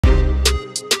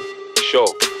Show.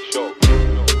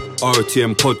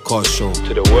 RTM Podcast Show.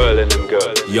 To the world and them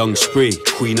girls. Young Spray,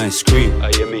 Queen Ice Cream. How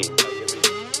you mean?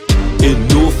 In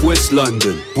Northwest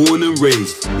London, born and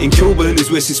raised. In Kilburn is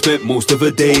where she spent most of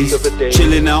her days.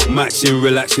 Chilling out, matching,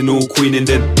 relaxing, all queening.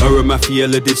 Then her and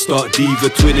Mafiella did start diva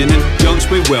twinning. And Young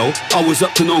Spray, well, I was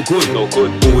up to no good.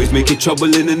 Always making trouble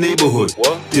in the neighbourhood.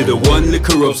 What? Did a one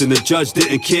liquor rubs and the judge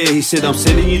didn't care. He said, I'm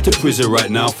sending you to prison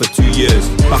right now for 2 years.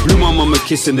 I blew my mama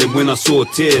kissing them when I saw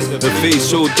tears. Her face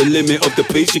showed the limit of the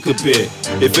pain she could bear.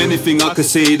 If anything I could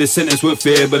say, the sentence weren't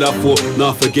fair. But I thought,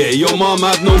 nah, forget it. Yo, mom,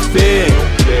 have no fear.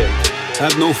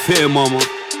 Have no fear, mama.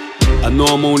 I know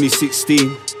I'm only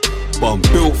 16, but I'm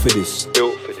built for this.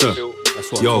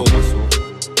 That's what Yo,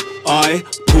 I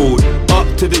pulled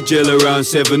up to the jail around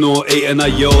 7 or 8 and I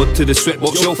yelled to the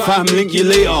sweatbox, yo fam, link you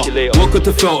later. Welcome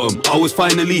to Feltham, I was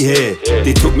finally here.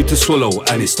 They took me to Swallow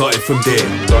and it started from there.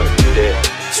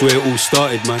 That's where it all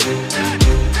started, man.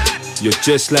 You're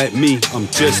just like me, I'm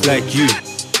just like you.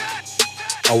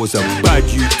 I was a bad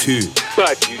you too.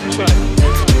 But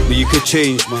you could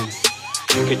change, man.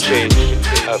 You can change.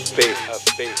 Have faith.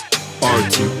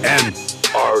 RTM.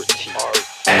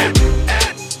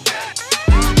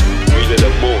 Really the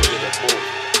most.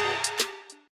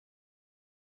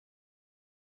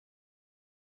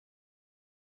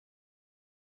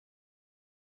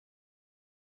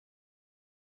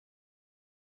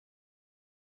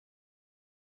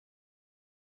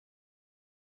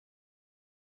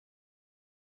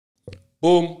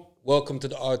 Boom. Welcome to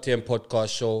the RTM Podcast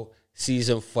Show,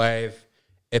 Season 5,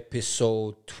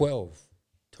 Episode 12.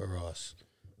 Taras.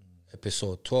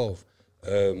 Episode 12.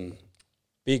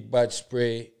 Big Bad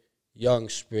Spray, Young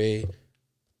Spray,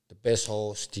 the best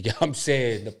host. Do you get what I'm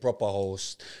saying? The proper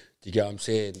host. Do you get what I'm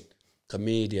saying?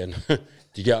 Comedian. Do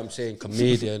you get what I'm saying?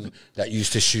 Comedian that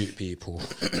used to shoot people.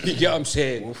 Do you get what I'm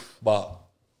saying? But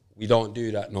we don't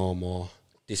do that no more.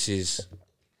 This is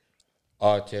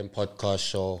RTM Podcast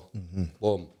Show.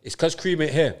 Boom. It's because Cream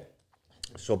ain't here.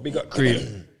 So big up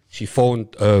Cream. She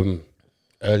phoned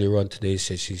earlier on today,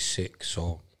 said she's sick.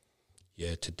 So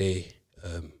yeah, today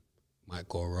might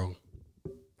go wrong.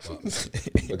 But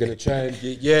we're gonna try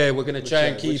and we're gonna try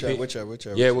and keep it.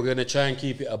 We're gonna try and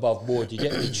keep it above board. You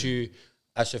get me, Chew?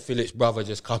 Asher Phillips' brother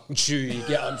just come Chew. You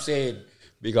get what I'm saying?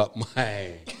 Big up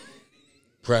my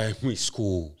primary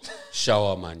school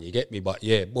shower, man. You get me? But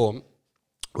yeah, boom.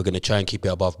 We're going to try and keep it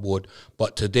above board.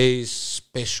 But today's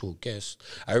special guest,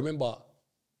 I remember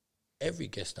every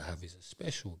guest I have is a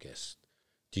special guest.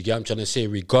 Do you get what I'm trying to say?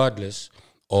 Regardless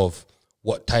of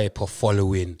what type of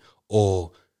following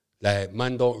or, like,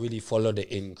 man don't really follow the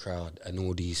in crowd and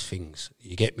all these things.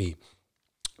 You get me?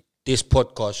 This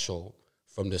podcast show,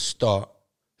 from the start,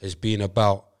 has been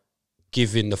about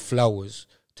giving the flowers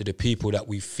to the people that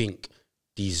we think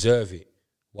deserve it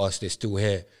whilst they're still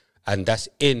here. And that's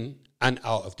in and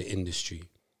out of the industry.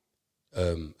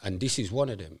 And this is one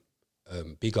of them.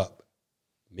 Big up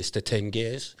Mr. 10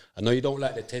 Gears. I know you don't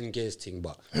like the 10 Gears thing,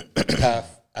 but Taf,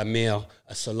 Amir,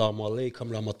 Assalamu alaikum,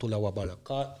 rahmatullah wa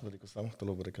barakat.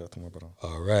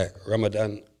 All right.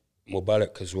 Ramadan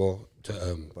Mubarak as well to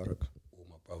all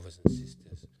my brothers and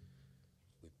sisters.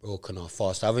 We've broken our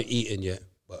fast. I haven't eaten yet,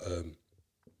 but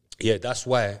yeah, that's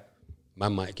why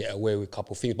man might get away with a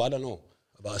couple things, but I don't know.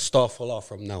 About a star follower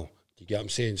from now. You get what I'm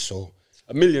saying? So,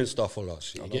 1 million star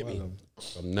followers. You get me?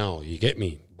 From now, you get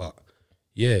me? But,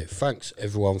 yeah, thanks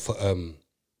everyone for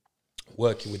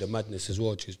working with the madness as well,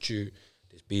 which is true.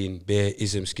 There's been bare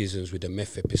schisms with the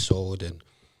meth episode and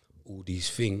all these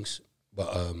things.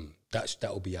 But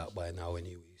that'll be out by now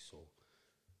anyway. So,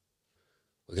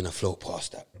 we're going to float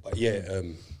past that. But, yeah,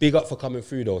 big up for coming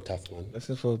through though, Taff, man.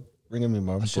 Listen for bringing me,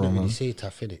 man. I shouldn't really say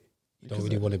Taff, innit? You don't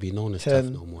really want to be known as Taff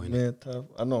no more, innit? Yeah, Taff.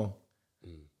 I know.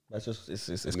 That's just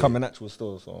it's coming natural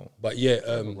still. So, but yeah,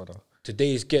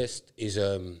 today's guest is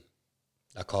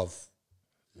like I've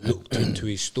looked into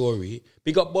his story.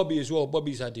 Big up Bobby as well.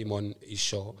 Bobby's had him on his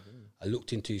show. I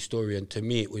looked into his story, and to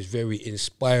me, it was very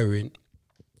inspiring.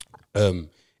 In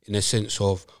a sense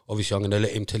of, obviously, I'm gonna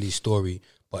let him tell his story,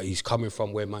 but he's coming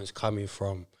from where man's coming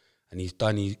from, and he's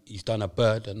done a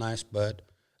bird, a nice bird,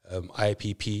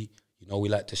 IPP. You know, we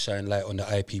like to shine light on the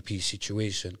IPP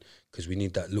situation because we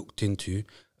need that looked into.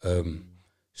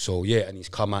 So yeah, and he's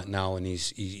come out now, and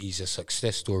he's a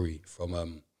success story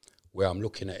from where I'm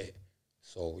looking at it.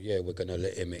 So yeah, we're gonna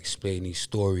let him explain his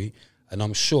story, and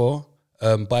I'm sure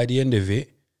by the end of it,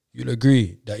 you'll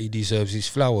agree that he deserves his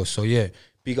flowers. So yeah,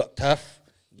 big up Taff.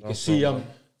 You can see I'm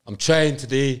trying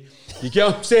today. You get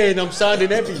what I'm saying? I'm sounding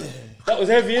heavy. That was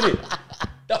heavy, innit?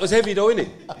 That was heavy though, innit?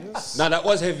 Yes. Nah, that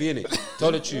was heavy, innit?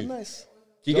 Tell the truth. Nice.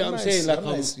 Do you get what I'm saying?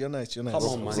 Like, You're nice. Come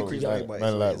on, man. Secretly, Man,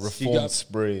 everybody's like nice. reform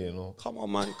spray, you know. Come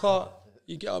on, man.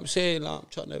 You get what I'm saying? Like, I'm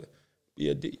trying to be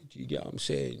a dick. You get what I'm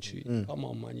saying? Come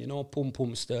on, man. You know, pum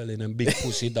pum Sterling and big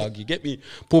pussy dog. You get me?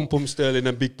 Pum pum Sterling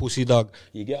and big pussy dog.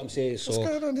 You get what I'm saying? So, What's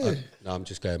going on here? No, I'm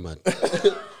just going mad.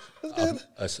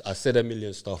 I said a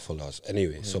million stuff for us.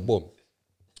 Anyway, so boom.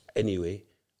 Anyway,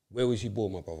 where was you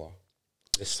born, my brother?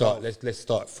 Let's start. Let's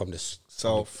start from the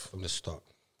South. From the start.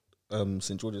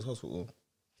 St George's Hospital.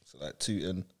 So like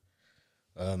Tooting,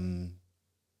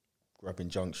 Grabbing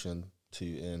Junction,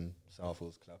 Tooting,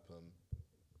 Southwells, Clapham.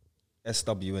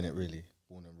 SW in it really,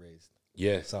 born and raised.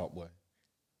 Yeah. South boy.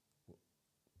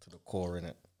 To the core in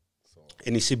it. So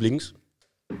Any siblings?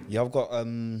 yeah, I've got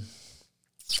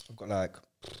like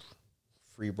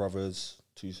 3 brothers,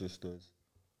 2 sisters.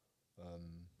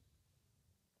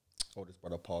 Oldest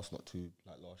brother passed not too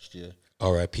like last year.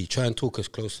 R.I.P. Try and talk as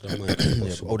close to the mic as Yeah,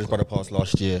 possible. oldest brother passed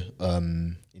last year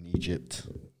in Egypt.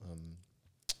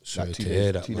 Sorry like to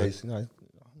hear that, 2 man. days. You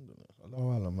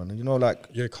know, man. You know, like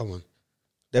Yeah, come on.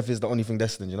 death is the only thing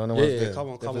destined. You know, no Yeah, one's yeah, there. come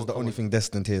on, Death come is on, the come only on. thing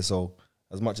destined here. So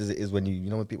as much as it is when you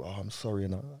know when people, I'm sorry,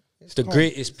 and It's the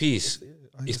greatest peace.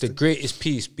 It's the greatest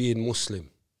peace being Muslim.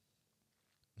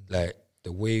 Like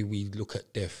the way we look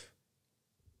at death.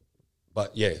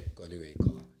 But yeah, anyway, go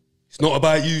on. It's not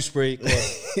about you, Spray. Go on.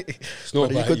 It's not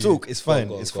But you about could talk. It's Go on, fine.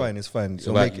 go on, It's go on. fine. It's fine. It's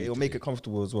It'll about make you it'll make it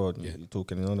comfortable as well. You're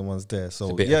talking. You're the only ones there.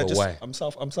 So bit yeah, of a just why. I'm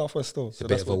southwest still. It's a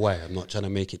bit of a way. I'm not trying to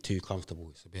make it too comfortable.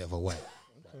 It's a bit of a way.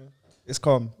 It's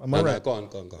calm. I'm alright. Go on.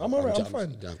 I'm alright. I'm j-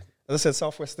 fine. yeah. As I said,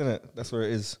 southwest in it. That's where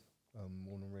it is.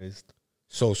 Born and raised.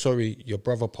 So sorry, your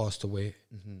brother passed away.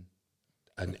 Mm-hmm.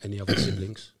 And any other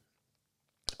siblings?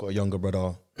 Got a younger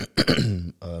brother,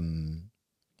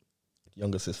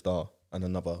 younger sister, and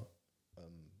another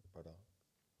brother.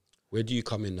 Where do you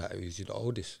come in that? Is you the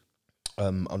oldest?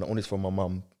 I'm the oldest from my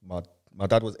mum. My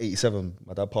dad was 87.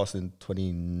 My dad passed in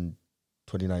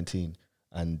 2019,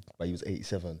 but he was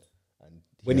 87. And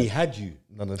When he had you?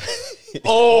 none of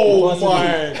Oh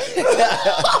my!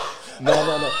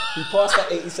 no. He passed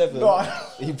at 87.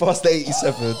 He passed at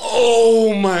 87.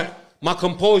 Oh my! My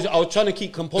composure. I was trying to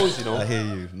keep composed, you know. I hear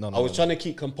you. I was trying to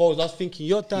keep composed. I was thinking,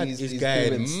 your dad He's is doing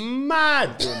going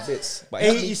mad. doing bits. But he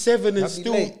had me- 87 he and had me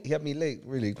still. late. He had me late,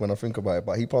 really, when I think about it.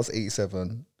 But he passed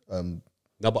 87.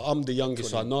 No, but I'm the youngest,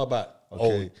 so I know about.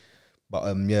 Okay. But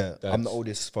yeah, I'm Dads. the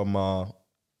oldest from my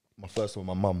first one,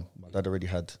 my mum. My dad already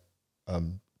had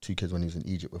 2 kids when he was in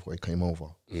Egypt before he came over.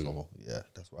 So yeah,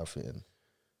 that's what I fit in.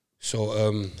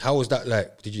 So how was that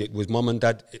like? Was mum and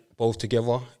dad both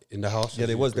together in the house? Yeah,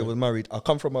 they was married. That's where I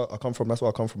come from.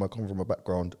 I come from a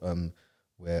background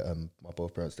where my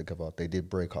both parents together. They did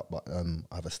break up, but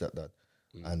I have a stepdad,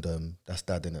 and that's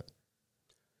dad in it.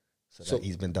 So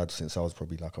he's been dad since I was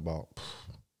probably like about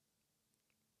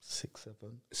 6,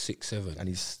 7, and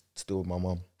he's still with my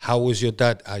mum. How was your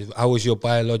dad? How was your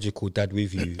biological dad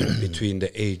with you between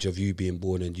the age of you being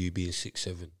born and you being 6,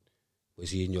 7?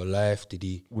 Was he in your life? Did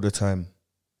he? All the time.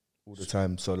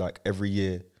 So like every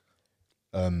year,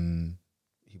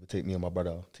 he would take me and my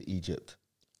brother to Egypt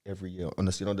every year.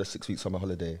 Honestly, the 6 week summer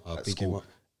holiday at big him school. up.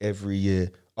 Every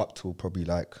year up till probably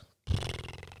like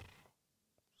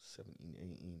 17,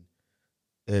 18.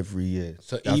 Every year.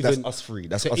 So that's us three.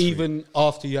 That's So us even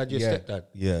after you had your three. stepdad?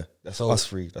 Yeah, that's So us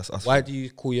three. That's us. Why three. do you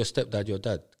call your stepdad your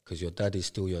dad? Because your dad is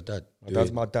still your dad. My dad's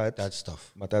doing my dad. Dad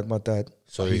stuff. My dad.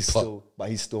 So but he's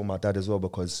he's still my dad as well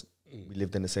because we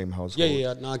lived in the same household.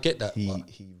 Yeah. No, I get that. He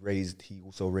but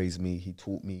also raised me. He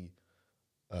taught me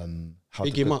how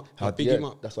Big to him co- up. how- Big yeah, him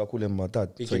up. That's why I call him my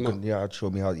dad. Big so he him could, yeah, show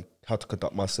me how to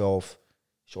conduct myself,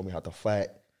 show me how to fight.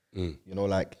 Mm. You know,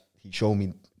 like he showed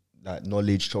me like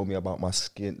knowledge, showed me about my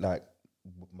skin, like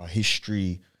my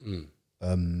history,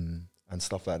 and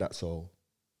stuff like that. So,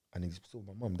 and he's still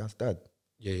my mum. That's dad.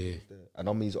 Yeah. And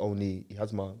I'm his only. He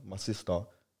has my sister,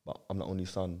 but I'm the only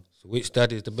son. So which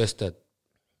dad is the best dad?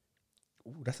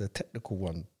 Ooh, that's a technical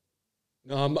one.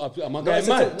 No, am I going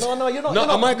mad? No, you're not. No,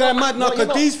 am I going mad now? No, you're Because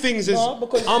not. these things is No,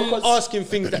 because asking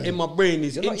things that in my brain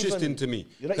is You're not interesting even- to me.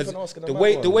 you're not 'Cause even asking the the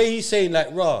way mad the ones. way he's saying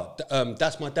like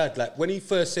that's my dad. Like when he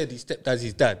first said his stepdad's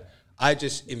his dad, I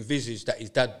just envisaged that his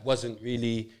dad wasn't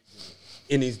really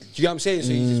in his. Do you know what I'm saying? So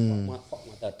he's just fuck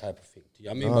my dad type of thing. Do you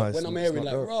know what I mean? No, But it's- when I'm it's hearing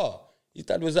not like that. his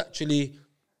dad was actually.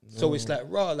 So it's like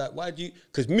like why do you?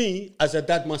 Because me as a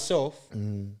dad myself,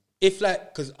 if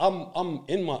like because I'm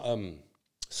in my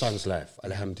son's life,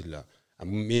 alhamdulillah. And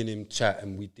me and him chat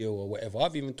and we deal or whatever.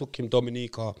 I've even took him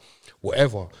Dominica,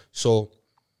 whatever. So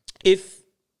if,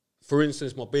 for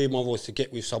instance, my baby mother was to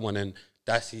get with someone and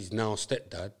that's his now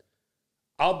stepdad,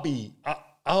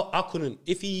 I couldn't,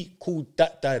 if he called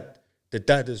that dad the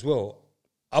dad as well,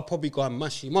 I'll probably go and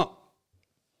mash him up.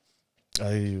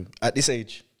 At this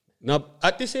age. Now,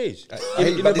 at this age,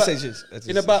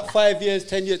 in about 5 years,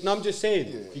 10 years. No, I'm just saying.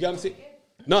 You get what I'm saying?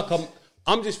 No,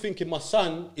 I'm just thinking my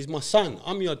son is my son.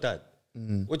 I'm your dad.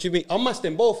 What do you mean? I'll mash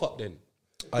them both up then.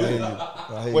 I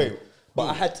hear you. Wait, but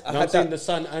I had I'm saying the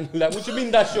son and like, what do you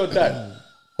mean that's your dad?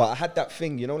 But I had that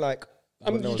thing, you know, like.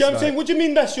 You get what I'm saying? What do you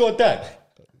mean that's your dad?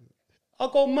 I'll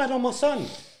go mad on my son.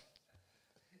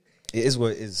 It is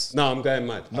what it is. No, I'm going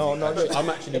mad. No. I'm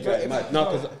actually going mad. No,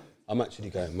 because I'm actually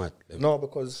going mad. No,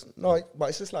 but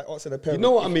it's just like asking a parent. You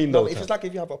know what I mean, though? If it's like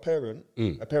if you have a parent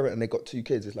and they got 2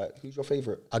 kids, it's like, who's your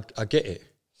favourite? I get it.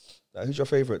 Like, who's your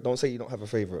favourite? Don't say you don't have a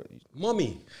favourite.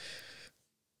 Mummy.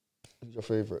 Who's your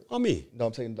favourite? Mummy. No,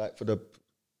 I'm saying like for the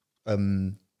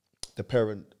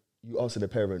parent, you answer the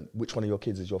parent, which one of your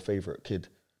kids is your favourite kid?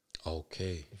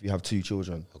 Okay. If you have 2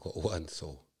 children. I got one,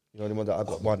 so. You know the one that I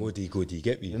got one. Goody,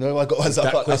 get me. You know I got one.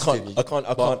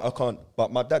 I can't.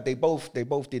 But my dad, they both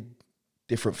did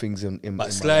different things in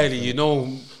But slightly, you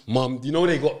know, mum, you know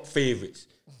they got favourites.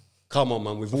 Come on,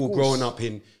 man, we've all grown up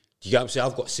in. You get what I'm saying?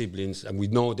 I've got siblings, and we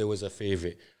know there was a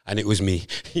favourite, and it was me.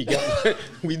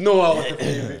 We know I was the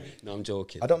favourite. No, I'm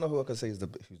joking. I don't know who I can say who's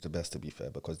the best, to be fair,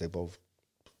 because they both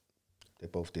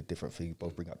did different things,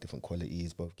 both bring out different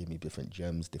qualities, both give me different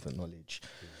gems, different knowledge,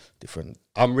 different.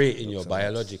 I'm rating your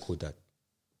biological dad.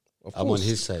 I'm on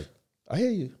his side. I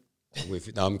hear you.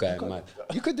 I'm going mad.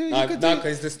 You could do. No,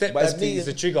 because the stepdad thing is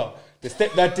a trigger. The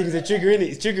stepdad thing is a trigger, innit?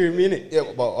 It's triggering me, innit?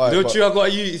 Yeah, but all right, no trigger I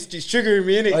got you. It's triggering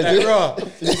me, innit? Like, raw.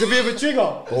 It's a bit of a trigger.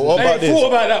 Well, what I about ain't this? thought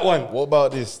about that one. What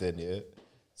about this then? Yeah,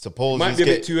 suppose Might he's be a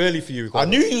bit too early for you. I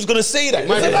knew he was gonna say that.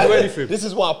 Might be too early for him. This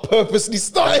is why I purposely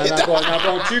started. Now go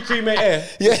on. Too cremate air.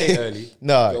 Yeah. It ain't early.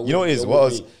 Nah, You're you know what it is? you're What I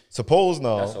with was me. suppose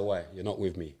now That's a why. You're not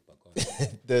with me. But go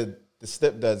on. the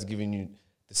stepdad's giving you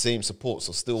the same support,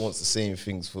 so still wants the same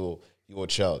things for your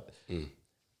child.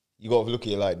 You got to look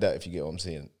at it like that if you get what I'm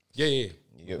saying. Yeah. You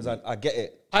get Because I get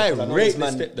it. I Because know rate there's the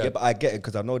man. stepdad. Yeah, but I get it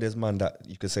because I know there's man that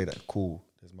you could say that cool.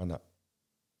 There's man that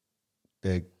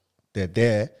they're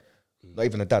there. Not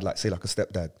even a dad, like say like a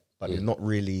stepdad, but they're not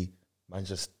really. Man,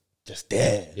 just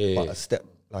there. Yeah, But yeah. a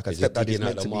stepdad is Digging out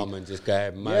meant the to be. mum and just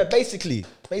going mad. Yeah, basically,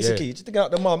 just digging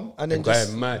out the mum and then And going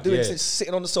just mad, doing yeah.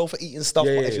 sitting on the sofa eating stuff.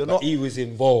 Yeah, but if you're but not, he was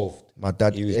involved. my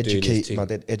dad he was doing his thing.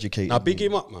 educated. Now, big me.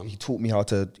 him up, man. He taught me how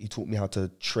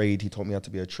to trade. He taught me how to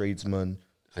be a tradesman.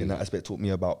 In that aspect, taught me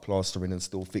about plastering and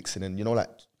still fixing, and you know, like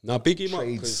Now, big him up,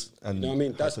 trades 'cause, and you know what I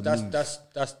mean? how to move.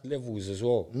 That's levels as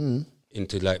well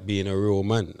into like being a real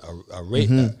man. I rate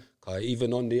that. 'Cause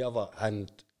even on the other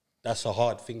hand, that's a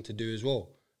hard thing to do as well.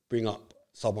 Bring up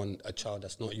a child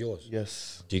that's not yours.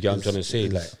 Yes. Do you get what I'm trying to say?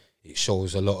 Like, it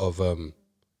shows a lot of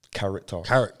character.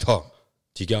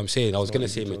 Do you get what I'm saying? I was going to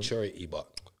say maturity, but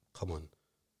come on.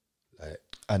 Like,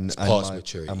 And past my,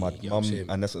 maturity, and my you get what I'm mum, saying?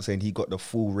 and that's what I'm saying. He got the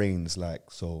full reins, like,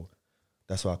 so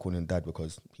that's why I call him dad,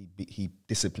 because he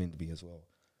disciplined me as well.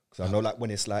 Because I know, like,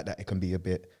 when it's like that, it can be a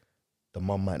bit. The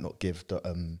mum might not give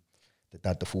the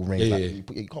dad the full reins. Yeah, like,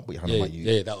 yeah. you can't put your hand on my youth.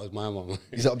 Yeah, that was my mum.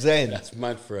 You know what I'm saying? That's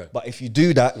mad for her. But if you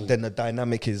do that, then the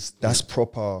dynamic is that's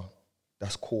proper.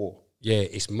 That's core. Yeah,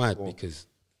 it's mad because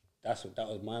that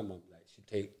was my mum. Like, she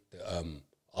take the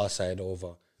our side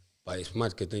over, but it's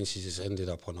mad because then she just ended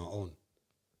up on her own.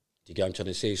 Do you get what I'm trying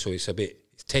to say? So it's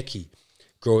techie.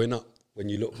 Growing up, when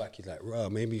you look back, it's like, rah,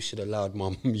 maybe you should have allowed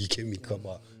mum. You get me, come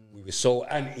on. We were so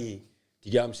anti. Do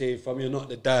you get what I'm saying? From you're not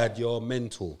the dad, you're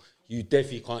mental. You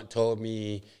definitely can't tell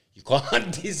me. You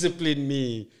can't discipline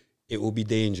me. It will be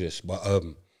dangerous. But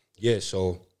yeah.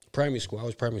 So primary school. How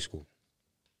was primary school?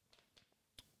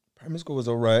 Primary school was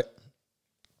all right.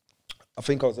 I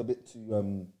think I was a bit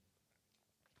too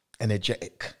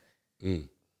energetic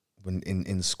when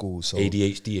in school. So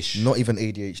ADHD-ish. not even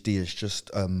ADHD. It's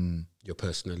just Your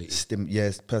personality.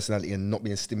 personality and not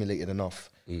being stimulated enough.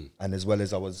 And as well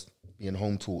as I was being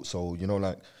home taught, so you know,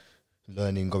 like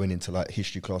learning, going into like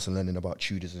history class and learning about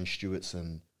Tudors and Stuarts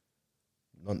and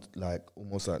like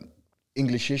almost like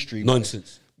English history.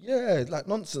 Nonsense. Yeah, like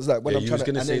nonsense. Like when Yeah, I'm you trying was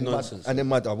to, gonna and say then nonsense. and then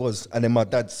my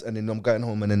dad's, and then I'm going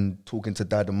home and then talking to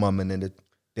dad and mum, and then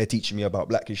they're teaching me about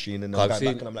Black history, and then I'm going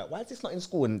back and I'm like, why is this not in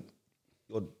school? And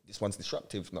this one's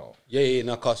disruptive now. Yeah.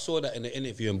 Now, 'cause I saw that in the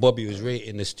interview, and Bobby was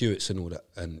rating the Stuarts and all that,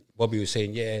 and Bobby was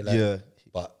saying,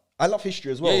 but I love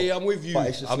history as well. yeah, I'm with you. But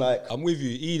it's just I'm with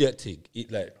you. Eat that thing.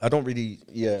 Eat like I don't really,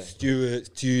 Stuarts,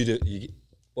 Tudor.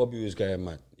 Bobby was going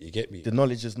mad. You get me? the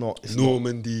knowledge is not. It's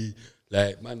Normandy.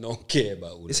 Like, man, don't care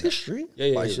about all It's that. history.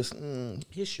 Yeah, But it's yeah. just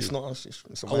History. It's not.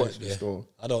 It's a I white wasn't history there. store.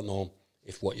 I don't know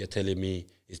if what you're telling me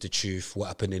is the truth. What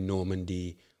happened in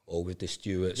Normandy or with the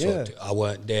Stuarts? Yeah. I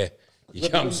weren't there. You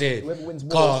get what I'm saying? Whoever wins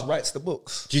Car- wars writes the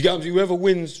books. Do you get what I'm saying? Whoever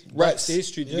wins writes the That's-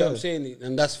 history. Do you get what I'm yeah. saying?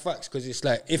 And that's facts, because it's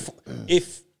like,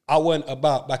 if I weren't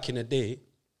about back in the day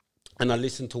and I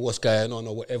listened to what's going on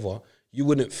or whatever, you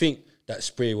wouldn't think that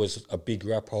Spray was a big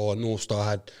rapper or North Star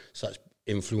had such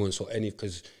influence or any,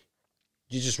 because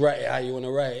you just write it how you want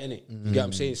to write it, innit? You get what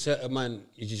I'm saying? Certain man,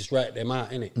 you just write them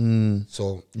out, innit?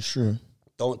 So It's true.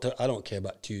 I don't care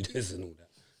about Tudors and all that.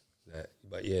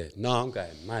 But yeah, no, I'm going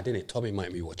mad, innit? Tommy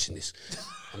might be watching this.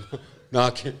 No,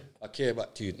 I care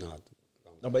about Tudors.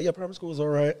 No, but yeah, primary school was all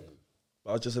right. But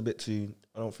I was just a bit too,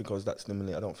 I don't think I was that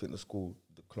stimulated. I don't think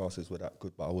the classes were that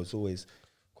good, but I was always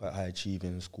quite high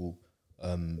achieving in school.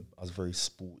 I was very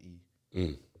sporty.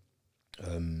 I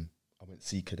went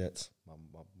Sea Cadets. My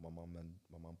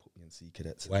mum put me in Sea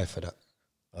Cadets. Why for that?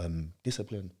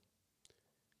 Discipline.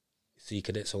 Sea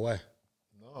Cadets or why?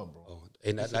 No, bro. Oh,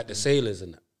 ain't that like the sailors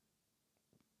and that?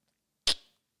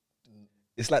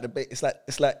 It's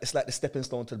like the stepping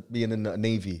stone to being in the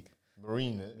Navy.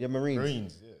 Marine. Yeah, Marines.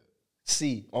 Marines, yeah.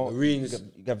 Sea. Marines.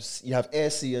 You have air,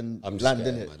 sea, and I'm just land,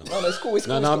 scared, innit? man. No, it's cool. It's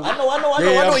cool. No, it's no, cool. I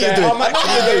know Yeah, what you're doing. I'm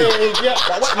actually-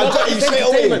 I got you It's straight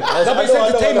away. entertainment. No, but it's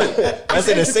entertainment. That's It's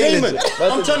in the entertainment.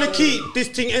 sailors. I'm trying to keep this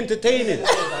thing entertaining.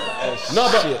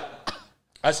 No, but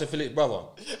I said, Philip, brother,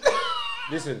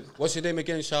 listen, what's your name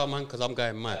again, Shah, man? Because I'm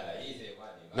going mad.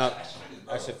 No,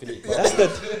 I said, Philip, brother. That's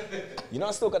the. You know,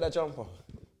 I still got that jumper.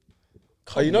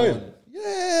 Oh, you know him?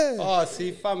 Yeah. Oh,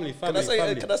 see, family. Can I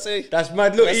say? That's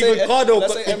mad. Look, Can I say- even Cardo can I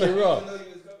got say thinking Emma? raw.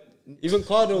 Even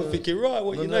Cardo thinking raw.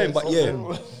 What you know? But yeah,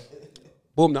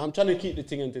 boom. Now I'm trying to keep the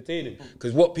thing entertaining,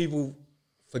 because what people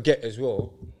forget as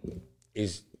well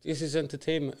is this is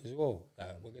entertainment as well.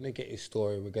 Like, we're gonna get his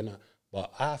story.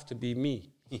 But I have to be me.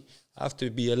 I have to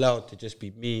be allowed to just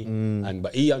be me.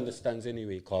 But he understands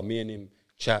anyway. Cause me and him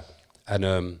chat, and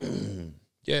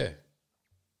yeah.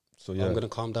 So yeah, I'm gonna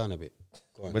calm down a bit.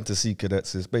 Go on. went to Sea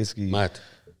Cadets. It's basically Mad.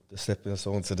 the stepping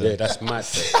stone to Yeah, the that's mad.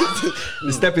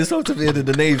 the stepping stone to being in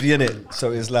the Navy, innit?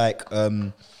 So it's like,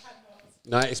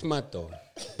 Nah, it's mad though.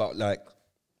 but like,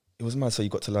 it was mad. So you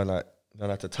got to learn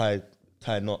how to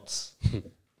tie knots,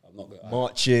 I'm not gonna.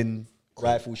 marching,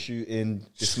 rifle shooting,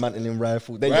 dismantling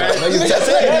rifle. There you Right. go. No, you let me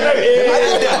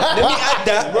add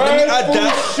that. Let me add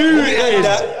that.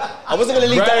 shooting. I wasn't gonna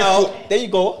leave that Rifle- out. There you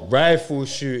go. Rifle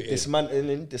shooting.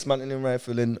 Dismantling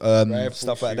rifling, Rifle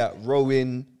stuff like that.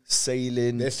 Rowing,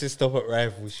 sailing, Let's just stop at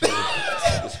rifle shooting.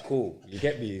 It's cool. You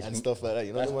get me? and stuff like that.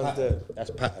 You know That's the ones pattern. there. That's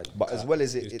pattern. But as well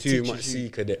as it, It's it too teaches much you, sea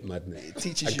cadet madness. it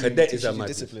teaches And you, cadet teaches is a you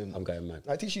madness. discipline. I'm going mad.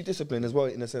 Like, teach you discipline as well,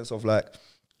 in the sense of like,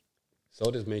 So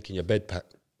does making your bed pack.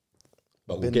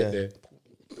 But we'll Been get there.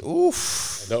 there.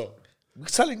 oof. No.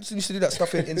 Talent used to do that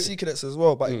stuff in Sea Cadets as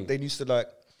well, but they used to like,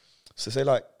 so say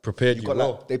like, Prepared you got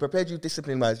well. like, they prepared you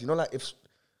discipline wise. You know, like if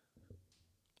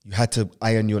you had to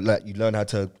iron your, like you learn how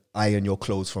to iron your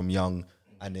clothes from young,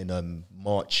 and then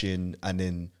marching, and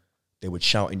then they would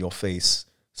shout in your face.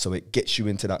 So it gets you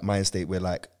into that mind state where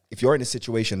like, if you're in a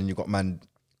situation and you got man,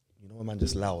 you know, a man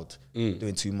just loud,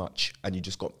 doing too much, and you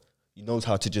just got, you knows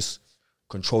how to just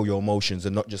control your emotions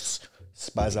and not just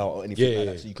spaz out or anything like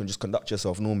that. So you can just conduct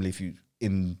yourself normally if you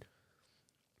in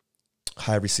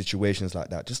high risk situations like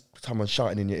that. Just someone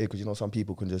shouting in your ear, because you know some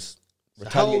people can just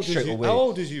retaliate straight away. How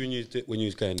old was you when you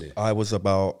was going there? I was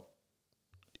about,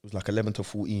 it was like 11 to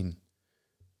 14.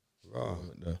 Right.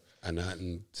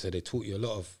 And so they taught you a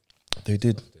lot of. They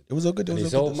did. It was a good. It And was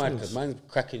it's a all good mad experience. because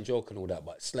man's cracking joke and all that,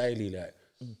 but slightly like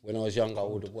when I was young, I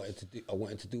would have wanted to do. I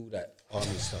wanted to do that army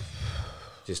stuff,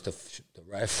 just the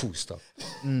rifle stuff.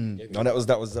 No, that was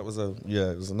a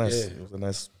yeah. It was a nice. Yeah. It was a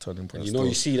nice turning point. You know,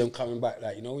 you see them coming back,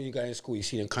 like, you know, when you go in school, you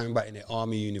see them coming back in their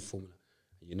army uniform.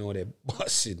 You know, they're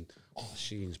busting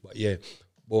machines. But yeah,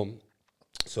 boom.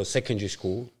 So secondary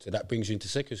school. So that brings you into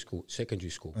secondary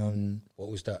school. What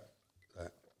was that?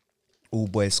 Like, all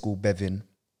boys school, Bevan,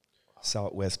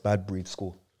 Southwest Bad Breed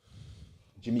School.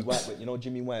 Jimmy White, you know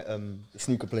Jimmy White, the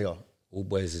snooker player. all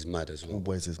boys is mad as All well.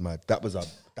 boys is mad. That was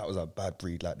a bad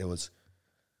breed. Like there was,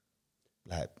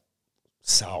 like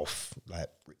South, like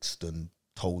Brixton,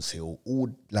 Toes Hill, all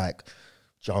like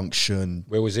Junction,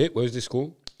 Where was it? Where was this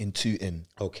school? in Tooting.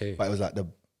 Okay. But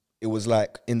it was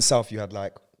like in South you had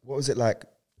like, what was it like,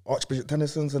 Archbishop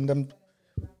Tennyson's and them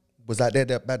was like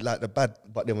they're bad, like the bad,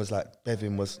 but then was like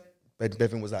Bevan was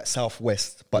like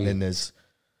Southwest, but then there's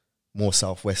more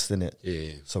Southwest in it.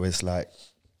 Yeah. So it's like,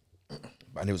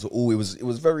 and it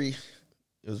was very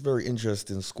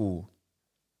interesting school.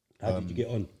 How did you get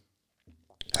on?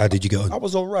 How did you get on? I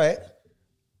was all right.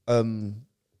 I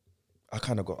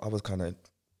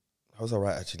was all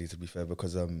right actually, to be fair,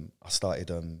 because I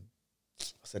started I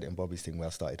said it in Bobby's thing where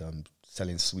I started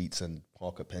selling sweets and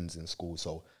Parker pens in school.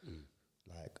 So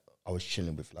like I was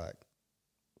chilling with like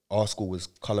our school was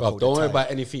colour Bruv, coded. don't worry tie.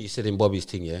 about anything you said in Bobby's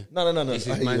thing, yeah? No. This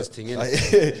I is hear man's you. thing, I innit?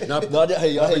 hear you. No, No, I hear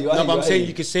you. I hear you. but I'm I saying hear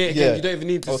you can say it again. Yeah. You don't even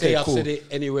need to Okay, say I've cool. said it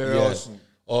anywhere Yeah. else.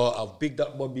 Or I've bigged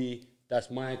up Bobby. That's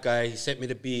my guy. He sent me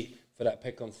the beat for that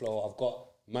Peck and Flow. I've got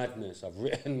Madness. I've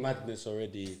written Madness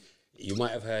already. You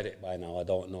might have heard it by now. I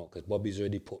don't know because Bobby's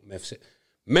already put Meth's.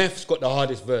 Meth's got the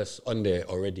hardest verse on there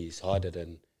already. It's harder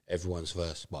than everyone's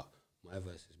verse, but my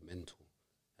verse is mental.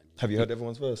 Have you heard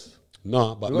everyone's verse?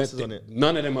 No, but Who else Meth, is on it?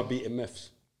 none of them are beating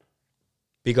Meth's.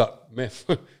 Big up Meth.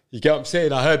 You get what I'm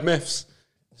saying? I heard Meth's.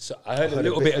 So I heard a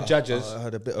little bit of Judges. I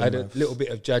heard a bit of I had a Meth's. little bit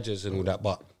of Judges and all that,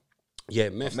 but yeah,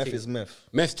 Meth. Meth is Meth.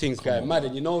 Meth thing's guy mad,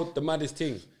 and you know the maddest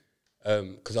thing,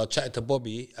 because I chatted to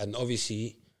Bobby, and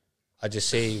obviously I just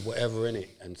say whatever in it,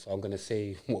 and so I'm gonna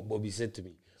say what Bobby said to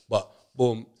me. But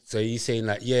boom, so he's saying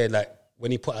like, yeah, like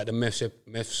when he put out the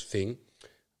Meth's thing,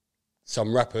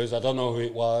 some rappers, I don't know who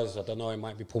it was, I don't know, it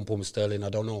might be Pum Pum Sterling, I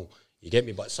don't know, you get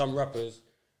me? But some rappers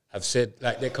have said,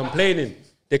 like, they're complaining,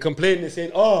 they're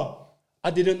saying, oh, I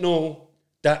didn't know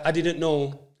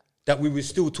that we were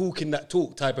still talking that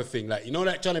talk type of thing. Like, you know,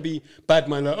 like trying to be bad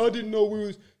man, like, I didn't know we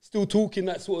was still talking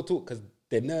that sort of talk, because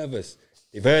they're nervous.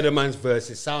 They've heard a man's verse,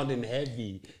 it's sounding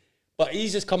heavy. But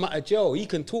he's just come out of jail, he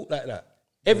can talk like that.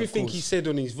 Everything he said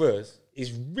on his verse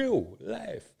is real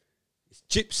life. It's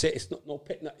gypsy, it's not no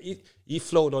pet. No, he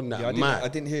flowed on that. Yeah, I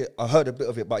didn't hear. I heard a bit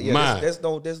of it, but yeah, there's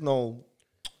no.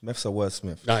 Meth's a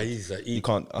wordsmith. Nah, you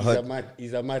can't.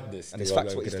 He's a madness. And it's thing, I'm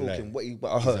facts not what he's gonna lie. talking.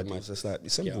 What I heard, a it's just like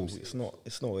it's simple. It's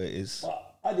not what it is.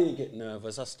 But I didn't get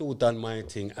nervous. I still done my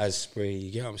thing as spray.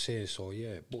 You get what I'm saying? So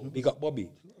yeah, big up Bobby.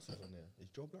 Is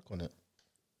Joe Black on it?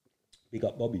 Big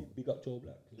up Bobby. Big up Joe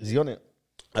Black. Is he on it?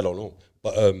 I don't know,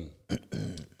 but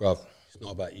bruv, it's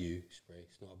not about you, spray.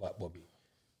 It's not about Bobby.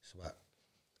 It's about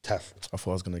Taff. I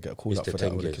thought I was gonna get called up Mr. for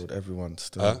that. Would have Tengiz. killed everyone.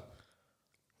 Still,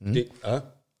 Huh?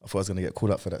 I thought I was gonna get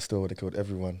called up for that. Still, would have killed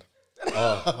everyone.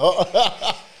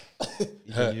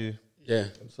 Even you. Yeah.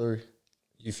 I'm sorry.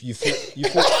 You thought.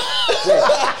 Wait,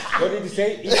 what did he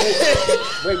say?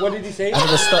 Wait, what did he say? I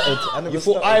never started. You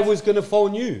thought I was gonna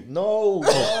phone you? No.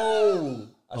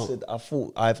 I said I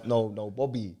thought no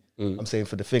Bobby. I'm saying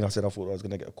for the thing. I said I thought I was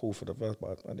gonna get a call for the verse,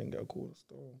 but I didn't get a call.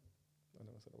 Still, I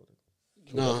never said I would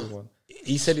have killed everyone.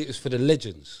 He said it was for the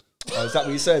legends. Oh, is that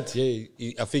what he said?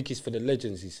 Yeah, I think it's for the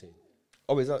legends. He said.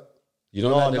 Oh, is that? You know,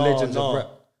 No, like the no, legends no. of rap.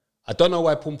 I don't know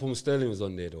why Pum Pum Sterling was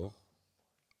on there though.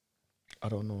 I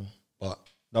don't know. But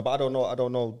No, but I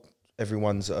don't know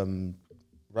everyone's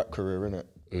rap career, innit?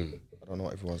 I don't know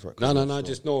everyone's rap career. no.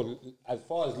 Just know, as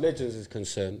far as legends is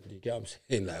concerned, you get what I'm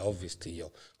saying. Like obviously,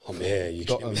 yo, I'm here. You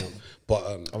get me. But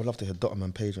I would love to hear Dotterman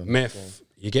and Page on Meth,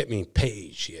 you get me.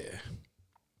 Page,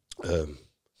 yeah.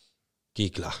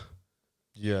 Gigla,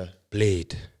 Yeah.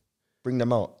 Blade, Bring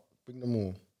them out. Bring them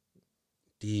all.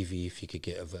 DV. If you could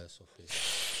get a verse off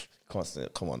it. Can't say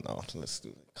it. Come on now. Let's do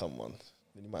it. Come on.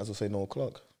 Then you might as well say no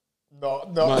o'clock. No,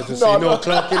 Might as well say no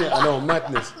o'clock, innit? I know,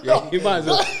 madness. Yeah, you might as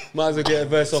well get a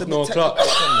verse off no o'clock.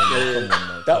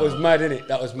 That was mad, innit?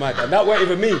 That was mad. And that weren't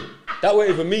even me.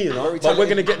 You know. But we're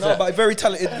gonna get to that. But very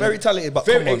talented, but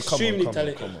Very come on, extremely come on,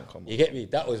 talented. come on. You get me?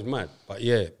 That was mad. But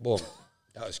yeah, boom.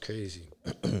 That was crazy.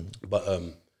 But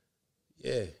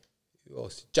yeah. Who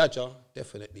else? Jaja,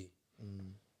 definitely.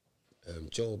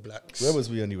 Joe Blacks. Where was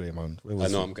we anyway, man? I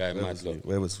know I'm going mad, look.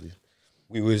 Where was we?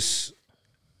 We was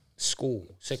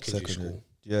secondary school.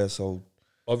 Yeah, so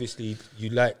Obviously, you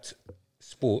liked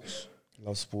sports.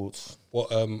 love sports.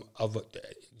 What other?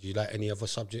 Do you like any other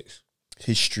subjects?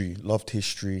 History, loved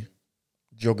history.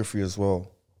 Geography as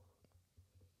well.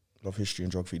 Love history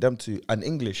and geography. Them two. And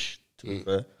English, to be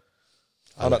fair.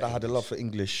 I had a love for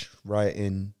English,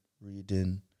 writing,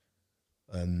 reading.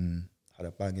 Had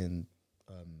a banging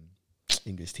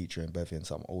English teacher in Bevan,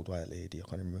 some old white lady. I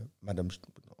can't remember.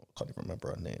 Can't even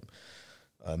remember her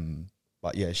name.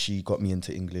 But yeah, she got me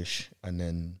into English, and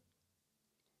then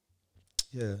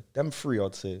yeah, them three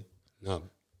I'd say. No.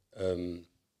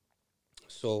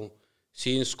 So,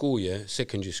 see, in school,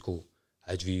 secondary school,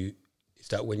 is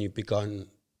that when you begun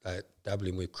like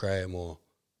dabbling with crime, or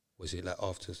was it like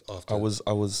after? I was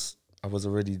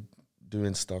already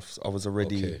doing stuff. I was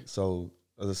already Okay. So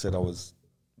as I said, I was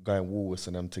going Woolworths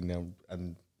and them thing them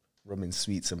and rumming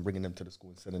sweets and bringing them to the school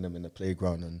and sending them in the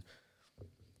playground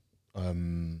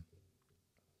and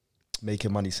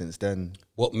making money since then.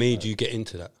 What made you get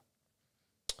into that?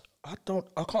 I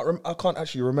can't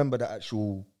actually remember the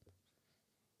actual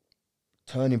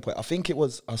turning point. I think it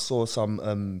was, I saw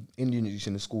some Indian youths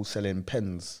in the school selling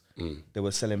pens. They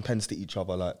were selling pens to each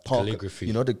other, like Parker, Calligraphy.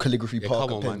 you know, the calligraphy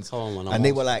Parker pens. Come on, man. And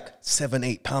they were like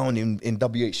 £7-8 in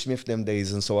WH Smith them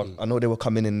days. And so I know they were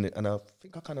coming in, and I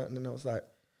think and then I was like,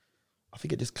 I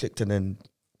think it just clicked, and then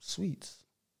sweets.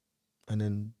 And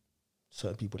then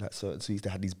certain people like certain sweets, they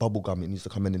had these bubble gum, it used to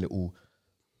come in a little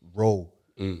roll.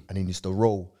 And then used to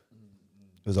roll.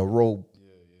 It was a roll.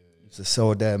 Used to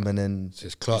sell them, and then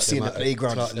Just you see in the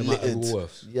playground littered.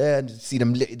 Yeah, and see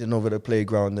them littered over the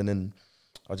playground, and then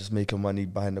I was just making money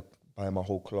buying my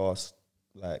whole class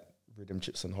like rhythm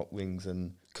chips and hot wings.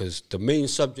 And because the main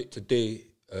subject today,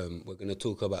 we're going to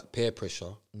talk about peer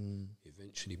pressure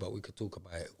eventually, but we could talk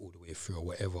about it all the way through or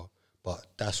whatever. But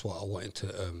that's what I wanted to.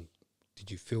 Did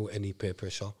you feel any peer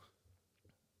pressure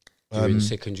during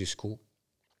secondary school,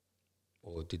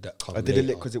 or did that come? I did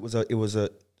later? because it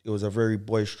was a very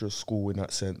boisterous school in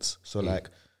that sense. So like,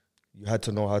 you had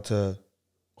to know how to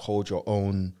hold your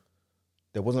own.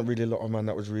 There wasn't really a lot of man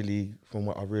that was really, from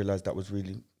what I realized, that was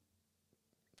really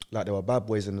like, there were bad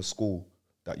boys in the school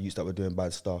that were doing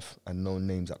bad stuff and known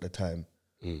names at the time.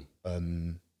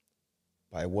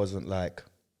 But it wasn't like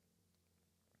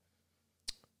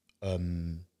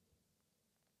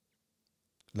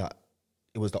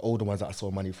it was the older ones that I saw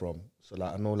money from. So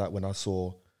like, I know like when I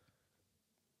saw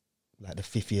like the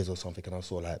 5th years or something, and I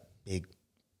saw like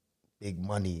big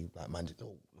money, like man,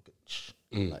 oh, look at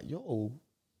like, yo,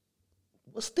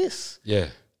 what's this? Yeah.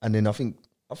 And then I think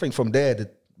from there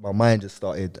my mind just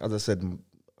started, as I said,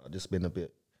 I've just been a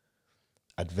bit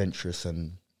adventurous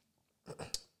and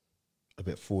a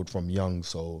bit forward from young,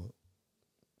 so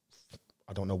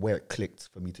I don't know where it clicked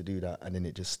for me to do that, and then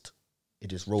it just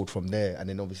rolled from there, and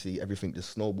then obviously everything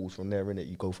just snowballs from there, innit?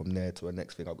 You go from there to the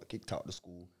next thing. I got kicked out of the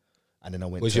school, and then I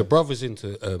went. Was your brothers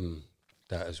into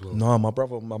that as well? No, my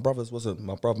brothers wasn't.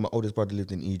 My oldest brother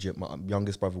lived in Egypt. My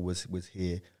youngest brother was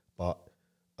here, but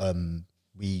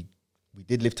we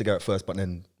did live together at first, but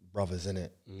then brothers,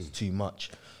 innit? It's too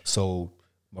much. So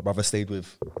my brother stayed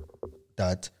with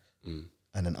dad, and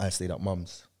then I stayed at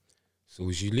mum's. So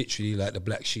was you literally like the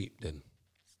black sheep then?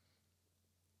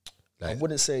 Like, I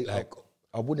wouldn't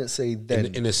say then.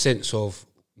 In a sense of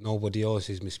nobody else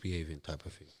is misbehaving type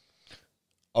of thing.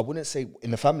 I wouldn't say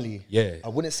in the family. Yeah. I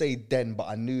wouldn't say then, but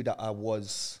I knew that I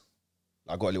got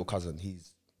a little cousin.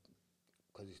 He's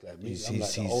I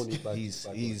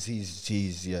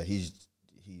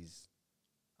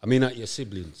mean, at your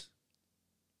siblings.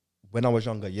 When I was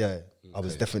younger, yeah, okay. I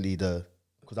was definitely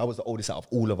because I was the oldest out of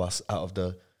all of us, out of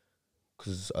the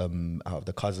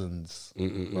cousins,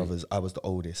 brothers, I was the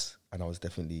oldest, and I was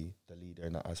definitely the leader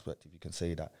in that aspect, if you can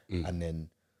say that. And then,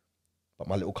 but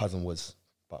my little cousin was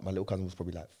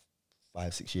probably like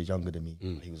 5-6 years younger than me.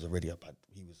 He was already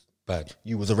bad.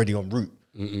 You was already en route.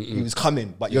 He was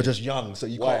coming, but you're just young, so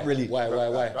you can't really. Why?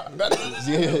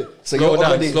 Yeah. So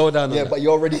slow down. Yeah, but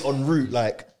you're already en route.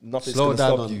 Like nothing's gonna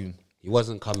stop you. He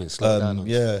wasn't coming. Slow down on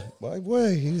yeah. Why?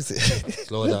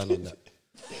 Slow down on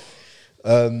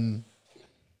that.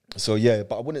 So yeah,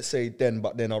 but I wouldn't say then,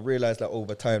 but then I realised that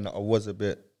over time that I was a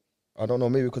bit, I don't know,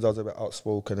 maybe because I was a bit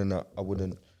outspoken and that I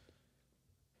wouldn't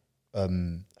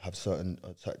have certain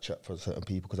chat for certain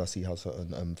people, because I see how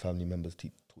certain family members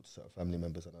talk to certain family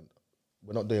members, and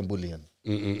we're not doing bullying.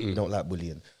 We don't like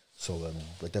bullying. So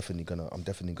I'm definitely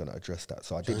gonna address that.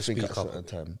 So I did think at a certain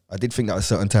time. I did think at a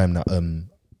certain time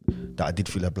that I did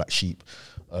feel a black sheep.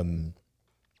 Like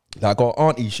I got an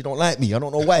auntie, she don't like me. I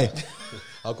don't know why.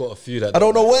 I got a few that I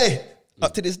don't know why.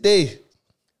 Up to this day.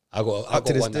 I got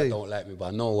one that don't like me, but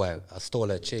I know why. I stole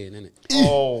her chain, innit?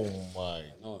 Oh my!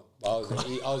 No, I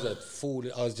was a fool.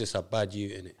 I was just a bad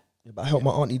youth, innit? Yeah, but I helped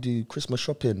my auntie do Christmas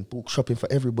shopping, bulk shopping for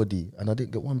everybody, and I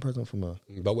didn't get one present from her.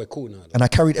 But we're cool now. Though. And I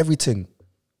carried everything.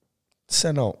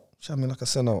 Sent out. She had me like a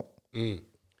sent out.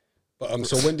 But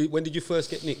so when did you first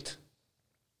get nicked?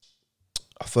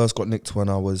 I first got nicked when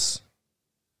I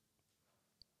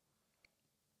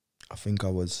think I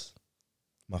was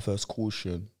my first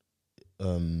caution. I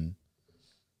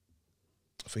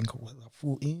think I was like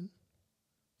 14,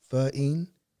 13.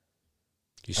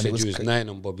 You said you was 9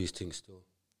 on Bobby's thing still.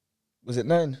 Was it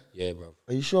 9? Yeah, bro.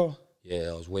 Are you sure? Yeah,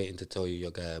 I was waiting to tell you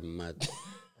your guy I'm mad.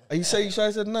 Are you sure I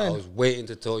said 9? I was waiting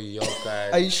to tell you your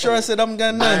guy. Are you sure I said I'm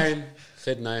going 9?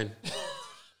 Said 9.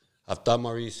 I've done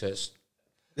my research.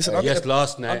 Listen,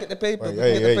 last night. I'll get the paper.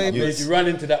 You ran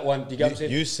into that one.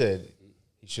 You said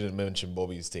you shouldn't mention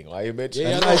Bobby's thing. Why you mentioned?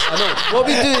 Yeah, I know. What are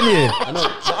we doing here? I know.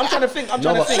 No, I'm trying to think. That's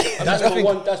my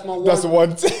one. That's the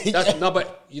one thing. No,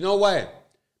 but you know why?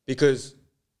 Because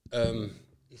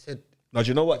he said. No, do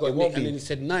you know what? It won't be. And then he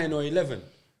said 9 or 11.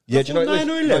 Yeah, do you know what it is? 9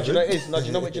 or 11. No, do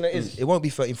you know what it is? It won't be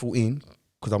 13, 14.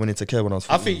 because I went into care when I was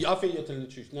I 14. think you're telling the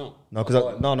truth now. No,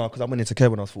 because I went into care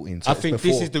when I was 14. So I think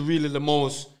this is the Real and the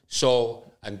Most show,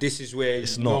 and this is where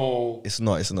It's you not. know It's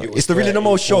not. It's not. it was It's the Real and the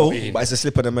 13, Most show, 14. but it's a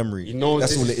slip of the memory. You know,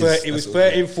 that's this all is it is. It was That's all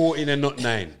it 13, 14 and not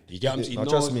 9. You get what I'm saying? No, He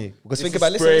trust knows me. Because this think is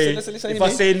about spray. listen, If I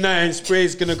say 9,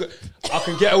 spray's gonna go. I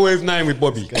can get away with 9 with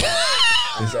Bobby.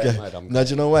 I'm is. getting mad, I'm No, do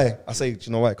you know why? I say, do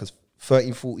you know why? Because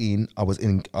 13, 14, I was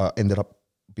ended up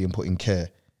being put in care.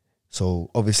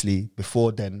 So obviously,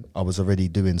 before then, I was already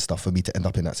doing stuff for me to end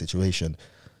up in that situation.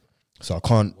 So I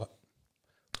can't.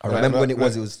 I remember when it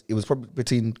was probably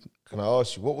between. Can I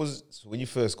ask you, what was so when you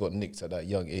first got nicked at that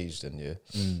young age? Then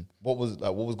what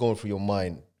was going through your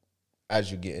mind as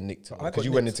you getting nicked? Because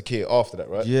you went into care after that,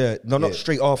 right? Yeah, no, not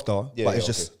straight after, but it's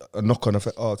just a knock on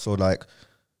effect. Oh, so like,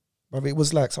 brother, it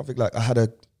was like something like I had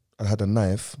a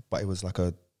knife, but it was like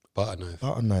a butter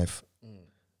knife.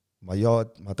 My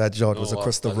dad's yard was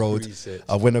across the road.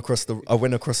 I went across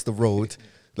the road.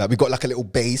 Like we got like a little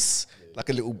base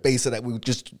so that we would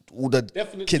just all the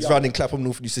kids round in Clapham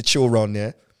North used to chill around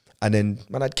there. And then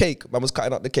man had cake. Man was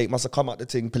cutting up the cake. Must have come out the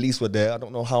thing. Police were there. I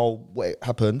don't know what it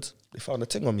happened. They found a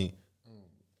thing on me.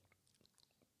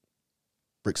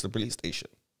 Bricks the police station.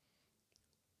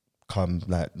 Come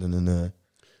like no.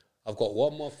 I've got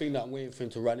one more thing that I'm waiting for him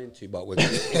to run into, but we're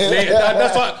it's later.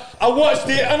 That's why I watched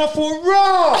it and I thought,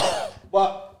 raw.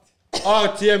 But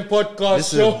RTM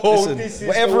Podcast Show. This is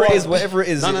whatever it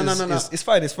is. No. It's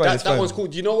fine. That one's cool.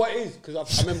 Do you know what it is? Because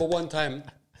I remember one time,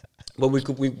 but we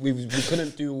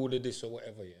couldn't do all of this or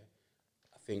whatever. Yeah,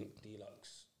 I think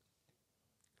Deluxe.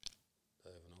 I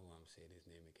don't even know why I'm saying his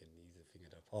name again. He's a thing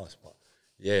of the past, but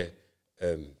yeah,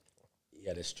 he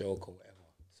had a stroke or whatever.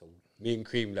 So me and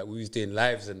Cream, like we was doing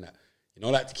lives and that, you know,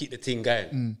 like to keep the thing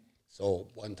going. So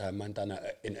one time, man done an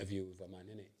interview with a man,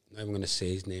 innit? I'm not even gonna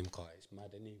say his name, cause it's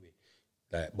mad anyway.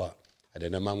 Like, but and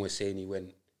then the man was saying he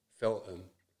went Feltham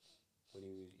when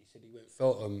he said he went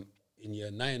Feltham in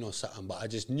year 9 or something. But I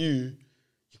just knew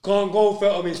you can't go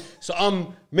Feltham. So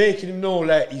I'm making him know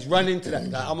like he's running to that.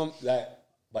 Like I'm like,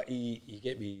 but he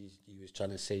get me. He was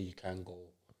trying to say you can go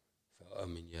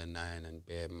Feltham in year 9 and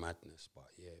bear madness. But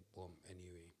yeah, boom. Anyway.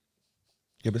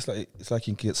 Yeah, but it's like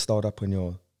you can get starred up when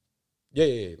you're.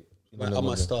 Yeah. Like, I'm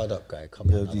a startup guy. Come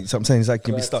on. So I'm saying it's like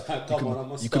you can be start.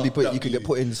 You can get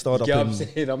put in the startup. Yeah, I'm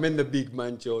saying I'm in the big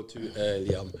man show too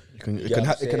early.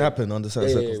 It can happen under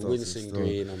certain circumstances. Winston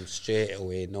Green. I'm straight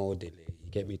away, no delay.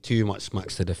 You get me too much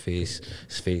smacks to the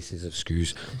faces of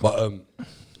screws. But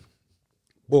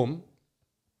boom,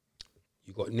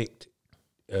 you got nicked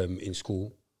in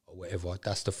school or whatever.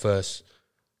 That's the first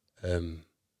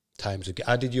times again.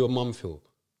 How did your mum feel?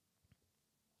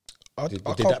 Did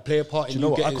that play a part in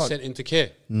you getting sent into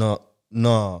care? No.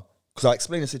 Because I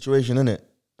explained the situation, innit?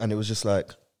 And it was just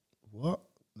like, what?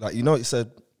 Like, you know, it's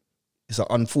an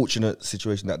unfortunate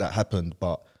situation that happened,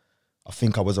 but I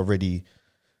think I was already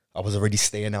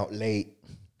staying out late.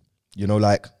 You know,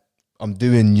 like, I'm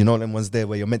doing, you know, them ones there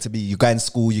where you're meant to be, you go in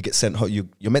school, you get sent home,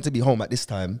 you're meant to be home at this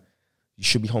time. You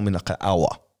should be home in like an hour.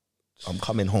 I'm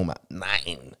coming home at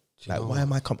 9. Like, why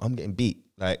am I I'm getting beat.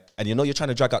 Like, and you know you're trying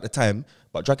to drag out the time,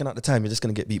 but dragging out the time, you're just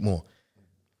going to get beat more.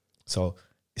 So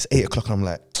it's 8 o'clock and I'm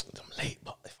like, I'm late,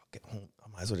 but if I get home, I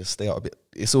might as well just stay out a bit.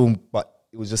 But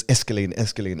it was just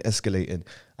escalating.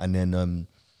 And then,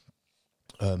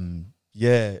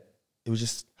 yeah, it was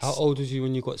just. How old was you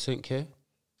when you got sent care?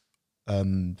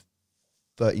 13,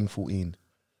 14.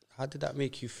 How did that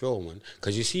make you feel, man?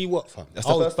 Because you see what, fam?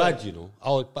 I was bad, you know. I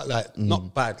was bad, like,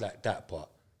 not bad like that, but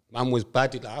man was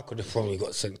bad. Like, I could have probably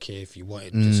got sent care if you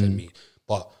wanted to send me.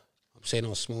 But I'm saying I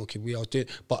was smoking weed, I was doing,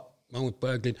 but man was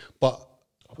burgling. But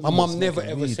my mum never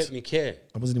ever sent me care.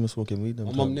 I wasn't even smoking weed.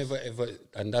 My mum never ever,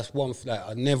 and that's one, like,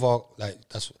 I never, like,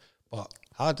 that's, but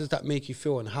how does that make you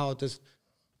feel? And how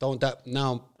don't that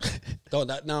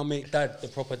now make dad the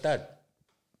proper dad?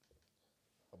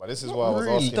 But this is why I was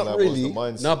asking, like, what's the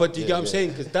mindset? No, but you get what I'm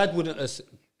saying? Because dad wouldn't have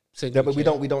said. Yeah, but we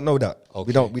don't know that. Okay.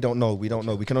 We don't know.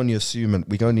 We can only assume, and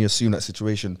we can only assume that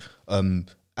situation.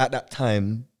 At that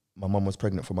time, my mum was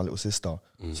pregnant for my little sister,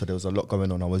 so there was a lot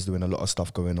going on. I was doing a lot of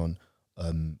stuff going on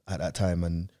at that time,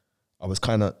 and I was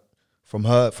kind of, from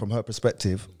her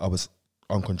perspective, I was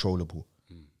uncontrollable.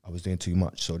 I was doing too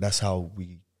much, so that's how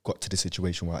we got to the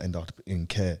situation where I ended up in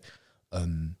care.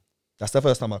 That's the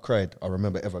first time I cried. I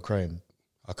remember ever crying.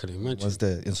 I can imagine. Was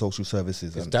there in social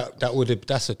services? And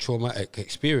that's a traumatic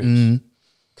experience.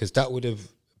 Because that would have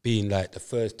been like the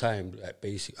first time, like,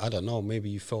 basically, I don't know, maybe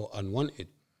you felt unwanted.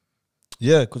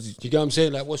 Yeah, because you get what I'm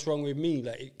saying? Like, what's wrong with me?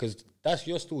 Like, because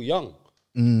you're still young.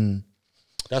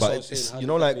 That's what I'm saying. You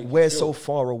know, like, we're so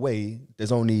far away.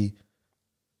 There's only,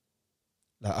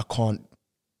 like, I can't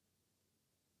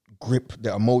grip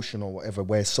the emotion or whatever,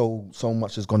 where so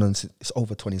much has gone on. It's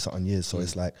over 20-something years, so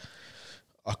it's like,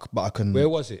 but I can. Where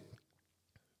was it?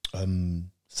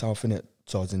 South, innit?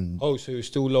 So I was in. Oh, so you're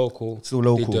still local. Still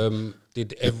local.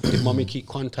 Did mummy keep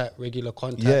regular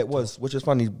contact? Yeah, it was, which is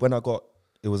funny. When I got,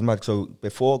 it was mad. So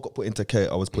before I got put into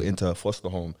care, I was put into a foster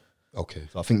home. Okay.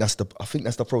 So I think that's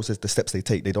the process, the steps they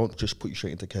take. They don't just put you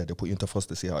straight into care. They put you into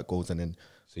foster, see how it goes, and then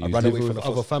so I ran away from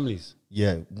other families.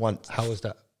 Yeah, once. How was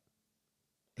that?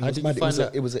 How did you find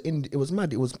that? It was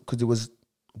mad. It was because it was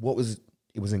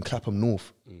in Clapham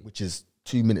North, which is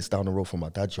 2 minutes down the road from my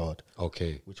dad's yard.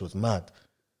 Okay. Which was mad.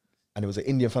 And it was an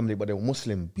Indian family, but they were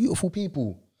Muslim. Beautiful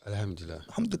people. Alhamdulillah.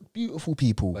 Beautiful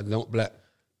people. But not black.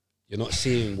 You're not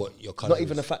seeing what your colour Not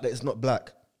even the fact that it's not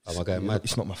black. Am I going mad?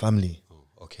 It's not my family. Oh,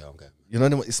 okay, I'm going mad. You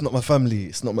know, it's not my family.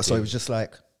 It's not my. So it was just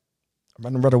like, I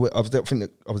ran away. I was there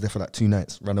for like 2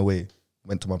 nights. Ran away.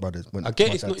 Went to my brother's. I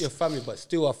get it's not your family, but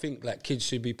still, I think like kids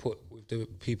should be put with the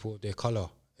people of their colour,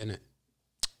 innit?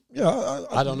 Yeah,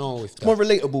 I don't know if it's more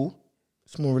relatable.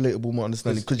 It's more relatable, more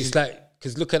understanding.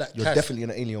 Because look at that. You're Cass. Definitely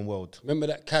in an alien world. Remember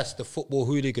that Cass, the football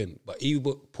hooligan, but he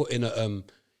got put in a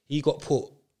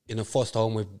foster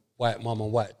home with white mum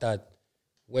and white dad.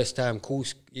 West Ham, cool.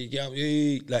 Like, do you get what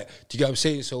I'm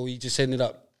saying? So he just ended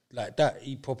up like that.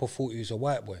 He proper thought he was a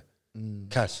white boy.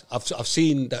 Cass, I've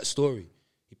seen that story.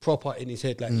 He proper in his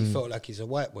head like he felt like he's a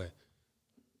white boy.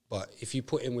 But if you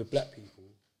put him with black people,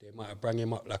 they might have bring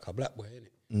him up like a black boy,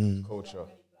 innit? Culture.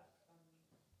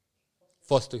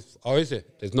 Foster, is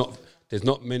it? There's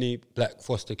not many black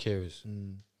foster carers.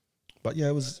 But yeah,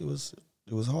 it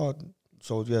was hard.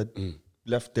 So yeah,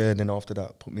 left there, and then after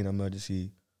that, put me in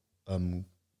emergency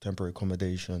temporary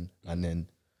accommodation, and then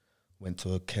went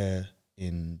to a care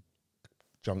in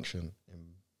Junction,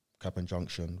 in Clapham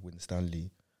Junction,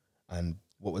 Winstanley. And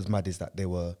what was mad is that there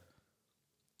were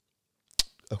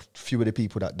a few of the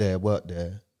people that worked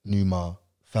there knew my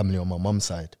family on my mum's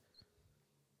side.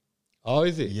 Oh,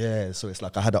 is it? Yeah, so it's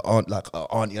like I had an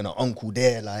auntie and an uncle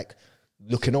there, like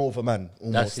looking over, man.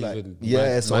 Almost That's like even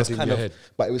so mad it's in kind your of, head.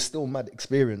 but it was still a mad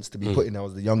experience to be put in. I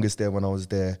was the youngest there when I was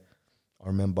there. I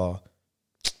remember,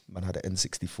 man had an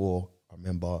N64. I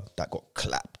remember that got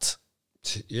clapped.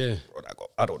 Yeah, Bro,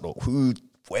 I don't know who,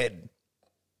 when,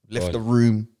 left the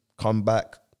room, come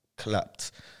back,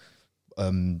 clapped.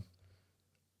 It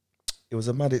was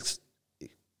a mad. It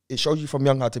shows you from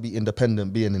young how to be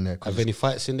independent, being in there. Have any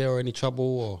fights in there or any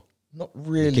trouble or? Not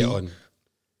really. Get on.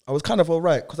 I was kind of all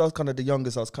right because I was kind of the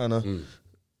youngest. I was kind of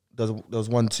there was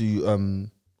 1, 2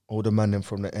 older men them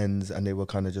from the ends, and they were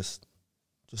kind of just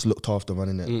looked after, man.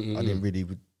 Innit? I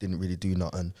didn't really do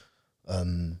nothing. A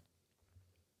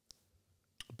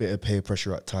bit of peer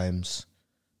pressure at times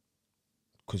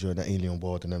because you're in an alien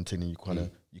world and everything, and you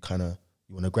want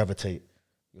to gravitate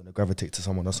to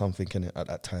someone or something in it at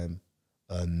that time.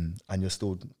 And you're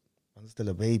still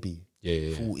a baby.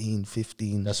 Yeah. 14,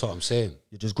 15. That's what I'm saying.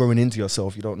 You're just growing into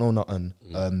yourself. You don't know nothing.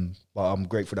 But I'm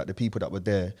grateful that the people that were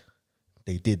there,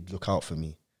 they did look out for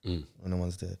me when I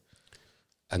was there.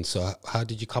 And so how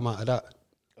did you come out of that?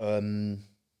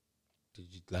 Did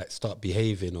you like start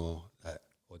behaving or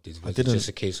was it just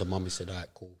a case of mummy said, all right,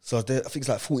 cool? So I was there, I think it's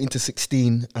like 14 to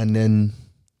 16. And then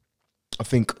I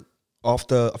think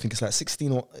it's like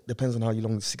 16 or depends on how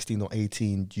long, 16 or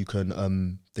 18, you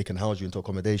can they can house you into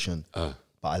accommodation.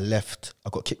 But I left, I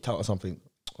got kicked out or something.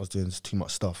 I was doing too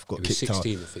much stuff. Got kicked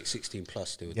 16, out. I think 16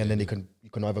 plus. And then you can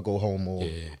either go home or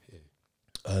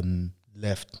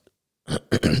left.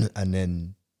 And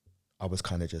then I was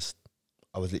literally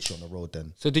on the road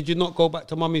then. So did you not go back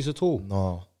to mummy's at all?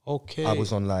 No. Okay. I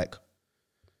was on like,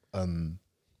 I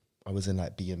was in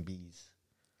like B&Bs.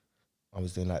 I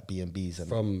was doing like B&Bs and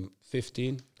from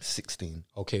 15? 16.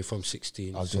 Okay, from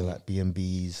 16. I was doing like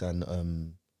B&Bs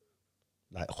and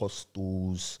like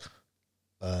hostels.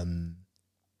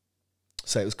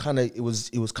 So it was kind of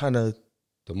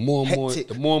the more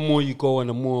and more you go and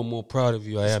the more proud of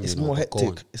you I am. It's more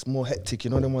hectic. It's more hectic.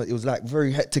 You know what I mean? It was like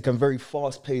very hectic and very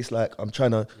fast paced. Like I'm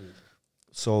trying to.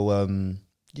 So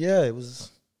yeah, it was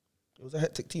a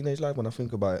hectic teenage life when I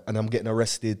think about it. And I'm getting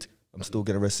arrested. I'm still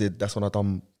getting arrested. That's when I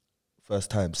done first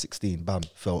time 16. Bam,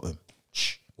 felt him.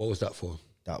 What was that for?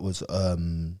 That was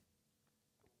I'm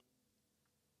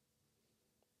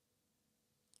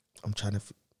trying to.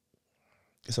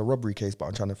 It's a robbery case, but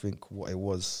I'm trying to think what it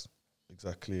was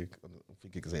exactly. I'm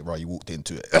thinking because right, you walked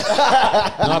into it. No,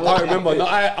 I can't remember. No,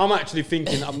 I'm actually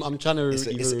thinking. I'm trying to it's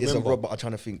remember. It's a robbery, but I'm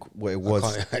trying to think what it was.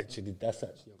 That's actually I'm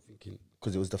thinking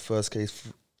because it was the first case.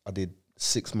 I did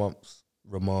 6 months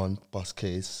remand bus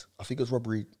case. I think it was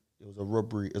robbery. It was a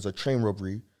robbery. It was a train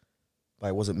robbery, but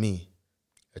it wasn't me.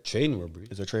 A train robbery?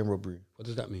 It's a train robbery. What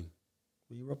does that mean?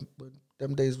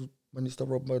 Them days when used to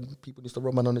rob man, people used to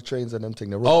rob man on the trains and them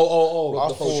thing. Like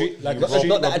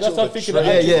not the actual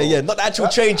train. Not the actual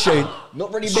train.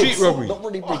 Not really big. Street robbery. Not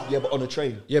really big. Yeah, but on a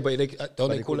train. Yeah, but they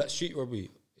call that street robbery?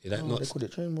 They call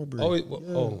it train robbery. I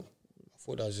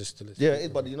thought that was just still. Yeah, it is,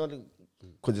 but you know,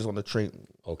 because it's on the train.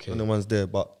 Okay. And the one's there,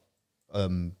 but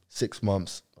 6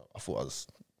 months. I thought I was.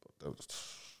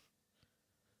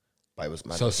 But it was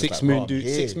mad. So 6 moon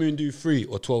do 3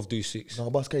 or 12 do 6. No,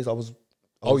 bus case. I was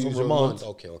you was on remand.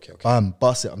 Okay.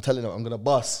 Bus it. I'm telling them, I'm gonna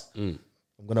bus. I'm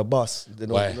gonna bus.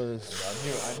 Why? I knew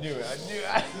it.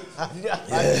 I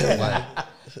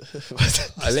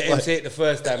let him say it the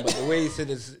first time, but the way he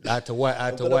said it, I had to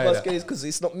wire bus that. case because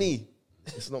it's not me.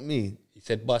 It's not me. He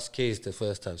said bus case the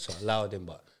first time, so I allowed him,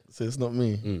 but So it's not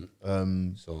me.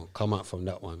 so come out from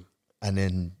that one. And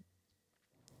then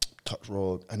touch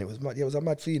road, and it was mad. Yeah, it was a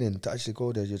mad feeling to actually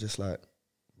go there. You're just like,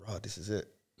 rah, this is it.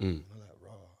 I'm like,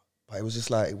 rah. But it was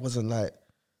just like, it wasn't like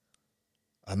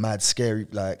a mad scary,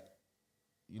 like,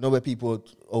 you know, where people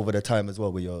over the time as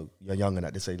well, where you're young and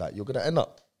that, they say like, you're gonna end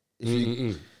up if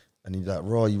you, and you're like,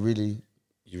 raw, you really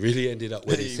ended up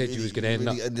where they said you was gonna end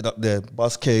up. Ended up there,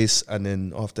 bus case, and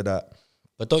then after that.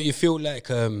 But don't you feel like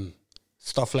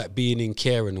stuff like being in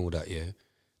care and all that? Yeah,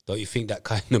 don't you think that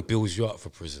kind of builds you up for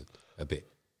prison a bit?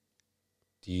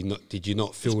 Did you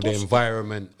not feel the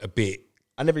environment a bit?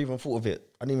 I never even thought of it.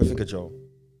 I didn't even think of jail.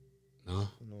 No.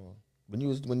 When you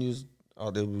was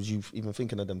out there, was you even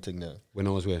thinking of them thing there? When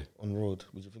I was where? On the road.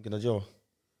 Was you thinking of jail?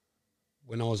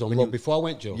 When I was on road, before I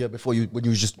went jail? Yeah, when you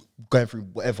was just going through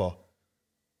whatever.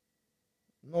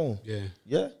 No. Yeah.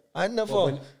 Yeah? I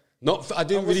never. I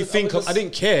didn't really think I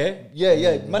didn't care.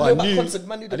 Yeah. Man, I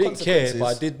didn't care, but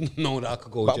I didn't know that I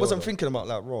could go But jail. I wasn't thinking about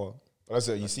like raw. But I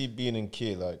said, you see, being in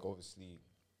care, like, obviously,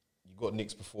 you got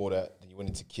nicks before that, then you went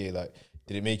into care, like,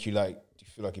 did it make you, like, do you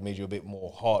feel like it made you a bit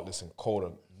more heartless and cold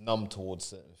and numb towards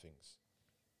certain things?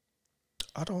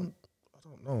 I don't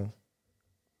know.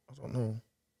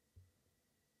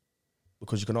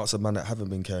 Because you can ask a man that haven't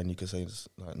been care and you can say,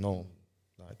 like, no.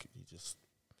 Like, you just...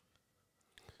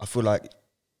 I feel like,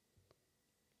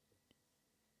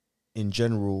 in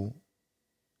general,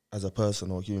 as a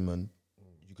person or human,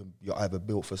 you're either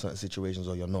built for certain situations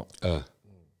or you're not.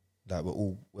 Like we're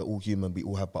all human. We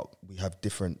have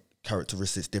different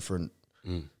characteristics. Different.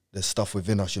 There's stuff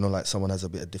within us. You know, like someone has a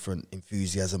bit of different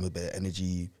enthusiasm, a bit of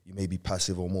energy. You may be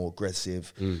passive or more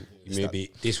aggressive.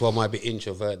 This one might be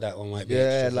introvert. That one might be.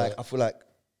 Yeah, extrovert. like I feel like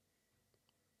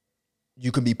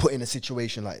you can be put in a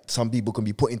situation like some people can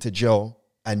be put into jail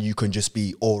and you can just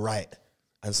be all right,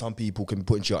 and some people can be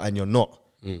put in jail and you're not.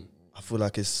 I feel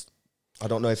like it's. I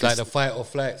don't know if it's like the fight or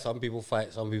flight. Some people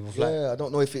fight, some people flight. Yeah, I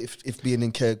don't know if being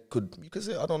in care could. You could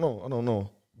say I don't know.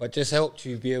 But just helped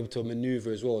you be able to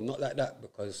maneuver as well. Not like that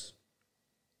because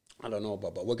I don't know,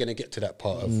 but we're gonna get to that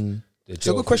part of the It's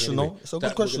a good question, though. It's a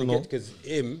good question, though. Because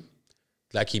him,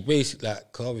 like he basically,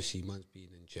 like, cause obviously, man's been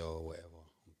in jail or whatever,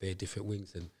 bare different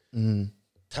wings and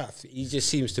tough. He just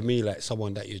seems to me like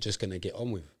someone that you're just gonna get on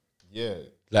with. Yeah.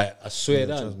 Like I swear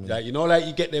down, like you know, like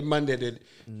you get them man that you're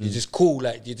just cool,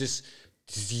 like you just.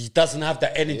 He doesn't have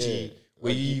that energy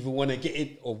where you even want to get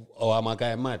it, or am I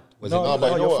going mad? Was it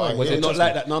not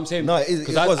like that? No, I'm saying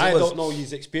because I don't know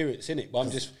his experience in it, but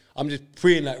I'm just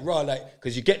praying like raw, like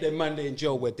because you get them man there in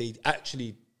jail where they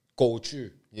actually go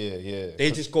through. Yeah.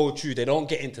 They just go through. They don't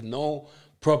get into no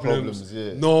problems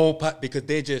because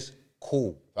they're just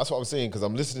cool. That's what I'm saying because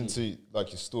I'm listening to like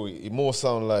your story. It more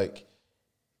sound like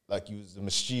you was a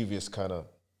mischievous kind of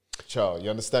child. You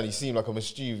understand? You seem like a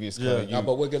mischievous kind of. Yeah,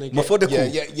 but we're gonna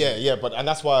get yeah. But and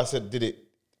that's why I said,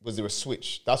 was there a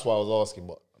switch? That's why I was asking.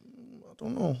 But I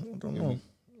don't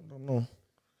know.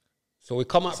 So we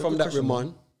come out from that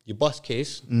remand, your bus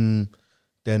case. Then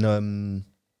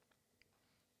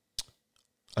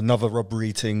another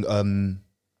robbery thing.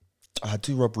 I had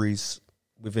 2 robberies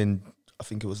within. I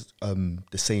think it was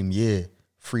the same year.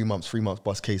 3 months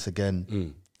bus case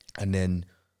again, and then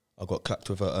I got clapped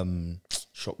with a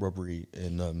shop robbery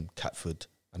in Catford,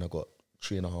 and I got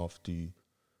 3.5 to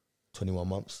 21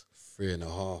 months.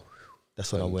 3.5.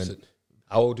 That's when I went.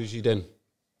 How old was you then?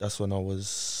 That's when I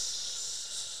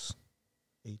was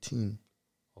 18.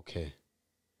 Okay.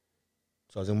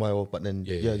 So I was in YO, but then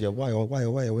YO,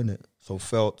 innit? So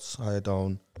Feltz, higher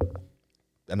down,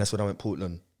 and that's when I went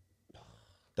Portland.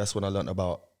 That's when I learnt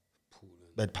about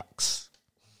bed packs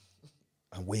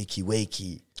and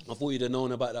wakey. I thought you'd have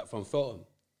known about that from Felton.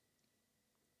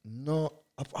 No,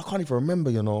 I can't even remember.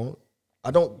 You know,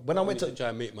 I don't. When I went to try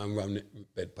and make man run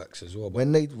bed packs as well.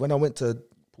 When I went to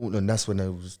Portland, that's when it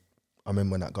was. I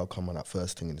remember when that guy come on that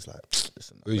first thing, and it's like,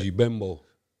 listen. Who's you, Bembo?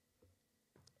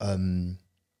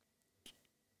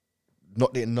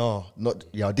 Not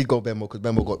yeah. I did go Benmo because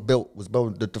Benmo got built. Was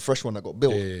the fresh one that got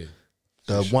built. Yeah.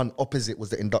 The one opposite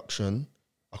was the induction.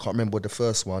 I can't remember the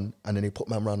first one, and then they put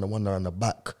man around the one around the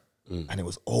back, and it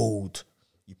was old.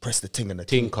 You press the thing and the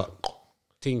Ting cut.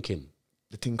 Tinking.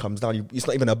 the thing comes down. It's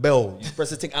not even a bell. You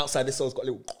press the thing outside the cell's got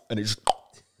a little, and it just,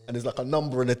 and there's like a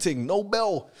number and a thing. No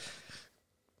bell.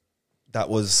 That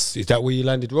was. Is that where you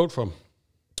landed road from?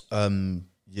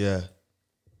 Yeah.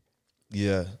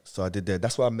 So I did there.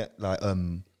 That's where I met like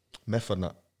Meth and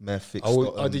that. Meth fixed.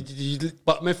 Did you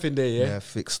butt Meth in there? Yeah. Meth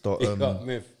fixed.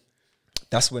 Meth.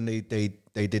 That's when they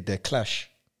did their clash.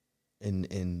 They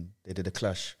did a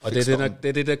clash. Oh,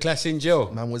 they did a clash in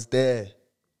jail. Man was there.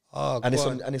 Oh, and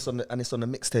it's on the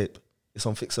mixtape. It's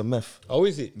on Fix and Meth. Oh,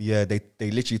 is it? Yeah, they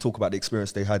literally talk about the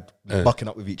experience they had bucking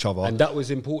up with each other. And that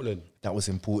was in Portland. That was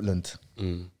in Portland.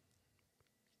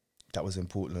 That was in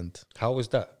Portland. How was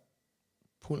that?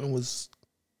 Portland was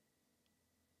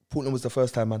the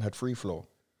first time man had free flow.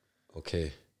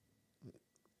 Okay.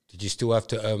 Did you still have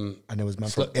to and there was man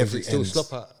from every still end.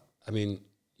 slop out? I mean,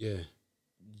 yeah.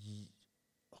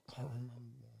 I can't remember.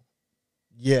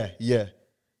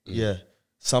 Yeah.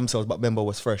 Some cells, but Member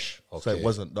was fresh, so it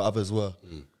wasn't. The others were.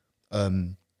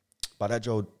 But that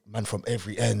Joe, man from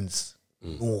every ends,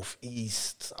 north,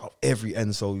 east, south, every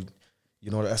end. So,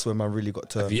 you know, that's where man really got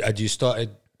to. Had you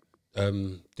started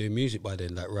doing music by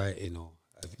then, like writing or?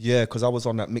 Yeah, because I was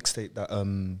on that mixtape that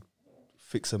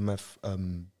Fix and Meth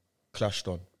clashed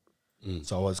on.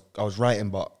 So I was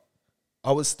writing, but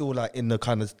I was still like in the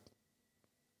kind of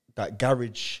that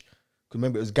garage.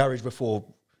 Remember, it was garage before.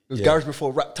 It was garage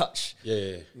before Rap Touch. Yeah.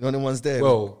 You know the ones there.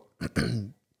 Well,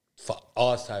 for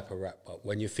our type of rap, but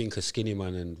when you think of Skinny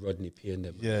Man and Rodney P and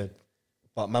them, yeah,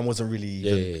 but man wasn't really.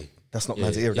 Even, that's not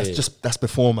man's era. Yeah. That's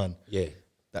before man. Yeah,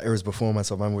 that era's before man.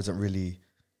 So man wasn't really.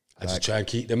 I just try and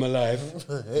keep them alive.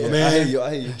 Yeah, man, I hear you.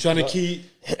 Trying to keep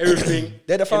everything.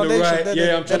 They're the foundation.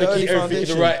 I'm trying to keep everything in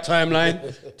the right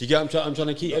timeline. Do you get? I'm trying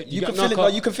to keep.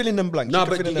 You can fill in them blanks. No,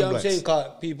 but you get what I'm saying?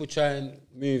 People try and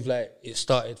move like it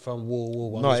started from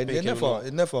War. No, it never.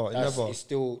 It's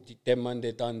still them man.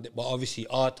 They done, but obviously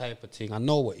our type of thing. I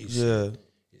know what you said.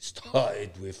 It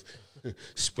started with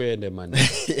spraying them man.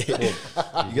 You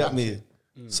get me?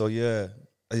 So yeah,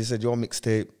 as you said, your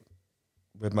mixtape,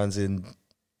 Red Man's in.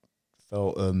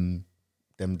 Felt them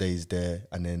days there,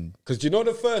 and then because you know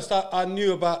the first I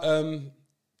knew about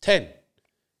 10.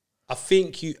 I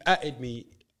think you added me.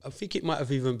 I think it might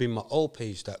have even been my old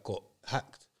page that got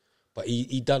hacked, but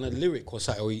he done a lyric or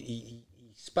something. Or he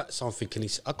spat something,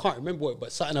 and I can't remember what,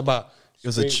 but something about it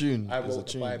was a tune. I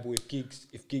wrote the Bible if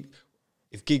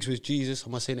Gigs was Jesus.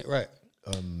 Am I saying it right?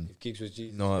 If Gigs was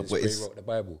Jesus, no, then Spray wrote the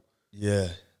Bible. Yeah.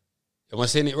 Am I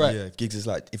saying it right? Yeah, if Gigs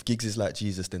is like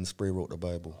Jesus, then Spray wrote the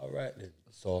Bible. All right then.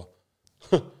 So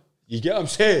you get what I'm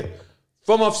saying?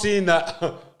 From I've seen that,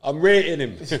 I'm rating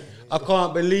him. I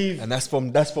can't believe. And that's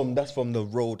from the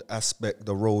road aspect,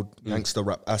 the road gangster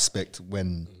rap aspect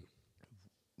when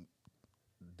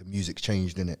the music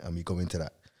changed in it, and we go into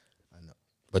that.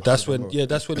 But that's when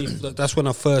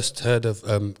I first heard of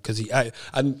because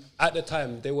and at the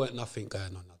time there weren't nothing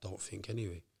going on. I don't think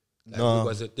anyway. Like we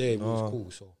wasn't there. It was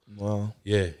cool. So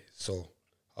So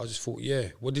I just thought,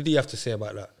 what did he have to say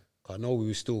about that? I know we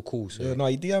were still cool. So he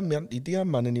DM'd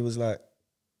man, and he was like,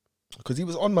 because he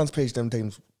was on man's page them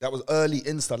times. That was early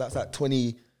Insta. That's like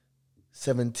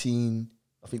 2017.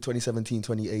 I think 2017,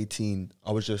 2018.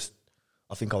 I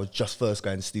think I was just first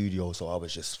guy in the studio, so I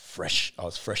was just fresh. I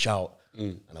was fresh out,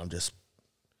 and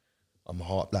I'm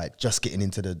hard like just getting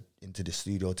into the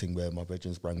studio thing where my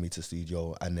brethren brought me to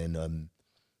studio, and then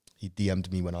he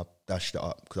DM'd me when I dashed it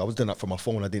up because I was doing that from my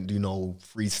phone. I didn't do no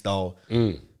freestyle,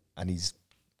 and he's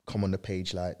come on the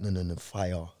page like no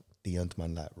fire. DM'd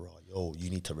man like, raw, yo,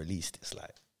 you need to release this.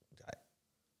 Like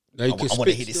now I want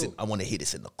to hear this. I want to hear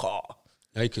this in the car.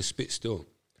 Now you can spit still,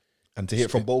 and to hear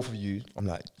it from both of you, I'm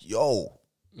like, yo,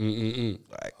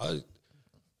 like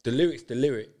the lyric.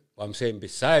 But I'm saying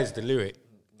besides the lyric,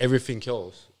 everything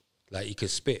else, like you can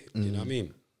spit. You know what I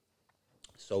mean?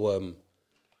 So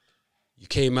you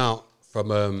came out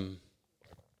from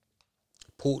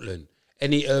Portland.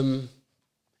 Any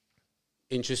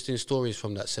interesting stories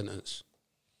from that sentence?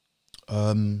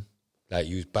 Like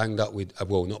you was banged up with,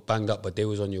 well, not banged up, but they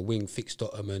was on your wing, fixed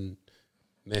them and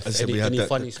Meth. Any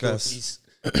funny stories?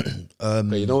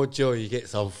 But you know what, Joe, you get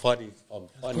some funny.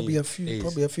 Probably a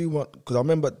few one because I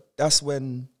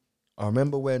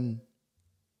remember when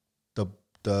the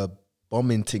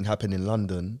bombing thing happened in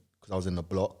London because I was in the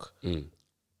block.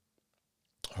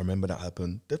 I remember that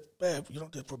happened. There's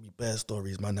probably bare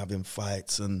stories, man having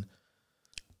fights and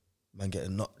man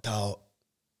getting knocked out.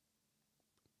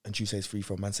 and Tuesday's free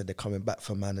throw. Man said they're coming back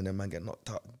for man, and then man get knocked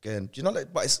out again. Do you know,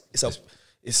 like, but it's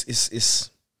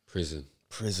prison,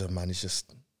 man. It's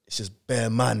just bare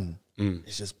man.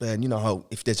 It's just bare. And you know how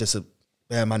if there's just a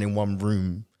bare man in one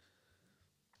room,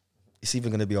 it's either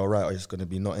gonna be all right or it's gonna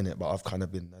be not in it. But I've kind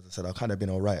of been, as I said, I've kind of been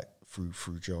all right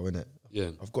through jail, innit?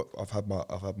 Yeah. I've had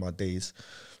my days,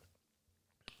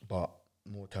 but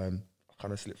more time. I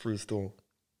kind of slipped through still.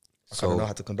 I kind of know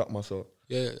how to conduct myself.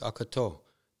 Yeah, I could tell.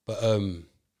 But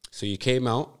so you came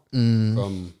out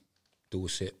from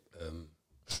Dorset,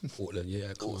 Portland.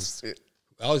 Yeah, come on.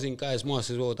 I was in Guy's Mass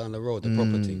as well down the road, the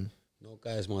property. No,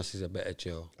 Guy's Mass is a better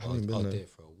jail. I was there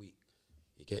for a week.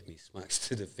 You get me, smacks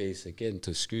to the face again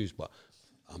to screws, but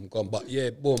I'm gone. But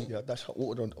yeah, boom. Yeah, that's hot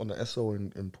water on the SO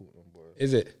in Portland, boy.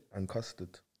 Is it? And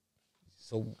custard.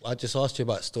 So I just asked you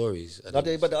about stories.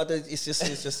 It's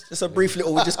just a brief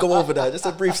little. We just go over that. Just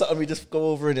a brief something we just go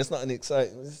over, and it's nothing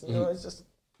exciting. It's just.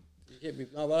 You get me?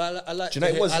 No, but I like. Do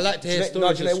you know I like to hear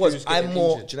stories. Do you know what it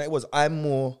was? I'm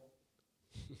more.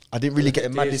 I didn't really get a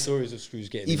madness. Stories of screws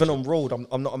getting even injured. on road.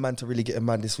 I'm not a man to really get a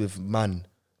madness with man.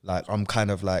 Like I'm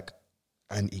kind of like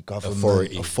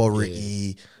anti-government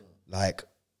authority. Like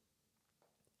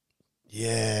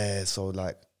yeah. So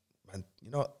like.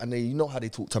 And you know how they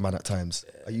talk to man at times.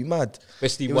 Are you mad?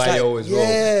 Especially YO like, as well.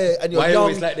 Yeah, and you're YO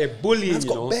young. is like they're bullying. Man's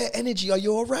got bare energy. Are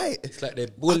you all right? It's like they're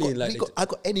bullying. I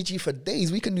got energy for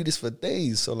days. We can do this for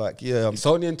days. So like, yeah. It's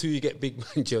only until you get big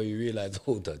man jail you realise,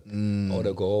 hold on,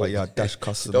 I go. But yeah, dash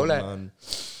cussing, Don't like, man.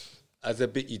 As a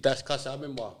bit, you dash cussing. I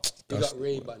remember you got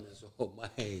Ray-Ban as well. My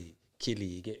Killy,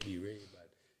 you get me Ray-Ban.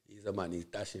 He's a man. He's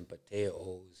dashing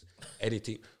potatoes,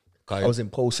 anything. I was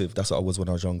impulsive. That's what I was when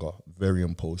I was younger. Very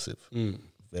impulsive.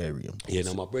 Very impulsive. Yeah,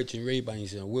 now my brother Ray-Ban,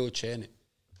 he's in a wheelchair, innit?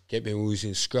 Get me, who's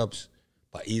in scrubs.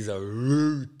 But he's a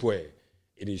rude boy.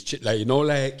 In his chair, like,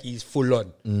 like he's full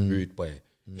on rude boy.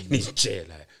 In his chair,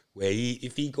 like, where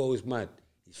if he goes mad,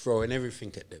 he's throwing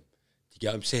everything at them. You get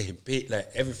what I'm saying? Like,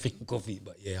 everything coffee.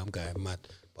 But yeah, I'm going mad.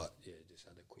 But yeah, just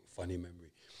had a quick funny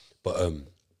memory. But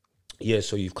yeah,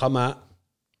 so you've come out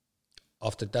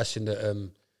after dashing the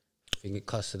thing at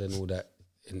custard and all that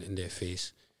in their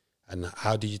face. And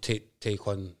how did you take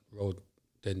on road?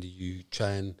 Then did you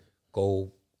try and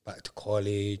go back to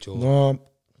college, or no?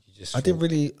 You just I didn't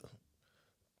really.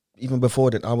 Even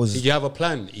before that, I was. Did you have a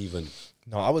plan? Even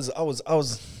no, I was.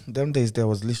 Them days there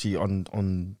was literally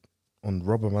on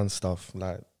Rubberman stuff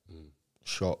like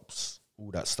shops,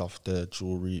 all that stuff, the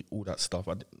jewelry, all that stuff.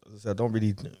 I don't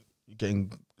really get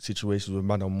in situations with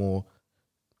man or more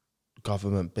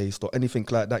government based or anything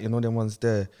like that. You know, them ones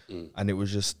there, and it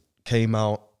was just. Came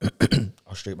out, I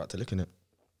was straight back to licking it.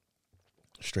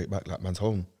 Straight back, like man's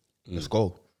home. Let's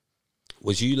go.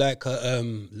 Was you like a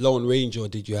Lone Ranger, or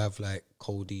did you have like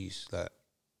coldies? Like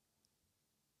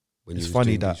when it's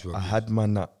funny that I had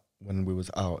man that when we was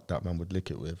out, that man would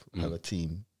lick it with. I have a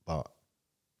team, but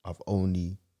I've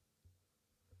only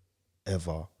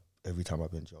every time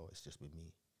I've been in jail, it's just with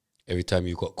me. Every time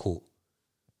you got caught,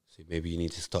 so maybe you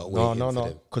need to start waiting.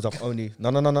 No, because I've only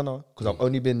because I've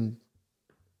only been.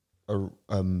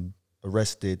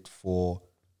 Arrested for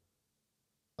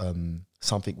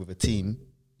something with a team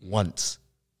once.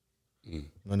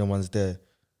 When no one's there,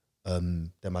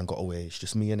 the man got away. It's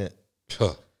just me in it.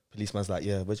 Sure. Policeman's like,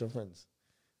 yeah, where's your friends?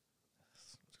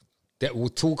 That will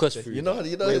talk us through. You know.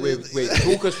 Wait.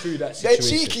 Talk us through that situation.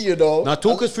 They're cheeky, you know. Now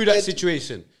talk us through that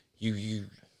situation.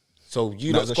 So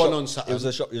you lot's gone on something. It was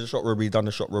a shop robbery. Done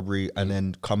a shop robbery, and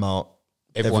then come out.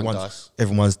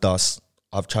 Everyone's dust.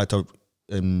 I've tried to.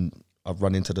 I've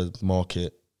run into the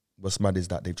market. What's mad is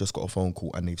that they've just got a phone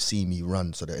call and they've seen me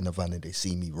run. So they're in a van and they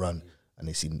see me run and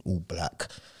they seen all black.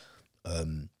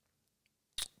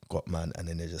 Got man, and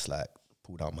then they're just like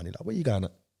pulled out money. Like, where you going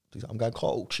at? I'm going car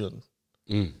auction.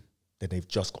 Then they've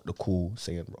just got the call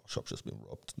saying shop's just been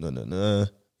robbed. No.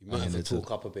 You might have to talk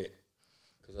up a bit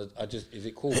because is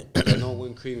it cool? I know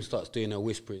when Cream starts doing her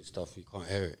whispering stuff, you can't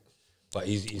hear it. But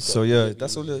he's so yeah,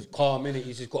 that's all. He's calm, innit?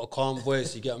 He's just got a calm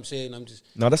voice. You get what I'm saying?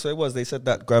 No, that's what it was. They said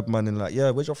that grab man and like,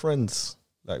 yeah, where's your friends?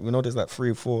 Like, we know there's like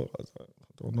 3 or 4. I was like,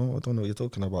 I don't know what you're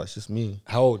talking about. It's just me.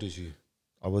 How old is you?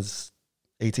 I was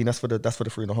 18. That's for the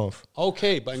 3.5.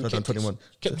 Okay, but you kept 21.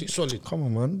 Kept it solid. Come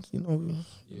on, man. You know,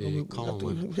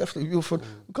 we have to be built from.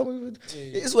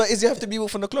 It's what it is. You have to be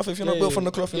built from the cloth. If you're not built from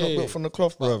the cloth, you're not built from the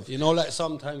cloth, bro. You know, like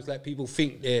sometimes, like people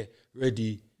think they're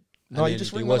ready. No, you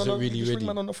just ring man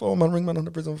on the phone, man. Ring man on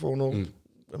the prison phone. Or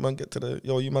when man get to the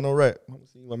you man all right.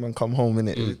 When man come home,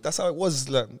 innit? That's how it was.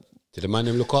 Like, did the man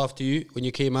them look after you when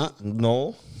you came out?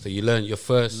 No. So you learned your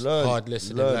first hard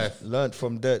lesson in life. Learned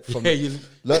from that. You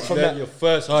learned from that. Your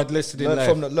first hard lesson in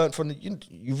life. Learned from the.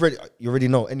 You already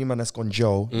know. Any man that's gone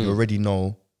jail, you already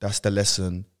know that's the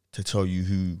lesson to tell you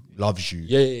who loves you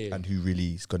Yeah. and who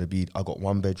really is going to be. I got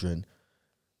one bedroom,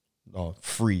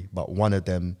 3, but one of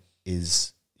them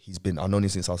is, I've known him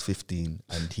since I was 15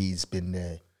 and he's been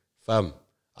there. Fam,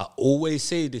 I always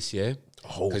say this, yeah?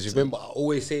 Because remember, I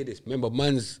always say this. Remember,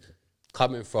 man's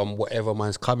coming from whatever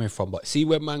man's coming from. But see,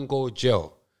 when man go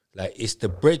jail, like, it's the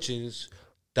brethrens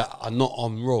that are not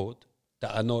on road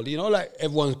that I know. You know, like,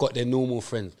 everyone's got their normal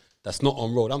friends that's not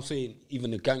on road. I'm saying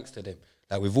even the gangster them.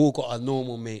 Like, we've all got our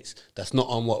normal mates that's not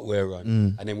on what we're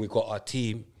on. And then we've got our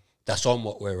team that's on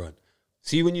what we're on.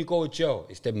 See, when you go to jail,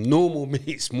 it's them normal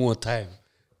mates more time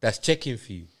that's checking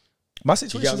for you. My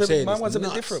situation, mine was a bit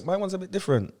nuts. different. Mine was a bit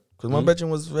different because my bedroom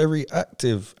was very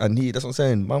active, and that's what I'm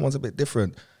saying. Mine was a bit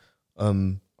different. I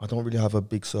don't really have a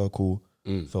big circle,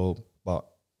 so but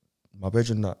my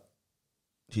bedroom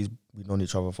we've known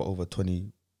each other for over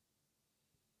 20,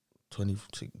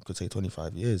 could say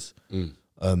 25 years.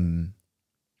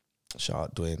 Shout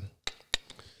out Dwayne.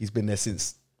 He's been there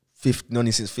since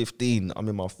 15. I'm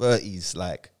in my 30s.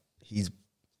 Like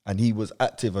he was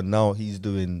active, and now he's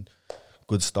doing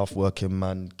good stuff, working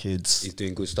man, kids. He's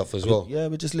doing good stuff as well. Yeah,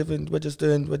 we're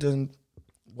doing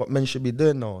what men should be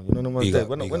doing now. You know what I'm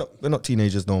saying? We're not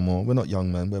teenagers no more. We're not young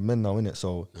men. We're men now, innit?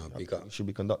 So we should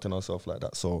be conducting ourselves like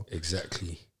that. So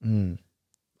exactly. I'm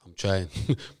trying,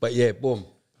 but yeah, boom.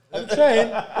 I'm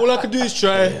trying. All I can do is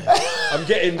try. I'm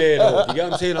getting there, though. You get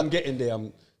what I'm saying? I'm getting there.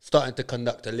 I'm starting to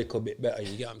conduct a little bit better.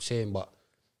 You get what I'm saying? But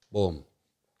boom.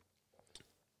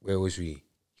 Where was we? You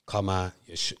come out.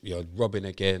 You're robbing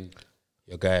again.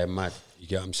 You're going mad. You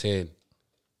get what I'm saying?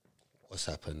 What's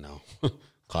happened now?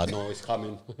 I know it's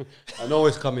coming. I know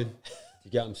it's coming.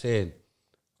 You get what I'm saying?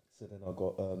 So then I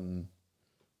got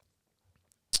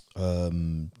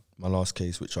my last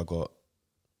case, which I got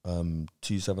 2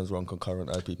 7s wrong concurrent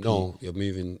IPP. No, you're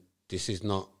moving. This is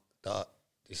not that.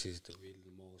 This is the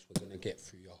really most. We're gonna get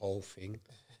through your whole thing.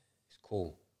 It's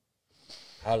cool.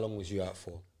 How long was you out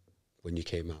for when you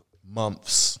came out?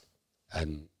 Months.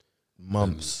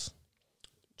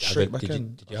 Straight back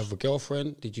in. Did you have a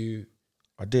girlfriend? Did you?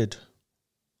 I did.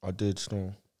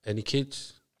 Still. Any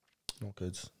kids? No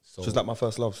kids. So, Just like my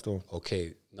first love still.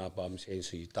 Okay, no, but I'm saying,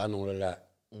 so you've done all of that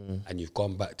and you've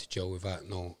gone back to jail without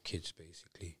no kids,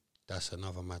 basically. That's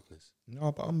another madness.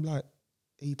 No, but I'm like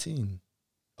 18.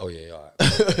 Oh, yeah, all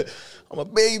right. I'm a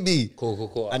baby.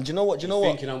 Cool. And you know what?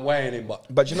 Thinking I'm weighing him,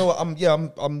 But you know what?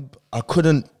 I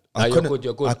couldn't.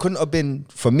 You're good. I couldn't have been,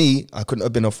 for me, I couldn't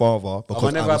have been a father because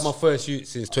I never had my first youth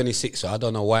since 26, so I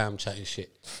don't know why I'm chatting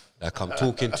shit. Like, I'm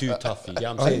talking too tough, you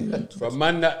get what I'm saying? For a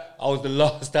man that I was the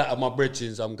last out of my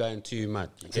bridges, I'm going too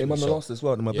mad. I'm the last as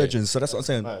well in my bedroom, so that's what I'm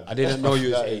saying. I didn't know you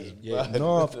was 8. Yeah.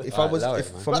 No, if I was it,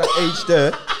 from that age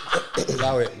there,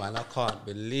 allow it, man. I can't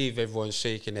believe everyone's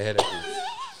shaking their head at me.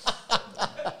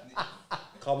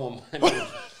 Come on, man.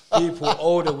 People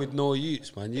older with no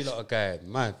youths, man. You lot are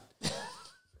going mad.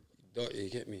 Don't you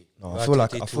get me? no, I feel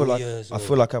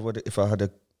like I would, if I had a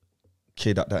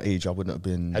kid at that age, I wouldn't have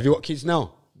been. Have you got kids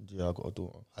now? Yeah, I got a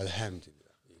daughter. Alhamdulillah.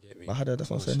 You get me? I had her, that's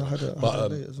what I'm saying. I had her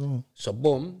late as well. So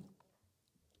boom.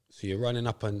 So you're running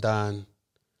up and down.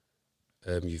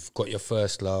 You've got your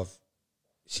first love.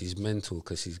 She's mental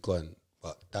because she's gone.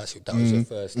 But that was your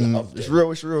first love. It's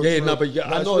real. Yeah, no, but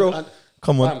I know.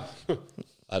 Come on.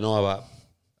 I know about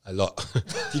a lot.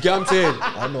 You get what I'm saying?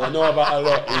 I know about a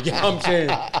lot. You get what I'm saying?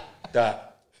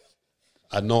 That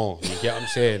I know. You get what I'm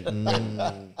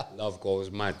saying? Love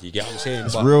goes mad. You get what I'm saying?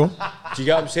 It's real. Do you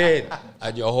get what I'm saying?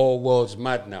 And your whole world's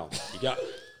mad now. You get.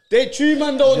 They true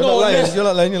man don't know. You're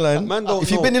not lying. You're lying. Man don't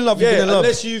if you've know. been in love, you've been in love.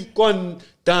 Unless you've gone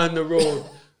down the road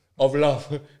of love.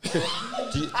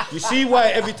 you see why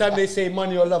every time they say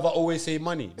money or love, I always say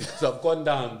money? Because I've gone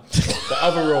down the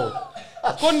other road.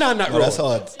 I've gone down that road. That's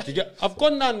hard. I've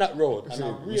gone down that road. And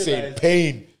I You say realised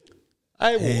pain.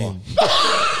 I water.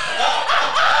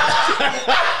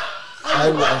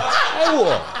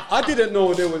 I didn't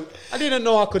know I didn't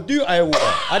know I could do I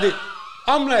water.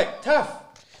 I'm like,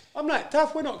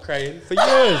 Taff, we're not crying for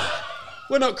years.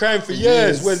 We're not crying for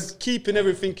years. We're keeping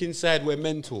everything inside. We're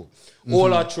mental.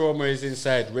 All our trauma is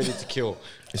inside, ready to kill.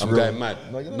 I'm going mad.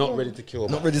 Not ready to kill.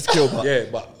 Not ready to kill, but yeah,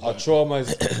 but our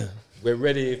traumas, we're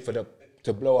ready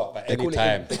to blow up at any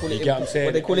time. You get what I'm saying?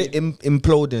 What they call it,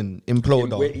 imploder.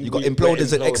 You got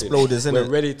imploders and exploders, innit? We're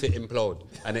ready to implode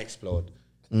and explode.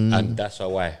 And that's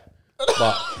why.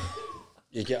 But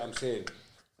you get what I'm saying?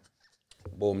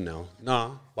 Boom now.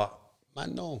 Nah, but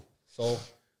man, no. So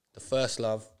the first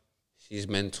love, she's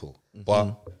mental.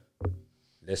 But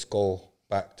let's go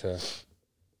back to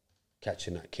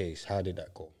catching that case. How did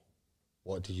that go?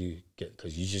 What did you get?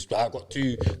 Because I got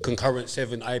 2 concurrent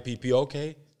 7 IPP.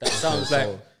 Okay, that sounds like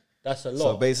That's a lot.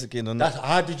 So basically, no, That's,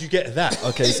 how did you get that?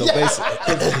 okay. So basically,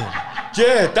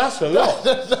 Yeah, that's a lot.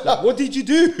 Like, what did you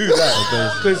do?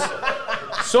 Because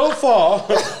so far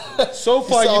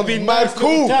you've been mad nice cool.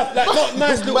 little tap, like not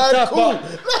nice little Mad tap, cool.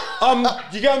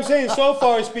 but you get what I'm saying? So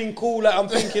far it's been cool. Like I'm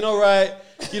thinking, all right,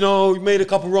 you made a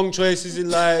couple wrong choices in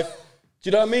life. Do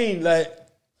you know what I mean? Like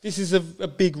this is a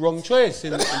big wrong choice.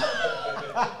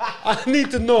 I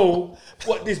need to know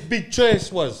what this big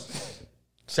choice was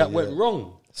that went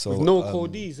wrong. So, with no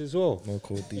code Ds as well. no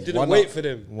code D. You didn't wait for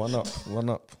them. One up.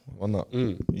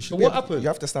 You should So be what able- happened? You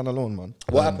have to stand alone, man.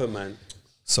 What happened, man?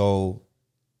 So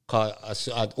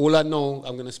All I know,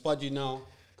 I'm gonna spud you now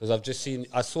because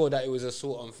I saw that it was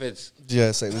assault on feds.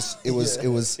 yeah, so it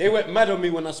was. They went mad on me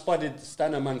when I spudded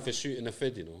Stanner man for shooting a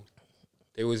fed.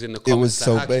 They was in the It comments. was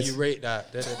so like, how can you basic. rate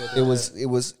that? It was.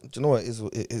 Do you know what it is?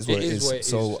 It is what it is. What it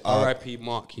So is. R.I.P.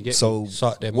 Mark. You get so me?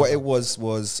 Suck them what up. it was.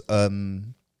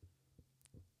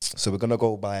 So we're gonna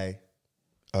go by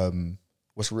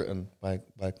what's written by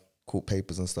court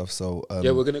papers and stuff. So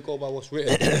Yeah, we're gonna go by what's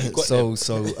written. You got so them.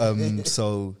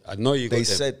 so I know you got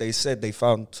them. they said they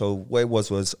found. So what it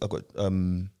was I got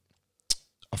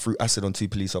I threw acid on 2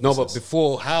 police No, officers. but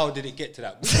before, how did it get to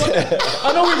that? We got them.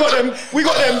 I know we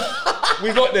got them.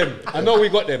 We got them. I know we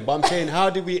got them. But I'm saying, how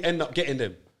did we end up getting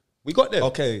them? We got them.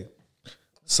 Okay,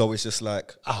 so it's just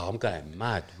like I'm going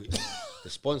mad. The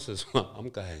sponsors, I'm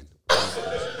going.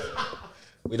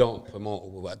 We don't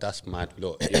promote, but that's mad.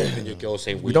 Look, even your girl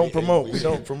saying we don't promote. But We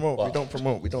don't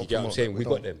promote. You get what I'm saying? We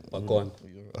got them. But go on.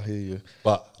 I hear you.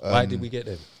 But why did we get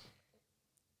them?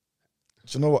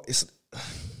 Do you know what? It's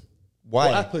why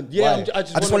What happened? Yeah, Why? I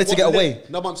just wanted to get away.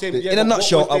 No, but I'm saying, In yeah, a but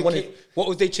nutshell, what was I wanted. What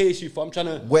was they chase you for? I'm trying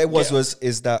to. Where it was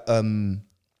is that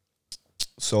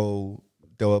so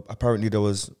there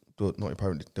was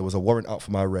a warrant out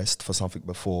for my arrest for something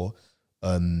before.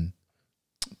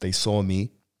 They saw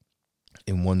me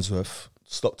in Wandsworth,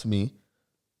 stopped me.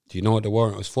 Do you know what the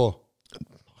warrant was for?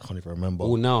 I can't even remember.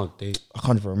 Oh, now I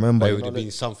can't even remember. But it You would know, have like,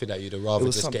 been something that you'd have it rather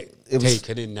was just some- get it was-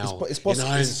 taken in now. It's possible.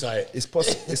 In hindsight. It's In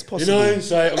possible.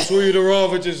 hindsight, I'm sure you'd have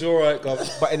rather just all right,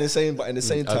 guys. But in the same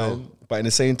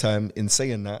I time, in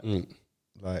saying that,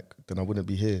 like then I wouldn't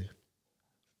be here.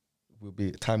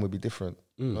 Time would be different.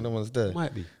 No one's there.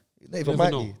 Might be. It even Never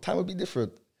might know. be. Time would be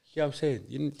different. Yeah, I'm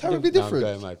saying. Time would be Nah, I'm different.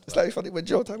 going mad. It's like if I didn't went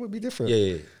jail, time would be different.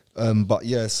 Yeah. But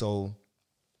yeah, so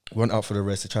went out for the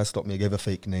arrest. They tried to stop me. I gave a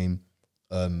fake name.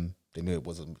 They knew it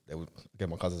wasn't. They would get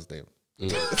my cousin's name.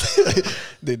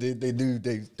 They knew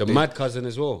The mad cousin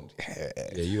as well.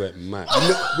 Yeah, you went mad.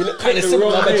 we look kind of the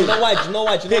similar. wrong But do you name. know why? Do you know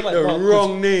why? Pick the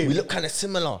wrong name. We look kind of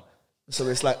similar. So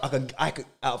it's like I could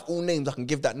out of all names I can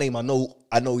give that name. I know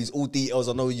his all details.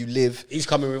 I know where you live. He's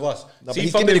coming with us. but See,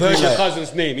 he's if giving you've the heard green your light.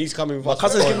 cousin's name, he's coming with My us.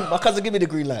 cousin give me the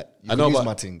green light. You I can know, use but-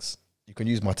 my things. You can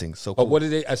use my things. So But cool. what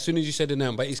did they? As soon as you said the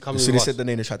name, but he's coming As with soon as us. they said the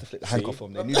name, they tried to flip the handcuff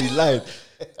on. They knew he lied.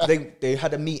 They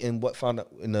had a meeting. What found out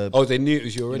in the Oh, they knew it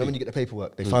was you you know already. when you get the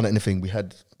paperwork, they found out anything.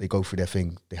 They go through their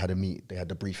thing. They had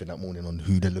the briefing that morning on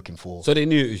who they're looking for. So they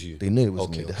knew it was you. They knew it was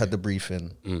Okay, me. They had the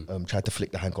briefing. Tried to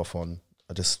flick the handcuff on.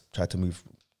 I just tried to move.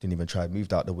 Didn't even try.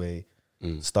 Moved out the way.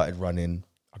 Started running.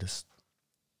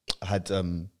 I had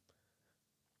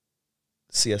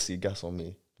CSC gas on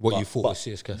me. What you thought was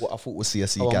CS gas? What I thought was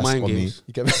CSC Oh, gas mind on games. me.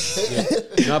 You get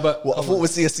me? No, but What I thought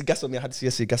was CSC gas on me. I had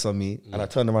CSC gas on me, and I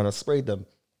turned around and sprayed them.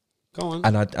 go on.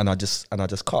 And I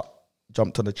just cut.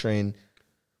 Jumped on the train.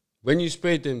 When you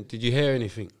sprayed them, did you hear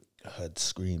anything? I heard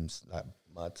screams, like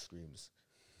mad screams.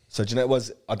 So do you know what it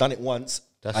was? I done it once,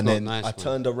 That's and not then nice, I man.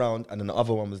 turned around, and then the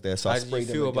other one was there. So How I did you sprayed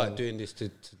them feel again. about doing this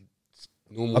to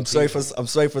normal? I'm sorry people?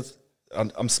 for.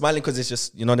 I'm smiling because it's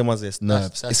just them ones. It's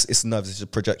nerves. That's- It's nerves. It's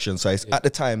just projection. So it's, at the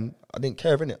time, I didn't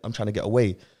care of it. I'm trying to get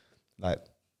away. Like,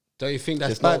 Don't you think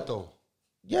that's It's bad not- though?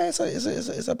 yeah,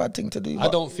 it's a bad thing to do. I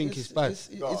but don't think it's bad. It's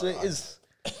what it is.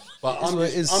 But It's what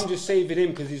it is. I'm just saving him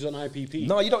because he's on IPP.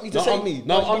 No, you don't need to save me.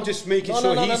 No, I'm just making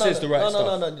sure he says the right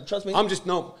stuff. No, trust me. I'm just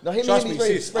no. No, him, Trust him, me,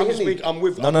 he's sis. very- I'm just him. making. I'm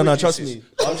with. No, I'm no, with no, you, trust sis. me.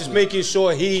 I'm just making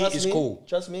sure he Trust is me. cool.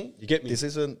 Trust me. You get me? This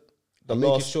isn't the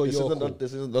making last. sure you're cool.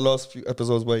 This isn't the last few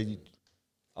episodes where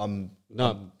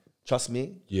No, trust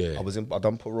me. Yeah. I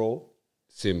done parole.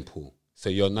 simple. So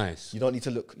you're nice. You don't need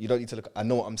to look. I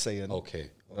know what I'm saying. Okay.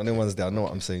 No one's there. I know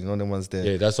what I'm saying. No one's there.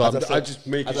 Yeah, that's why As I I'm said- just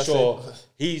making as I sure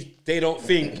said- they don't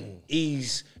think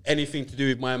he's anything to do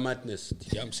with my madness.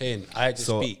 You know what I'm saying? I just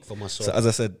speak for myself. So as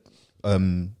I said,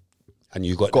 and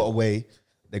you got got away.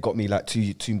 They got me like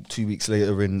two weeks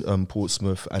later in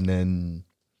Portsmouth, and then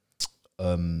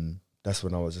that's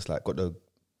when I was just like got the.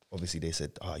 Obviously, they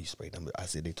said, "Ah, you sprayed them with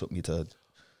acid." They took me to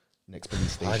next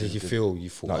police station. How did you feel? You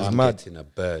thought, Nah, it was I'm mad. getting a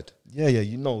bird. Yeah,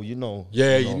 you know.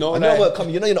 Yeah, you know, I know like- where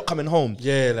coming. You know, you're not coming home.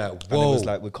 Yeah, like, And it whoa. was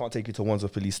like, we can't take you to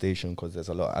Wandsworth police station because there's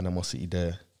a lot of animosity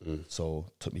there. So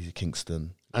took me to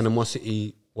Kingston,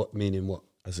 Animosity, what meaning what?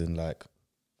 as in like,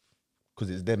 because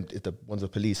it's them, it's the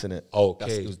Wandsworth police, innit?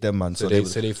 Okay. It was them, man. So, they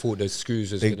they thought the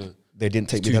screws was they, gonna. they didn't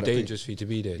take It's me too to that dangerous for you to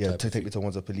be there. Yeah, type to of take me to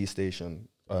Wandsworth police station.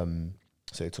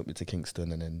 So they took me to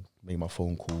Kingston and then made my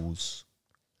phone calls.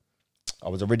 I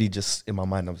was already just in my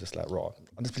mind. I was just like, raw.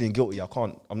 I'm just pleading guilty.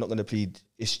 I'm not gonna plead.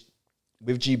 It's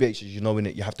with GBH, you know, in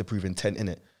it, you have to prove intent in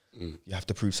it. You have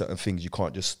to prove certain things. You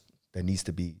can't just. There needs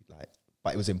to be like.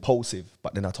 But it was impulsive.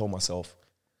 But then I told myself,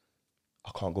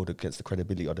 I can't go against the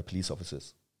credibility of the police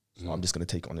officers. So I'm just gonna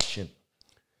take it on the chin.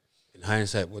 In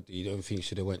hindsight, what you don't think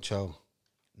should have went chow?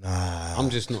 Nah, I'm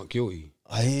just not guilty.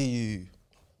 I hear you.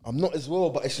 I'm not as well,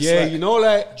 but it's just Yeah, like, you know,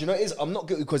 like, do you know what it is? I'm not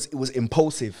guilty because it was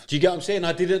impulsive. do you get what I'm saying?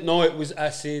 I didn't know it was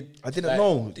acid. I didn't Like,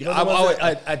 know. You know the ones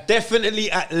that- I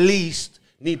definitely at least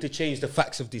need to change the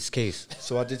facts of this case.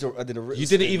 So I did a written You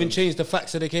didn't even statement. change the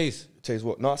facts of the case. Change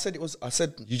what? No, I said it was. I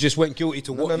said You just went guilty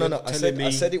to no, what no, no, you're no. not I telling said me. I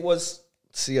said it was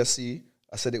CSC.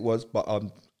 I said it was, but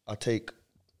I take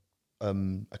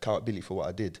accountability for what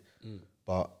I did.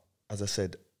 But as I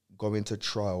said, going to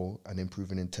trial and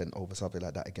improving intent over something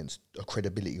like that against a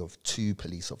credibility of 2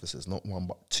 police officers, not 1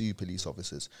 but 2 police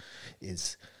officers,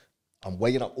 is I'm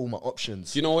weighing up all my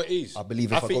options. Do you know what it is? I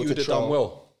believe if I think go you to would have trial, done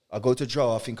well. I go to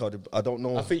trial. I think I don't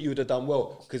know. I think you would have done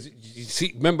well because you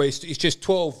see, remember, it's just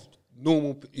 12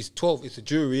 normal. It's 12. It's a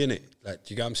jury, innit? Like,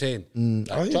 do you get what I'm saying?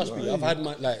 Like, trust me, I've had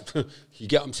my like. You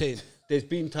get what I'm saying? There's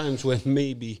been times when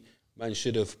maybe man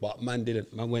should have, but man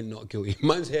didn't. Man went not guilty.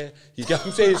 Man's here. You get what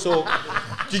I'm saying? So,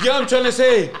 do you get what I'm trying to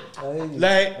say?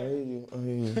 Like,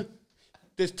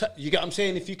 you get what I'm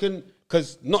saying? If you can,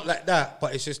 because not like that,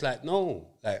 but it's just like, no,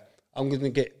 like, I'm going to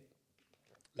get,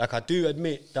 like, I do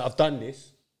admit that I've done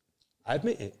this. I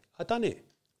admit it. I've done it.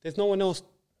 There's no one else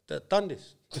that done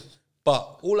this.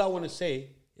 But all I want to say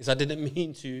is I didn't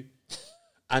mean to,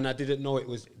 and I didn't know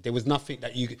there was nothing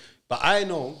that you, but I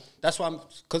know, that's why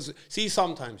because see,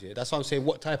 sometimes, yeah, that's why I'm saying,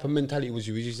 what type of mentality was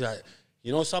you? Was you just like,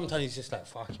 you know, sometimes it's just like,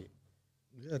 fuck it.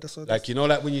 Yeah, that's what. Like, you know,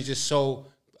 like when you just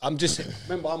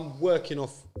remember, I'm working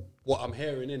off what I'm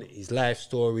hearing in it, his life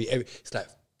story. It's like,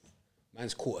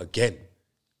 man's caught again.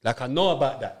 Like, I know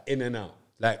about that in and out.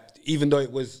 Like, even though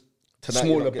it was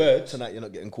smaller birds. Tonight you're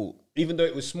not getting caught. Even though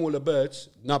it was smaller birds,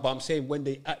 no, but I'm saying when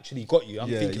they actually got you, I'm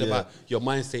thinking about your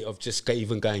mind state of just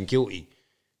even going guilty.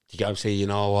 You get what I'm saying? You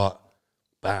know what?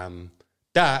 Bam.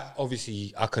 That,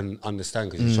 obviously, I can understand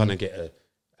because you're trying to get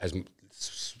as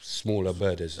smaller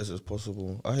bird as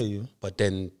possible. I hear you. But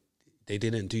then they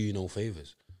didn't do you no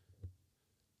favours.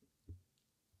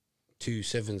 2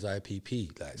 7s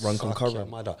IPP. Like, Run suck concurrent. your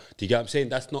mother. Do you get what I'm saying?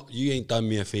 That's not, you ain't done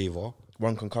me a favour.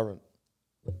 Run concurrent.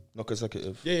 Not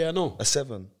consecutive. Yeah, I know. A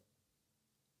 7.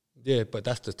 Yeah, but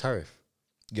that's the tariff.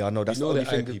 Yeah, I know. That's You know the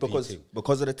the only thing IPP thing.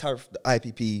 because of the tariff. The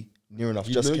IPP near enough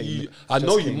You just know, came. I just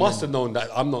know you came must in. have known that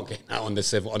I'm not getting out on the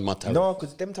 7 on my tariff. No,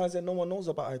 because them times that no one knows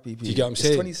about IPP. Do you get what I'm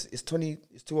saying? It's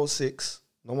 206.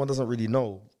 No one doesn't really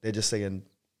know. They're just saying,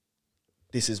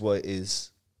 this is what it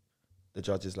is. The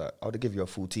judge is like, I would give you a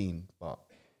 14, but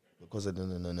because of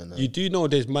no. You do know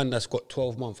there's man that's got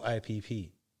 12-month IPP,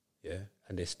 yeah,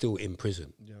 and they're still in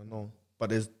prison. Yeah, I know.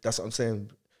 But that's what I'm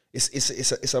saying.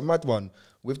 It's a mad one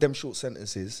with them short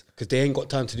sentences. Because they ain't got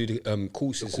time to do the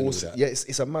courses and all that. Yeah,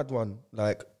 it's a mad one.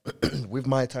 Like with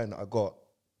my time that I got,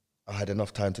 I had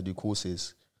enough time to do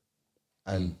courses,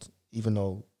 and even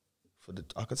though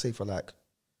I could say for like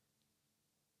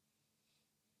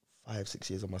 5-6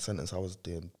 years of my sentence, I was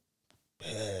doing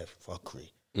bare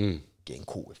fuckery, getting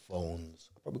caught with phones.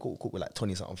 I probably got caught with like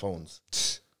 20-something phones.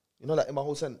 You know, like in my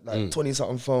whole sentence, like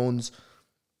 20-something phones,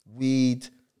 weed,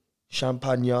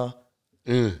 champagne.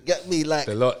 Get me, like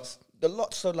The lots.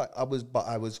 So like I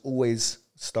was always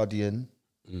studying,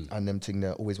 and them thing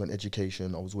there always went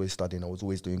education. I was always studying. I was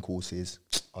always doing courses.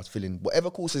 I was feeling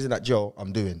whatever courses in that jail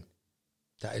I'm doing.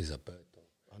 That is a bird,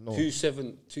 though. I know.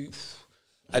 272.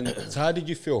 And so how did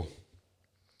you feel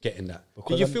getting that?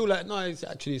 Because Did you feel like, no,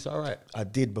 it's all right? I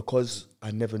did because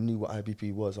I never knew what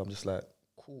IPP was. I'm just like,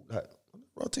 cool, like,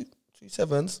 bro, 2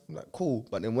 7s. I'm like, cool.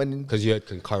 But then when Because you had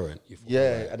concurrent. You thought,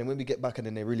 yeah, right. and then when we get back and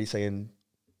then they're really saying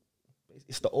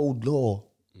it's the old law.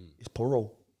 It's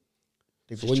parole.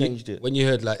 They've So just changed it. When you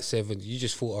heard like 7, you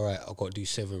just thought, all right, I've got to do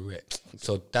 7 reps.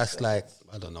 So that's like,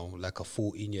 I don't know, like a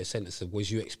 14-year sentence. Was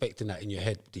you expecting that in your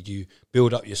head? Did you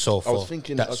build up yourself I was for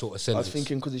thinking that sort of I sentence? was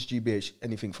thinking because it's GBH,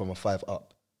 anything from a 5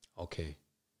 up. Okay.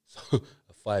 So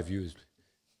a 5, you was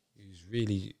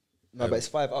really No, but it's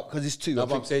 5 up because it's 2. No, I'm,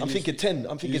 but I'm saying I'm you- thinking 10.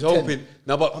 I'm thinking He's 10. hoping.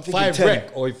 No, but I'm thinking 5 10.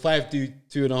 rec or 5 do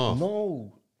 2.5.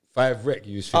 No. 5 rec.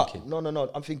 You was thinking. No.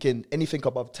 I'm thinking anything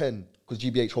above 10 because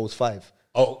GBH holds 5.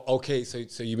 Oh, okay. So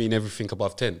you mean everything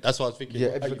above 10? That's what I was thinking. Yeah,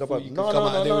 How you everything thought above. you could No. come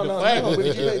out of there with a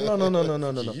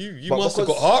 5? No. You But must have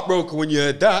because- got heartbroken when you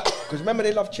heard that. Because remember,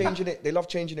 they love changing it. They love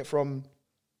changing it from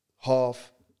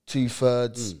half,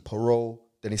 2/3, parole.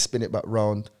 Then they spin it back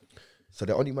round. So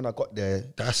the only when I got there,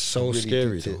 That's so I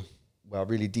scary, deeped it. though. Well, I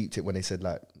really deeped it when they said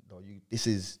like, no, this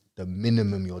is the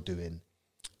minimum you're doing.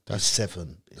 That's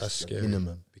 7. It's That's the scary.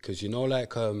 minimum. Because you know,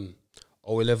 like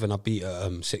 011, I beat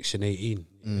section 18.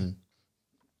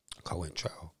 Like, I went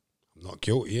trial. I'm not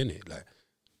guilty, innit? Like,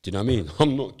 do you know what I mean?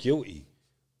 I'm not guilty.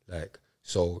 Like,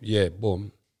 so yeah,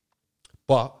 boom.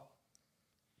 But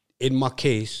in my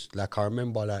case, like I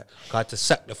remember, like I had to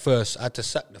sack the first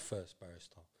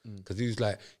barrister because he was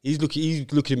like, he's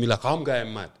looking at me like I'm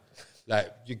going mad.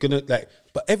 Like you're gonna like,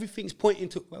 but everything's pointing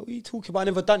to. Well, what are you talking about? I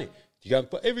never done it. Do you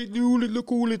get? But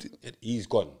look all it. He's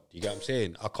gone. Do you get what I'm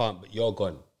saying? I can't. But you're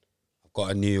gone. I've got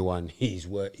a new one. He's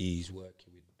working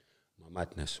with my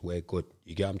madness. We're good.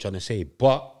 You get what I'm trying to say?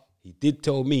 But he did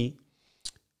tell me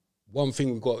one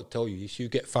thing. We've got to tell you: if you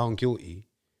get found guilty,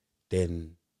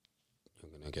 then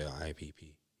you're gonna get an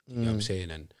IPP. You know what I'm saying?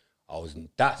 And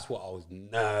that's what I was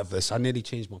nervous. I nearly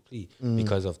changed my plea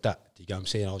because of that. Do you get what I'm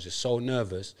saying? I was just so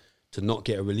nervous to not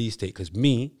get a release date because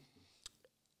me,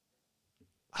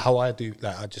 how I do,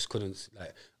 like I just couldn't,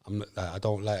 like I'm not, like I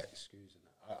don't like excuse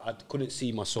me. I couldn't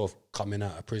see myself coming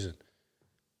out of prison,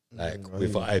 like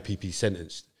with an IPP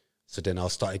sentence. So then I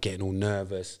started getting all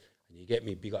nervous. And you get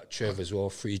me, big up Trev as well,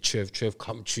 free Trev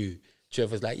come true.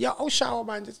 Trev was like, yeah, I'll shower,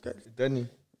 man. Just go. Denny.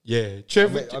 Yeah,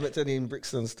 Trev. I met Denny in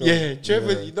Brixton still. Yeah,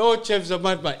 Trevor, you know Trev's a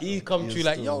madman. He come through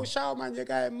like, yo, shower, man, you're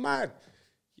going mad.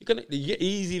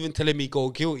 He's even telling me go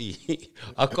guilty.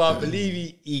 I can't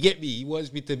believe he get me. He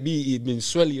wants me to meet him in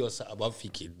Swelly or something. I'm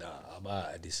thinking, nah, I'm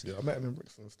out of this. Yeah, I met him in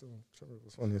Brixton still. Trevor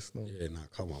was funny as snow. Yeah, nah,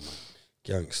 come on, man.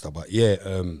 Gangster. But yeah,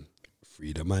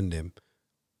 free the man them.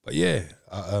 But yeah,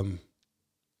 I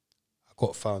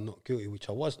got found not guilty, which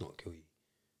I was not guilty.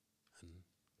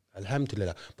 And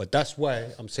alhamdulillah. But that's why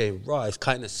I'm saying, right, it's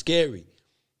kind of scary.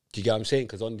 Do you get what I'm saying?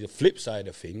 Because on the flip side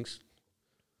of things,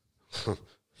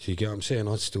 you get what I'm saying?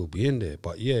 I'd still be in there.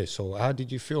 But yeah, so how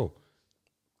did you feel?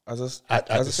 At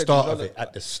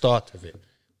the start of it,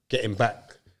 getting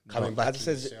back, coming back. As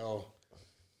I said,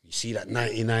 you see that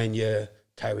 99-year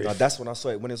tariff. no, that's when I saw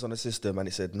it, when it's on the system and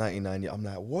it said 99. I'm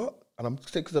like, what? And I'm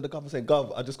thinking to the government saying,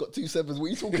 Gov, I just got 2 sevens. What are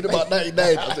you talking about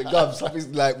 99? I said, Gov, something's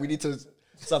like, we need to,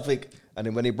 something. And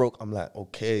then when it broke, I'm like,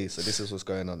 okay, so this is what's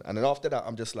going on. And then after that,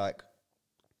 I'm just like,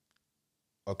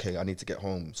 okay, I need to get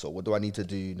home. So what do I need to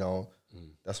do now?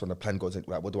 That's when the plan goes in,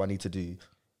 like, what do I need to do?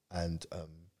 And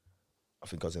I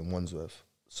think I was in Wandsworth.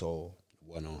 So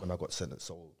when I got sentenced,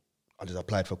 so I just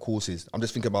applied for courses. I'm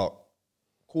just thinking about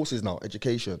courses now,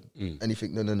 education,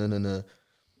 anything. No.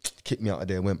 Kicked me out of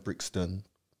there, went Brixton.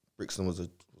 Brixton was a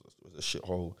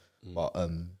shithole. But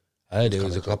I heard there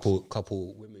was a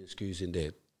couple women's schools in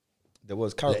there. there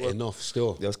was carrot Letting work. off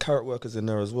still. There was carrot workers in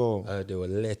there as well. They were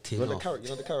letting You know off.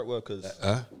 the carrot workers?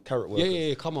 Carrot Yeah, workers.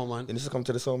 yeah, come on, man. And this to come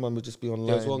to the soul, man, would just be online.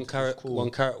 There was one It's carrot, cool. one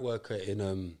carrot worker in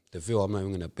the Ville. I'm not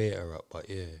even gonna bait her up, but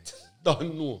yeah,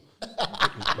 don't know.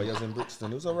 But he was in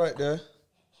Brixton. It was all right there.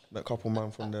 Met a couple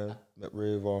man from there. Met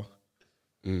Raver.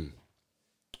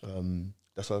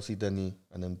 That's why I see Denny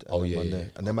and them. Oh, them yeah, man yeah.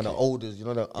 there. And then man are older. You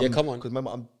know that. Yeah, come on. Because remember,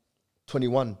 I'm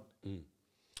 21.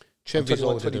 Trevor's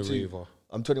 21, older than 22. Raver.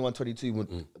 I'm 21, 22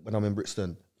 when I'm in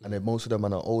Brixton, and then most of them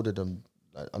man are older than.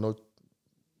 Like, I know.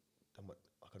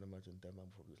 I can imagine them man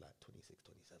probably like 26,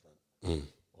 27,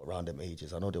 or around them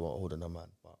ages. I know they were older than man,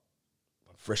 but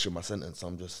I'm fresh in my sentence.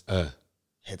 I'm just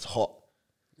heads hot.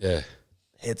 Yeah.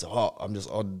 Heads hot. I'm just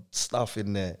on stuff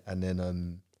in there, and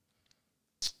then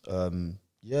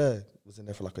yeah, was in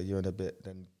there for like a year and a bit.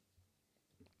 Then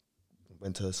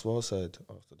went to Swellside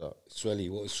after that. Swelly,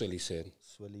 what was Swelly saying?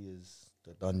 Swelly is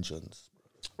the dungeons.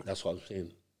 That's what I'm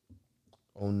saying.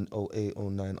 On 08,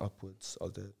 09 upwards, I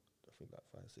was there, I think like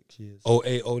 5, 6 years.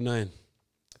 08, 09.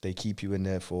 They keep you in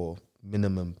there for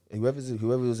minimum.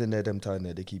 Whoever was in there them time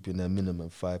there, they keep you in there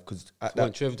minimum 5. Because at What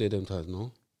that Trev did them times,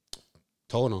 no?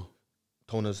 Toner.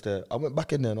 Toner's there. I went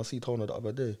back in there and I see Toner the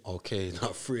other day. Okay,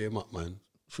 not free him up, man.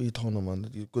 Free Toner, man.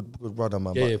 You good brother,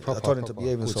 man. Yeah, But yeah, proper, I told him to proper.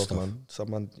 behave Good himself, stuff. man.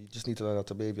 Some man, you just need to learn how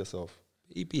to behave yourself.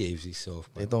 He behaves himself,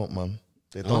 They man. don't, man.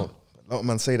 They don't. A lot of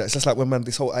man say that. It's just like when man,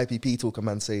 this whole IPP talk, a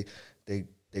man say they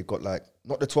got like,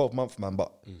 not the 12-month man,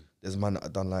 but there's a man that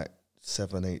have done like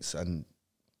 7, 8s and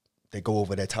they go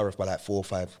over their tariff by like 4 or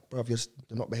 5. Bruv,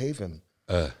 they're not behaving.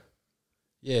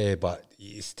 Yeah, but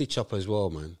you stitch up as well,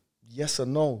 man. Yes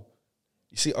and no.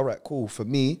 You see, all right, cool. For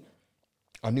me,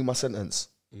 I knew my sentence.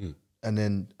 And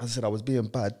then, as I said, I was being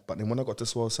bad. But then when I got to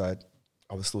Swellside,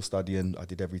 I was still studying. I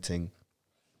did everything.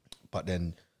 But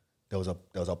then there was a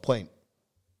point.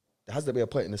 There has to be a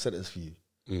point in the sentence for you.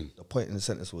 The point in the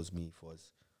sentence was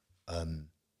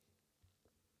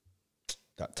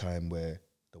that time where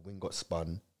the wing got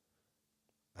spun,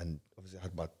 and obviously I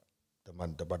had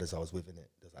the brothers I was with in it.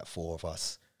 There's like 4 of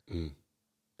us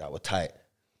that were tight.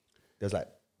 There's like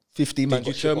 50 men.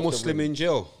 Did you turn Muslim in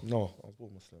jail? No, I was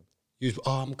born Muslim.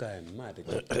 I'm going mad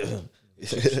again.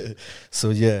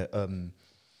 So yeah,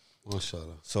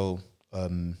 Mashallah. so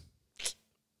and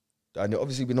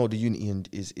obviously we know the unity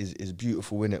is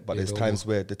beautiful in it, but there's times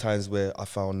where I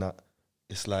found that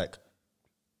it's like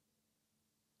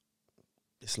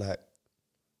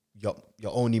your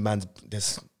only man's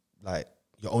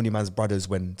brothers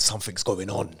when something's going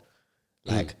on.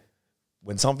 Like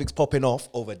when something's popping off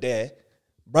over there,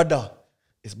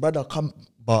 it's brother come,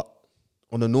 but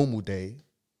on a normal day,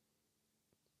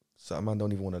 certain man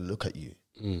don't even want to look at you.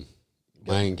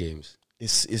 Mind games.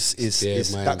 It's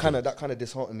that kind of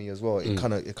disheartened me as well. It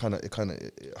kind of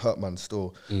hurt man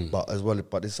still, but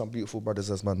there's some beautiful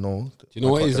brothers as man know. Do you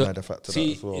know what is the fact of see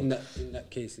that as well. in that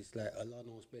case, it's like Allah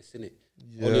knows best, innit?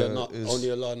 Yeah,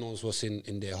 only Allah knows what's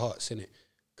in their hearts, innit?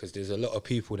 Because there's a lot of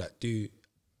people that do,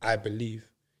 I believe,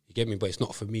 you get me, but it's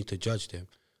not for me to judge them,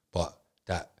 but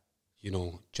that, you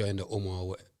know, join the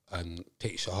Ummah and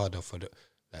take Shahada for the,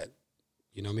 like,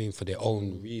 you know what I mean, for their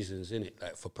own reasons, innit?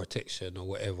 Like for protection or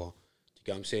whatever. You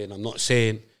get what I'm saying? I'm not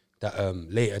saying that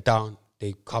later down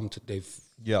they've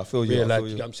I feel you. realized, I feel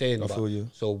you you. get what I'm saying? I feel you.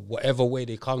 So whatever way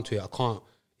they come to it,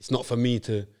 it's not for me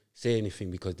to say anything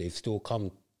because they've still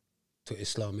come to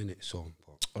Islam, innit? So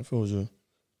I feel you.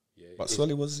 yeah, But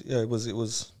slowly it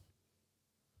was.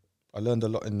 I learned a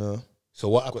lot in the. So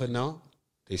what happened now?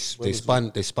 They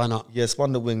spun up. Yeah,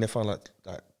 spun the wing. They found like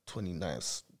 20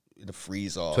 knives in the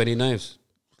freezer. 20 knives.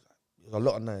 A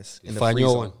lot of knives in the Find freezer.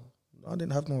 your one. I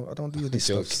didn't have no. I don't do this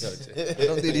stuff. Joking. I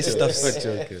don't do this stuff.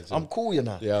 Joking. I'm cool, you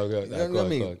know. Yeah, I'll go. You know what I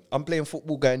mean? I'm playing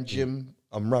football, going gym.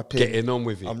 I'm rapping. Getting on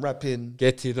with it. I'm rapping.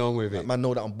 Getting on with it. Man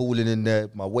know that I'm balling in there.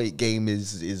 My weight game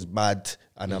is mad,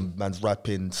 and man's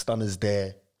rapping. Stunner's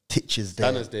there. Titches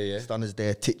there. Stunner's there, yeah. Stunner's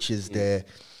there. Titches there.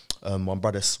 My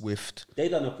brother Swift. They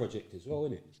done a project as well,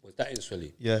 innit? Was that in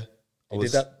Swilly? Yeah.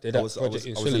 Did that project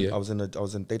in Swilly, yeah? I was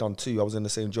in. They done 2. I was in the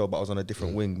same job, but I was on a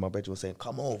different wing. My bedroom was saying,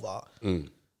 "Come over."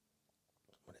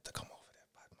 Wanted to come over there,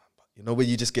 bad man. But you know where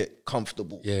you just get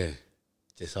comfortable. Yeah.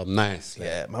 Just I'm nice. Like.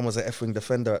 Yeah, man was an F-wing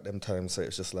defender at them times, so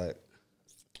it's just like,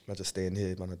 man just staying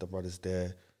here, man had the brothers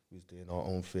there, we was doing our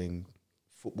own thing.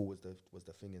 Football was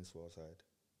the thing in Swellside.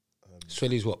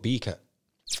 Swilly's what, B-Cat?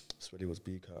 Swilly was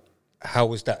B-Cat. How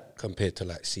was that compared to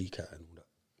like C-Cat and all that?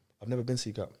 I've never been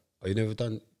C-Cat. Oh, you never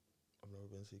done? I've never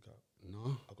been C-Cat.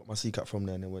 No? I got my C-Cat from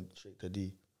there and then went straight to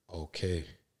D. Okay.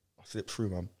 I slipped through,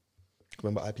 man.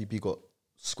 Remember IPP got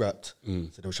scrapped,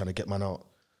 so they were trying to get man out.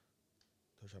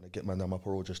 They were trying to get man down. My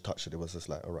parole just touched it. It was just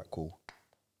like, all right, cool.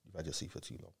 You've had your C for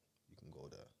too long. You can go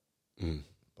there.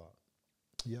 But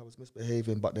yeah, I was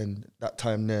misbehaving. But then that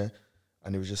time there,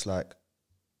 and it was just like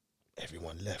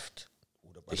everyone left.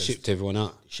 All the They brothers, shipped everyone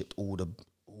out. They shipped all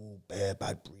bare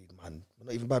bad breed, man.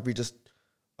 Not even bad breed, just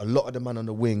a lot of the man on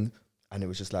the wing. And it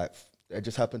was just like, it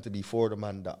just happened to be 4 of the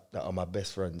man that are my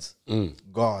best friends.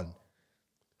 Gone.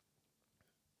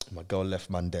 My girl left,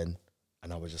 man, then.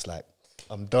 And I was just like,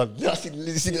 I'm done. See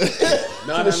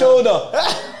the shoulder.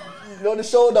 You know the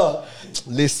shoulder.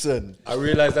 Listen. I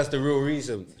realised that's the real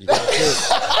reason. You got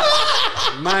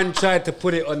to man tried to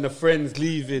put it on the friends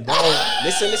leaving.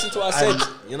 Listen to what I said.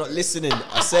 You're not listening.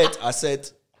 I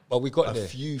said. But we got a there.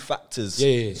 few factors.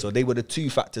 Yeah. So they were the 2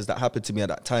 factors that happened to me at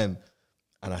that time.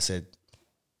 And I said,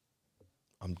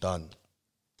 I'm done.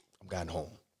 I'm going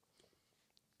home.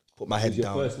 Put my head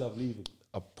down. First love leaving.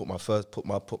 I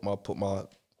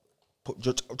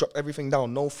drop everything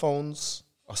down. No phones.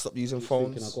 I stopped using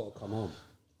phones. Thinking I got to come home.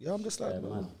 Yeah, I'm just like,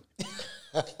 Man. You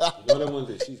know them ones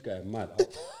that she's going mad.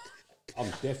 I'm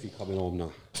definitely coming home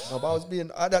now. No, but I was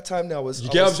being at that time. There, I was. You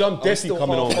get what I'm saying? I'm I was definitely still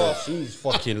coming home now. half. She's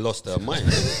fucking lost her mind.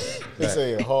 This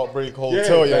ain't a heartbreak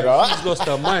hotel, you like, know. she's lost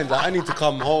her mind. Like, I need to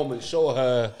come home and show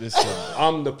her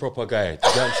I'm the proper guy. You know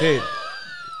what I'm saying?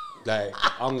 Like,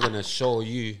 I'm gonna show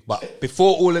you. But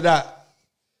before all of that,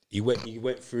 he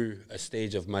went through a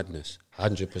stage of madness.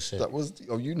 100%. That was.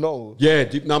 Oh, you know. Yeah,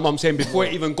 now I'm saying before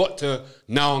it even got to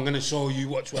now, I'm gonna show you.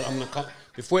 Watch what I'm gonna come.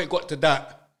 Before it got to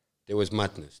that, there was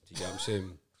madness. Do you get what I'm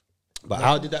saying? But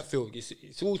how did that feel?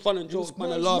 It's all fun and jokes,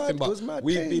 man, and laughing, but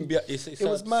we've been. It's it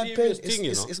was a mad serious pain. thing,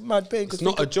 you know. It's mad pain. It's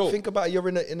not a joke. Think about it, you're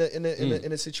in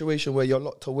a situation where you're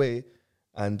locked away,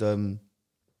 and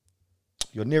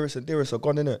your nearest and dearest are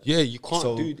gone, innit? Yeah, you can't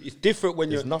So, do. It's different when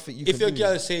you're. nothing you if can your do.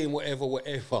 girl is saying whatever,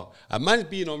 a man's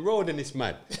being on road and it's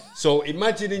mad. So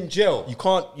imagine in jail. You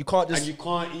can't just And you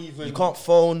can't even. you can't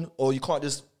phone, or you can't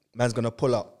just man's gonna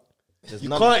pull up. You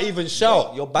can't even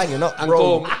shout. You're banging up, and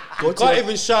bro. go. You can't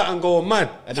even shout and go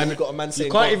mad. And then you got a man saying,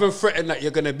 you can't "Go." even threaten that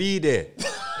you're gonna be there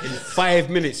in 5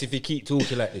 minutes if you keep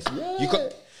talking like this. You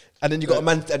got. And then you got a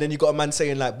man. And then you got a man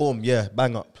saying like, "Boom, yeah,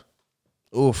 bang up."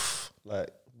 Oof, like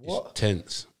what? It's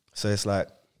tense. So it's like,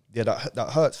 yeah,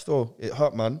 that hurts still. It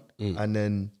hurt, man. And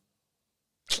then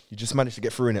you just managed to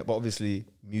get through in it. But obviously,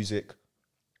 music,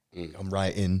 I'm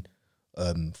writing,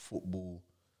 football,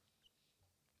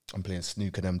 I'm playing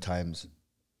snooker them times.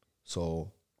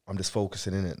 So I'm just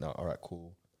focusing in it now. All right,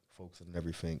 cool. Focusing on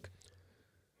everything.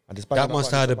 And just That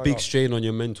must have had a big strain on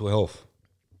your mental health,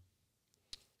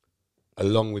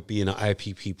 along with being an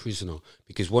IPP prisoner.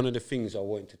 Because one of the things I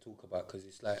wanted to talk about, because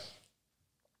it's like,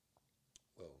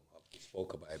 well, I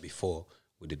spoke about it before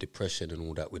with the depression and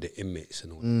all that, with the inmates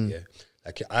and all that, yeah.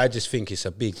 Like, I just think it's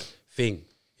a big thing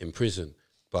in prison,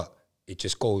 but it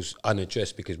just goes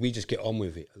unaddressed because we just get on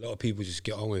with it. A lot of people just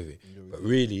get on with it. But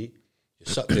really,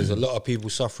 there's a lot of people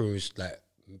suffering with, like,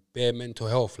 bare mental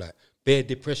health, like, bare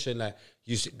depression, like,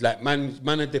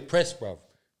 man are depressed, bruv.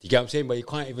 You get what I'm saying? But you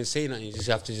can't even say nothing. You just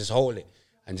have to just hold it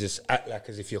and just act like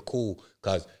as if you're cool,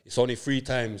 because it's only 3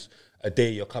 times a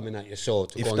day you're coming out your cell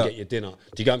to go and get your dinner.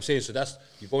 Do you get what I'm saying? So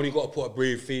you've only got to put a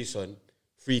brave face on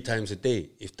 3 times a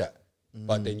day, if that.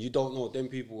 But then you don't know, them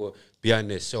people were behind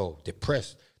their cell,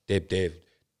 depressed. Their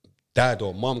dad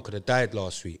or mum could have died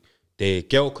last week. Their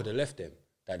girl could have left them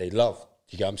that they loved. Do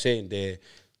you get what I'm saying?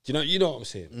 You know what I'm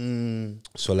saying?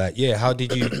 So like, yeah, how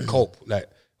did you cope? Like,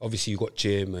 obviously you got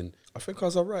gym and I think I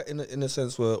was alright in a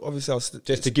sense where obviously I was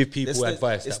just to give people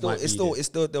advice.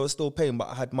 There was still pain, but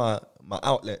I had my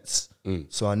outlets,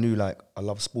 so I knew like I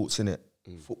love sports in it.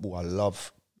 Football, I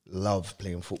love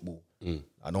playing football.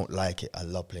 I don't like it. I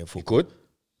love playing football. You good?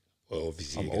 Well,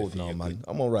 obviously I'm old now, man. Good.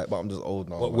 I'm alright, but I'm just old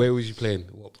now. Where was you playing?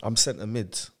 I'm centre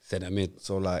mid. Centre mid.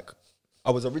 So like,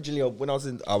 I was originally when I was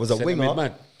a winger. Mid,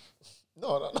 man.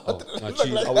 No. I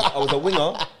was a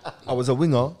winger. I was a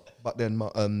winger. But then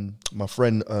my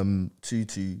friend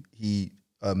Tutu, he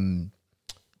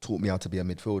taught me how to be a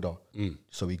midfielder.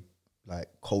 So he like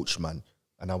coached, man,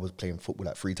 and I was playing football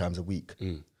like 3 times a week.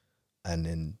 And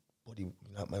then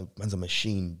man's a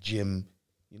machine, gym.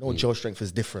 You know, jaw strength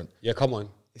is different. Yeah, come on.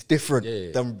 It's different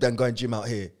than going gym out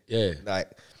here. Yeah,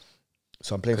 like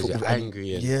so I'm playing football. You're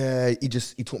angry. Yeah,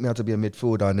 he taught me how to be a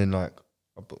midfielder, and then like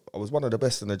I was one of the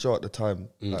best in the jar at the time.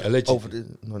 Like, allegedly.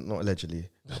 Not allegedly.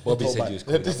 Bobby said you was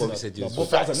good. Bobby said you was good.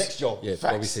 That's a next job. Yeah,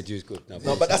 Bobby said you was good.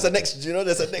 No, but that's a next. You know,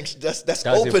 there's a next. That's That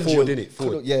was open in Ford, gym. innit?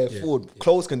 Ford. Yeah, Ford.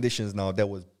 Closed conditions now. There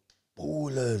was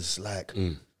ballers like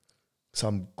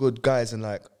some good guys, and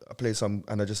like I played some,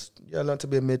 and I learned to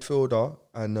be a midfielder,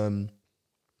 and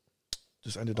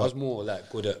just ended up. I was more like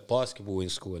good at basketball in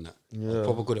school and that. I was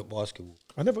proper good at basketball.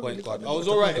 I never Point really guard. got I was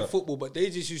alright at football, but they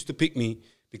just used to pick me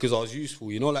because I was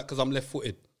useful. You know, like because I'm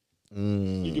left-footed.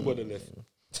 You do the left. Do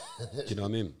you know what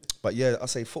I mean? But yeah, I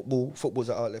say football. Football's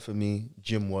an outlet for me.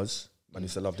 Gym was. Man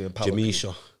used to love doing power cleans.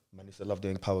 Man used to love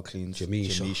doing power cleans.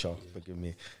 Jamisha. Forgive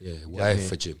me. Yeah, why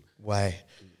for gym? Why?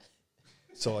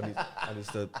 So I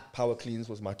used to power cleans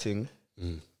was my thing.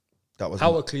 That was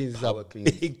power cleans is a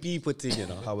big people thing, you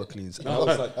know. Power cleans. And I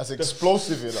was like, that's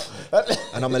explosive, you know.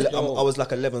 And I was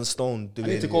like 11 stone doing.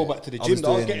 I need to go back to the gym. I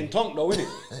was getting tonked though, innit?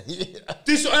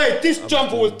 This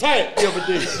jumper was tight the other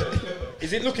day.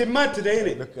 Is it looking mad today,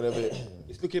 innit? Looking a bit.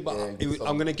 It's looking back.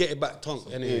 I'm gonna get it back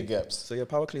tonked anyway. Gaps. So yeah,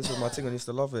 power cleans was my thing. I used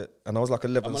to love it, and I was like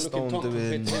 11 stone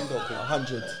doing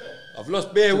 100. I've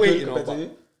lost bare weight, you know.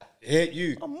 But hate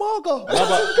you. I'm mager.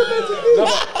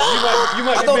 You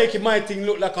might be making my thing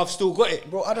look like I've still got it,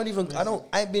 bro. I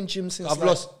ain't been gym since. I've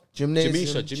lost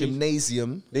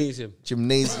gymnasium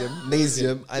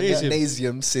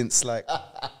since like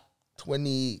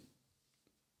 20.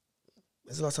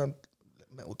 When's the last time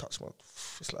metal touched my?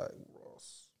 It's like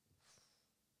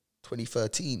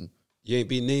 2013. You ain't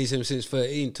been Nasium since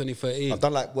 2013. I've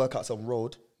done like workouts on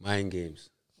road. Mind games.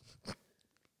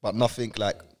 But nothing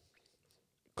like,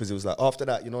 because it was like after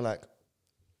that, you know, like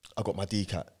I got my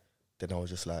DCAT. Then I was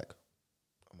just like,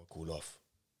 I'm gonna cool off.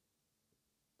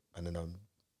 And then I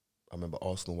remember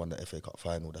Arsenal won the FA Cup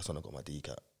final. That's when I got my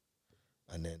DCAT.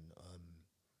 And then,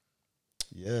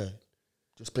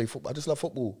 just play football. I just love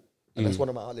football. And that's one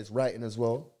of my outlets, writing as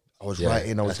well. I was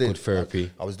writing. I was that's doing good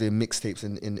therapy. I was doing mixtapes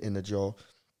in the jail,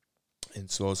 and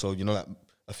so you know, like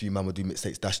a few man would do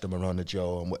mixtapes, dash them around the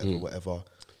jail and whatever.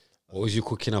 What was you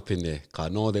cooking up in there? Cause I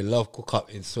know they love cook up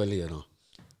in Swelly, you know.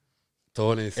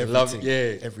 Tony, Everything, love,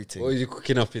 yeah, everything. What was you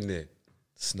cooking up in there?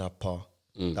 Snapper,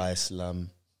 diced lamb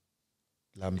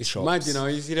It's chops. mad, you know.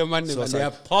 You see the man, So and it's they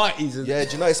like- have parties. And Yeah,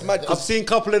 do you know it's mad? I've seen a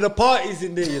couple of the parties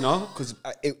in there, you know. Because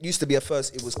it used to be it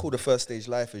was called the First Stage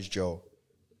Lifers jail.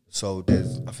 So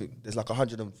there's like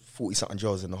 140 something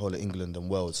jails in the whole of England and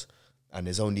Wales, and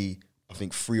there's only I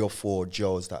think 3 or 4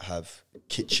 jails that have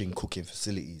kitchen cooking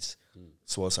facilities.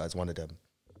 Swaleside's one of them.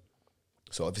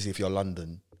 So obviously, if you're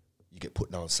London, you get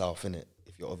put down south, innit?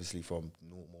 If you're obviously from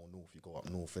more north, you go up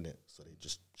north, innit? So they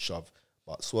just shove.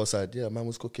 But Swaleside, yeah, man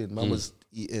was cooking, man was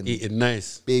eating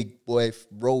nice. big boy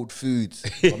road foods.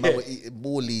 My man were eating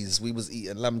Morleys. We was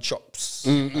eating lamb chops.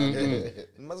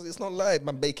 It's not live.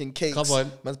 Man baking cakes. Come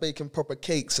on. Man's baking proper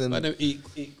cakes and. Man,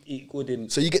 eat good in.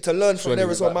 So you get to learn from Swelling there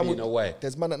as well. without Man, being away.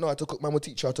 there's man that know how to cook. Man will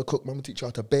teach you how to cook. Man will teach you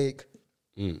how to bake,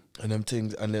 and them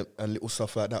things and little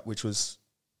stuff like that, which was.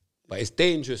 But it's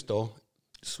dangerous though.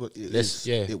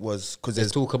 It was because Let's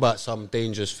there's talk about some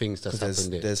dangerous things that's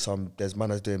happened there. there's man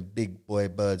that's doing big boy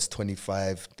birds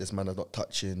 25. There's man that's not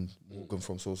touching Morgan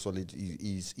from So Solid.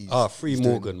 He's free he's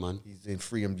Morgan, doing, man. He's doing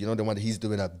free him. You know the one that he's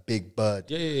doing a big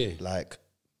bird. Yeah. Like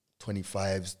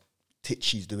 25s.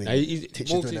 Titchy's doing. Now,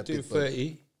 Morgan's a doing big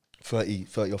bird. 30.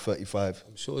 30 or 35.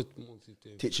 I'm sure Morgan's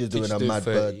doing. Titchy's doing a mad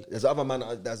bird. There's other man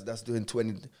that's doing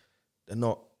 20. They're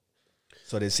not.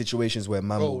 So there's situations where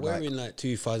man Bro, will we're like. in like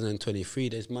 2023.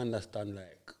 There's man that's done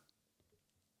like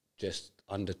just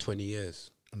under 20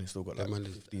 years. And they still got That like man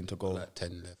is 15 to go. Like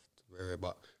 10 left. Very,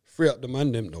 but free up the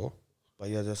man them though. But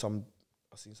yeah, I've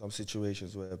seen some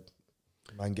situations where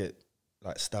man get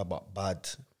like stabbed up bad.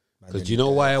 Because you know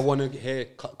why I want to hear a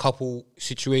couple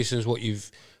situations what you've,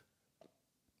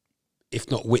 if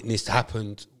not witnessed,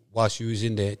 happened whilst you was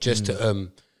in there, just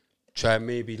to try and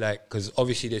maybe like, because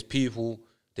obviously there's people,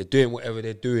 they're doing whatever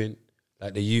they're doing,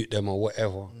 like they youth them or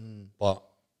whatever, but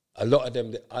a lot of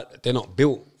them, they're not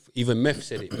built. Even Meth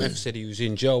said it. Meth said he was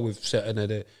in jail with certain of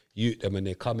the youth them and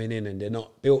they're coming in and they're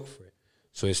not built for it.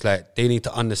 So it's like they need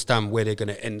to understand where they're going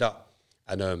to end up.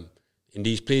 And in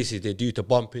these places, they're due to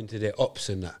bump into their ops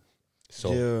and that.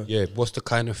 So, yeah, what's the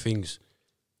kind of things?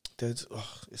 It's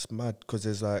mad because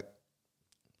there's like,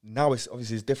 now it's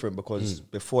obviously it's different because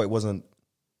before it wasn't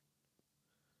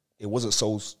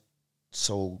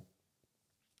so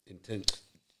Intense.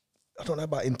 I don't know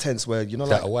about intense where, you know,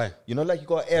 That like, away. you know, like you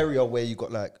got an area where you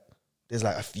got like, there's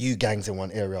like a few gangs in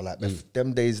one area. Like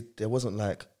them days, there wasn't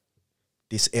like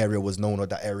this area was known or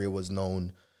that area was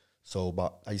known. So,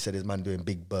 but as you said, there's man doing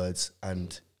big birds,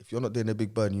 and if you're not doing a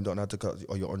big bird and you don't know how to cut,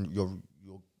 or you're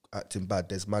acting bad,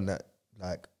 there's man that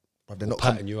like, but they're not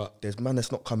patting you up. There's man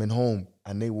that's not coming home,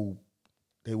 and they will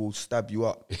stab you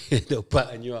up. They'll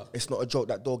pattern you up. It's not a joke.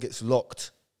 That door gets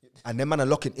locked, and then man are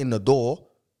locking in the door,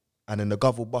 and then the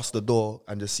gov will bust the door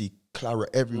and just see claret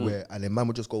everywhere, and then man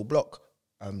will just go block.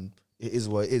 It is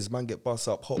what it is. Man get bust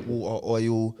up, hot water,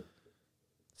 oil.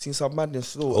 Seen some madness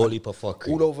still. All heap of fuckery.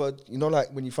 All over, you know, like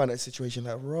when you find that situation,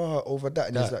 like raw over that,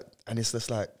 and it's like, and it's just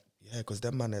like, yeah, because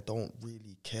them man they don't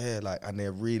really care, like, and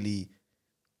they're really.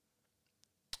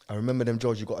 I remember them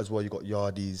George you got as well. You got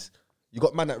yardies. You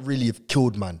got man that really have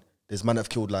killed man. There's man that have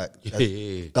killed like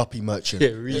duppy merchant. Yeah,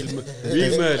 real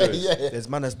murderers. There's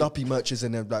man that's duppy merchants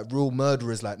and they're like real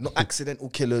murderers, like not accidental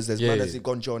killers. There's man that's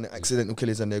gone jail and they're accidental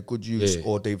killers and they're good youths,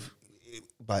 or they've.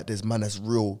 But there's man that's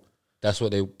real. That's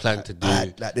what they plan to do.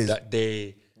 Like that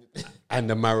day, and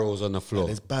the marrows on the floor.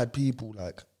 There's bad people.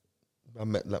 Like I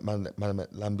met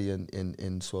Lambie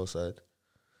in Swellside.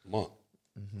 Mark,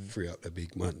 free up the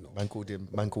big man. No. Man called him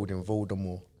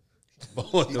Voldemort.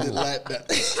 He didn't like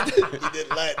that. He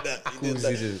didn't like that.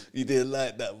 He didn't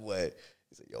like that boy.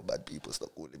 He said, "Yo, bad people,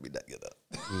 stop calling me that, you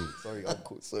know." Sorry,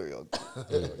 uncle.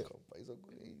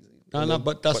 No,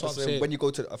 but that's what I'm saying. When you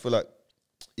go to, I feel like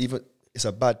even it's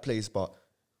a bad place, but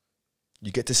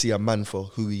you get to see a man for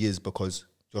who he is because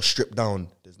you're stripped down.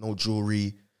 There's no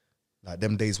jewelry. Like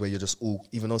them days where you're just all,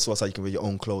 even though so you can wear your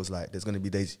own clothes, like there's gonna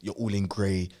be days you're all in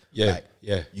grey. Like,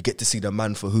 you get to see the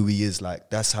man for who he is.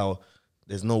 Like that's how.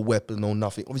 There's no weapon, no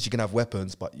nothing. Obviously, you can have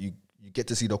weapons, but you get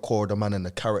to see the core of the man and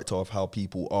the character of how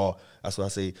people are. That's what I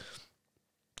say.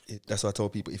 That's what I tell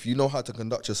people. If you know how to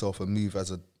conduct yourself and move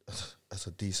as a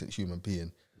decent human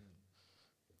being,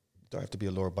 you don't have to be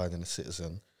a law-abiding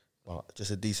citizen, but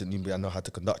just a decent human being and know how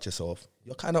to conduct yourself.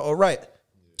 You're kind of all right.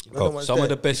 Some of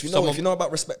the best. If you know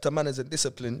about respect to manners and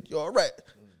discipline, you're all right.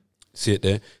 See it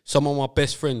there. Some of my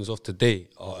best friends of today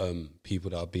are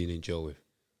people that I've been in jail with.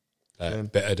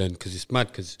 better than, because it's mad,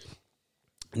 because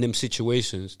in them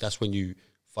situations, that's when you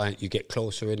find you get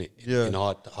closer in it. Yeah. In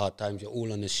hard times, you're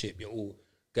all on the ship, you're all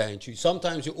going through.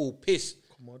 Sometimes you're all pissed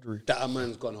that a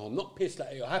man's gone home. Not pissed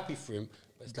like you're happy for him,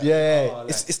 but it's like,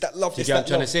 it's that love. You get what I'm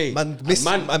trying to say? Man,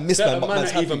 certain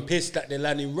man are even pissed that they're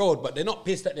landing road, but they're not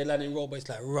pissed that they're landing road, but it's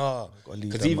like, rah.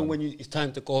 Because even when it's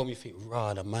time to go home, you think,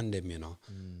 rah, the man them, you know.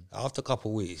 After a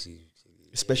couple of weeks,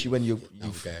 especially when you're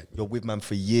with man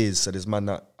for years. So there's man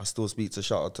that I still speak to.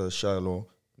 Shout out to Shiloh,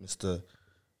 Mr.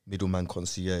 Middleman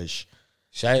Concierge.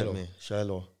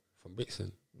 Shiloh from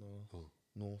Brixton.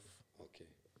 North. Okay.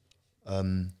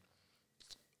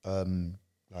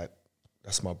 Like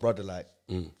that's my brother. Like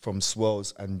from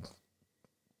Swells, and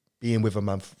being with a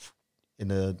man in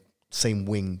the same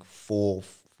wing 4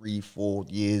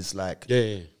 years. Like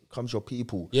comes your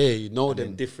people. Yeah, you know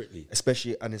them differently.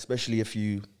 Especially if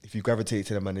you gravitate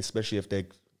to them, and especially if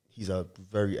he's a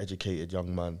very educated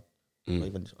young man, not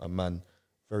even a man,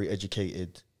 very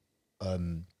educated,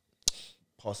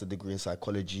 passed a degree in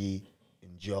psychology,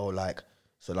 in jail, like,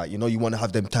 so like, you know, you want to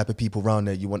have them type of people around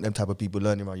there, you want them type of people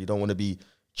learning around, you don't want to be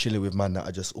chilling with man that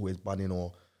are just always banning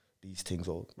or these things,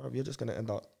 or bro, you're just going to end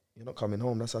up, you're not coming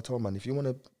home. That's what I told man, if you want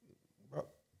to,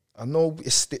 I know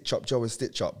it's stitch up, Joe, and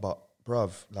stitch up, but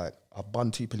bruv, like, I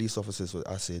banned 2 police officers with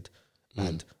acid,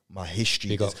 and my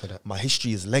history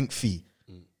is lengthy.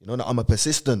 You know that I'm a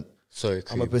persistent. Sorry,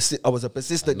 I was a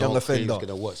persistent young offender.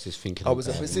 Gonna watch this thinking I was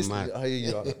a persistent. I hear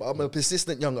you. I was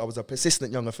a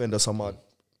persistent young offender. So my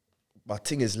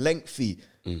thing is lengthy,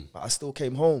 but I still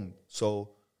came home.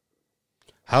 So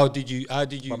how did you?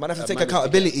 My man have to take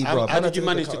accountability, bro. How did you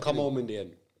manage to come home in the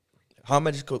end? How I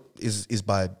managed to is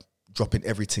by dropping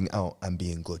everything out and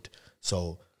being good.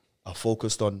 So I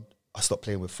focused on. I stopped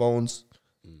playing with phones,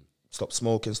 stopped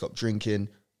smoking, stopped drinking.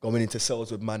 Going into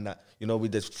cells with man that, you know, we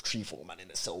did 3-4 man in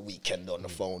the cell weekend on the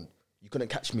phone. You couldn't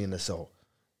catch me in the cell.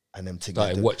 And them things.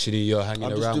 Like watching you, you're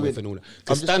hanging around with and all that.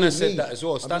 Because Stanner said that as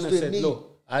well. Stanner said,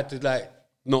 look, I had to like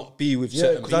not be with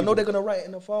certain people. Because I know they're going to write it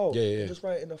in the file. Yeah. Just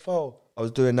write it in the file. I was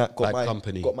doing that. Got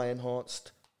my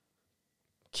enhanced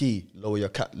key. Lower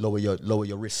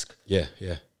your risk. Yeah.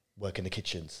 Work in the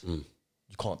kitchens. You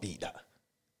can't beat that.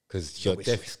 Because you're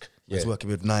risk. I was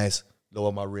working with Nice.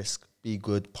 Lower my risk. Be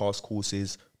good. Pass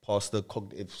courses. Pass the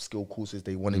cognitive skill courses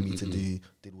they wanted me to do,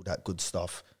 did all that good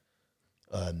stuff,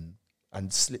 and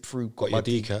slipped through. Got my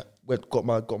DCAT. Got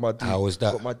my DCAT. How was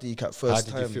that? Got my DCAT first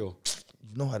time. How did you feel?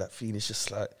 You know how that feeling is just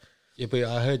like. Yeah, but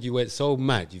I heard you went so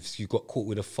mad. You got caught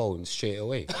with a phone straight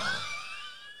away.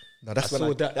 No, that's when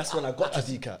I got to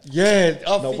DCAT. Yeah.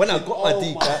 When I got my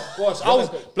DCAT. Gosh, I was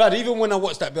blood. Even when I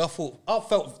watched that bit, I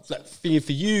felt like feeling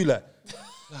for you, like,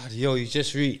 blood, yo, you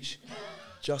just reach.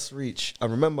 I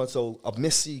remember, so I've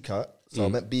missed CCAT, so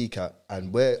I'm at BCAT,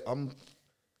 and where I'm,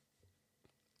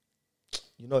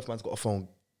 you know, if man's got a phone,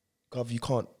 Gov,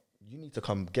 you need to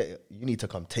come get it, you need to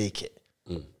come take it.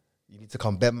 You need to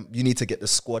come, you need to get the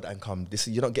squad and come,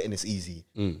 you're not getting this easy.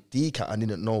 DCAT, I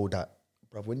didn't know that,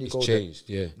 bruv, when you go changed,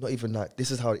 there, not even like,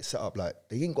 this is how it's set up, like,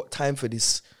 they ain't got time for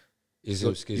this,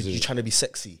 you're trying to be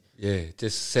sexy. Yeah,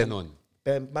 just send on.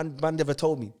 Man never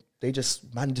told me.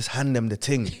 Man just hand them the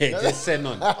thing. Yeah, just send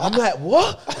on. I'm like,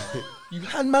 what? You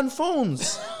hand man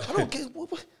phones? I don't get.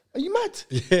 What? Are you mad?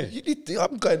 Yeah.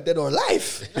 I'm going dead or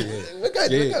alive. We're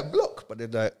going block. But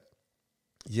then like,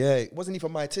 it wasn't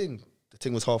even my thing. The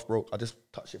thing was half broke. I just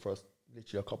touched it for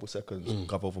literally a couple seconds.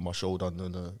 Gov over my shoulder.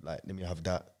 No. Like, let me have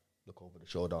that. Look over the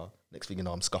shoulder. Next thing you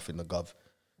know, I'm scuffing the gov.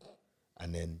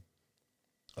 And then,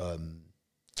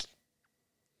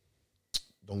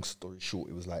 long story short,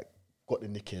 it was like, got the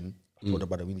nick in. I told the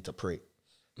brother we need to pray.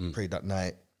 Prayed that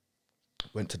night.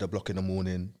 Went to the block in the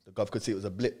morning. The gov could see it was a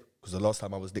blip because the last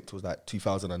time I was nicked was like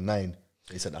 2009.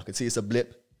 They said, I could see it's a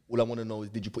blip. All I want to know is,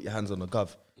 did you put your hands on the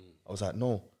gov? I was like,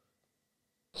 no.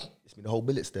 It's been the whole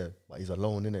billet's there, but he's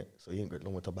alone, innit? So he ain't got no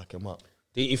one to back him up.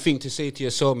 Didn't you think to say to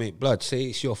your soulmate, blood, say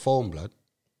it's your phone, blood?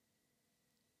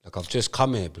 Like, I've just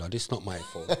come here, blood. It's not my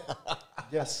phone.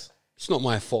 Yes. It's not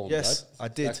my phone, yes, blood. I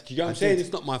did. Like, you know what I'm saying?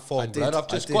 It's not my phone, blood. I've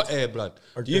just got here, blood.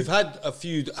 You've had a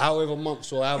few, however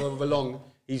months or however long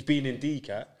he's been in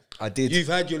DCAT. I did. You've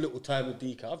had your little time with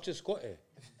DCAT. I've just got here.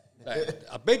 Like,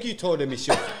 I beg you told him it's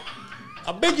your...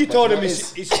 I beg you told him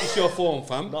it's your phone,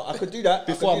 fam. No, I could do that.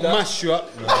 Before I mash you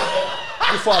up.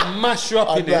 Before I mash you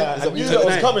up in there. I knew that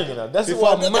was coming, you know. Before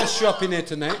I mash you up in there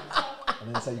tonight.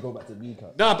 And then say you go back to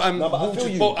BCAT. No, but I feel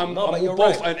you. We'll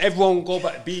both, and everyone will go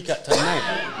back to BCAT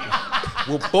tonight.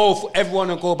 Everyone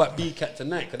will go back BCAT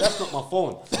tonight, because that's not my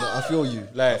phone. No, I feel you.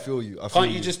 Like, I feel you.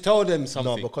 Can't you just tell them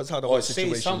something? No, because how the whole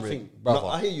situation say something, really. brother. No,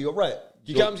 I hear you. You're right.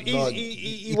 You get what I'm saying?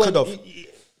 He could have.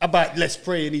 about let's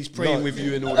pray and he's praying with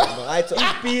you and all that. No, I told-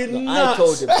 He's being no,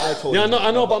 nuts. I told him. Yeah,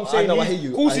 I know, but I'm saying, I hear you.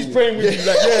 of course I he's hear praying with you.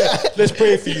 Like, yeah, let's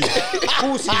pray for you. Of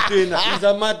course he's doing that. He's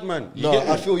a madman. You No, get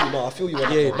me? I feel you. No, I feel you.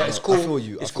 Yeah, but it's cool. I feel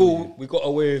you. It's cool. We got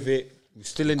away with it. We're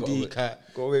still in DCAT,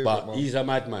 got away with but it, man. he's a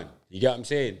madman. You get what I'm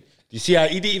saying? You see how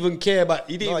he didn't even care about.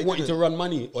 He didn't No, he want you to didn't. run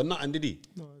money or nothing, did he?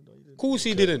 No, he didn't. Of course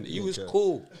he didn't. He was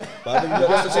cool. But then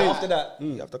after that,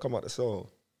 you have to come out the cell.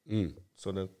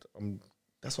 So that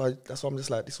that's why I'm just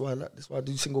like this. Is why I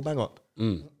do single bang up.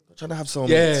 Not trying to have some.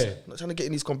 Not trying to get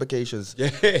in these complications. Yeah,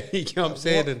 you know what I'm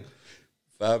saying.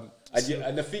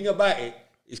 And the thing about it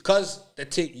is because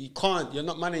you can't. You're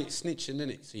not managing snitching in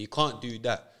it, so you can't do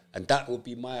that. And that would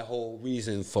be my whole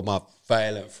reason for my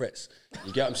violent threats.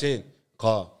 You get what I'm saying?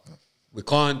 We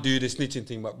can't do the snitching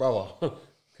thing, but brother,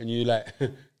 can you like?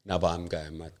 Nah, but I'm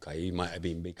going mad. Cause he might have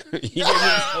been big. You get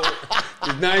me?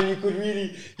 So, now you could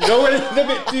really, you know, when it's a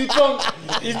bit too drunk,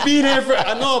 he's been here for.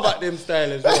 I know about them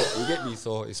style as well. You get me?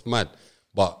 So it's mad.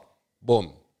 But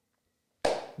boom.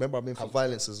 Remember, I'm in for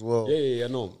violence as well. Yeah, I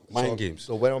know. Mind games.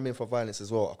 So when I'm in for violence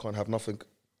as well, I can't have nothing.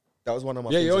 That was one of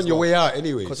my. Yeah, things you're on as your well. way out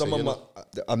anyway. Because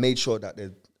So I made sure that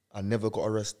I never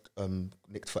got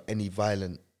nicked for any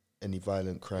violent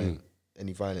crime,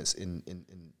 any violence in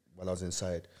while I was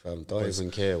inside. Don't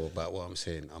even care about what I'm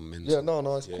saying. I'm mental. Yeah,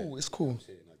 no, it's cool. It's cool.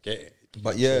 I get it.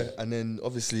 But yeah, and then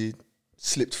obviously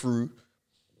slipped through,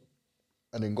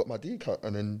 and then got my decat,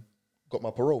 and then got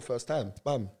my parole first time.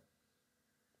 Bam.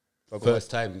 So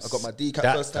First time. I got my decat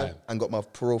that first time and got my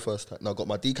parole first time. No, I got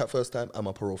my decat first time and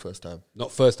my parole first time.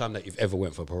 Not first time that you've ever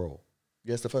went for parole.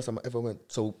 Yes, the first time I ever went.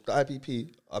 So the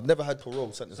IPP, I've never had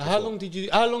parole sentence. So how long did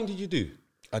you do?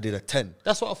 I did a 10.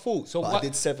 That's what I thought. So But what, I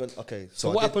did 7. Okay.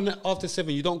 so I what did, happened after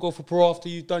 7? You don't go for parole after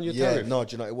you've done your Yeah, tariff? no,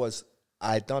 do you know what it was?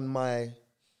 I done my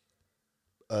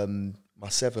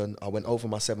 7. I went over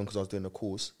my 7 because I was doing the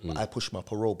course. But I pushed my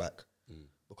parole back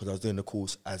because I was doing the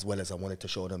course as well as I wanted to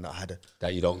show them that I had a.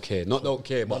 That you don't care. Not don't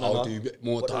care, but I'll do a bit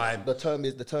more time. The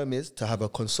term is to have a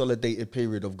consolidated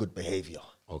period of good behavior.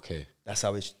 Okay. That's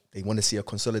how they want to see a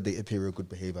consolidated period of good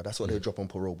behavior. That's what they drop on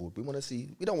parole board. We want to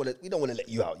see. We don't want to let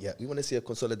you out yet. We want to see a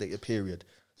consolidated period.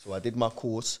 So I did my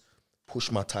course,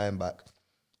 pushed my time back,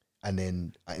 and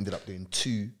then I ended up doing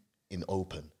 2 in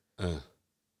open.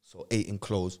 So 8 in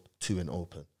closed, 2 in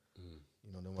open.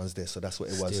 You know the ones there. So that's what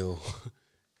it was. Still.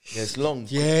 Yeah, it's long.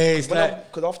 Yeah, it's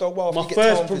like because after a while, my you get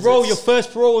first town parole. visits. Your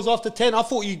first parole was after 10. I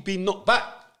thought you'd been knocked back.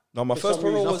 No, my For first some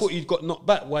reason. parole I was. thought you'd got knocked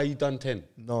back. Why you done 10?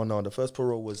 No, the first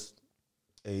parole was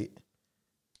 8.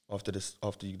 After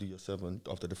you do your 7,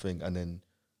 after the thing, and then.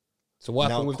 So what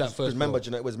happened Now, with that 'cause first remember, parole? do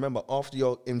you know, it was remember after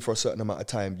you're in for a certain amount of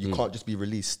time, you can't just be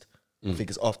released. I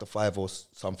think it's after 5 or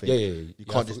something. Yeah. You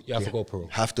can't just. You have to go parole. You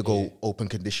have to go open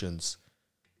conditions.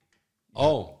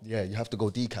 Oh. Yeah, you have to go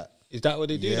decat. Is that what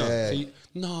they do now?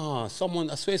 Yeah. So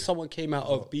I swear someone came out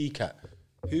of BCAT.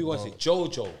 Who was it?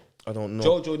 Jojo. I don't know.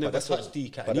 Jojo But never that's what- touched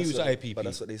DCAT, but and he that's was what- IPP. But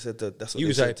that's what they said. That's what He they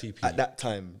was said. IPP. At that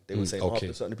time, they were saying okay. after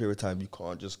a certain period of time, you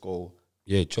can't just go.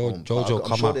 Yeah, But I'm Jojo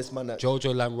come sure out. this man that-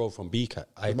 Jojo Landroad from BCAT,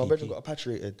 My brother IPP. got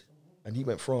repatriated, and he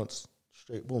went France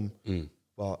straight boom.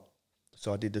 But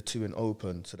so I did the 2 in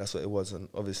open, so that's what it was, and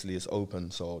obviously it's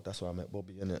open, so that's why I met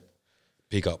Bobby in it.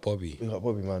 Big up Bobby. We got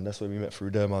Bobby, man. That's where we met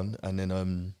through there, man. And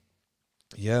then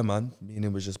yeah, man. Me and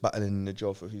him was just battling in the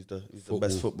job for who's the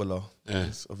best footballer.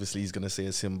 Yeah. Obviously he's gonna say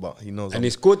it's him, but he knows. And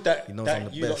it's good that, he knows I'm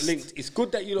that the you lot best. linked. It's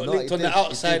good that you lot No, linked he on the did, he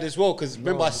outside did. as well. Because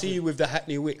remember, No, I he see did. you with the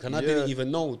Hackney Wick, and I Yeah. didn't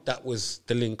even know that was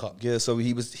the link up. Yeah, so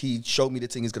he showed me the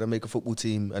thing he's gonna make a football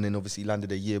team, and then obviously he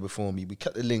landed a year before me. We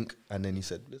kept the link, and then he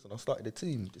said, "Listen, I started the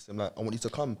team. I'm like, I want you to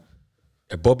come."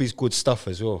 Bobby's good stuff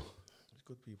as well. It's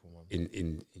good people, man.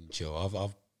 In jail,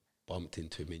 I've bumped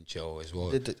into him in jail as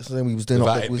well. So then we was doing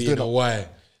Without up, it we was being doing a up, why.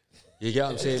 You get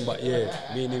what I'm saying? But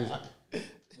yeah, me and him.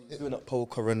 doing up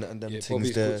poker and them Yeah, things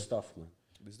Bobby's there. good stuff, man.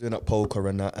 We was doing up poker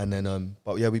and that, and then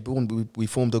but yeah, we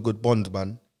formed a good bond,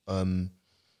 man. And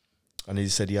he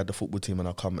said he had the football team, and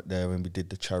I come there and we did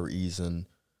the charities, and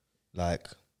like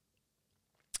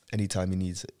anytime he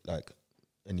needs like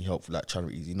any help for like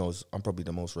charities, he knows I'm probably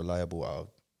the most reliable out of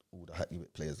all the Hackney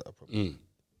Wick players that I probably.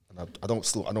 And I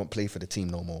don't play for the team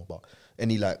no more, but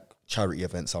any like charity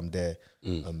events, I'm there.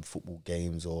 Football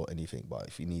games or anything, but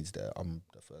if he needs that, I'm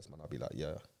the first man. I'll be like,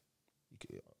 yeah,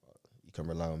 you can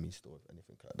rely on me still, if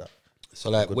anything like that. So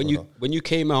like Good when brother. you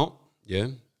came out, yeah,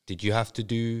 did you have to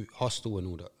do hostel and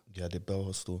all that? Yeah, I did Bell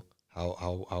Hostel.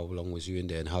 How long was you in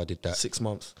there, and how did that? 6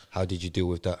 months. How did you deal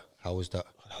with that? How was that?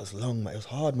 That was long, man. It was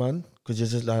hard, man, because you're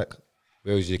just like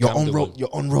Where was your you're on Camden road. one?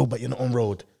 You're on road, but you're not on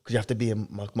road because you have to be in.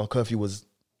 My curfew was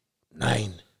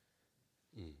 9.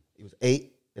 It was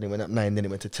 8, then it went up 9, then it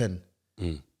went to 10.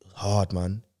 It was hard,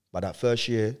 man. But that first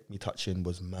year, me touching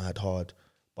was mad hard.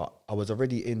 But I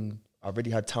already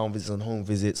had town visits and home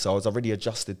visits, so I was already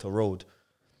adjusted to road.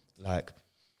 Like,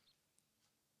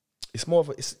 it's more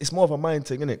of a mind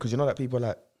thing, innit? Because you know that people are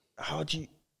like, how did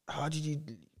you?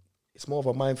 It's more of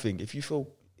a mind thing. If you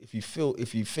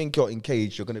think you're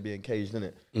engaged, you're gonna be engaged,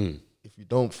 innit? If you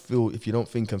don't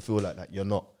think and feel like that, you're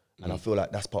not. And I feel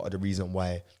like that's part of the reason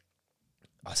why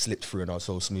I slipped through and I was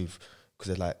so smooth. Because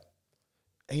they're like,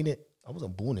 ain't it? I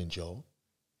wasn't born in jail.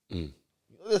 I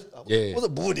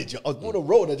wasn't born in jail. I was born on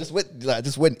road. I just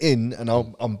went in and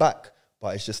I'm back.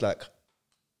 But it's just like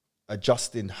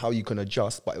adjusting how you can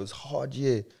adjust. But it was a hard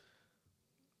year.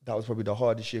 That was probably the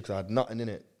hardest year because I had nothing in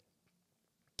it.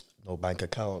 No bank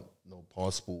account, no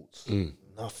passports,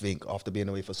 nothing. After being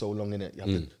away for so long in it, you have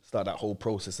to start that whole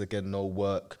process again. No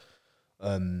work.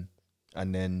 And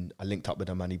then I linked up with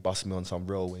him and he bussed me on some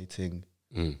railway thing.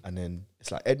 And then it's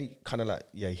like any kind of like,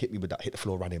 he hit me with that, hit the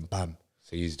floor running, bam.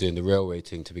 So he's doing the railway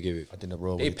thing to begin with. I did the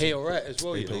railway They pay thing. all right as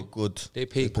well, They you pay know. good. They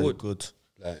pay good.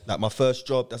 Like my first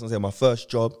job, that's what I'm saying, my first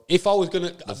job. If I was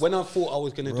going to, when I thought I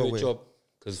was going to do a Railway. job,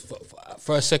 because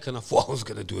for a second I thought I was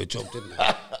going to do a job, didn't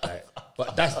I? Like,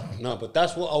 but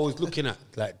that's what I was looking at.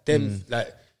 Like them,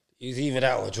 like, it's either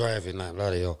that or driving, like,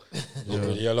 bloody hell. Not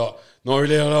really a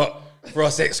lot for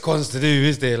us ex-cons to do,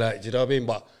 is there? Like, do you know what I mean?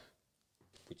 But,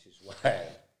 which is why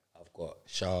I've got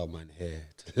Showerman here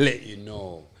to let you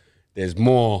know there's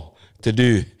more to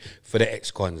do for the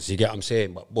ex-cons. You get what I'm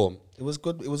saying? But boom. It was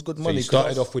good So money. you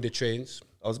started off with the trains.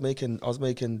 I was making,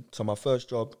 so my first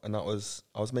job, and I was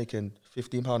making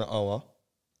 £15 an hour,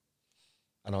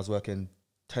 and I was working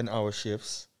 10-hour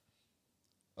shifts,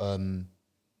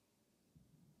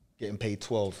 getting paid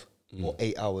 12 or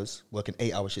 8 hours, working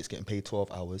 8-hour shifts, getting paid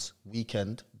 12 hours,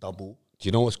 weekend, double. Do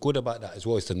you know what's good about that as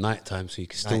well? It's the night time, so you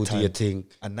can still do your thing.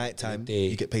 And night time, day.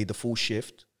 you get paid the full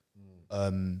shift.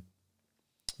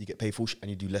 You get paid full and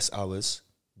you do less hours.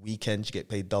 Weekends, you get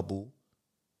paid double.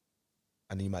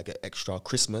 And then you might get extra.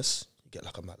 Christmas, you get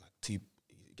like you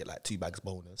get like 2 bags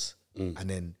bonus. And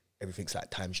then everything's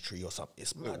like times 3 or something.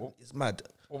 It's mad. It's mad.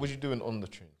 What was you doing on the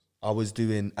train?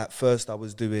 At first I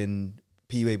was doing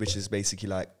PWA, which is basically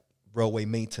like railway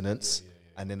maintenance.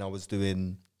 And then I was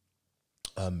doing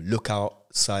lookout,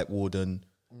 site warden,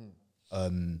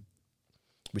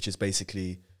 which is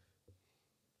basically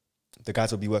the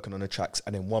guys will be working on the tracks,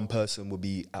 and then one person will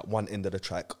be at one end of the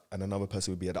track and another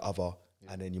person will be at the other,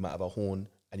 and then you might have a horn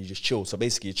and you just chill. So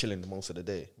basically you're chilling most of the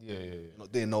day. You're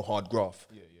not doing no hard graft,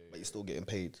 but you're still getting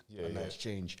paid. A nice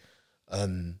change.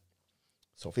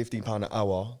 So £15 an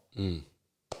hour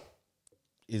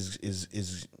is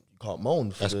you can't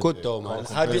moan. That's good though, man.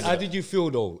 How did you feel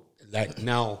though? Like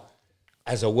now,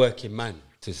 as a working man,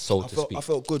 to speak. I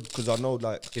felt good because I know,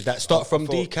 like, Did that start from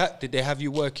DCAT? Did they have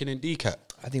you working in DCAT?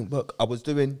 I didn't work. I was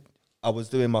doing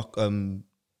my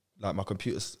my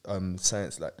computer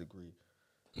science like degree,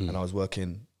 and I was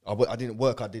working. I didn't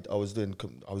work. I was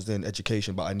doing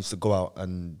education, but I used to go out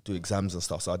and do exams and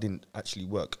stuff. So I didn't actually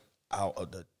work out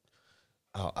of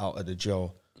the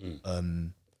jail.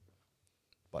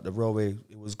 But the railway,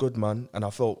 it was good, man, and I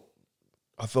felt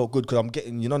good because I'm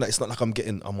getting, that it's not like I'm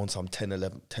on some £10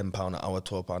 an hour,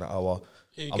 £12 an hour.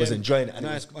 I was enjoying it, and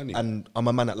nice money. And I'm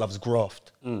a man that loves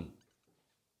graft.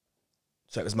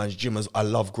 So it was man's gym. I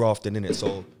love grafting, innit?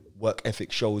 So work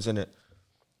ethic shows, innit?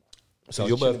 So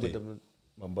your birthday?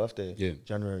 My birthday, Yeah.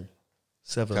 January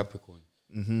 7th. Capricorn.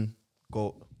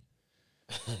 Goat,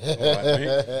 All right,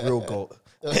 mate. real goat.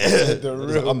 I'm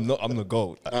the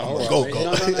goat. I'm a goat.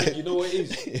 No. You know what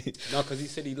it is? No, because he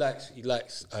said he likes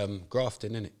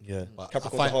grafting, innit? Yeah. But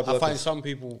Capricorns are hard I find workers. some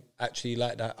people actually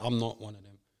like that. I'm not one of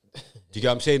them. Do you get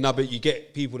what I'm saying? No, but you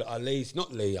get people that are lazy.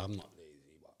 Not lazy. I'm not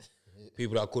lazy, but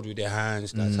people that are good with their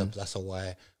hands. That's a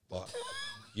why. But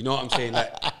you know what I'm saying?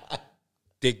 Like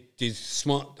they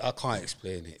smart. I can't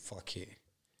explain it. Fuck it.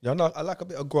 Yeah, no, I like a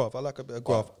bit of graft. I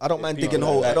don't mind people digging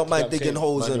holes. like I don't that, mind you digging know what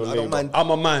holes, I'm and saying? I don't mind. I'm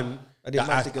a man. didn't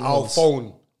mind digging I'll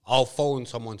holes. phone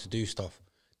someone to do stuff.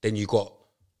 Then you got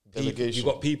Delegation. you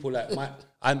got people like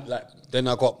then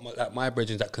I got my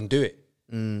brethren that can do it.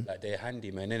 Like they're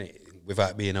handyman, innit?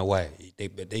 Without being away, they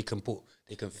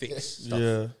can fix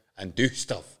stuff and do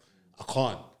stuff. I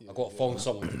can't. I got to phone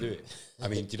someone to do it. I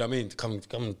mean, do you know what I mean? Come.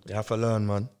 You have to learn,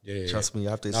 man. Yeah. Trust me, you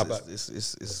have to. Nah, but It's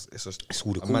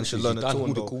all the a man should courses. learn You've a done tool, all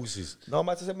the though. courses. No,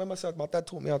 man, I said myself. My dad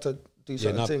taught me how to do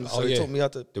certain things. Oh, So he taught me how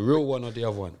to. The real one or the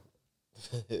other one?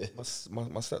 My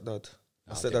stepdad.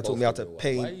 My Okay, stepdad taught both me how are to real. Why are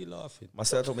paint. you laughing? My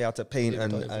stepdad taught me how to paint Yeah,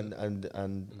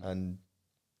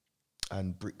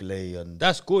 and bricklay and.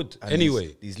 That's good. and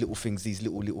Anyway, these little things, these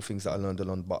little things that I learned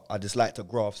along. But I just like to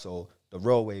graft, so the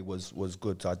railway was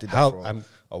good. So I did that for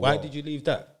a why while. did you leave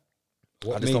that?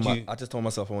 What made you I just told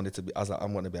myself I wanted to be. I was like, I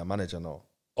want to be a manager now,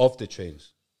 of the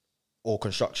trains? or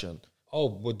construction. Oh,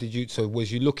 what did you? So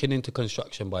was you looking into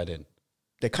construction by then?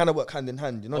 They kind of work hand in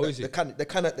hand, you know. Oh, is it? They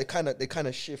kind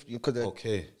of shift because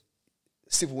Okay.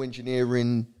 civil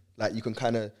engineering, like you can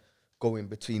kind of go in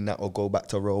between that or go back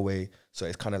to railway. So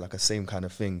it's kind of like a same kind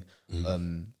of thing. So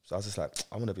I was just like,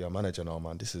 I want to be a manager now,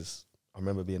 man. I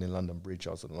remember being in London Bridge.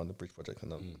 I was on the London Bridge project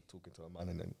and I'm talking to a man,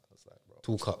 and then I was like, bro.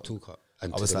 Talk up.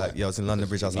 And I to was the like, right. yeah, I was in London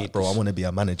Bridge. I was like, bro, I want to be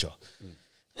a manager.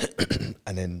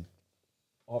 And then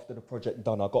after the project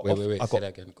done, I got Wait, say that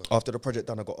again. Go on. after the project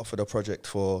done, I got offered a project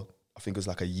for, I think it was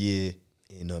like a year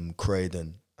in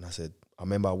Croydon. And I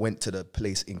remember I went to the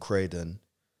place in Croydon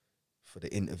for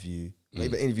the interview. Not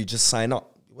even interview, just sign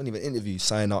up. It wasn't even an interview,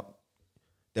 sign up.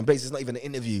 Then place is not even an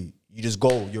interview. You just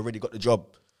go, you already got the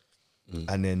job.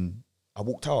 And then I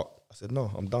walked out. I said,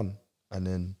 no, I'm done. And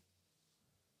then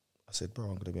I said, bro,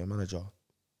 I'm going to be a manager.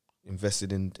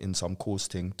 Invested in some course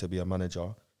thing to be a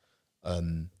manager.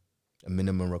 A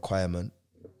minimum requirement,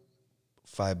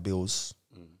 5 bills,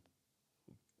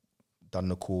 done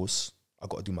the course. I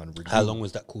got to do my review. How long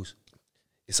was that course?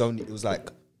 It was like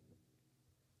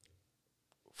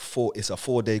it's a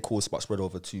 4-day course but spread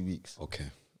over 2 weeks. Okay.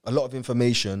 A lot of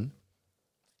information,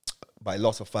 but it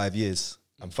lasts for 5 years.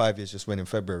 And 5 years just went in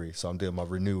February. So I'm doing my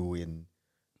renewal in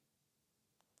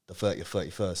the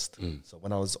 30th, 31st. So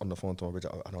when I was on the phone to my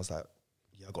Bridget, and I was like,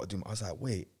 yeah, I got to do I was like,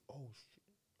 wait, oh,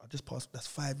 I just passed, that's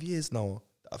 5 years now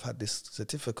that I've had this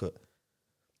certificate.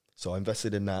 So I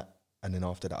invested in that. And then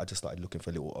after that, I just started looking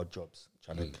for little odd jobs,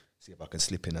 trying to see if I can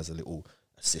slip in as a little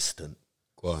assistant,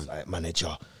 like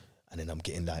manager. And then I'm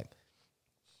getting like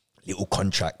little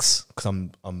contracts because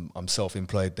I'm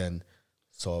self-employed then.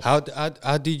 So How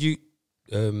did you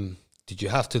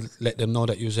have to let them know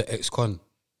that you was an ex-con?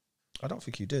 I don't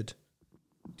think you did.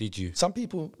 Did you? Some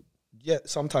people, yeah,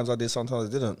 sometimes I did, sometimes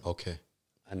I didn't. Okay.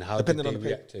 And how Depending did on they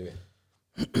the react to it?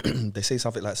 They say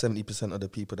something like 70% of the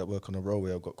people that work on the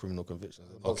railway have got criminal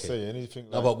convictions. I'll say anything.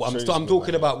 No, like but I'm tradesmen,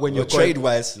 talking like- about when you're Trade going.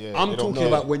 wise, Yeah, I'm they don't talking care.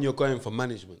 about when you're going for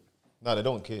management. No, they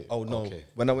don't care. oh no. Okay.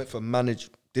 When I went for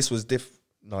this was I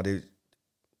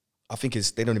think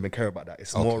they don't even care about that.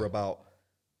 It's more about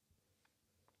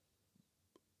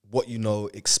what you know,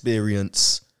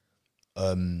 experience,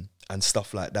 and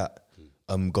stuff like that.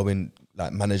 Going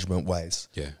like management wise.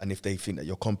 Yeah. And if they think that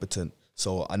you're competent.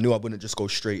 So I knew I wouldn't just go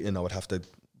straight in. I would have to,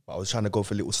 but I was trying to go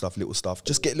for little stuff.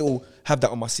 Just have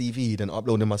that on my CV, then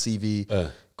uploading my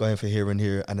CV, going for here and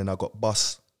here. And then I got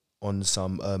bus on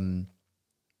some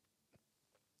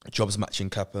jobs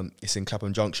matching Clapham. It's in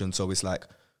Clapham Junction. So it's like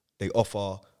they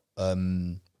offer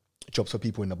jobs for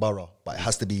people in the borough, but it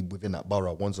has to be within that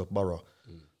borough, Wandsworth borough.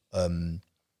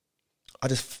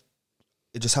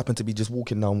 It just happened to be just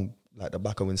walking down like the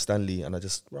back of Winstanley, and I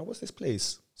just, right, what's this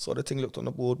place? Saw the thing, looked on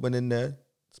the board, went in there,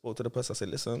 spoke to the person. I said,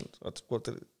 listen,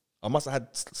 I must have had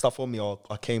stuff on me, or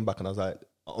I came back and I was like,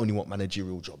 I only want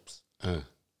managerial jobs.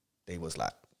 They was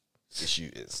like, this issue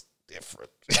is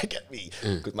different. You get me?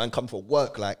 Because man come for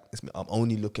work like, I'm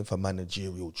only looking for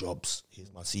managerial jobs.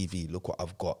 Here's my CV. Look what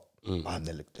I've got. And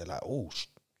they're like, oh,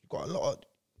 you got a lot of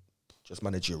just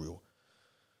managerial.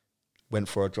 Went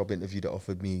for a job interview that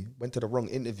offered me, went to the wrong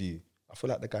interview. I feel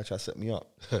like the guy tried to set me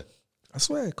up. I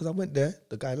swear, because I went there,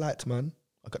 the guy liked, man.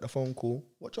 I got the phone call.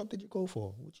 What job did you go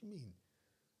for? What do you mean?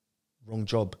 Wrong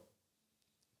job.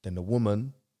 Then the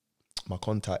woman, my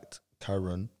contact,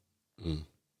 Karen,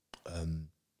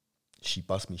 she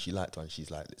bussed me. She liked her, and she's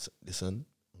like, listen,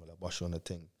 I'm going to bust you on the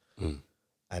thing.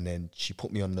 And then she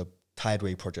put me on the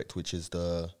Tideway project, which is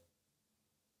the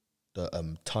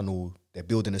tunnel. They're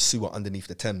building a sewer underneath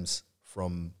the Thames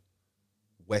from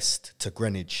West to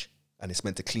Greenwich, and it's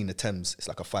meant to clean the Thames. It's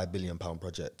like a £5 billion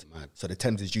project. Mad. So the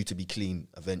Thames is due to be clean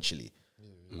eventually.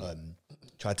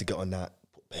 Tried to get on that,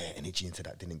 put bare energy into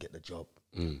that, didn't get the job.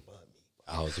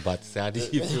 I was about to say, how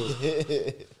did you feel?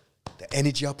 The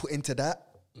energy I put into that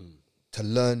to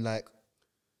learn like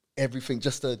everything,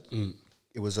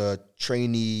 it was a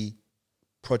trainee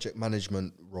project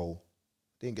management role.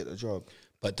 Didn't get the job.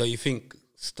 But don't you think,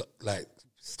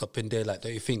 stopping there, like,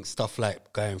 don't you think stuff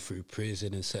like going through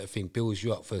prison and certain things builds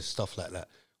you up for stuff like that?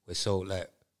 We're so like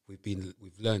we've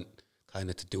learned kind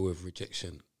of to deal with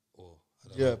rejection, or I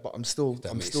don't know. But I'm still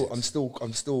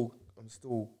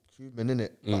human,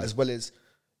 innit? But as well as,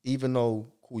 even though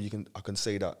I can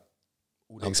say that.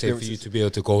 All the I'm saying for you experiences- to be able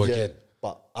to go again.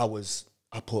 But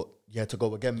I put to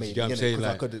go again, maybe. get what I'm saying?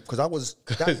 Because I was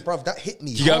bruv, that hit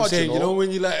me. Do you get what I'm hard, saying? You know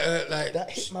when you like that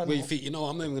hit man where you hard. think, I'm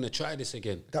not even gonna try this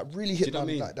again. That really Do hit you know man. what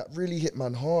I mean? Like that really hit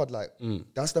man hard. Like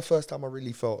that's the first time I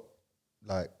really felt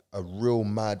like a real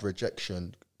mad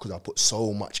rejection. because I put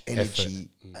so much energy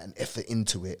and effort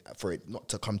into it for it not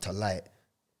to come to light.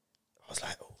 I was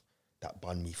like, oh, that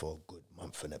banned me for a good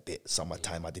month and a bit.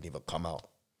 Summertime, I didn't even come out.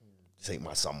 This ain't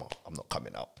my summer. I'm not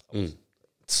coming out.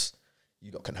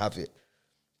 You lot can have it.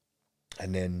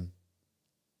 And then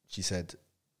she said,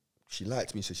 she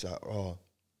liked me, so she's like, oh,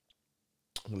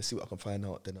 I'm going to see what I can find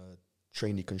out. Then a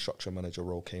trainee construction manager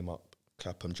role came up,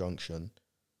 Clapham Junction.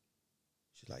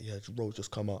 She's like, yeah, the role just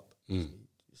come up.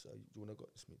 So you want to go?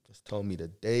 Just tell me the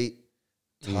date,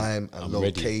 time, and I'm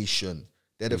location. Ready.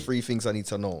 They're the three things I need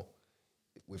to know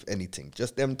with anything.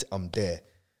 Just them, I'm there.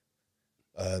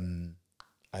 And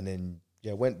then,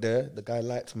 yeah, went there. The guy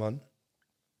liked, man.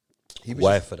 He was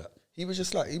Why for that? He was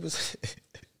just like, he was...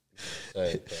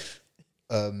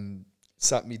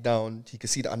 sat me down. He could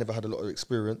see that I never had a lot of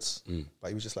experience. But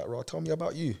he was just like, Ra, tell me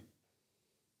about you.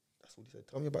 That's what he said.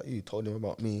 Tell me about you. Told him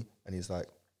about me. And he's like,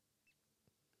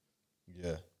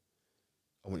 yeah,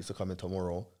 I want you to come in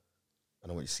tomorrow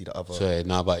and I want you to see the other. Sorry,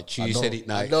 now about you. You said it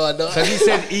now. I know. Because he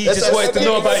said he just wanted to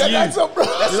know about you.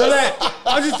 You know that?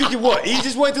 I was just thinking, what? He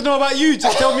just wanted to know about you.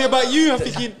 Just tell me about you. I'm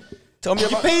thinking, tell me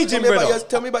about, page him, brother.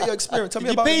 Tell me about your experience. Tell me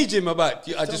you about page him about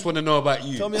you. I just want to know about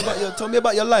you. Tell me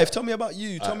about your life. Tell me about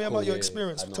you. Tell me cool, about your yeah,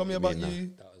 experience. I know Tell me what you about mean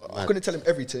you. now. I couldn't tell him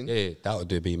everything. Yeah, that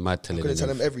would be mad telling I couldn't him.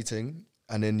 tell him everything.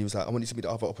 And then he was like, I want you to meet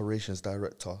the other operations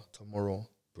director tomorrow.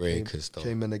 Breakers, though.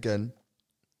 Came in again.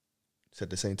 Said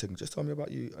the same thing. Just tell me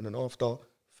about you. And then after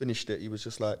finished it, he was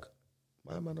just like,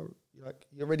 my man, like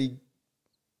he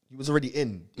was already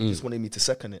in. He just wanted me to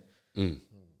second it.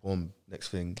 Boom. Next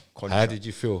thing. Contract. How did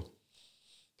you feel?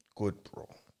 Good, bro.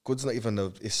 Good's not even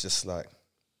it's just like,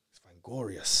 it's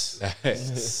glorious.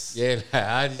 Yeah, like,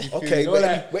 how did you feel? Okay, You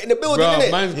know, we're in the building, bro,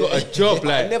 innit? man's got a job,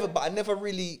 I never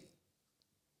really,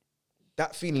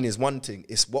 that feeling is one thing.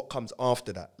 It's what comes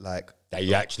after that. Like, that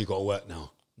you actually got to work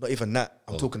now. not even that.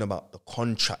 I'm talking about the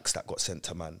contracts that got sent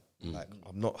to man. Like,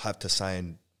 I'm not have to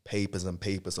sign papers and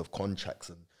papers of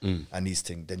contracts and these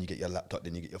things. Then you get your laptop,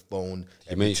 then you get your phone.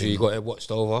 You make sure you got it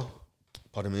watched over.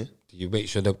 Pardon me? Did you make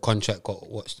sure the contract got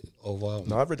watched over?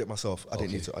 No, I read it myself. I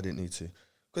didn't need to.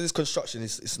 Because it's construction.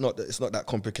 It's not that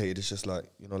complicated. It's just like,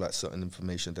 you know, like certain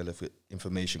delicate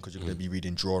information. Because you're going to be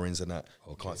reading drawings and that.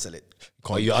 You can't sell it.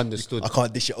 You understood. I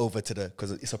can't dish it over to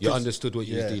because it's a. You understood what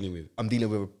you was dealing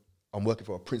with. I'm working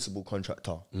for a principal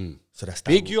contractor. So that's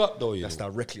Big you up though. That's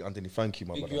directly underneath. Thank you,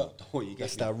 my Big brother. you up though. You get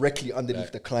That's me? directly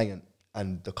underneath the client,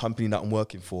 and the company that I'm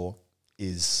working for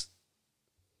is.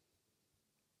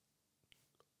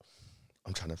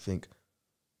 I'm trying to think.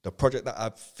 The project that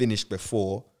I've finished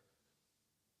before,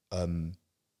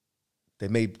 they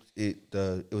made it.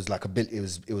 It was like a bill. It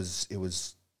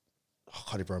was. I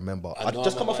can't even remember. I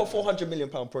just come off a £400 million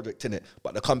project in it,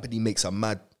 but the company makes a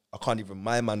mad. I can't even.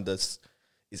 My man is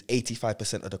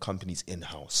 85% of the company's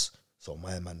in-house. So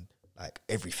my man, like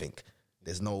everything.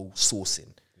 There's no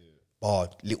sourcing, bar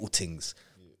little things.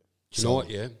 Do you know what?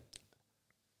 Yeah,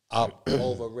 I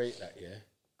overrate that. Yeah,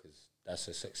 because that's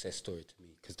a success story to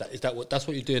me. Because that's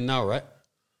what you're doing now, right?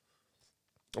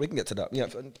 We can get to that. Yeah.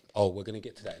 Oh, we're gonna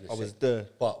get to that in a second. I was there.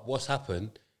 But what's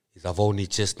happened is I've only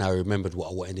just now remembered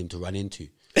what I wanted him to run into.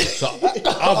 So I've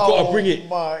got to bring it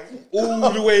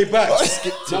all the way back.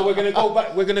 Now we're gonna go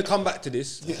back. We're gonna come back to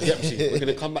this. We're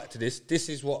gonna come back to this. This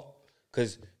is what,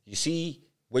 because you see,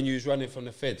 when you was running from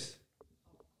the feds.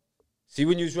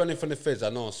 I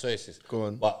know I'm sorry, sis. Go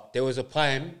on. But there was a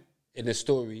time in the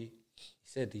story. He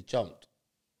said he jumped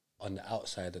on the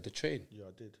outside of the train. Yeah,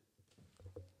 I did.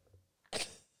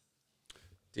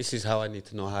 This is how I need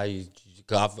to know how you.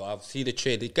 I've seen the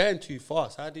train. They're going too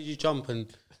fast. How did you jump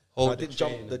and hold? I didn't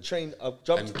jump the train. I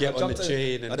jumped and get on the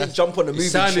train. I didn't jump on the movie.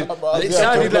 It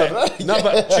sounded like no,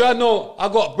 but do you know? I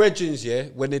got brethrens, yeah.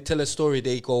 When they tell a story,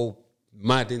 they go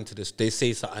mad into this. They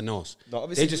say something else. No,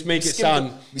 they just make it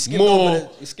sound more.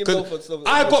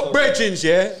 I got brethrens,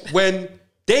 yeah. When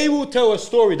they will tell a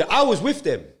story that I was with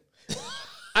them,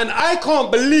 and I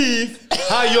can't believe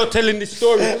how you're telling this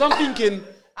story. Because I'm thinking,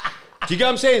 do you get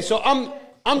what I'm saying? So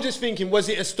I'm just thinking, was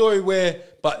it a story where?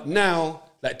 But now,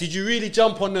 like, did you really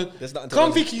jump on the?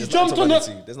 Come thinking you jumped on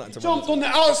the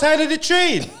outside of the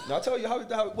train. Now I'll tell you how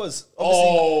it was.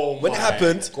 Obviously, when it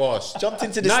happened, gosh, jumped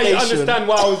into the now station. You understand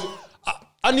why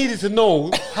I needed to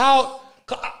know how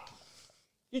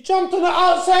you jumped on the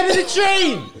outside of the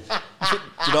train. Do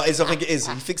you know what it is? I think it is.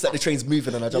 He thinks that the train's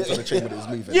moving, and I jumped on the train when it was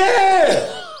moving.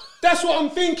 Yeah, that's what I'm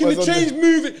thinking. The train's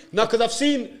moving now because I've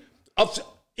seen.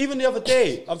 Even the other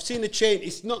day, I've seen the train.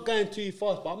 It's not going too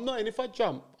fast, but I'm not. And if I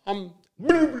jump, I'm.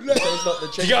 Do you get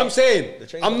what I'm saying?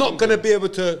 I'm not going to be able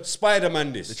to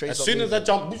Spider-Man this. As soon as I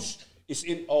jump, It's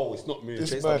in. Oh, it's not moving.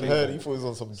 This man heard he thought he was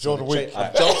on some John Wick.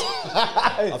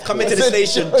 I've come into the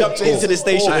station, jumped into the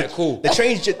station. Alright, cool. The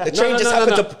train just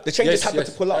happened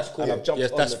to pull up. That's cool. And I've jumped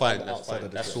Yes, on that's the- fine. on the That's outside fine.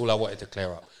 of the That's train. all I wanted to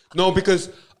clear up. No, because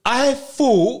I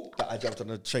thought I jumped on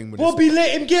the train with Bobby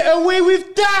let him get away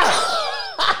with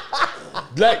that.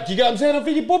 Like, you get what I'm saying? I'm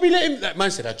thinking Bobby let him. Like,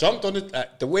 man said, I jumped on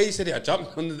the way he said it. I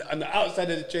jumped on the outside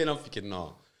of the train. I'm thinking,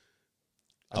 no.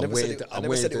 I never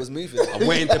said it was moving. I'm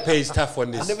waiting to pay his taff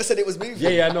on this. I never said it was moving.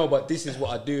 Yeah, I know, but this is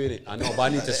what I do in it. I know, but I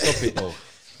need to stop it though.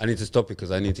 I need to stop it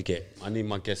because I need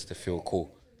my guests to feel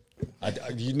cool.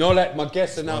 You know, like my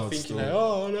guests are now thinking like,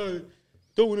 oh no,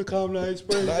 don't want to come like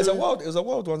spray. No, it was a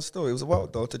wild one still. It was a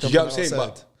wild though to You jump get on what I'm saying?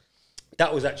 outside. But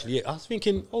that was actually it. I was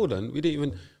thinking, hold on, we didn't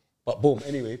even. But boom.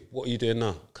 Anyway, what are you doing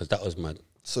now? Because that was mad.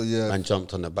 So yeah, Man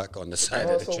jumped on the side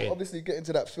of the so train. obviously getting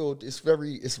to that field, it's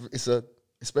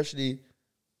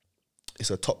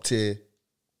a top tier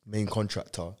main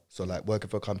contractor. So like working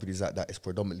for companies like that, it's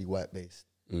predominantly white based,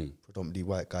 predominantly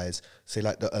white guys. Say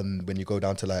like the when you go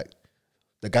down to like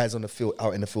the guys on the field,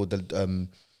 out in the field, the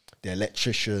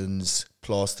electricians,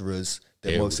 plasterers,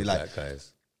 they're mostly like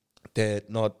guys. they're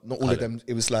not all of them.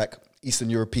 It was like Eastern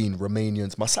European,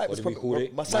 Romanians. My site What was do we call probably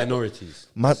it? my site, Minorities.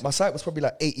 my site was probably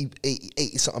like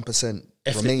 80 something percent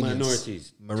Ethnic Romanians.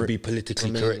 minorities. To be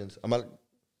politically correct. I'm like,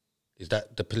 Is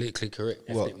that the politically correct?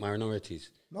 What? Ethnic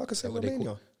minorities. no, I can say What they Romania.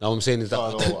 call? No, what I'm saying is that.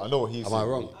 I know what he's Am I saying.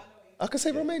 wrong? I can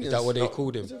say Romanians. Is that what they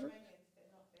call them?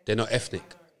 They're not ethnic.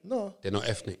 No, They're not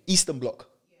ethnic. Eastern Bloc.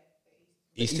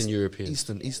 Eastern Europeans.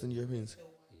 Eastern Europeans.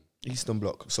 Eastern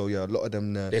Bloc. So yeah, a lot of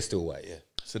them. They're still white, yeah.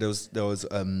 So there was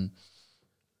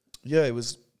yeah, it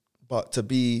was. But to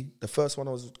be the first one,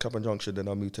 I was Cabin Junction. Then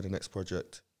I moved to the next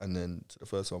project, and then to the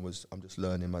first one was I'm just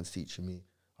learning. Man's teaching me.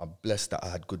 I'm blessed that I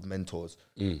had good mentors.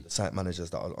 The site managers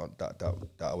that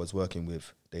I was working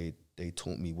with, they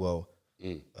taught me well.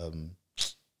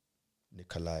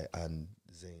 Nikolai and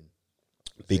Zayn.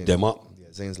 Big them up. Yeah,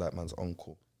 Zayn's like man's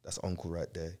uncle. That's uncle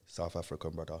right there. South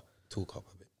African brother. Talk up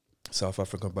a bit. South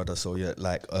African brother. So yeah,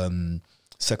 like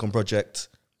second project,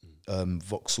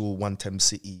 Vauxhall, One Thames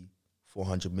City,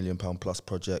 £400 million plus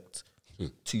project.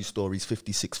 2 stories,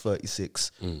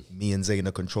 56-36. Me and Zayn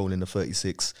are controlling the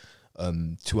 36.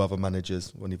 2 other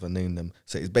managers, won't even name them.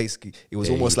 So it's basically, it was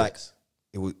almost like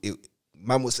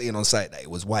man was saying on site that it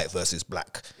was white versus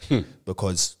black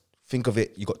because think of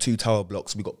it, you got 2 tower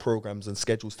blocks, we got programs and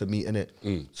schedules to meet in it.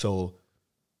 So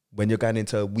when you're going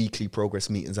into weekly progress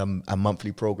meetings and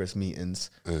monthly progress meetings,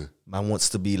 man wants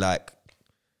to be like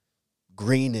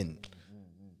greening.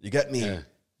 You get me?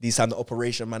 These time the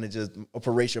operation managers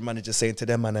saying to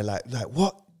them, man, they're like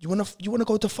what? You wanna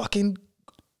go to fucking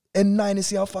N9 and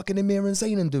see how fucking Amir and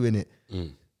Zayn are doing it?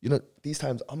 You know, these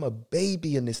times I'm a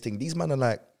baby in this thing. These men are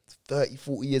like 30,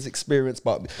 40 years experience,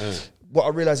 but what I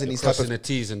realize in these type of Crossing the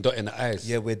T's and dotting the I's.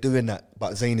 yeah, we're doing that.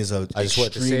 But Zayn is a I just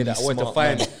wanted to say that.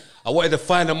 I I wanted to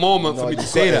find a moment No, for me to you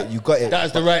say got that. it, you got it.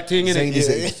 That's the right thing, Zayn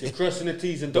innit? You're crossing the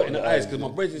T's and dotting the I's because my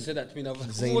brother said that to me.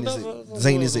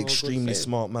 Zayn is extremely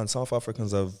smart, man. South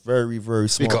Africans are very, very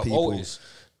smart up people. Otis.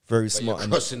 Very But smart. you're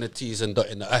And crossing the T's and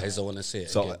dotting the I's. I want to say it.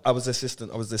 so again. I was the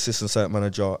assistant site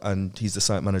manager, and he's the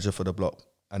site manager for the block,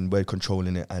 and we're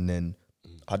controlling it. And then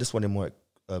I just wanted more.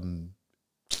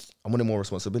 I wanted more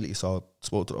responsibility, so I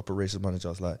spoke to the operations manager.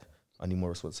 I was like, I need more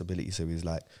responsibility. So he was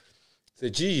like, It's a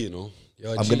G, you know.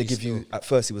 You're a I'm G gonna give still. you. At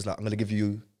first, he was like, I'm gonna give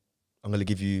you. All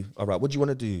right, what do you want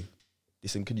to do?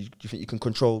 Listen, do you think you can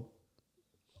control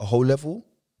a whole level?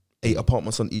 8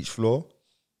 apartments on each floor,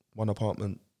 1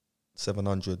 apartment,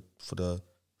 700 for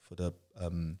the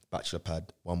bachelor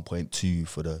pad, 1.2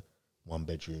 for the 1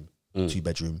 bedroom, 2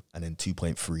 bedroom, and then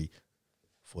 2.3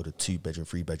 for the 2 bedroom,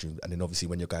 3 bedroom, and then obviously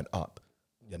when you're going up,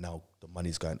 now the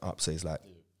money's going up. So it's like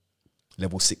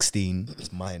level 16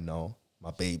 is mine now,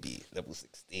 my baby. Level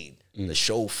 16, the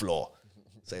show floor.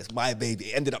 So it's my baby.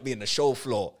 It ended up being the show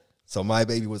floor. So my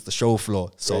baby was the show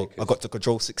floor. So I got to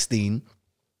control 16,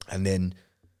 and then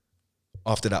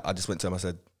after that, I just went to him. I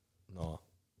said, "No,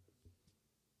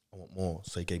 I want more."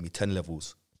 So he gave me 10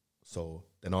 levels. So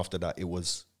then after that, it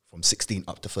was from 16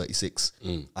 up to 36.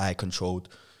 I controlled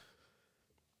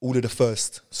all of the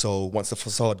first. So once the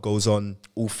facade goes on,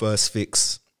 all first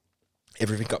fix,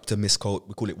 everything up to mist coat.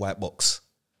 We call it white box.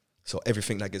 So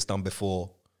everything that gets done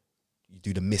before you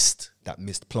do the mist,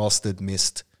 plastered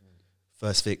mist,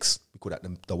 first fix, we call that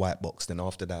the white box. Then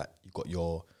after that, you got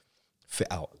your fit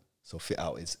out. So fit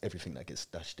out is everything that gets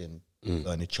dashed in,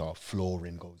 furniture,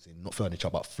 flooring goes in, not furniture,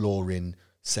 but flooring,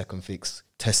 second fix,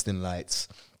 testing lights.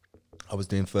 I was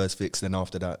doing first fix. Then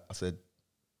after that, I said,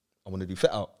 I want to do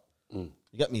fit out. You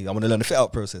get me? I want to learn the fit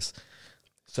out process.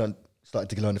 So I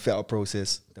started to learn the fit out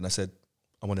process. Then I said,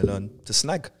 I want to learn to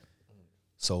snag.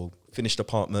 So finished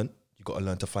apartment, you got to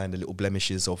learn to find the little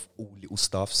blemishes of all little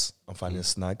stuffs. I'm finding a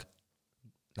snag.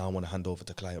 Now I want to hand over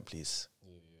to client, please.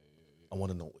 I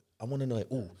want to know it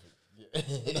all.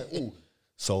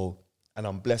 So, and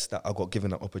I'm blessed that I got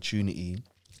given that opportunity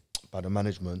by the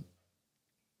management,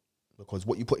 because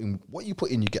what you put in,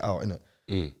 you get out,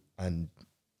 innit? And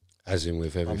as in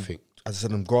with everything. As I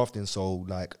said, I'm grafting, so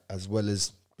like, as well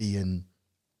as being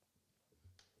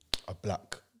a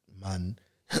black man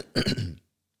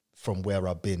from where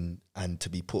I've been, and to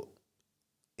be put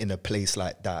in a place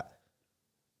like that,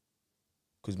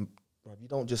 because you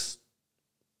don't just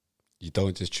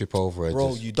trip over it.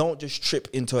 Bro, you don't just trip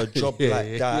into a job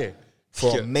like that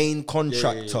for a main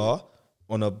contractor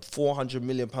on a £400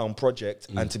 million project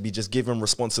and to be just given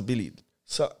responsibility.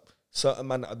 So, certain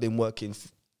man that have been working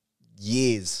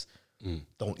years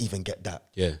don't even get that.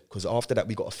 Yeah. Because after that,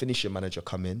 we got a finishing manager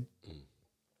come in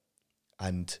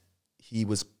and he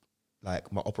was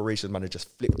like, my operations manager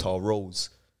just flipped our roles.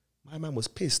 My man was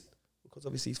pissed because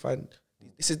obviously he's fine.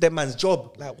 This is their man's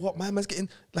job. Like, what? My man's getting,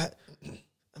 like,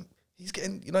 he's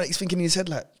getting, you know, he's thinking in his head,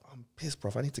 like, I'm pissed,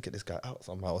 bro. I need to get this guy out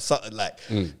somehow or something, like,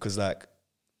 because, like,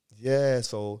 yeah,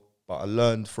 so, but I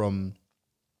learned from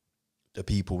the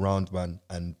people round, man,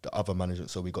 and the other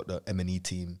management. So we got the M&E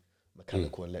team,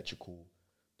 mechanical, electrical,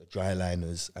 the dry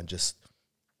liners, and just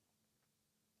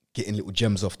getting little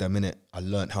gems off them, innit? I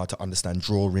learned how to understand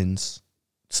drawings,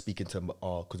 speaking to them,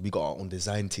 because we got our own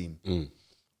design team.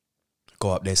 Go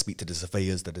up there, speak to the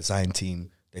surveyors, the design team.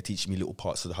 They teach me little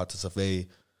parts of how to survey.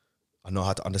 I know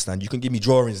how to understand. You can give me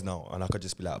drawings now, and I could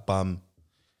just be like, bam,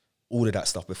 all of that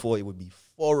stuff. Before, it would be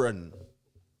foreign.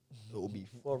 It would be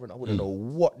foreign. I wouldn't know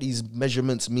what these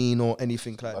measurements mean or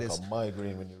anything like this. Like a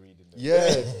migraine when you're reading them.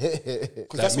 Yeah.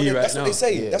 Because that's what they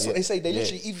say. That's what they say. They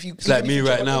literally, if you... It's like me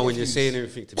right now when you're saying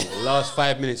everything to me. The last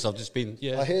 5 minutes I've just been,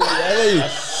 I hear you. I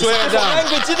swear down.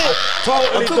 language, innit?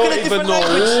 Totally don't even know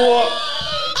what...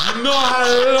 You know how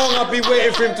long I've been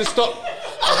waiting for him to stop.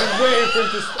 I've been waiting for him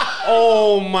to stop.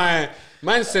 Oh my...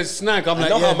 Man says snag. I'm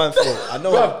like, I know how man feel. I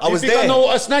know. Bruv, I was there. Do you think I know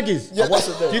what a snag is? I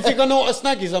wasn't there. Do you think I know what a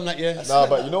snag is? I'm like, yeah. Nah,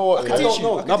 but you know what? I don't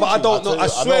know. No, but I don't know. I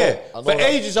swear. I know For that.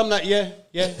 ages, I'm like, yeah.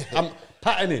 I'm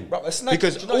patterning. Bruv, a snag,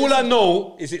 Because do you know all what I it is?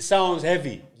 know is it sounds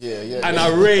heavy. Yeah. And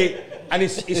I rate, and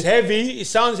it's heavy, it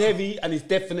sounds heavy, and it's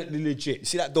definitely legit. You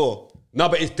see that door? No,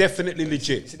 but it's definitely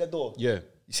legit. You see that door? Yeah.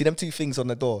 You see them two things on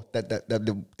the door?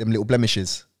 Them little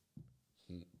blemishes?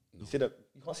 You see that?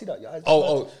 You can't see that? Your eyes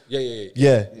Yeah.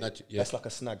 Yeah. Not- yeah. That's like a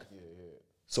snag.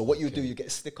 So what you do, you get a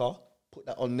sticker, put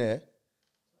that on there,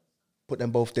 put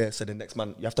them both there, so the next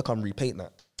man, you have to come repaint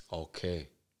that. Okay.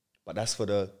 But that's for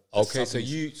the... Okay, so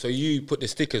you put the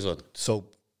stickers on. So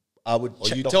I would Or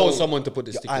check you the tell whole- someone to put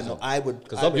the stickers on. I would...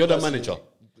 Because I would you're the personally- manager.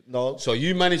 No. So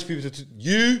you manage people to...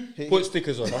 You put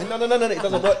stickers on. No, it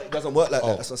doesn't work. It doesn't work like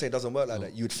that. That's what I'm saying. It doesn't work like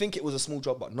that. You'd think it was a small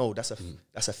job, but no, that's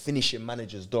a finishing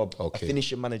manager's job. Okay. A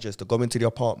finishing manager is to go into the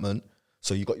apartment.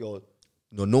 So you got your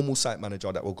normal site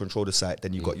manager that will control the site.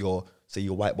 Then you got your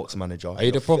white box manager. Are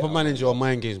you the proper manager or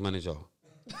mind games manager?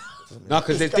 No,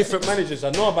 because there's different managers.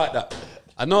 I know about that.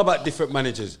 I know about different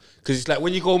managers. Because it's like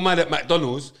when you go mad at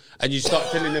McDonald's and you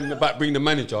start telling them about bring the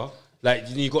manager, like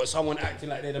you got someone acting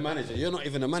like they're the manager. You're not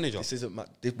even a manager. This isn't.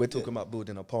 We're talking about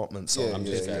building apartments. So I'm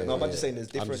just saying. No, I'm just saying there's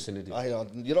I'm different. just an idiot.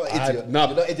 You're not an idiot. No,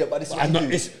 You're not an idiot. But this is what I'm you not.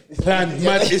 do. It's planned.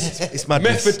 It's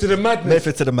madness. Method to the madness.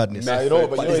 Method to the madness. Nah, you know,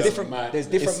 but there's it's different. mad. There's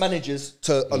different managers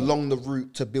along the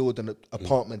route to build an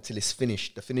apartment till it's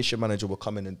finished. The finishing manager will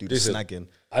come in and do the Listen, snagging.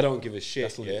 I don't give a shit.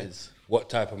 That's what it is. What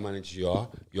type of manager you are?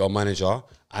 You're a manager,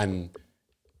 and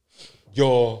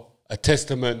you're a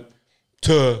testament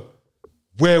to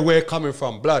where we're coming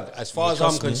from. Blood. As far as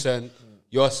I'm concerned,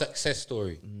 you're a success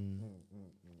story.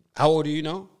 How old are you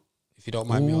now? If you don't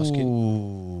mind me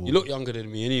asking. You look younger than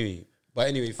me anyway. But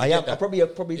anyway, I am. that.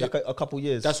 Probably like a couple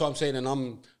years. That's what I'm saying, and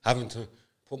I'm having to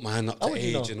put my hand up to would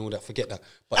you age know? and all that. Forget that.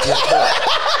 But yeah,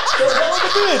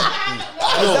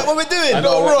 Is that what we're doing? I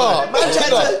know. No, bro. Man,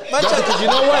 because you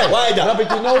know why? Why that? No, but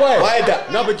you know why? Why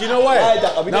that? No, but you know why? Why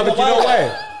that? Are we No, doing but you know why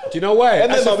why? Do you know why?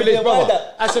 Remember, As a are we Phillips doing why brother.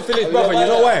 that? As a Phillips Are we brother, doing you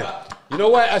know why why? You know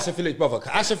why? As a Phillips brother.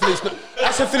 'Cause As a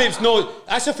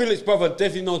Phillips brother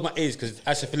definitely knows my age because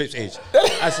As a Phillips age. You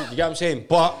get what I'm saying?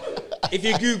 But if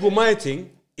you Google my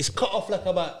thing, it's cut off like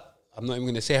about, I'm not even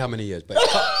going to say how many years, but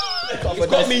it's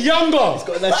got me younger.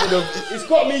 It's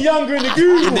got me younger in the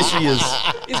Google. Industry is.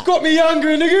 It's got me younger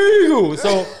in the Google.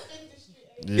 So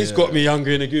it's got me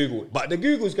younger in the Google. But the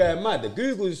Google's going mad. The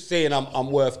Google's saying I'm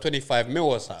worth 25 mil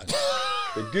or something.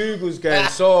 The Google's going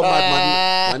so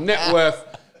mad. My net worth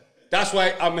That's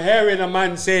why I'm hearing a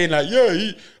man saying like, yeah,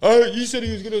 he said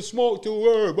he was gonna smoke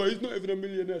till but he's not even a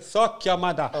millionaire. Suck your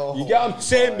mother. You get what I'm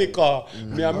saying? Because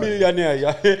me a millionaire.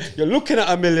 You're looking at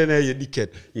a millionaire, you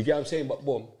dickhead. You get what I'm saying? But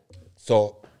boom.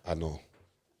 So I know.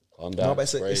 Calm down. No,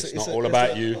 but it's not all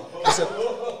about you.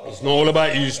 It's not all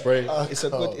about you, Spray.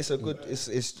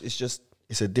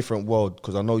 It's a different world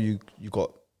because I know you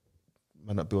got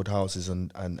men that build houses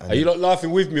and Are you not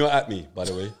laughing with me or at me, by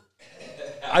the way?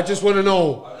 I just want to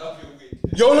know.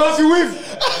 You're laughing with.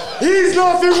 He's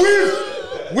laughing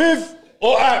with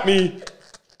or at me.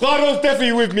 Cardo's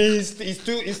definitely with me.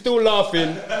 He's still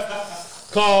laughing.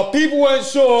 Cause people weren't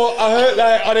sure. I heard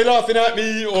like, are they laughing at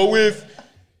me or with?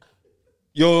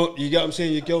 You get what I'm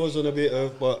saying? Your girl was on a bit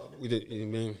of, but we did. I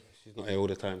mean, she's not here all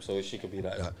the time, so she could be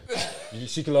like that.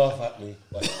 She can laugh at me,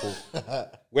 but it's cool.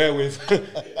 Where with?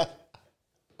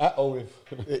 At or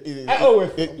with? At or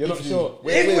with? You're not sure.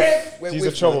 He's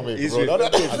a troublemaker,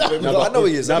 bro. I know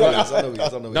he is. I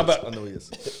know he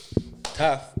is.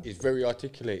 Taff is very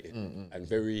articulated and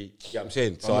very, you know what I'm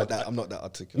saying? So I'm not that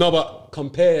articulate. No, but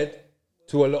compared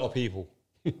to a lot of people,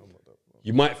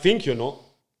 you might think you're not,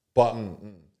 but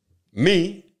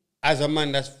me, as a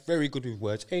man that's very good with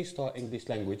words, A-star English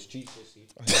language, GCSE,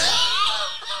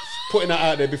 putting that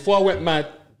out there, before I went mad,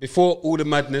 before all the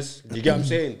madness, you get what I'm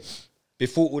saying?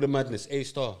 Before all the madness,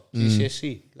 A-star,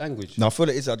 GCSE, language. No, I feel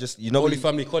it is, Holy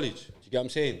Family College, do you get what I'm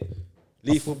saying?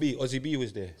 Lethal B, Ozzy B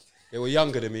was there. They were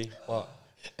younger than me, but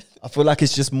I feel like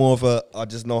it's just more of a, I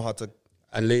just know how to,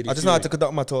 and lady I just know how to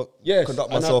conduct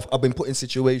myself. I've been put in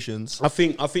situations. I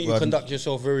think you conduct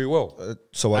yourself very well.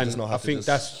 So I just know how to. I think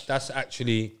that's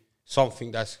actually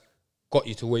something that's got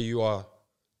you to where you are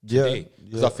today.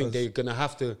 Because I think they're gonna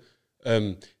have to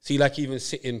see, like even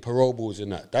sitting paroles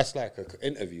and that. That's like an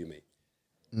interview, mate.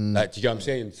 Like, do you get what I'm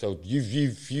saying? So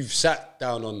you've sat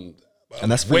down on.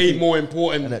 And that's way more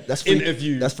important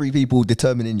interview. That's 3 people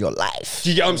determining your life. Do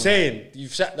you get what I'm saying?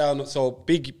 You've sat down, so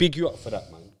big you up for that,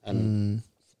 man. And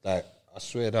like, I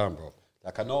swear down, bro.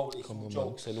 Like, I know it's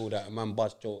jokes and all that, a man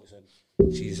bust jokes and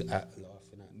she's laughing at.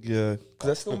 Yeah, because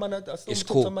there's still man, I still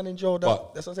talk to a man in jail.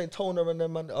 That's what I'm saying. Toner and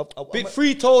them man. Big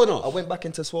free Toner. I went back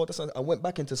into Swell. I went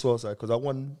back into Swell side because I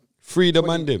won. Free the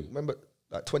man them. Remember,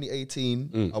 like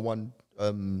 2018, I won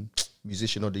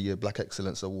Musician of the Year Black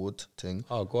Excellence Award thing.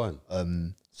 Oh, go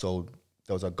on. So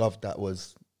there was a gov that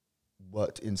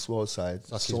worked in Swell side.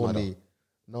 Saw me.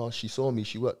 No, she saw me.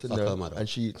 She worked in there, and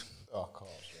she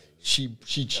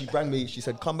rang me. She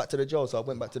said, "Come back to the jail." So I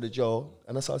went back to the jail,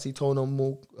 and that's how I see Tony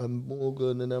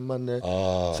Morgan and them man there.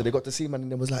 So they got to see man,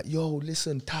 and they was like, "Yo,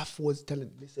 listen, Taff was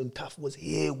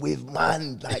here with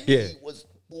man, like he was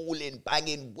balling,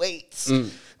 banging weights, no."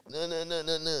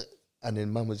 And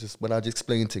then man was just, when I just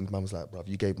explained things, man was like, "Bruv,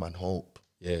 you gave man hope."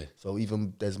 Yeah. So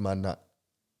even there's man that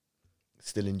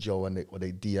still in jail and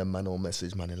they DM man or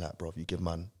message man, and like, "Bruv, you give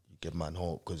man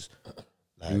hope," because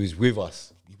like, he was with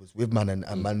us. He was with man,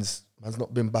 and man's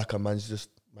not been back, and man's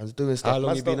doing stuff. How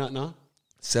long you been at now?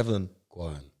 7. Go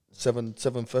on.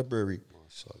 7 February.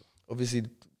 Obviously,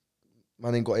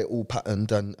 man ain't got it all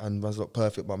patterned, and man's not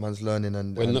perfect, but man's learning.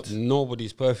 And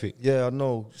nobody's perfect. Yeah, I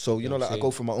know. So you know, like I go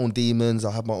through my own demons.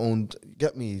 I have my own.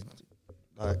 Get me,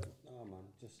 like.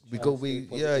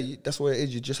 That's what it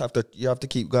is. You have to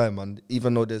keep going, man.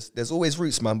 Even though there's always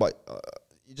roots, man, but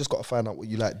you just got to find out what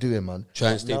you like doing, man.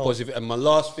 Try and stay positive. And my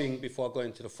last thing before I go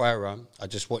into the fire round, I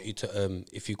just want you to,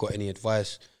 if you got any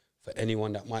advice for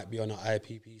anyone that might be on an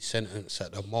IPP sentence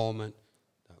at the moment,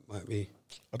 that might be.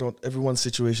 Everyone's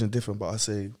situation is different, but I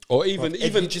say, or even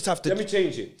you just have to. Let me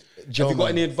change it. Have you got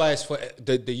any advice for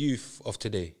the youth of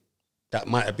today that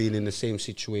might have been in the same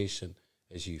situation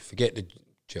as you? Forget the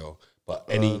jail. But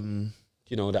any,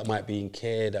 that might be in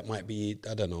care, that might be,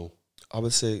 I don't know. I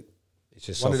would say, it's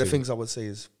just one of the things I would say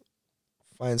is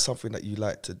find something that you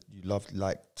like to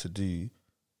do,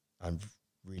 and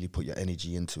really put your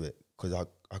energy into it. Because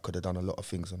I could have done a lot of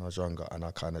things when I was younger, and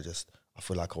I kind of I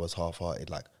feel like I was half-hearted.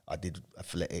 Like I did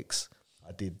athletics,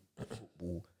 I did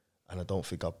football, and I don't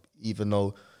think even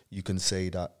though you can say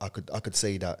that, I could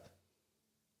say that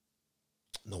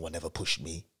no one ever pushed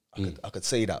me. I could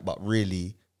say that, but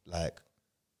really, like,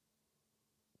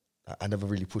 I never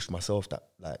really pushed myself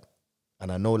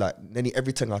and I know, like,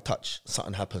 everything I touch,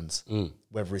 something happens,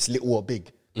 whether it's little or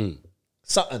big,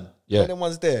 something. Yeah. When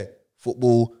one's there,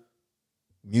 football,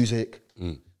 music,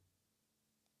 the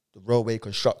railway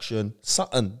construction,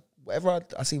 something, whatever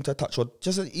I seem to touch, or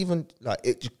just even like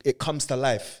it comes to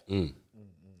life, and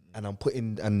I'm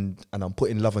putting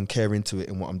love and care into it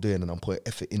in what I'm doing, and I'm putting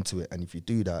effort into it. And if you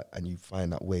do that and you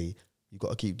find that way, you got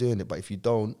to keep doing it. But if you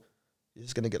don't, you're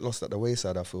just gonna get lost at the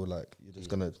wayside. I feel like you're just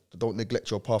gonna don't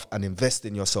neglect your path and invest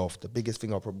in yourself. The biggest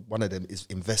thing, one of them, is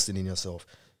investing in yourself.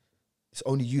 It's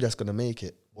only you that's gonna make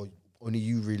it, or only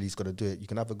you really is gonna do it. You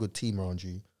can have a good team around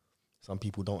you. Some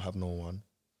people don't have no one,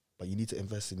 but you need to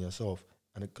invest in yourself.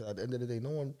 And at the end of the day,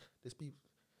 there's people.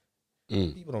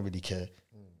 People don't really care.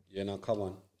 Yeah, no, come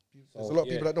on. There's a lot of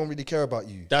people that don't really care about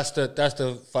you. That's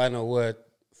the final word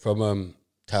from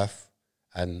Taff,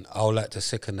 and I would like to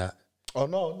second that. Oh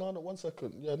no, 1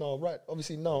 second. Yeah, no, right.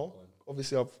 Obviously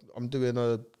I'm doing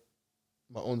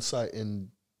my own site in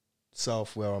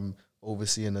South where I'm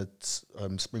overseeing a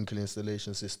sprinkler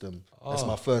installation system. That's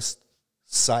my first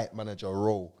site manager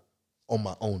role on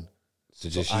my own. So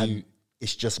just you.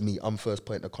 It's just me. I'm first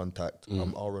point of contact.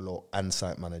 I'm RLO and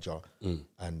site manager,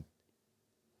 and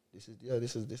this is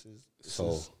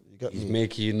you get he's me.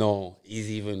 making you know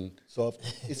he's even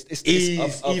he's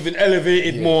even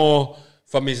elevated more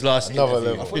from his last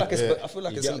interview. I feel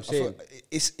like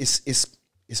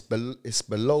it's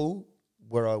below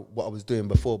what I was doing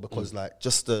before, because like I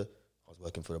was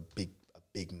working for a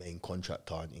big main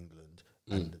contractor in England,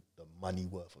 and the money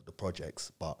worth of the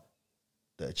projects, but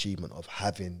the achievement of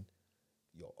having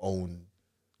your own,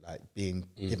 like being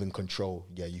given control,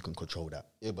 you can control that.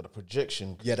 Yeah, but the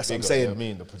projection. Yeah, that's what I'm saying. I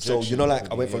mean, the projection. So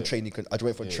I went from trainee. I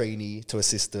went from trainee to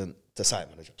assistant to site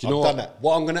manager. Do you know I've done that.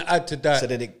 What I'm going to add to that So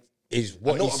then is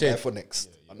what he said. For next.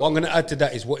 What I'm going to add to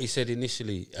that is what he said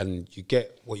initially, and you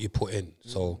get what you put in.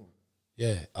 So,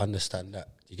 yeah, understand that.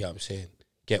 You get what I'm saying?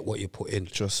 Get what you put in.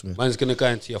 Trust me. Man's going to go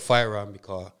into your firearm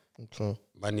because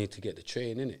man need to get the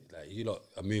train, innit? Like, you lot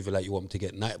are moving like you want him to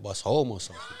get night bus home or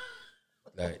something.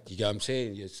 Like, you get what I'm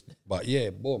saying? Yes. But yeah,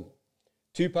 boom.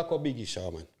 Tupac or Biggie,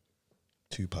 Shaman?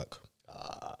 Tupac.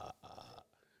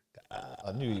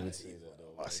 I knew you would say that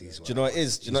though. Do you know what it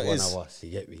is? One of us,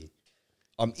 you get me?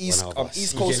 I'm East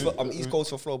Coast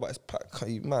for flow, but it's Pac. Are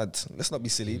you mad? Let's not be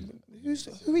silly.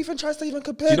 Who even tries to even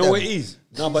compare? Do you know them? what it is?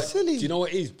 No, but silly. do you know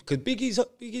what it is? Because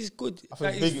Biggie's good. I think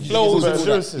Like, Biggie his flows, better all that.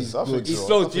 lyricist. I think His so.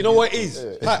 flows. I Do you think know what it he's-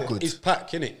 is? yeah. Pac. It's Pac,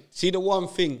 innit? See the one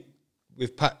thing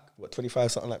with Pac. What,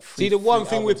 25 something like? See the one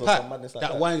thing with albums or Pac some madness like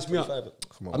that winds me up. 25.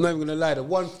 Come on. I'm not even gonna lie.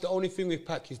 The only thing with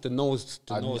Pac is the nose.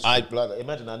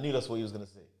 Imagine I knew that's what he was gonna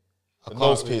say. The can't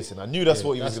nose really- piercing. I knew that's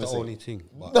what he was That's gonna the say. only thing.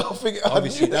 But Nothing.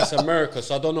 obviously, that's America,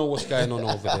 so I don't know what's going on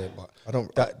over there. But I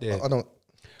don't. there. I don't.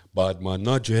 Bad man,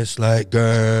 not dressed like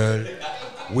girl.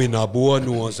 Winner boy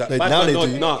knows that. Now Bad they man,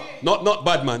 do. not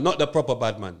bad man, not the proper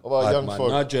bad man. What about Bad Young man, Thug?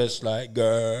 not dressed like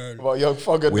girl. About Young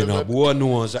Thug and Winner them, boy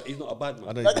knows that he's not a bad man.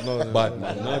 I don't even know. Bad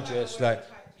man, not dressed like.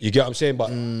 You get what I'm saying?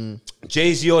 But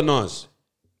Jay-Z or Nas,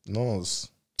 Nose.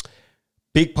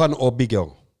 Big Pun or Big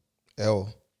L?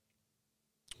 L.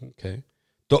 Okay.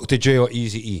 Dr. Dre or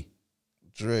Eazy-E?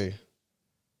 Dre.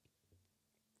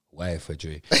 Why for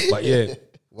Dre? But yeah,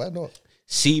 Why not?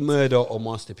 C Murder or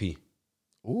Master P?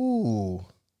 Ooh.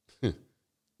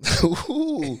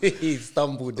 Ooh. He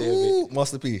stumbled there. Ooh. Mate.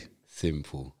 Master P.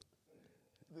 Simple.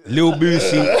 Lil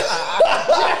Boosie.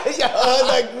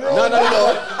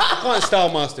 No. You can't style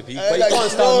Master P, but you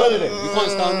can't style none of them. You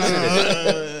can't style none of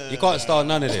them. You can't style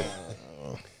none of them.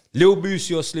 Lil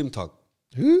Boosie or Slim Tug?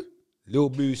 Who? Lil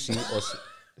Boosie or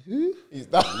Who?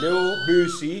 Lil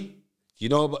Boosie. You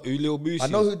know about who Lil Boosie? I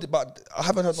know is? who, but I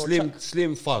haven't heard no track.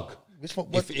 Slim Thug. Which one?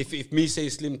 What? If me say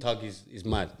Slim Tug is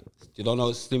mad. You don't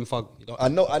know Slim Thug. You don't, I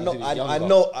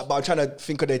know, but I'm trying to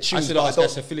think of their tunes. should but ask don't-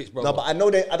 Esther Phillips, bro. No, but I know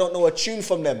I don't know a tune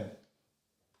from them.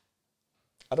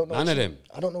 I don't know. None of them.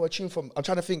 I don't know a tune from. I'm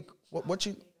trying to think. What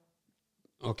tune?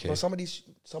 Okay. No, some of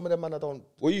them, man, I don't.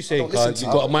 What are you saying, don't listen Carl? to.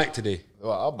 You got a mic today.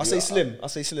 I say Slim. I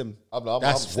say Slim.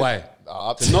 That's why.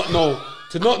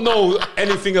 To not know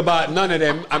anything about none of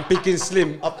them and picking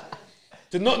Slim.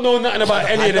 To not know nothing about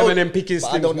any of them and then picking But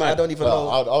Slim's mad. I don't even know.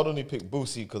 I'd only pick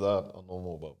Boosie because I know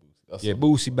more about Boosie. That's Yeah, all.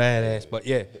 Boosie badass. But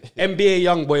yeah, NBA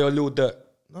Youngboy or Lil Durk?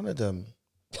 None of them.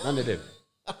 None of them.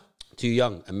 Too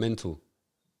young and mental.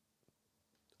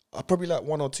 I probably like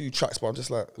one or two tracks, but I'm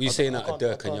just like. What you saying out of can't-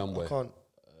 Durk and I can't- Youngboy? I can't.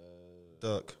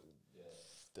 Dirk.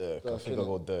 Dirk. I think I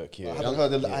go Dirk. I Yeah. haven't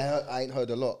heard. I ain't heard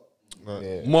a lot.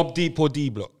 Yeah. Mobb Deep or D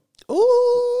Block?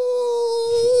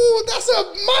 Ooh, that's a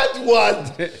mad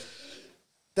one.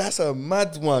 That's a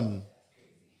mad one.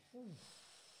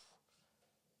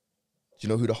 Do you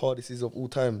know who the hardest is of all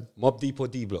time? Mobb Deep or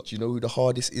D Block? Do you know who the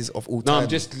hardest is of all No, time?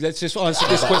 let's just answer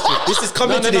this question. This is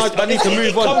coming No, to no, this. I need to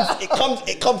move on.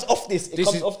 It comes off this. It This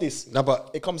comes is- off this. No, but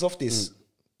It comes off this.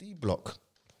 D Block,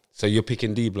 so you're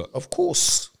picking D Block. of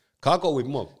course. Can I go with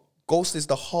Mobb? Ghost is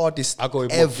the hardest I go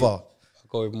with Mobb ever. Deep. I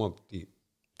go with Mobb Deep.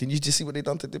 Didn't you just see what they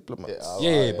done to Diplomats?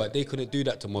 Yeah, but they couldn't do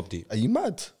that to Mobb Deep. Are you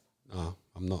mad? No,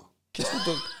 I'm not. Kiss the dog.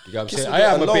 You get what I'm Kiss saying? the I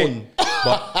dog am a alone. bit.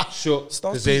 but shook,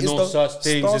 Staff because ain't beat is no the- such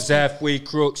things staff as halfway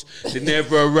crooks. They're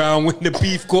never around when the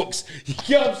beef cooks. You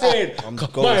get what I'm saying? I'm My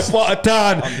ghost. part of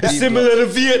town is D similar to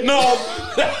Vietnam.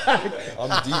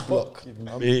 I'm D block.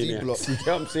 I'm D Yeah. block. You get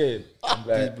what I'm saying? I'm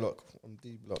D block. I'm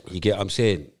D block. You get what I'm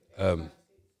saying?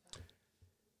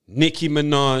 Nicki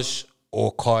Minaj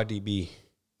or Cardi B?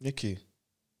 Nicki,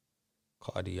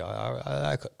 Cardi, I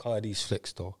like Cardi's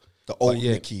flex though. the old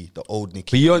yeah. Nicki, the old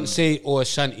Nicki. Beyonce or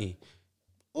Ashanti?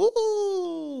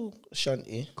 Ooh,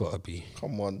 Shanti, Gotta be.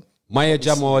 come on, Maya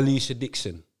Jama or Alicia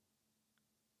Dixon?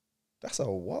 that's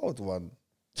a wild one.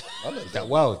 None of That them.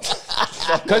 wild.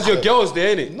 Because your girls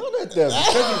there, innit? None of them.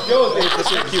 Because your girls there,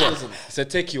 it's a tricky one. It's a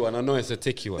tricky one. I know it's a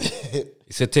tricky one.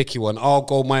 It's a tricky one. I'll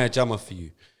go Maya Jama for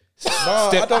you. No,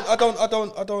 Step- I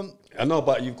don't. I know,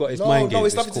 but you've got his No, mind game. no,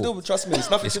 it's nothing to do with. Trust me, it's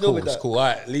nothing It's to do cool. with It's that. cool. All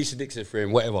right, Alicia Dixon for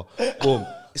him. Whatever. Boom.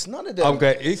 It's none of them. I'm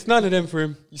great. It's none of them for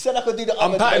him. You said I could do the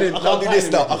I'm other. patterning. I can't do this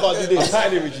now. I can't do I'm this.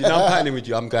 patterning with you. Now I'm patterning with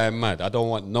you. I'm going mad. I don't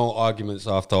want no arguments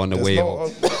after on the There's way no,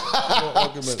 home. no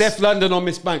arguments. Steph London or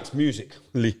Miss Banks? Musically.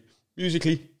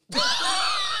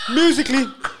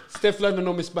 Steph London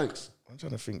or Miss Banks? I'm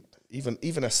trying to think. Even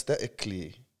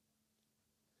aesthetically.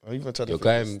 I'm even trying to You're think.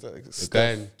 going, aesthetics. you're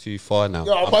going too far now.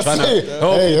 Yeah, I'm trying to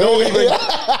help you.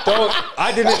 Don't.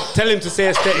 I didn't tell him to say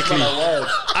aesthetically.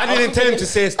 I didn't tell him to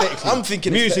say aesthetically. I'm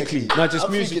thinking musically. aesthetically. No, just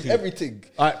I'm musically. thinking everything.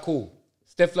 All right, cool.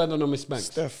 Steph London or Miss Banks?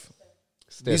 Steph.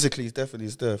 Musically, it's definitely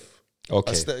Steph.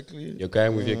 Okay. Aesthetically, You're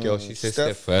going with your girl. She says Steph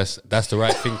Steph. first. That's the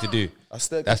right thing to do.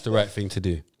 Aesthetically, That's the right thing to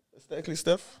do. aesthetically,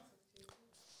 Steph.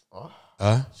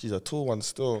 Huh? She's a tall one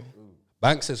still.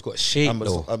 Banks has got shape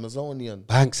though. Amazonian.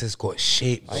 Banks has got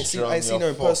shape. I ain't seen her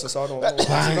in person, so I don't know. I've seen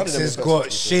none of Banks them in has person, got to be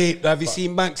fair. shape. Have you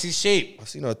seen Banks' shape? I've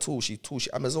seen her tall. She's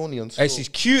Amazonian. Hey, she's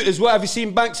cute as well. Have you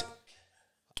seen Banks?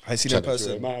 I ain't seen her in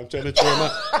person. I'm trying to draw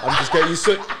man. I'm just getting you.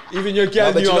 So even your girl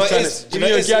No, but knew you I know was what trying it is? to. Do you Even know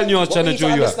your what it is? girl knew I was What trying we to need draw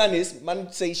you out. understand is,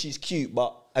 man say she's cute,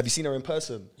 but have you seen her in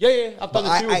person? Yeah. I've done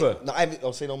a two of her. No,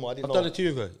 I'll say no more. I didn't I've know. done a two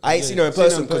of her. I ain't Yeah, seen her in seen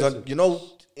person because you know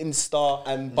Insta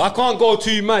and. But I can't go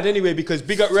too mad anyway because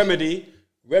big up Remedy.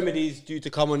 Remedy's due to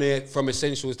come on here from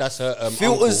Essentials. That's her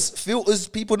Filters.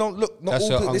 People don't look. Not That's all.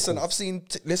 her People, listen, uncle. I've seen.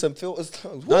 Listen, filters.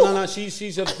 No.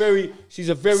 She's a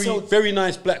very So- very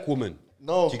nice black woman.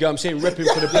 No. Do you get what I'm saying?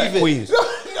 Repping for the black Leave it. queens.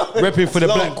 Repping for the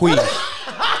long. black queens.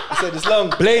 I said it's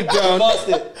long. Blade Brown, Past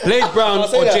it. Blade Brown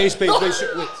Can't say or that. Jay Spade.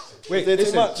 Wait, They're too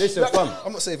listen, much. fam.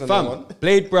 I'm not saving no one. Fam,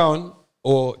 Blade Brown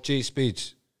or Jay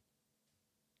Spades?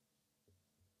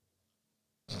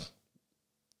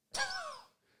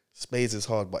 Spades is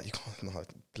hard, but you can't. No,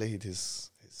 Blade is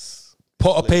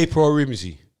Potter Paper or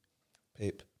Rimsey?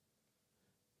 pape.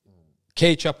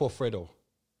 K-Trap or Fredo?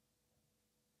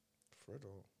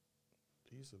 Fredo,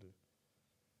 easily.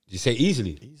 You say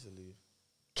easily?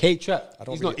 K-Trap.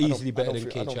 He's not easily better than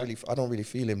K-Trap. I don't really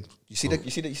feel him. You see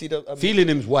the. Feeling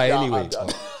him's why anyway.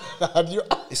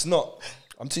 It's not.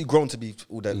 I'm too grown to be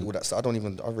all that stuff.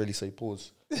 I really say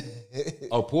pause.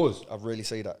 Oh, pause. I really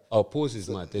say that. Oh, pause is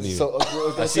mad anyway. So,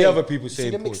 I see other people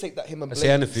saying see the pause. mixtape that him and I Blade. say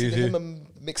Anna you see the Fufu. him and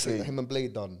mixtape that him and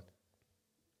Blade done.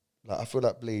 Like I feel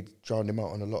like Blade drowned him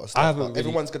out on a lot of I stuff. haven't But really-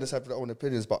 everyone's gonna have their own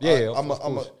opinions, but Yeah, I'm of a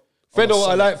course. Fredo, I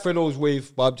solid- like Fredo's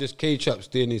wave, but I'm just K-Trap's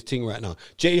doing his thing right now.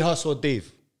 J Huss or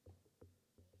Dave?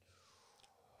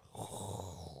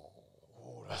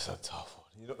 Oh, that's a tough one.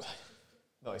 You know,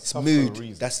 no, it's It's tough for a mood.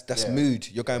 reason. That's Yeah. mood.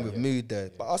 You're going with mood there.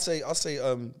 But I'll say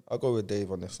I'll go with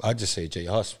Dave on this. I just say J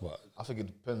Huss, but I think it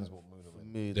depends what mood I'm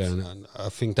in. Mood. yeah, no, I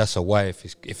think that's a why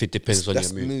if it depends on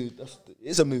That's your mood. mood.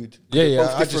 It's a mood. Yeah, They're yeah. both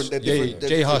I different. just, They're yeah, different. yeah. They're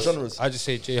J different Huss. genres. I just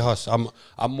say J Huss. I'm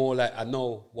more like I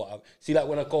know what. See, like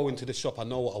when I go into the shop, I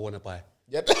know what I want to buy.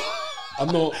 Yep. I'm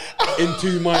not in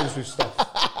two minds with stuff.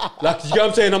 Like, you know what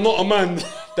I'm saying? I'm not a man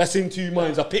that's in two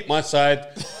minds. I pick my side,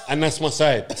 and that's my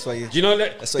side. That's why you. Do you know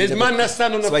that? That's why you There's never- man that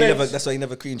stand on the that's why you fence. never- That's why you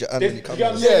never cleaned your hand There's, when you you come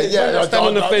get what in. I'm saying? There's man that stand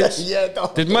on the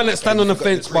fence. There's man that stand on the forgot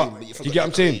your fence, cream, but but you you forgot get what I'm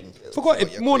your saying? cream. Forgot Forgot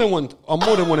it your more than one on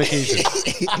more than one occasion.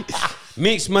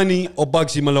 Meeks Money or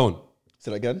Bugsy Malone?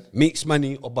 Say that again. Meeks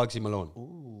Money or Bugsy Malone?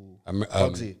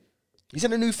 Bugsy. He's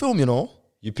in a new film, you know.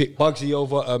 You pick Bugsy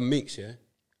over Meeks, yeah?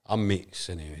 I'm Meeks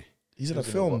anyway. He's in a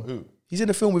film. Who? He's in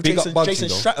a film with Big up Jason, Bugsy, Jason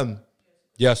though. Stratham.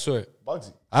 Yeah, I saw it.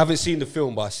 Bugsy. I haven't seen the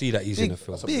film, but I see that he's in the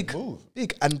film. Big, move.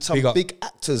 big, and some Big up. big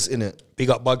actors in it. Big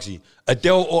up Bugsy.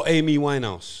 Adele or Amy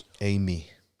Winehouse? Amy.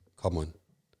 Come on.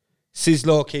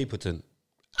 Sizzler or Caperton?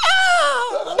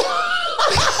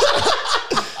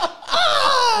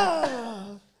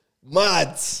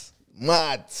 Mad.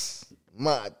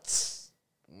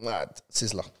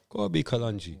 Sizzler. Gotta be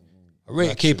Kalanji. I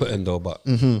rate Caperton though, but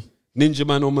Ninja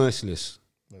Man or Merciless?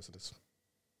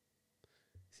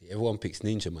 See, everyone picks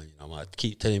Ninja Man, you know. I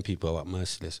keep telling people about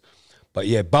Merciless. But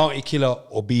yeah, Bounty Killer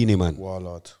or Beanie Man.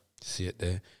 Warlord. See it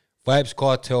there. Vibes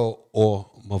Cartel or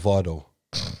Movado.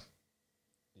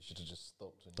 You should have just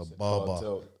stopped. When The you said barber.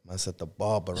 cartel. Man said the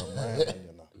barber.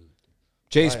 You know.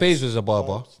 Jay Spades was a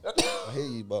barber. I hear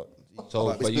you, but. So,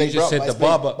 but you Blade just Brown, said but the it's Blade-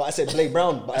 barber. But I said Blade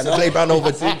Brown. But I said Blade Brown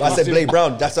over. But I said Blade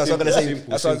Brown. That's what I was gonna say.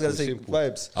 That's what I was gonna say. Simple.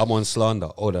 Vibes. I'm on slander.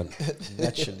 Hold on.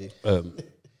 Naturally.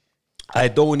 I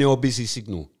don't know busy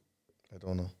signal. I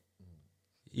don't know.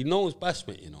 He knows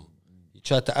Bashment, you know. He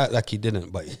tried to act like he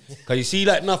didn't, but because you see,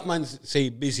 like enough man say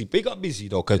Busy, big up Busy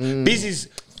though, because Busy's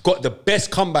got the best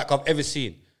comeback I've ever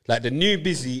seen. Like the new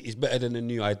Busy is better than the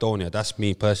new Idonia. That's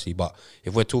me personally. But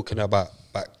if we're talking about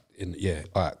back in, yeah,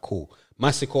 all right, cool.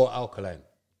 Massacre or Alkaline?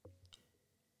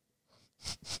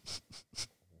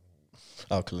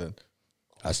 Alkaline.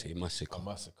 I say Massacre. A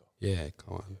massacre. Yeah,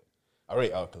 come on. I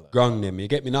rate Alkaline. Grung them, you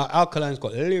get me? Now Alkaline's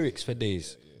got lyrics for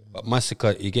days, but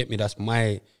Massacre, you get me? That's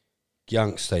my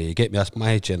youngster. You get me? That's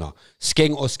my Jenna.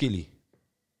 Skeng or Skilly?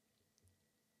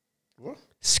 What?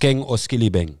 Skeng or Skilly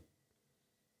Bang?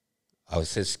 I would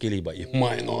say Skilly, but you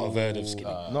might not have heard of Skilly.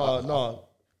 No.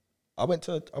 I went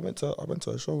to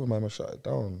a show with my man, shut it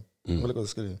down. I'm gonna go to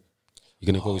Skilly.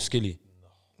 You're gonna go with Skilly?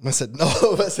 I said no.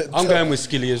 I said I'm going with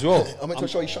Skilly as well. I went to a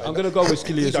show. He shut it I'm down. gonna go with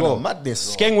Skilly He as done well. a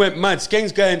madness. Skeng went mad.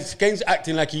 Skeng's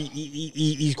acting like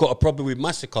he's got a problem with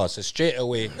Massacre. So straight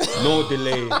away, no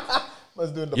delay.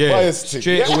 Man's doing the Yeah, bias thing.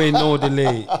 straight away, no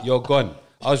delay. You're gone.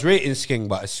 I was rating Skeng,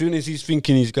 but as soon as he's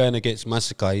thinking he's going against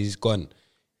Massacre, he's gone.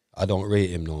 I don't rate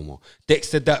him no more.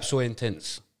 Dexter Daps or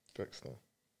Intense? Dexter.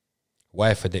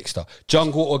 Why for Dexter?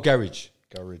 Jungle or Garage?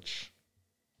 Garage.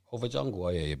 Over Jungle? Oh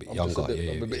yeah, you're a bit younger.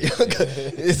 I'm a bit Yeah. younger.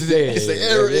 It's Yeah, the yeah,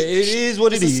 era. yeah. It is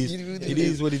what it It's is. a- It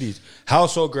is what it is.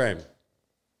 House or Grime?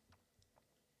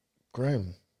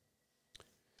 Graham.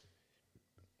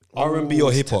 R&B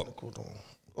or hip hop?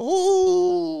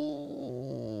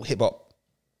 Oh, hip hop.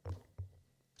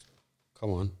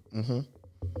 Come on.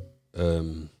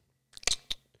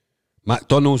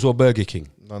 McDonald's or Burger King?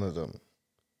 None of them.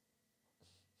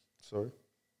 Sorry.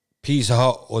 Pizza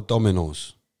Hut or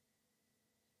Domino's?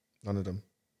 None of them.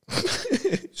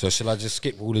 So shall I just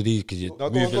skip all of these because you're No,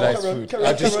 go moving on, like carry on, food? carry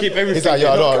on, I just skip everything. It's like,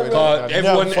 yeah, I know.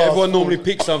 Everyone normally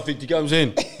picks something. Do you get what I'm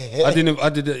saying? I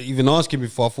didn't even ask him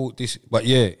before. I thought this, but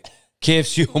yeah,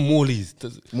 KFC or Morley's?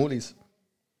 Morley's.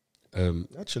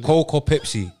 Actually. Coke or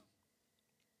Pepsi?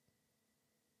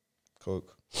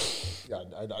 Coke. Yeah,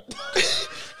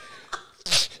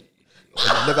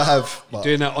 I never have. But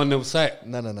Doing that on the site?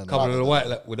 No. Coming with the white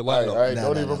lock. I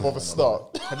don't even bother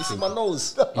start. Have you seen my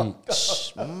nose?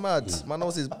 Mad. My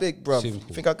nose is big, bruv. Simple.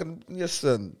 You think I can?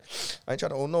 Listen, I ain't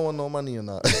trying to owe no one no money in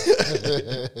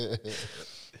that.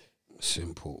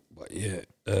 Simple, but yeah.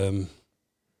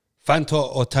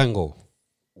 Fanta or Tango?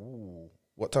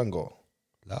 What tango?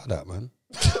 Like that, man.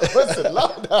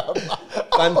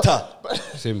 Fanta.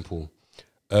 Simple.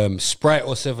 Sprite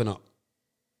or 7-Up?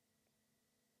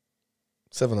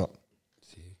 7-Up.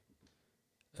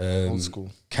 Old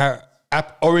school.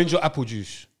 Orange or apple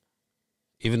juice?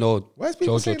 Even though Why is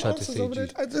people Jojo saying tried to answers say over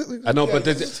juice. there? I know, but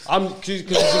because it's a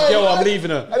girl, I'm leaving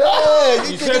her.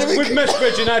 Hey, You said with Mesh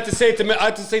Bridging, I had to say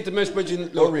to Mesh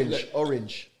Bridging,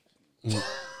 Orange.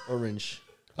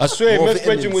 I swear, More Mesh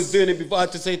Bridging vitamins. was doing it before. I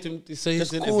had to say to him, to say his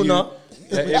Just interview. cool now.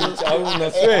 I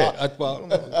swear.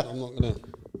 I'm not gonna.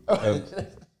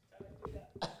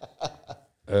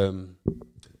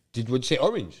 Would you say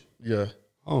orange? Yeah.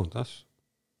 Oh, that's.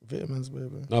 Vitamins,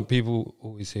 baby. Now people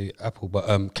always say apple, but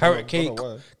carrot cake,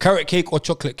 why. carrot cake or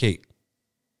chocolate cake.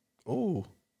 Oh,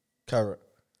 carrot.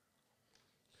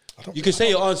 You can say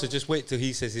your answer. Just wait till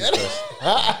he says his first.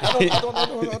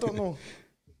 I don't know.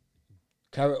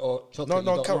 Carrot or chocolate? No, you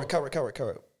don't know?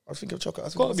 carrot. I was thinking of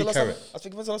chocolate. Gotta be carrot. I was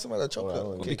thinking of something like that.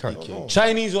 Chocolate. Gotta be carrot. I don't know.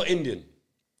 Chinese or Indian?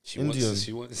 Indian.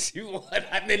 She wants.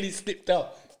 I nearly slipped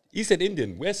out. He said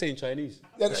Indian. We're saying Chinese.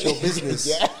 That's your business.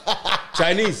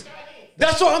 Chinese.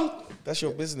 That's what I'm. That's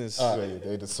your business.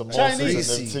 They the samosas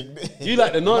Chinese. and them thing. You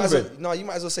like the Might naan as well- bread? no, you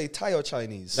might as well say Thai or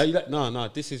Chinese. No, you like no.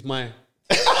 This is my.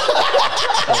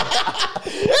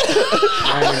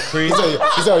 Iron cream.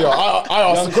 He said, yo, I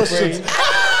asked the questions.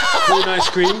 Cream ice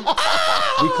cream.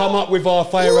 We come up with our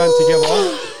fire round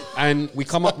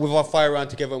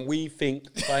together, and we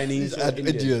think Chinese or I'm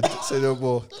Indian. Indian. Say no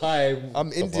more. Thai.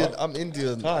 I'm Indian. Thai?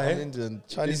 I'm Indian.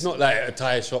 Chinese. It's not like a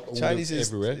Thai shop. all Chinese is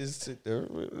everywhere.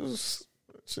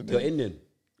 You're Indian.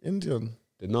 Indian.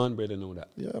 The naan bread and all that.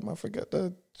 Yeah, man, forget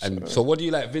that. And so, what do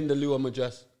you like, Vindaloo or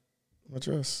Madras? My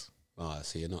dress. Ah,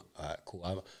 see, you're not. All right,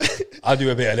 cool. I do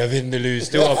a bit of the Vindaloo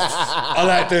still. I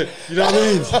like the, you know what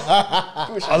I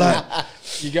mean? I like,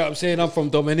 you get what I'm saying? I'm from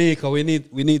Dominica. We need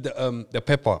the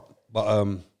pepper.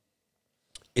 But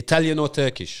Italian or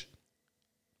Turkish?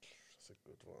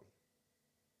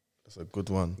 That's a good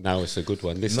one. Now it's a good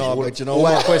one. Listen, No, but you know all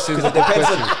my what? questions are good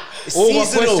questions. It's All my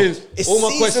seasonal. questions, It's all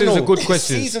my questions are seasonal. good It's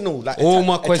questions. seasonal. Like All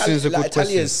my questions are good like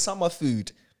Italian's questions. summer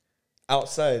food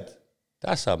outside.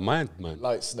 That's a mind, man.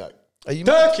 Light snack. Are you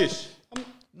Turkish.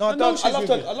 No, I No don't. issues I love with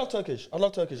Turkish. me. I love Turkish. I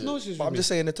love Turkish. No issues But with I'm me. just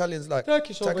saying Italians like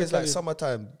Turkish over like Italian.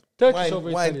 summertime. Turkish over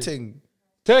wine Italian. ting.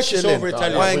 Turkish Chilling. over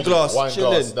Italian. Wine glass. Wine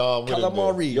Chilling. glass. No, I'm with him,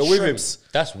 Calamari. You're with him. shrimps.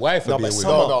 That's why for No, being but with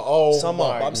summer. him. No, oh summer.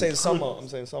 my But I'm saying summer. I'm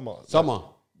saying summer. Summer.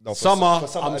 No, for Summer, for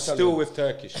summer I'm Italian. still with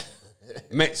Turkish.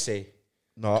 Mezze.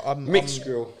 No, Mixed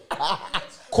grill.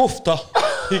 Kofta.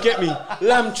 You get me?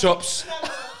 Lamb chops.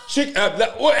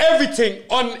 Everything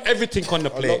on the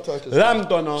plate. Turkish. Lamb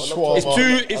doner. Shawarma.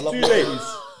 It's too late.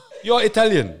 You're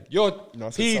Italian. You're No, I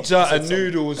said pizza some- I and said some-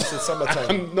 noodles. I said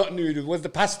summertime. Not noodles. What's the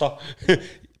pasta?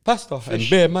 Pasta and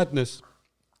beer madness.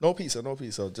 No pizza. No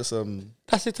pizza. Just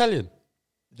That's Italian.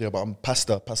 yeah, but I'm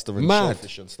pasta and Mad.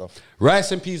 shellfish and stuff.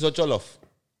 Rice and peas or jollof.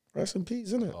 Rice and peas,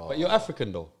 isn't it? But you're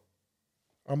African though.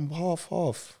 I'm half.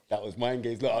 That was mind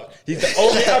games. Look, he's the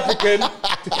only African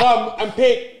to come and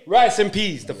pick rice and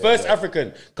peas. The first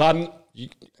African.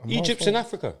 Egypt's in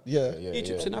Africa. Yeah.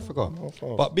 Egypt's in Africa.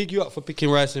 half. But big you up for picking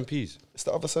rice and peas. It's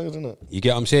the other side, isn't it? You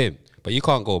get what I'm saying? But you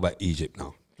can't go back Egypt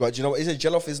now. But do you know what? Is it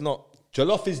jollof is not?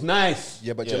 Jollof is nice.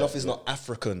 Yeah, but jollof is not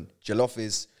African. Jollof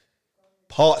is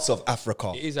parts of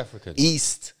Africa. It is African.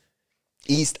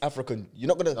 East African. You're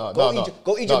not gonna No, go no, Egypt. no.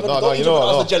 Go Egypt. No, Go no, Egypt you know and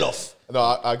what, ask for jollof. No,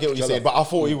 I get what you're saying, but I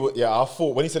thought he would. Yeah, I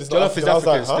thought when he said it's not Jollof is African, I was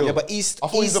like, African huh? still. Yeah, but East. I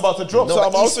thought he was East- about to drop no,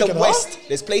 something. but I was East and thinking, West. huh?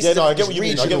 There's places. Yeah, no, I that get is what you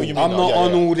mean. I get what you regional. mean. I'm not Yeah, on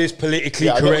yeah. all this politically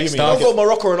Yeah, I get what correct you mean. stuff. Don't go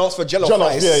Morocco and ask for jollof Jollof,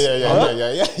 rice.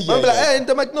 yeah. Man, be like, hey,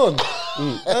 the Magnon.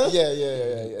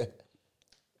 Yeah.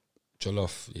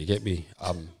 Jollof, you get me?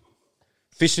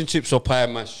 Fish and chips or pie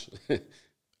and mash?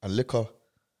 And liquor.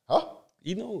 Huh?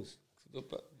 He knows.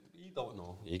 But he don't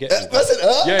know. You get me? That's it,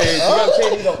 huh? Yeah, you know what I'm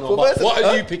saying? He don't know. But But that's it, what huh?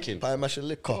 are you picking? Pie and mash and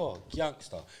liquor. Oh,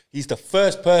 youngster. He's the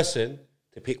first person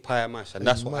to pick pie and mash, and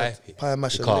that's what I mad. picked. Pie and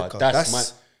mash and Because liquor. That's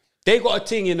That's- my. They got a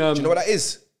thing in Do you know what that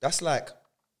is? That's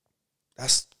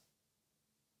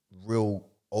real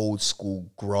old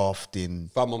school grafting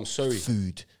Fam, I'm sorry.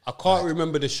 food. I can't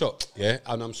remember the shop, yeah,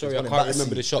 and I'm sorry I one in can't Battersea.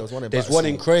 remember the shop. There was one in There's one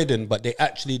in Battersea. Croydon, but they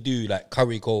actually do like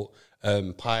curry goat,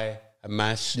 pie and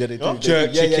mash. Yeah, they do.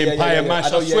 Jerk chicken, pie and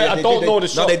mash. I swear, I don't know the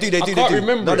shop. No, they do. I can't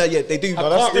remember. No, it. yeah, they do. I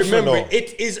that's can't different remember. though.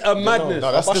 It is a madness.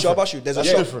 No, that's I'll different. bash you. There's a That's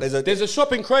shop. different. There's a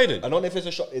shop in Croydon. I don't know if it's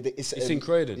a shop. It's in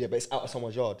Croydon. Yeah, but it's out of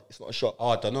someone's yard. It's not a shop. Oh,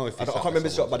 I don't know if it's I can't remember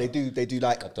the shop, but they do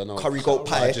like don't know. curry goat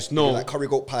pie. I just know. They do like curry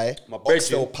goat pie, My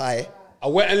oxtail brethren- pie. I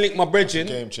went and linked my brethren.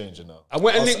 Game changer now. I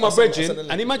went and linked my I'll send brethren, the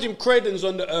link. and imagine Croydon's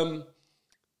on the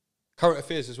current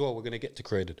affairs as well. We're gonna get to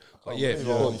Croydon, but yeah,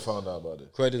 You found out about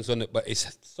it. Croydon's on it. But it's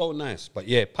so nice. But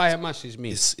yeah, pie and mash is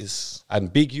me. It's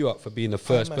And big you up for being the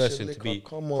first mash and person to liquor, be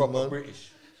come on, proper man.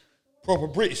 British. Proper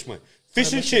British, man.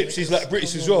 Fish and chips is like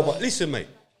British as well. But listen, mate,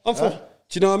 I'm from. Do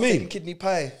you know what I mean? kidney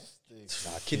pie.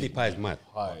 Nah, kidney pie is mad.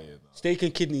 Pie, you know. Steak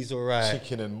and kidneys alright.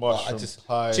 Chicken and But mushroom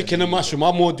pie. chicken and mushroom.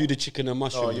 I more do the chicken and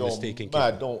mushroom Oh, than the you're steak and mad.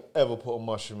 kidney. Don't ever put a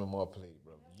mushroom in my plate,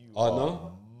 bro. You Oh, are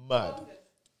no? mad.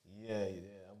 Yeah,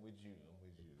 I'm with you.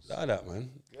 Like that, man.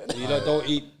 You don't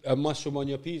eat a mushroom on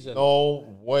your pizza. No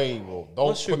way, bro. Don't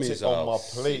Mushroom put is it on my out.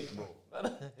 plate,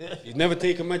 bro. You've never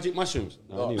taken magic mushrooms.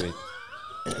 No, anyway.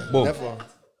 Boom. Never.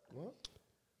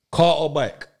 Car or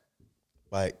bike?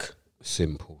 Like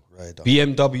Simple. Rider.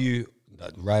 BMW.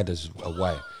 That riders are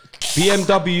why.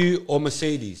 BMW or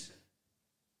Mercedes?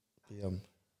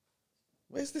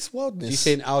 Where's this wildness? You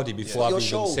saying Audi before I've Your even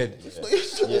show. said. It's not your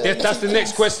show. Yeah, that's the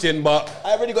next question, but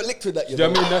I already got licked with that. do you know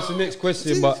what I mean? That's the next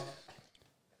question, but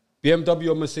BMW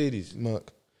or Mercedes?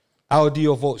 Mark. Audi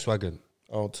or Volkswagen?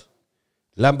 Out.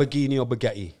 Lamborghini or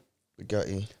Bugatti?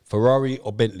 Bugatti. Ferrari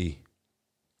or Bentley?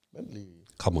 Bentley.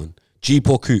 Come on. Jeep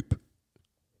or coupe?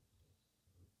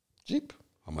 Jeep.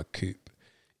 I'm a coupe.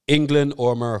 England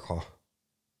or America?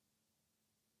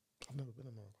 I've never been to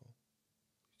America.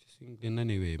 Just England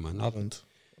anyway, man. Haven't.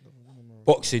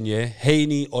 Boxing, yeah.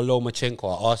 Haney or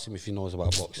Lomachenko? I asked him if he knows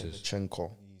about boxers.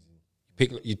 Chenko.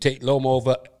 You take Loma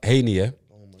over Haney, yeah?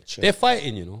 They're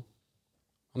fighting, you know.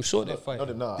 I'm sure they're fighting.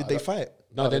 Did they fight?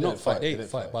 No, they're they not didn't fight. fight. They They didn't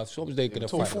didn't fight. fight. But as soon as they're going to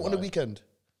So we fight. fought on the weekend.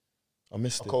 I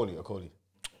missed it. Akoli.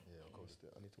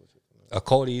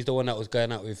 Cody, he's the one that was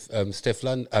going out with Steph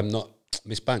Land. Not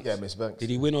Miss Banks. Yeah, Miss Banks. Did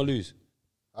he win or lose?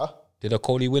 Huh? Did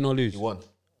Akoli win or lose? He won.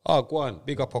 Oh, go on.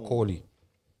 Big up Akoli.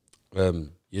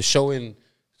 You're showing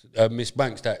Miss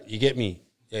Banks that, you get me?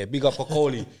 Yeah, big up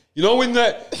Akoli. You know when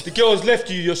the girls left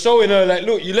you, you're showing her like,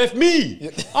 look, you left me.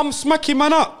 I'm smacking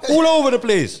man up all over the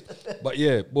place. But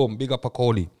yeah, boom, big up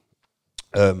Akoli.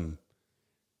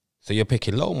 So you're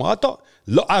picking Loma.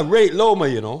 I rate Loma,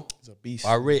 you know. He's a beast.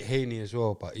 I rate Haney as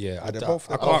well, but yeah, I they're both-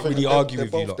 can't really argue they're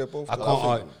with you both- lot. they're both- I I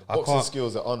can't. I Boxing can't.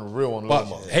 skills are unreal on But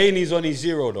Loma. Haney's on his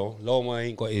 0 though. Loma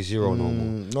ain't got his 0 no more.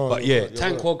 no, But you're yeah, right, you're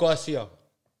Tank or Garcia,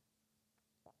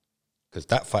 because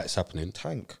that fight's happening.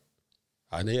 Tank.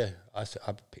 And yeah, I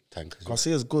picked Tank as well.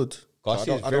 Garcia's good.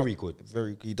 Garcia's very good.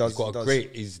 Very. He does. He's got he a does.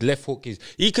 great. His left hook is.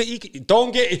 He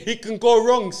can go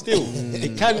wrong still.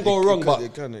 It can go wrong, but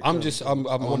I'm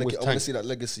I with want to Tank. see that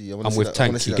legacy. I'm with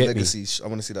Tank, you get me? I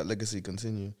want to see that legacy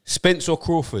continue. Spence or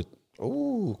Crawford?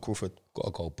 Oh, Crawford.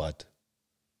 Gotta go, bud.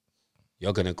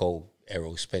 You're gonna go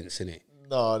Errol Spence, innit?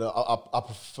 No, I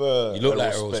prefer. You look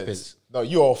like Errol Spence. No,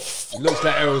 you're. He looks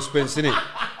like Errol Spence, innit?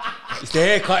 It's the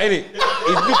haircut, innit?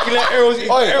 He's looking like Errol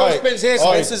Spence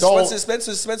haircut.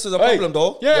 Spencer's a problem,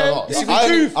 though. Yeah, Yeah, it's the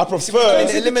truth. I prefer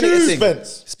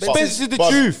Spence. Spence is the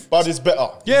truth. But it's better.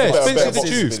 Yeah, It's Spence is the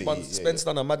boxing truth. ability. Spence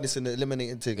done a madness in the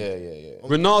eliminating thing. Yeah.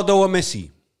 Ronaldo or Messi?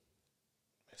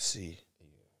 Messi.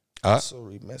 Huh?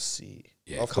 Sorry, Messi.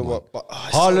 Yeah, After come what? on. But,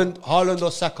 Haaland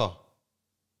or Saka?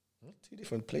 two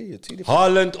different players.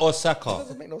 Haaland or Saka?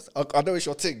 Doesn't make no sense. I know it's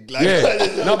your thing. Like,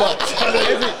 Yeah, no, but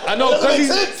I know because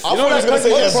he's. I thought he was going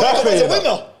to say Mbappe.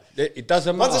 Winner. It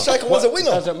doesn't matter. One's a striker, one's a winger.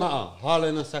 It doesn't matter.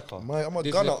 Haaland or Saka? I'm a This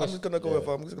is gunner. the I'm just gonna go with.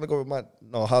 I'm just gonna go with my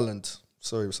Haaland.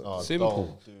 Sorry.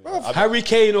 Simple. Don't, dude. Harry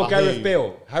Kane or I hear Gareth you.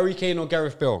 Bale? Harry Kane or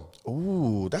Gareth Bale?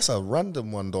 Ooh, that's a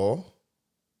random one, though.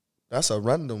 That's a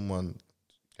random one.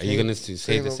 Are you gonna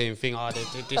say the same thing?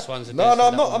 This one's a No, this no,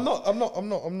 and I'm that not.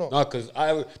 one. I'm not. No, because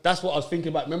that's what I was thinking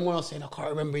about. Remember when I was saying I can't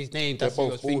remember his name? That's what I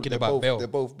was thinking about Bale. They're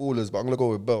both ballers, but I'm gonna go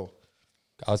with Bell.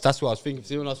 That's what I was thinking.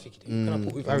 See, when I was thinking, who can I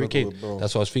put with Harry go Kane? with Bale.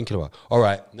 That's what I was thinking about. All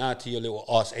right, now to your little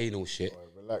arse anal shit.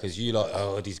 Because you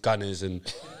like, these gunners and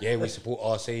yeah, we support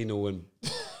Arsenal and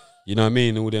you know what I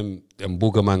mean? All them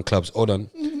Boogerman clubs. Hold on.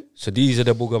 So these are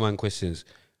the Boogerman questions.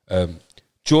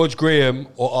 George Graham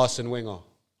or Arsene Wenger?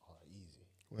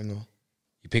 Wenger.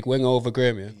 You pick Wenger over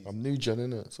Graham, yeah? I'm new gen,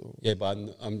 innit? So Yeah, but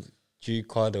I'm Duke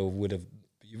Cardo would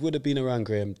have been around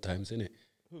Graham times, innit?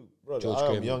 Brother, George I am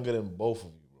Graham. younger than both of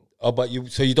you, bro. Oh, but you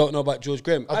don't know about George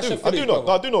Graham? I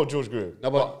do know George Graham. No,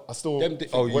 but I still. them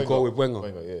think you go with Wenger?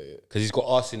 Yeah. Because he's got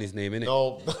arse in his name, innit?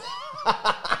 No,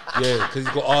 Yeah, because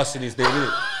he's got arse in his name,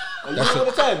 innit? Are you here all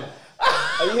the time?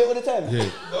 Are you here all the time? Yeah.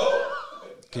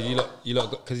 Because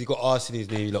because he got arse in his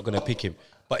name, you're not gonna pick him.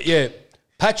 But yeah,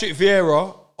 Patrick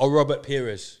Vieira or Robert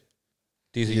Pires.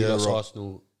 These are your Vieira.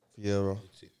 Arsenal. Vieira.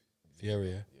 Vieira,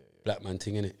 yeah. Black man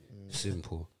thing, innit?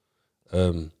 Simple.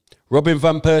 Robin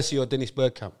Van Persie or Dennis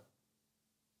Bergkamp.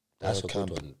 That's a good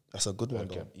one. That's a good one,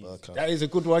 though. Bergkamp. That is a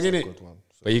good one, innit? Good one.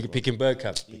 But you can pick him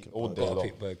Bergkamp. all day Gotta long.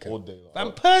 pick Bergkamp. All day long.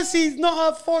 Van Persie's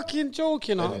not a fucking joke,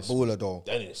 you know. Baller, though.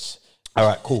 Dennis. All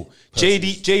right, cool.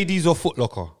 JD's or Foot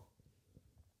Locker?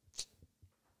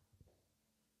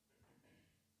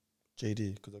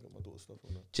 JD, because I got my daughter's stuff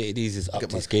on that. JD's is up get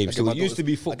to my- his game. I get So my it used to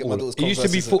be football. daughter's It used to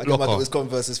be Converses- Foot I get my Locker. daughter's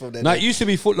Converses from there. No, it used to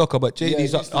be Foot Locker, but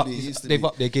JD's it used to be, it used to they've be.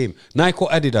 upped their game. Nike or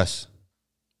Adidas?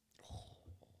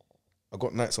 I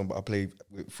got Nikes on, but I play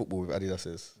with football with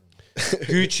Adidas's.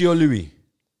 Gucci or Louis?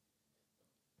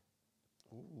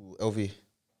 Ooh, LV.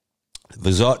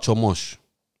 Versace or Mosh?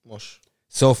 Mosh.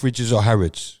 Selfridges or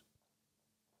Harrods?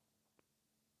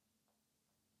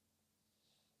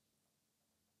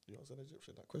 You know, I was an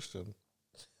Egyptian, that question.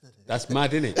 That's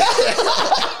mad, innit? You get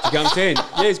what I'm saying?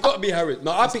 Yeah, it's got to be Harrods.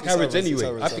 No, I pick Harrods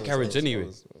anyway. I pick Harrods anyway.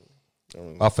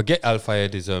 I forget Al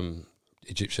Fayed is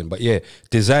Egyptian, but yeah,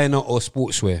 designer or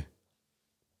sportswear?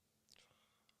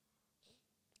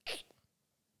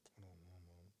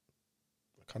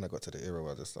 I kind of got to the era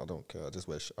where I don't care. I just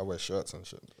wear shirts and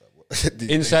shit.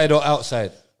 Inside or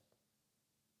outside?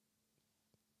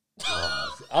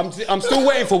 I'm still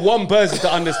waiting for one person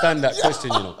to understand that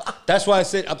question, you know. That's why I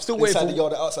said I'm still waiting Inside for the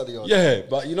yard or outside the yard? Yeah,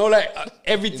 but you know, like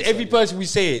every person we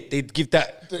say it, they give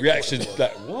that reaction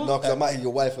like what? No, because I might hit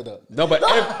your wife for that. No, but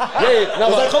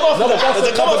that's what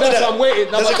I'm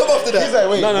waiting. No, Does it come after that? He's like,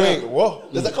 wait, No. wait,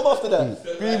 what? Does it come after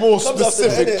that? Be more Comes after that,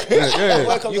 specific. innit? Yeah,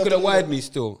 Why comes you could have after wired me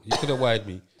still. You could have wired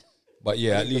me. But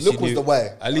yeah, at least look he was knew. the why.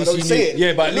 At least I he don't knew. say it.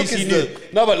 Yeah, but at The least look he is knew.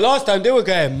 No, but last time they were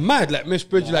going mad. Like Miss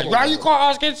Bridge, like, right, you can't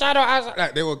ask inside or outside.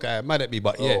 Like they were going mad at me.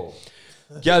 But yeah,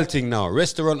 gal thing now.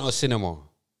 Restaurant or cinema?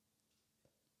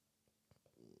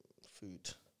 Food.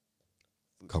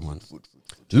 Come on.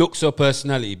 Looks or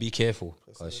personality? Be careful,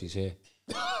 because she's here.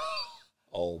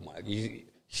 Oh my!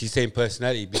 She's saying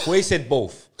personality. Before he said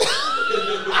both.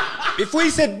 Before he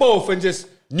said both and just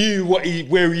knew where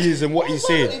he is and what he's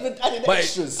saying. even adding But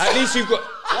extras? at least you've got.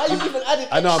 Why are you even adding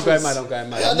I know I'm going extras? mad. I'm going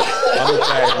mad. I'm going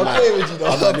mad. I'm playing with you, though.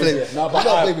 I'm not playing. idiot. No, I'm but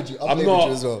not playing with you. I'm playing with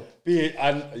you as well.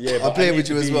 I play with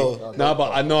you as well. No,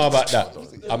 but I know about that.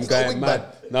 I'm going mad.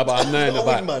 No, but I'm knowing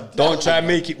about. Don't try and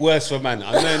make it worse for man.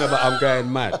 I'm knowing about. I'm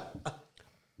going mad.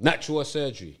 Natural or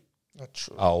surgery?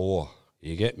 Natural. Oh,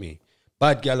 you get me?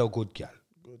 Bad gal or good gal?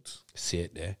 Good. See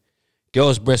it there.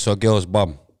 Girl's breast or girl's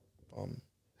bum?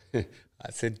 I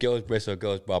said girl's breast or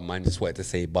girl's bum. Man, just wanted to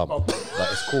say bum, but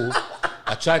it's cool.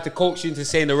 I tried to coach you into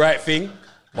saying the right thing,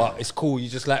 but it's cool. You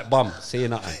just like bum. Say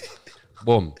nothing.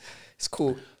 Boom. It's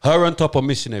cool. Her on top or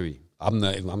missionary? I'm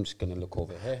just gonna look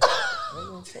over here.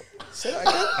 Say that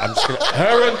again. I'm just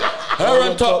gonna.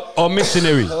 Her on top or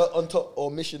missionary? Her on top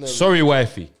or missionary? Sorry,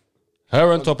 wifey.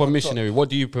 Her on top or missionary? top. What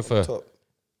do you prefer? Top.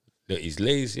 Look, he's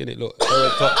lazy, innit? Look, her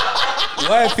on top.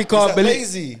 Wifey can't believe.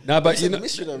 Lazy. Nah, but You you said know,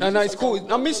 missionary. no, it's cool.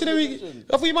 Now missionary.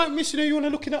 I thought you might missionary. You want to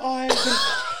look in the eyes. And,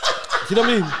 do you know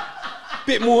what I mean?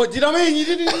 Bit more. Do you know what I mean? You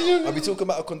didn't. Are we talking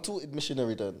about a contorted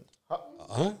missionary then?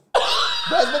 Huh?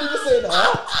 That's what he was saying,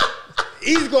 huh?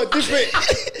 He's got different.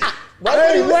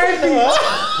 Why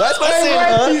That's what I'm saying,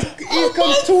 huh? He's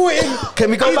contorting.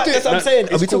 Can we go back? That's what I'm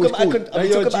saying. Are we talking about a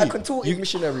contorted? contorted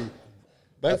missionary?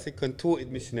 Man said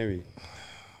contorted missionary.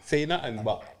 Say nothing,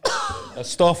 but a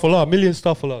star for love, million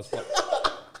star for love.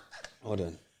 Hold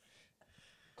on.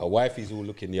 Her wifey's all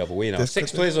looking the other way now.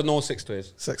 Sex toys or no sex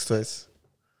toys? Sex toys.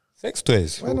 Sex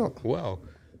toys. Why not? Wow.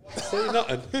 Say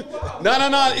nothing.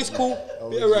 No. It's cool.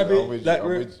 Bit of rabbit. Like,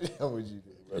 I'm with you.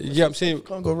 yeah, I'm saying.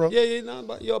 Can't go wrong. Yeah, no,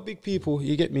 but you're big people.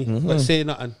 You get me? But say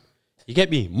nothing. You get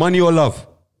me? Money or love?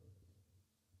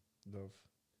 Love.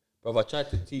 Brother, I tried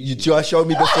to teach You you. just showed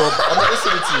me before, but I'm not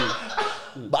listening to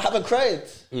you. But I haven't cried.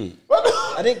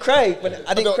 I didn't cry when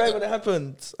it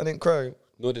happened. I didn't cry.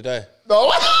 Nor did I.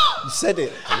 No. You said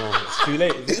it. No, it's too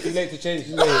late. Is it too late to change?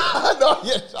 Too late. No,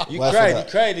 yes. You cried.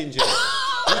 He cried in jail.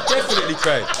 He definitely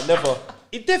cried. I never.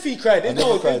 He definitely cried. There's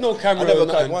no camera. I never or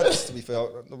cried nothing. once, to be fair.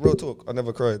 Real talk, I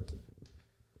never cried.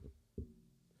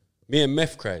 Me and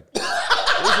Meth cried. It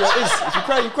is what it is. If you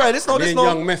cry, you cry. There's no. Me There's and no.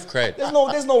 Young Meth cried.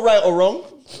 There's no right or wrong.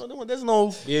 There's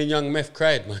no. Me and Young Meth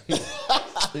cried, man.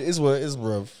 It is what it is,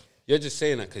 bruv. You're just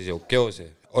saying that because your girl's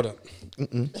here. Hold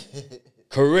on.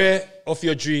 Career of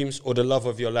your dreams or the love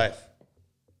of your life?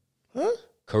 Huh?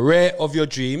 Career of your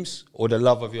dreams or the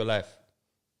love of your life?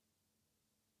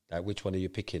 Like, which one are you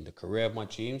picking? The career of my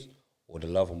dreams or the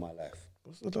love of my life?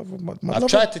 What's the love of my I've love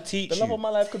tried to teach The you. love of my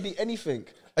life could be anything.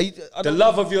 The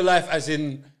love of your life as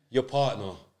in your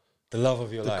partner. The love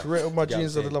of your life. career of my You get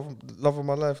dreams what or I'm the saying? love of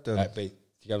my life then? Like, babe,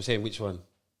 you get what I'm saying? Which one?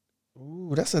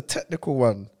 Ooh, that's a technical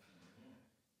one.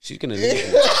 She's going to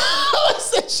leave you.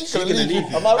 She's She's going to leave you.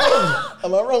 Am I wrong?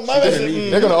 Am I wrong? She's gonna leave you.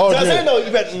 They're gonna argue. Does it? No,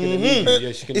 you went.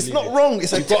 Yeah, she's gonna It's leave not you. wrong.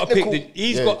 It's a You've got to pick technical. the.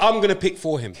 He's got. I'm gonna pick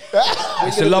for him.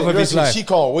 It's the love of his life. She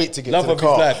can't wait to get Love to the of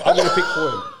car. his life. I'm gonna pick for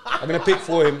him. I'm gonna pick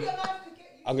for him.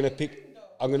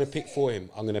 I'm gonna pick for him.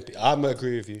 I'm gonna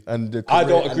agree with you. And the I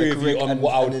don't career- agree with you on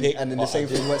what I would pick. And then but the same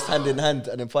thing works hand in hand,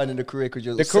 and then finding the career because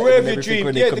you're The career of your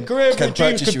dreams, yeah, the career of your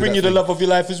dreams purchase could bring you the love of your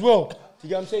life as well. You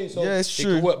get what I'm saying? So Yeah, it's it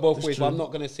true. can work both It's ways, true. but I'm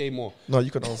not gonna say more. No,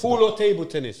 you can answer. Pool or table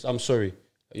tennis? I'm sorry.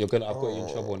 I've got you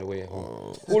in trouble on the way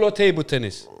home. Pool or table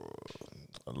tennis?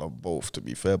 I love both, to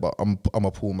be fair, but I'm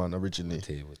a pool man originally.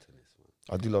 Table tennis.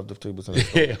 I do love the table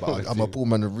tennis, Yeah, but I'm a pool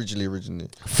man originally.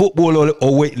 Football or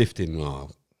weightlifting? No,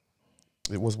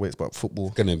 It was weights, but football.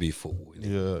 gonna be football.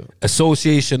 innit? Yeah.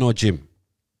 Association or gym?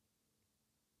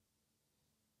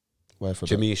 Why for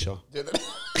that? Jamisha.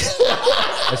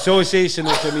 Association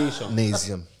or Jamisha?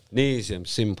 Nasium. Nasium,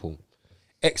 simple.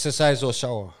 Exercise or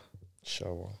shower?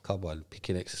 Shower. Come on,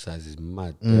 picking exercise is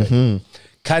mad. Mm-hmm.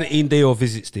 Canteen day or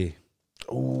visits day?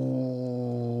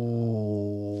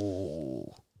 Ooh.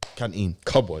 Canteen.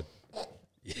 Come on.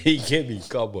 You get me?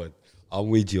 Come on. I'm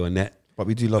with you on that. But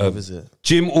we do love a visit.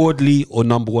 Gym orderly or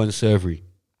number one servery?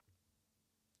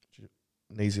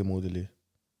 Nasium orderly.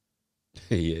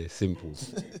 Yeah, simple.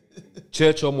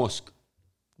 Church or mosque?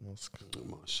 Mosque.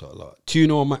 MashaAllah.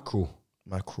 Tuna or mackerel?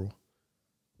 Mackerel.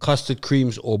 Custard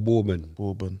creams or bourbon?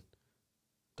 Bourbon.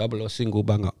 Double or single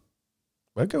bang up?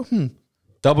 Where go?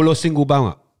 Double or single bang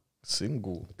up?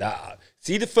 Single.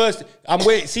 See the first. I'm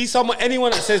waiting. See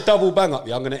anyone that says double bang up.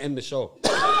 Yeah, I'm gonna end the show.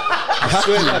 I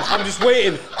swear, man, I'm just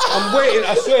waiting. I'm waiting.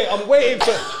 I swear, I'm waiting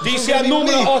for. Do you see? I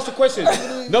normally ask the question.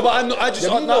 No, but I just.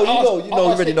 Yeah, you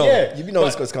already know. Yeah, You know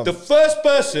it's but gonna come. The first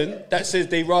person that says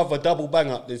they rather double bang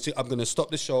up, they say, I'm gonna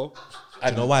stop the show.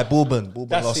 And You know why? Bourbon. Bourbon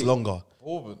That's lasts it. longer.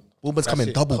 Bourbon's coming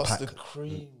it. double pack. Custard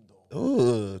cream, though.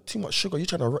 Oh, too much sugar. You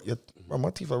trying to rot your? Bro,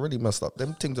 my teeth are really messed up.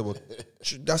 Them things are.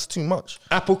 That's too much.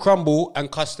 apple crumble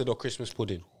and custard or Christmas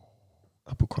pudding.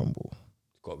 Apple crumble.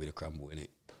 Got to be the crumble, innit?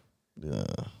 Yeah.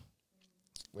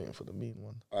 Waiting for the mean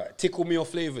one. All right, tickle me or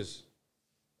flavors.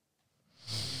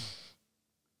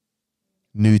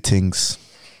 New Things.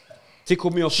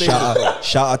 Tickle me off flavors.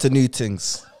 Shout out to New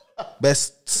Things.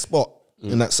 Best spot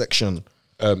in that section.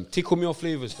 Tickle me off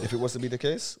flavors. If it was to be the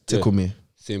case, tickle me.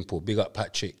 Simple. Big up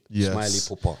Patrick. Yes.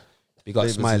 Smiley Papa. Big up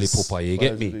Flavors Smiley is- Papa. You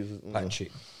get me? flavors,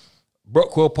 Patrick.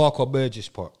 Brockwell Park or Burgess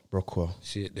Park? Brockwell.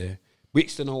 See it there.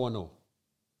 Wixton 010.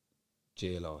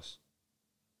 JLRs.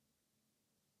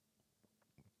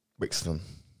 Brixton.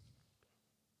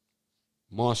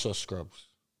 Marshall Scrubs.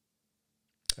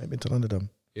 I ain't been to none of them.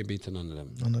 You ain't been to none of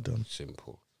them. None of them.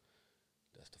 Simple.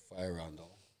 That's the fire round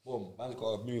though. Boom. Man's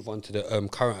got to move on to the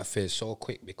current affairs so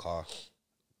quick because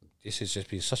this has just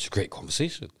been such a great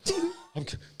conversation.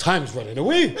 Time's running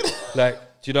away.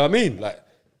 Like, do you know what I mean? Like,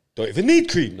 don't even need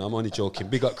Cream. No, I'm only joking.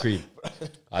 Big up Cream.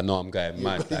 I know I'm going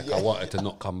mad. Like, I wanted to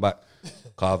not come back.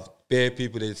 Because bare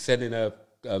people, they're sending her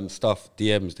stuff,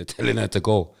 DMs, they're telling her to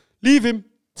go. Leave him.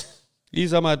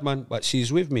 He's a madman, but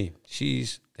she's with me.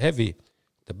 She's heavy.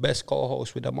 The best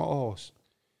co-host with the more host.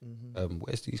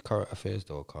 Where's these current affairs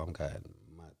though? Cause I'm going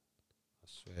mad. I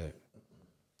swear.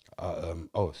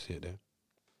 See it there.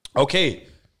 Okay.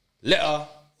 Letter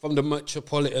from the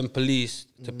Metropolitan Police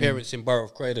to parents in Borough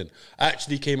of Croydon. I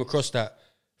actually came across that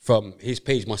from his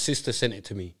page. My sister sent it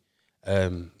to me.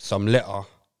 Some letter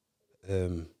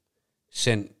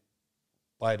sent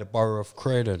by the Borough of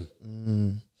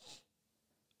Croydon.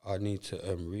 I need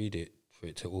to read it for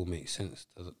it to all make sense,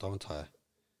 don't I?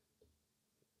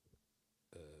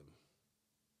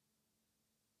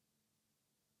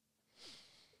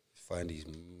 Find these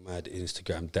mad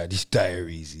Instagram Daddy's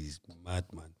Diaries. He's mad,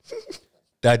 man.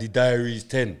 Daddy Diaries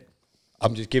 10.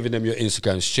 I'm just giving them your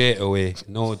Instagram straight away,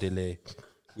 no delay.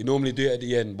 We normally do it at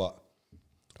the end, but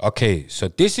okay. So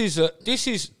this is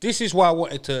why I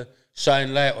wanted to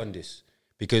shine light on this,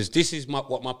 because this is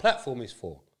what my platform is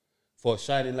for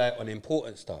shining light on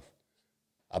important stuff.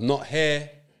 I'm not here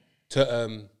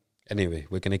to anyway,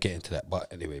 we're gonna get into that, but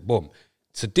anyway, boom.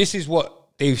 So this is what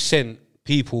they've sent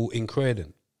people in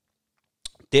Croydon.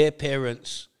 Their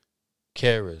parents,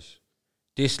 carers.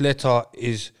 This letter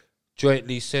is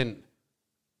jointly sent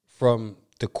from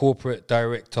the corporate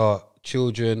director,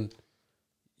 children,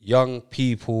 young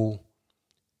people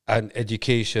and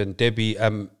education, Debbie,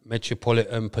 and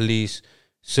Metropolitan Police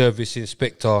Service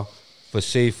Inspector for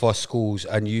Safer Schools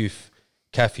and Youth,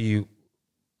 Kathy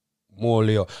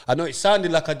Morleo. I know it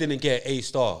sounded like I didn't get an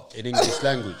A* in English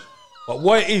language, but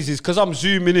what it is because I'm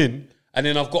zooming in and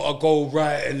then I've got to go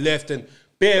right and left and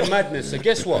bare madness. So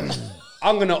guess what?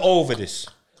 I'm going to over this.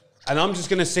 And I'm just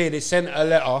going to say they sent a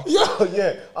letter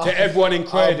to everyone in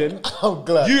Croydon. I'm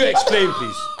glad. You explain,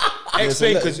 please.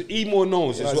 Explain, because Emo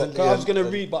knows as well. 'Cause I was going to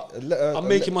read, but I'm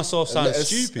making myself sound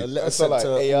stupid. A letter sent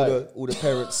to all the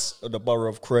parents of the Borough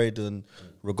of Croydon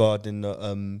regarding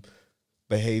the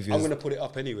behaviours. I'm going to put it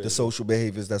up anyway. The social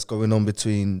behaviours that's going on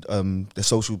between the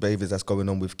social behaviours that's going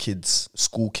on with kids,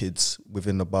 school kids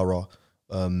within the borough.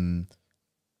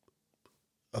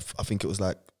 I think it was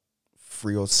like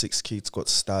 3 or 6 kids got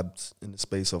stabbed in the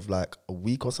space of like a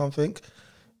week or something.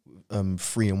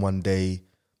 3 in one day.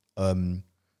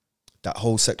 That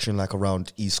whole section, like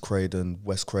around East Croydon,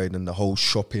 West Croydon, the whole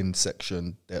shopping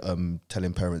section,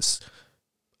 telling parents,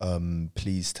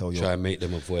 please tell Try and make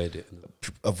them avoid it.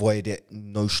 Avoid it,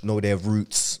 know their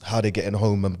routes, how they're getting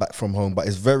home and back from home. But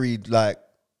it's very like,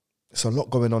 it's a lot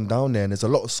going on down there, and there's a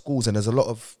lot of schools and there's a lot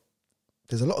of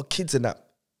kids in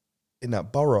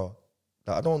that borough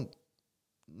that I don't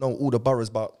know all the boroughs,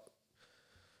 but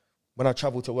when I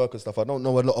travel to work and stuff, I don't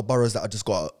know a lot of boroughs that I just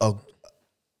got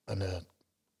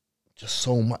just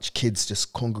so much kids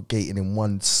just congregating in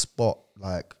one spot,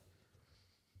 like.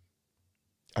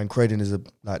 And Croydon is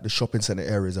the shopping centre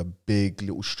area is a big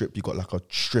little strip. You got like a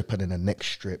strip and then a next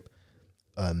strip,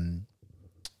 and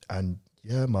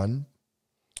yeah, man,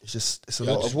 it's a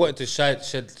lot. I just of, wanted to shed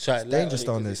it's light dangerous on it,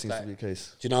 down there. 'cause Seems it's to be the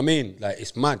case. Do you know what I mean? Like,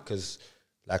 it's mad because,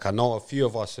 like, I know a few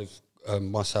of us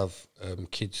must have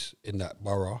kids in that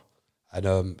borough,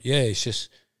 and yeah, it's just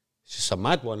a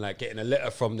mad one. Like getting a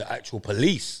letter from the actual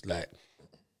police. Like,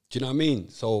 do you know what I mean?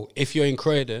 So if you're in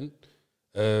Croydon,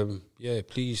 yeah,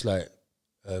 please look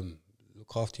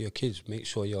after your kids. Make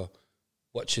sure you're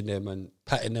watching them and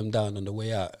patting them down on the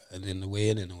way out and then the way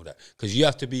in and all that. Because you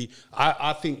have to be.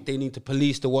 I think they need to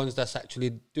police the ones that's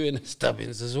actually doing the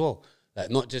stabbings as well. Like,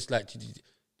 not just like. Do you know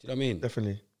what I mean?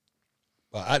 Definitely.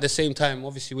 But at the same time,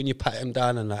 obviously, when you pat him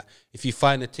down and like, if you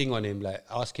find a thing on him, like,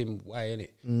 ask him why,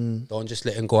 innit? Don't just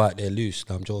let him go out there loose.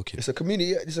 No, I'm joking. It's a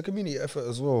community effort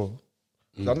as well.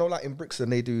 I know, like in Brixton,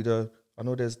 they do I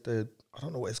know there's I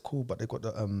don't know what it's called, but they got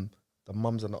the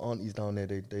mums and the aunties down there.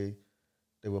 They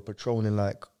were patrolling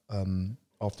like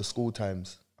after school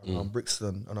times around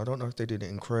Brixton, and I don't know if they did it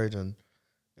in Croydon.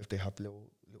 if they have little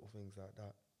things like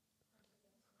that.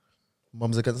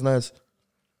 Mums against knives.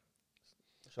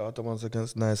 Shout out to Mums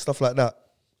against knives. Stuff like that.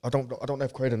 I don't know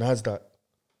if Croydon has that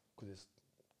because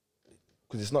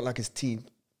it's not like it's teen.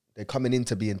 They're coming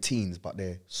into being teens, but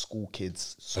they're school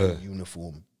kids, so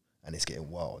uniform, and it's getting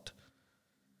wild.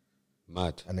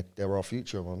 Mad. And they're our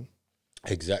future, man.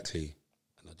 Exactly.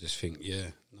 And I just think,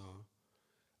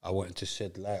 I wanted to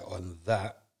shed light on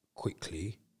that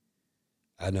quickly.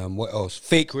 And what else?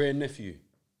 Fake rare nephew.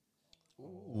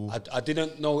 I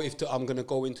didn't know if I'm going to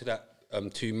go into that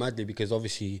too madly because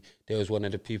obviously there was one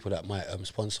of the people that might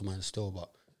sponsor mine still, but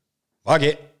fuck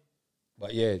it.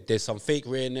 But yeah, there's some fake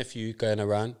rare nephew going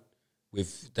around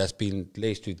that's been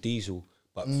laced with diesel.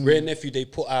 But rare nephew, they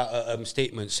put out a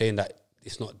statement saying that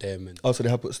it's not them. And so they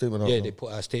have put a statement out? Yeah, they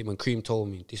put out a statement. Cream told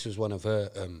me this was one of her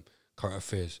current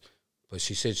affairs. But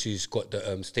she said she's got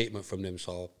the statement from them,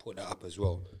 so I'll put that up as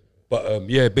well. But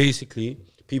basically,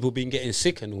 people been getting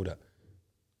sick and all that.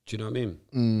 Do you know what I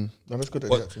mean? No, that's good.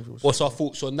 What's our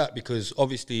thoughts on that? Because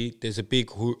obviously there's a big,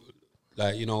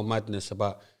 madness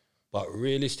about. But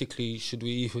realistically, shouldn't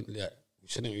we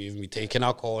even be taking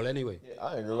alcohol anyway? Yeah,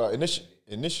 I ain't gonna lie.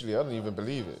 Initially, I didn't even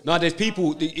believe it. No, there's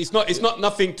people. It's not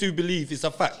nothing to believe. It's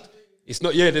a fact. It's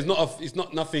not. Yeah, it's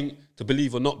not nothing to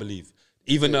believe or not believe.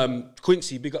 Even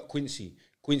Quincy, big up Quincy.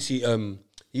 Quincy,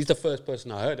 he's the first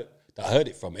person I heard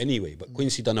it from anyway. But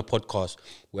Quincy done a podcast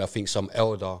where I think some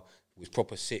elder was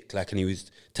proper sick, and he was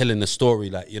telling the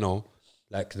story,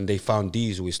 and they found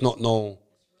diesel.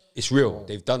 It's real.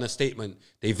 They've done a statement.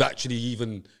 They've actually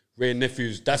even rare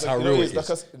nephews. That's how real it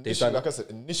is. Like I said,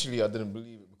 initially I didn't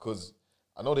believe it because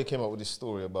I know they came up with this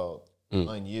story about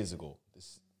 9 years ago.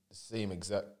 The same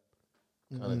exact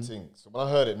kind of thing. So when I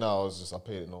heard it now, I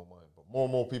paid it no mind. But more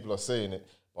and more people are saying it.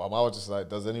 But I was just like,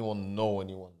 does anyone know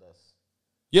anyone that's...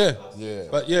 Yeah. Yeah.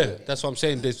 But that's what I'm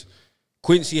saying. There's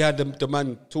Quincy had the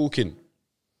man talking.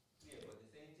 Yeah, but the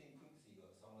same thing Quincy got.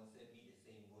 Someone sent me the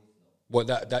same voice note. What,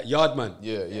 that yard man?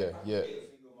 Yeah.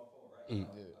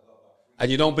 And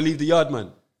you don't believe the yard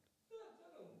man?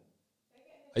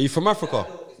 Are you from Africa?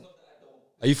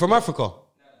 Are you from Africa?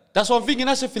 That's what I'm thinking.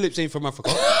 That's if Phillips ain't from Africa.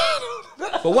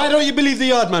 But why don't you believe the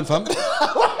yard man, fam? It's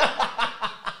not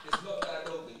that I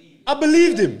don't believe. I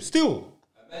believed him still.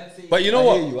 But you know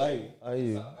what? I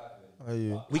hear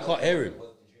you. We can't hear him.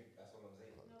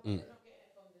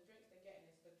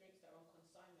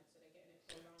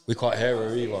 We can't hear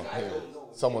her either.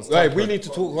 Someone's Right, we need to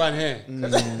talk around here.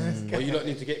 Or you don't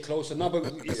need to get closer. No, but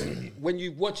when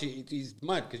you watch it, it's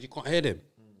mad because you can't hear them.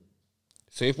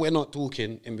 So if we're not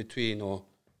talking in between, or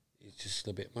it's just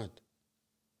a bit mad.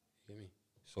 You get me?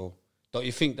 So don't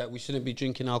you think that we shouldn't be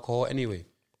drinking alcohol anyway?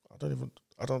 I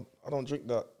don't drink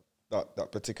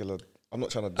that particular. I'm not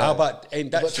trying to die. How about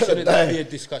shouldn't that be a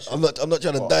discussion? I'm not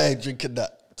trying to die drinking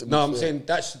that. No, I'm saying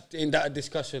that's in that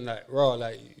discussion,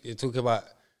 you're talking about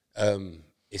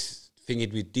it's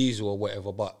thingied with diesel or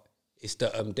whatever, but it's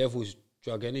the devil's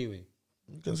drug anyway.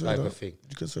 You can say type that. of thing.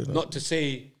 You can say that. Not to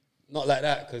say not like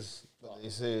that because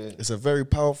it's a very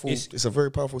powerful. It's a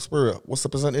very powerful spirit. What's the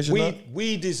percentage in that?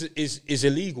 Weed is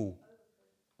illegal.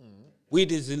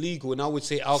 Weed is illegal, and I would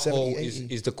say alcohol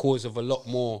 70, is the cause of a lot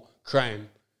more crime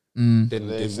than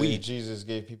weed. Jesus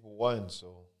gave people wine,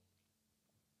 so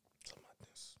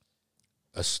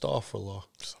Astaghfirullah.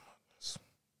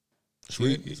 It's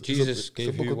Jesus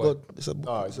gave you what? It's a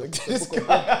book.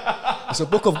 It's a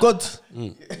book of God.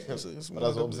 It's one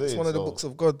of the books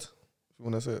of God. If you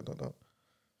want to say it like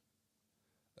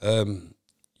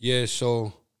that.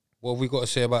 So what have we got to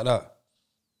say about that?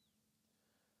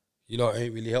 You lot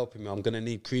ain't really helping me. I'm gonna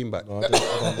need cream back. No,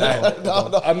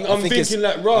 I'm thinking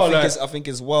like raw. I think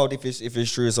it's wild. If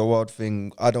it's true, it's a wild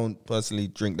thing. I don't personally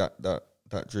drink that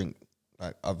drink.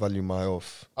 Like I value my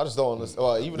health. I just don't understand.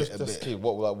 Well, even if that's the case,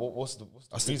 what's the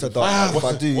I stick reason to that. If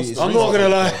I do, I'm not gonna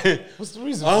lie. What's the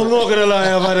reason? I'm not gonna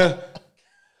lie. I've had a,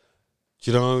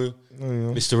 you know,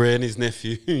 Mr. Ray and his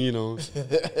nephew. You know,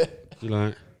 you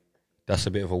like that's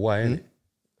a bit of a why, isn't it?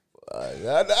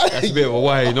 That's a bit of a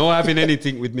why. Not having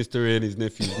anything with Mr. Ray and his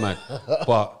nephews, man.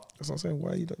 But that's what I'm saying.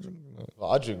 Why you don't drink that?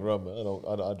 I drink rum, man.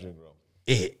 I drink rum.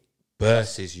 it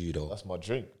bursts you though. That's my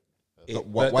drink.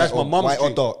 That's my mum's white or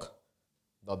drink. dark.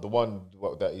 No, the one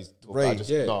that he's talking Ray. about.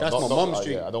 Yeah, that's my mum's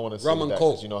drink. Yeah, I don't want to say Rum and that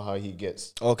coke. 'cause you know how he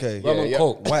gets. Okay. Rum and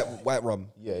coke. White rum.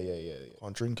 Yeah.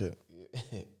 Can't drink it.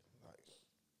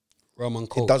 Rum and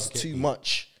coke. It does too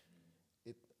much.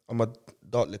 I'm a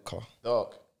dark liquor.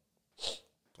 Dark.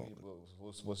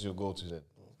 What's your go-to then?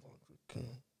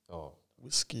 Oh,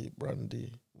 Whiskey,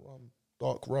 brandy, rum,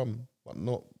 dark rum, but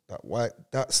not that white.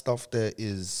 That stuff there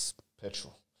is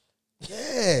petrol.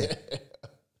 yeah.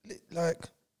 Like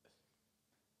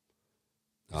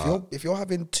If you're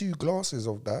having 2 glasses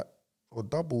of that or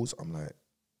doubles, I'm like,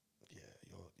 yeah,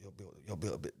 you're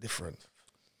built a bit different.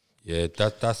 Yeah,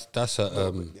 that's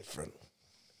a bit different.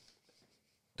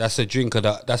 That's a drink of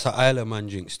that. That's an Isle Man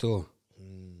drink still.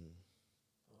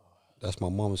 That's my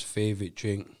mum's favourite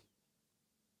drink.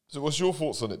 So what's your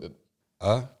thoughts on it then?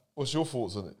 Huh? What's your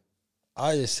thoughts on it?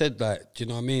 I just said, like, do you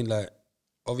know what I mean? Like,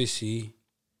 obviously,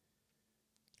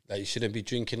 like, you shouldn't be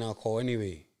drinking alcohol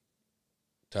anyway,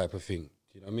 type of thing.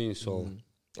 Do you know what I mean? So,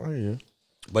 Oh yeah.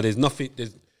 but there's nothing.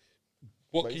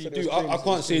 What But can you you said do? there's I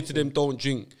can't say to them, don't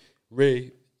drink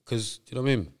Ray, because, do you know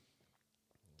what I mean?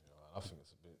 I think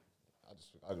it's a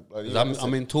bit. 'Cause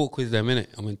I'm in talk with them, innit?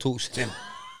 I'm in talks with them.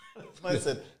 Man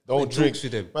said, I'm don't in drink. talks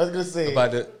with them. I was gonna say,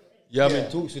 About the, I'm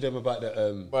in talks with them about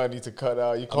the, man, I need to cut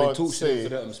out. You I'm in can't talks with them say.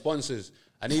 for the sponsors.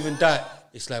 And even that,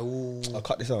 it's like, ooh. I'll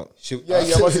cut this out. Yeah,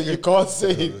 but you can't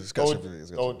say. It's got to be- it's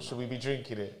got to Don't. Should we be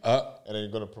drinking it? Uh, And then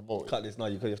you're gonna promote it. Cut this now.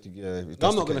 You have to. No,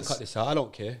 I'm not going to cut this out. I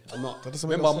don't care. I'm not. doesn't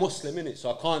make Remember, no I'm Muslim, innit?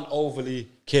 So I can't overly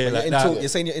care You're, like in that. talk, you're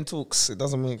saying you're in talks. It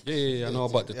doesn't make. Yeah, I know,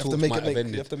 but the You have to talks make might it have make-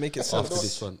 ended you have to make it after sense.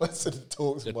 this one. Man said the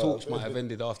talks. The man. talks might have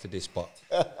ended after this, but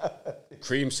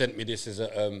Cream sent me this as a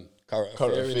current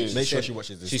Current affair. affair. innit? Make sure she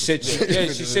watches this. She said, she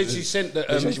said she sent the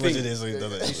Make sure she thing. watches this so he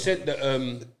does it. She sent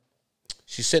the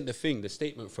she sent the thing, the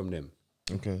statement from them.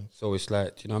 Okay. So it's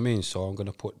like, do you know what I mean? So I'm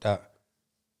gonna put that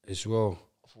as well.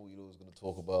 I thought you was gonna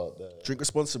talk about the Drink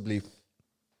responsibly.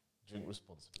 drink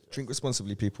responsibly. Drink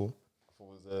responsibly, people. I thought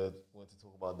was wanted to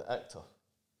talk about the actor.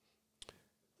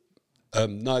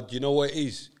 No, do you know what it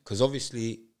is? Because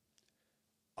obviously,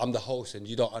 I'm the host, and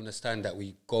you don't understand that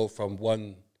we go from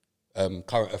one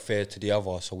current affair to the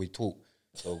other. So we talk.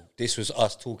 So this was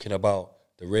us talking about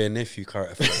the Ray nephew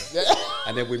current affair,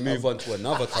 and then we move on to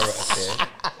another current affair,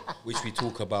 which we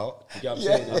talk about. You get what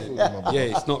I'm saying?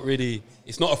 Yeah, it's not really.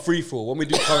 It's not a free for all. When we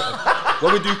do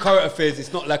current affairs,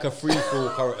 it's not like a free for all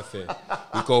current affair.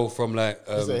 We go from like.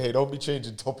 Say, hey, don't be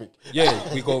changing topic.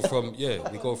 Yeah, we go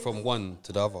from one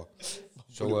to the other.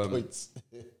 So Points.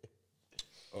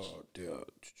 oh dear.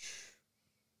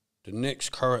 The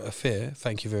next current affair,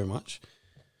 thank you very much,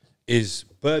 is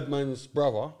Birdman's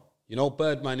brother. You know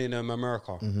Birdman in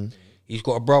America? He's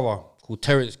got a brother called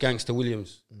Terrence Gangster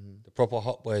Williams, the proper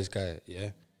Hot Boys guy, yeah?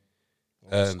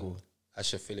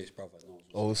 Asher Phillips' brother.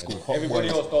 Old school. Everybody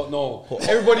else don't know.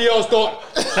 Everybody else don't.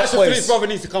 Asher Phillips' brother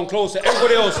needs to come closer.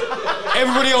 Everybody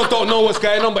else don't know what's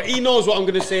going on, but he knows what I'm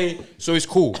going to say, so it's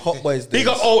cool. Hot Boys Big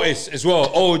up days. Otis as well,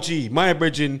 OG. My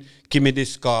brethren, give me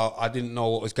this car. I didn't know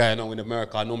what was going on in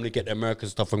America. I normally get the American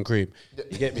stuff from Cream.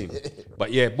 You get me?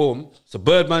 But yeah, boom. So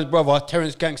Birdman's brother,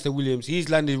 Terrence Gangster Williams, he's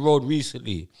landed road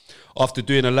recently after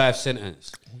doing a life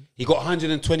sentence. He got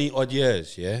 120 odd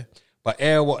years, yeah? But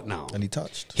what now? And he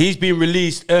touched. He's been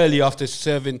released early after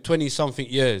serving 20-something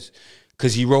years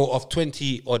because he wrote off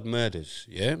 20 odd murders,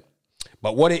 yeah?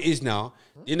 But what it is now,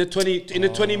 in the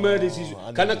 20 murders,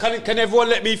 can everyone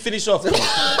let me finish off? and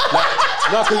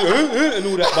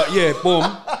all that. But yeah, boom.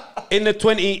 In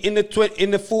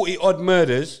the 40 odd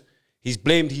murders, he's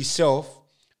blamed himself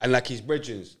and like his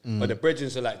brethren. But the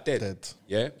brethren are like dead.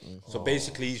 Yeah? So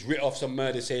basically he's writ off some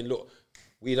murders saying, look,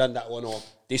 we done that one, or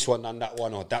this one done that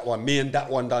one, or that one, me and that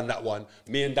one done that one,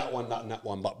 me and that one done that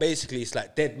one. But basically it's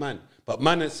like dead man. But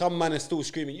some man are still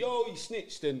screaming, yo, he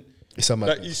snitched and It's a mad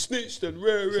like one. he snitched and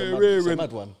It's a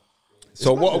mad one.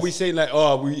 So what are we saying? Like,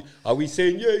 oh, are we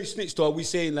saying yeah he snitched, or are we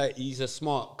saying like he's a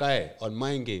smart guy on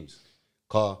mind games?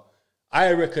 Cause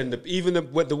I reckon even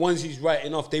the ones he's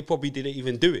writing off, they probably didn't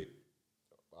even do it.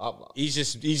 He's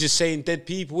just saying dead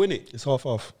people, innit? It's half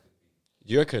off.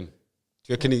 Do you reckon? Do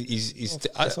you reckon he's It's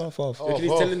half off. do you reckon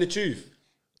he's telling the truth?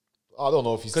 I don't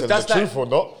know if he's 'Cause telling the that's truth or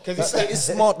not. It's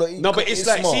smart though. No, but it's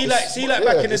like smart. see like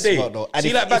back in the day. Smart, though.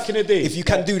 And Back in the day. if you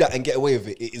can do that and get away with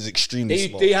it, it is extremely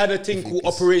smart. They had a thing called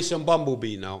Operation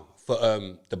Bumblebee now for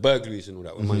the burglaries and all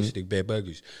that. When man used to do bare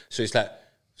burglaries. So it's like,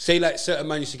 say like certain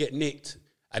man used to get nicked,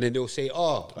 and then they'll say,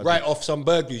 write off some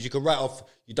burglaries. You can write off,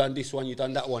 you done this one, you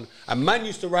done that one. And man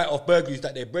used to write off burglaries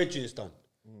that their brethren's done.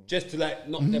 Just to like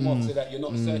knock them off so that you're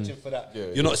not searching for that.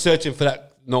 You're not searching for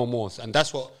that no more. And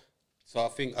that's what, so I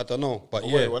think, I don't know. But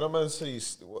yeah. Wait, when a man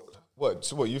says, what?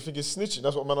 So what, you think it's snitching?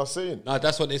 That's what men are saying. No,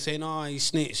 that's what they say. No, he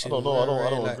snitched. I don't know. I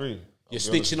don't agree. You're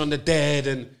snitching on the dead,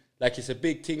 and like it's a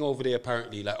big thing over there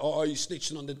apparently. Like, oh, are you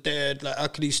snitching on the dead? Like, how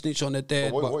can he snitch on the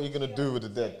dead? What are you gonna do with the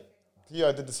dead?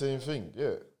 T.I. did the same thing.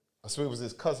 Yeah, I swear it was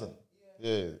his cousin.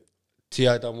 Yeah,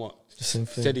 T.I. done what? The same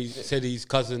thing. Said his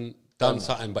cousin done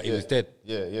something, but he was dead.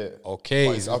 Yeah. Okay,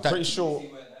 But is I'm that- pretty sure.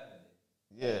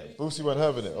 Yeah, Boosie weren't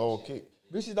having it. Oh, okay.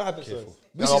 Boosie's not having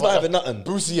No, not having nothing.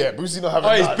 Boosie not having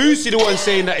Oh, is nothing. Boosie the one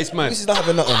saying that it's mad? Boosie's not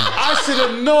having nothing. I should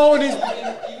have known his.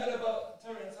 Even about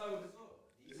Terrence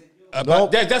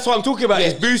But that's what I'm talking about.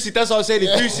 It's Boosie. That's what I'm saying.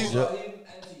 It's Boosie's.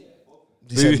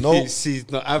 He said no. Boosie's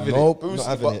not having Nope, it. not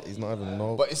having it. He's not having it.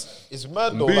 No. But it's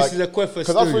mad though. Boosie's a queff for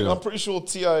because I think stereo. I'm pretty sure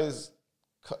T.I. is,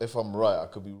 if I'm right, I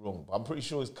could be wrong, but I'm pretty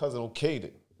sure his cousin okayed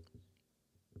it.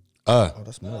 Oh,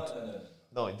 that's mad.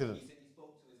 No, he didn't.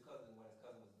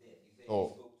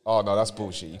 Oh no, that's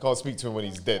bullshit. You can't speak to him when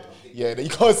he's dead. Yeah, you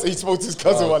can't say he spoke to his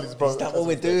cousin while he's broke. Is that what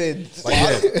we're doing? But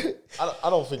yeah, I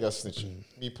don't think that's snitching.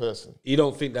 Me personally. you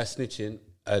don't think that's snitching,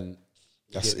 and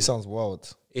It sounds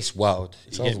wild. it's wild.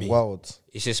 It You get sounds me? wild.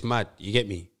 It's just mad. You get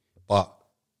me? But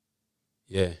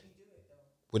yeah,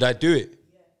 would I do it?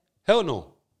 Hell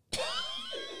no. You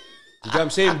get what I'm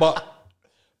saying? But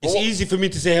it's easy for me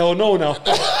to say hell no now.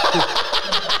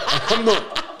 I'm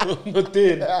not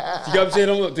doing. You get what I'm saying?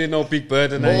 I'm not doing no Big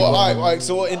Bird and Well, all right.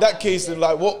 So in that case, then,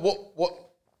 like, what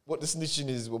the snitching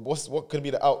is? What could be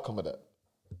the outcome of that?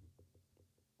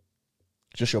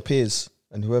 Just your peers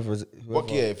and whoever. What?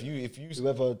 Yeah, if you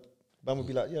Whoever, man would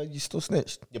be like, yeah, you still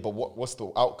snitched. yeah, but what's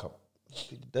the outcome?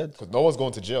 You're dead. Because no one's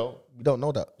going to jail. We don't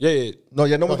know that. yeah. No,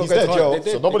 yeah, no No, one's he's going dead. to jail. They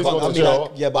did. So nobody's But going I to mean, jail.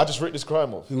 like, yeah, but- I just writ this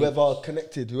crime off. Whoever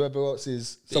connected, whoever else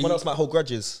is, someone else might hold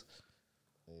grudges.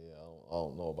 I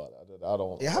don't know about that. I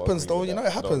don't. It happens though, you know,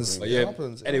 it happens. But It yeah.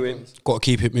 happens. It Anyway, happens. got to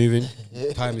keep it moving.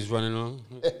 Time is running on.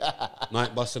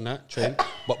 Night bus and that train.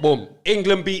 But boom,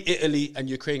 England beat Italy and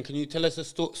Ukraine. Can you tell us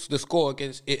the score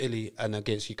against Italy and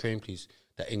against Ukraine, please?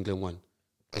 That England won.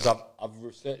 Because I've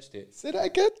researched it. Say that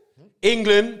again.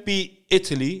 England beat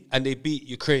Italy and they beat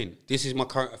Ukraine. This is my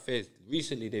current affairs.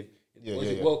 Recently, they've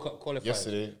World Cup qualified.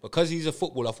 Yesterday. Because he's a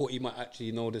footballer, I thought he might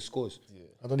actually know the scores.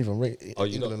 I don't even rate Oh,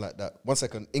 you England don't? like that. 1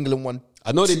 second. England won.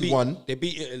 I know they 2-1.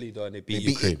 beat Italy though, and they beat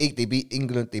They Ukraine. beat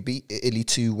England. They beat Italy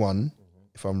 2-1,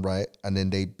 if I'm right, and then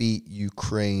they beat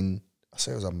Ukraine. I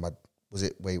say it was a mad. Was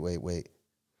it? Wait.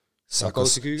 Go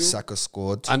to Google? Saka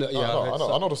scored. I know,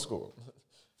 I know the score.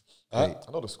 I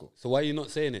know the score. So why are you not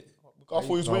saying it? I thought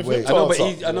he was waiting wait. for him to I know,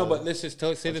 answer. I know, but let's just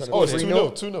say the Oh, score. it's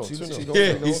 2-0. 2-0.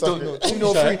 Yeah, he's still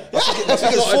 2-0. Shy. I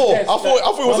think it's 4. I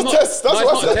thought it was a test. That's no,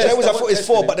 what it's I not a said. test. I thought it's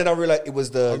 4, testing but then I realized it was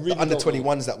the really under don't know.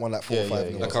 21s that won like 4 or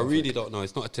 5. Like I really don't know.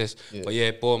 It's not a test. But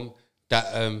yeah, boom.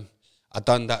 That I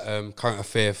done that current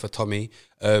affair for Tommy.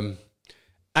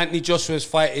 Anthony Joshua's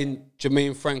fighting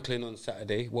Jermaine Franklin on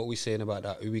Saturday. What are we saying about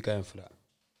that? Who are we going for that?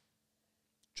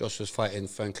 Joshua's fighting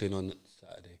Franklin on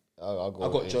Saturday. I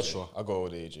got with Joshua. I go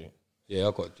with AJ. Yeah,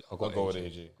 I got I go with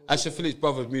AJ. Asher Phillips'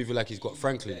 brother's moving like he's got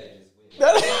Franklin.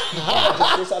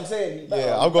 That's what I'm saying.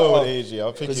 Yeah, I'm going with AJ.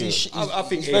 I think I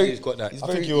think very- AJ's got that. he's I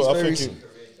very- think he's you. very-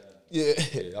 Yeah. Yeah, I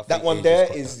think That one AJ's there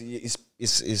got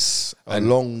is a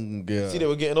long. See, they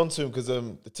were getting onto him because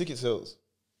the ticket sales.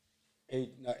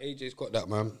 AJ's got that,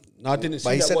 man. No, I didn't But see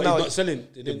he that. said What, now he's not selling.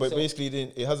 They Yeah, didn't but sell. basically,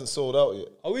 it hasn't sold out yet.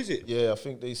 Oh, is it? Yeah, I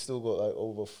think they still got like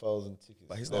over 1,000 tickets.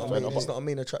 But he's They're not. fighting He's about- not a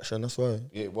main attraction. That's why.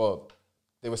 Yeah, well,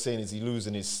 they were saying is he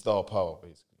losing his star power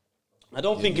basically. I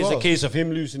don't think it's a case of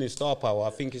him losing his star power. I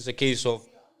think it's a case of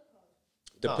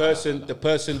the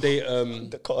person they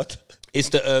The card. it's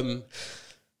the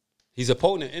his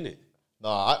opponent, innit?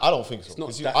 Nah, I don't think so. It's not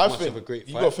 'Cause that I much think of a great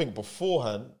you fight. got to think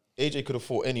beforehand. AJ could have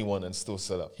fought anyone and still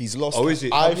sell out. He's lost. Oh, is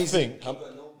it? I think.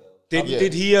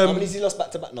 Did he How many has he lost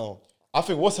back to back now? I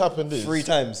think what's happened is 3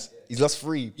 times. He's lost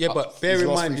 3. Yeah, but bear He's in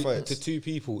lost mind 3 fights. to 2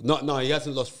 people. No, he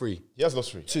hasn't lost 3. he has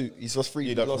lost 3. 2. He's lost 3. Yeah,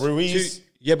 He like lost Ruiz. 2,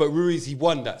 yeah, but Ruiz he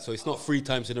won that, so it's not 3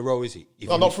 times in a row, is he? If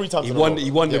No, he- not 3 times He in a won. row. He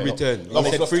won the Yeah, no. return. No, he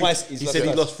he's said, lost three, twice. he He's said he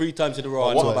lost lost 3 times in a row.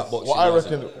 I know about boxing. What I now,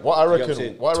 reckon, so- what I You know what I'm reckon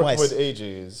saying? with Twice. AJ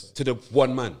is to the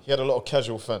one man. he had a lot of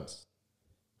casual fans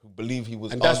who believe he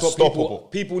was And that's what unstoppable.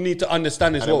 people need to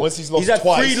understand as And then well. once he's lost had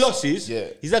twice, 3 losses. yeah.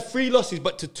 He's had 3 losses,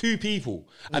 but to 2 people.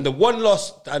 And the one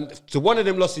loss, and to one of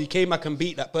them losses, he came back and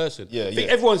beat that person. Yeah, I think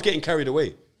yeah. everyone's getting carried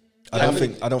away. I don't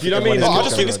think. You know what I mean? No, I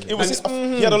It's just not- think it was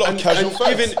he had a lot of casual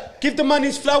fans. give the man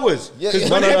his flowers. Yeah, Because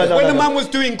yeah. when, No, when the man was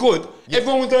doing good,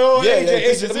 everyone was like, oh, Yeah, AJ, yeah,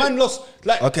 this AJ. is The it. man lost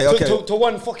like Okay, to, okay. to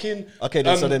one fucking Okay,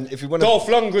 then, so then if you wanna- Dolph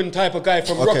Lundgren type of guy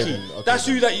from Okay, Rocky. then, okay, That's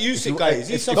who that Usyk guy is.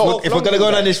 He's some Dolph If we're gonna Lundgren go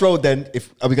guy. down this road, then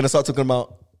are we gonna start talking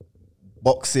about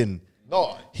boxing?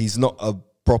 No, He's not a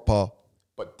proper.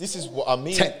 but this is what I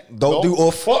mean. Don't do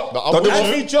off. What? No, I'm Don't do with off.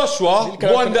 Anthony Joshua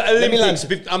won the let me Olympics.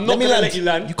 land. I'm not Let me going to land. let you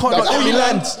land. You can't No, let no, me no,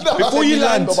 land. no, Before you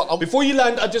land, No, but I'm- before you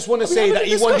land, I just want to say having that a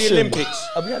he won the discussion. Olympics.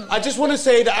 Are we having- I just want to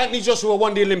say that Anthony Joshua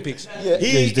won the Olympics. Yeah, He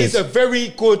he did. is a very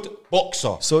good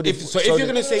boxer. So if you're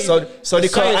going to say so they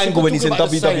the cut science, angle when we're he's in talking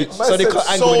about the WWE. science. So they cut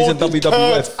angle when he's in So they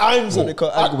WWF. cut Angle. So they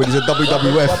cut angle when he's in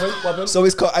WWF. So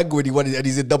he's cut angle when he won it and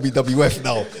he's in WWF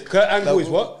now. Kurt Angle is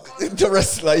what? The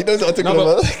wrestler, he knows what I'm No, talking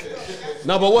but- about.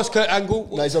 No, but what's Kurt Angle?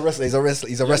 No, he's a wrestler. He's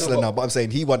a wrestler but- now. But I'm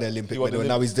saying he won the Olympic won the medal.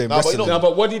 Now he's doing Olympics. No, but wrestling. No,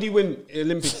 but what did he win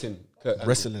Olympics in? Kurt Angle?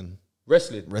 Wrestling.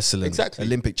 Wrestling. Exactly.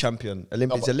 Olympic champion. He's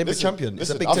but Olympic listen, champion. It's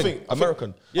a listen, big I thing. think-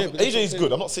 American. Yeah, but AJ is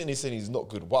good. I'm not saying he's not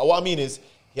good. But what I mean is,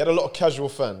 he had a lot of casual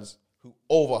fans who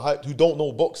overhyped, who don't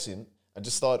know boxing, and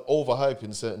just started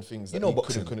overhyping certain things that know he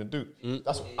boxing. couldn't do.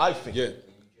 That's what I think. Yeah.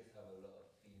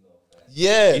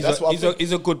 Yeah, He's, that's a, what I he's, a, think.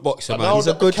 he's a good boxer, And man. now He's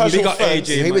a the good. casual Big up fans-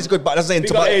 AJ. He man. was good, but at the same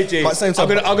Big time, up AJ. but at the same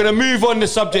I'm time, gonna move on the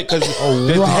subject because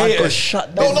there's right, haters.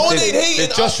 shut No, down. no, they hating.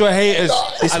 There's Joshua haters,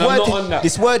 This and I'm word- not on that.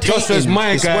 this word Joshua's hating,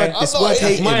 my this guy. word- this word That's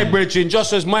hating. my bridging.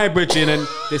 Joshua's my bridging, and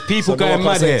there's people So no going one mad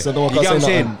can't say- here. so no one You can't get what I'm say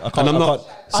saying? nothing. I And can't- I'm I not. can't-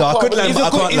 So I could land, He's but I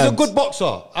a good. can't He's a land. good boxer,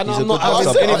 and He's a I'm good not boxer,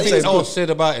 having but I'm anything saying- else said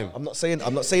about him. I'm not saying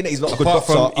that he's not a good Apart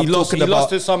boxer. from he I'm lost talking to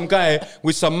about. some guy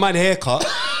with some mad haircut,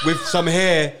 with some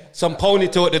hair, some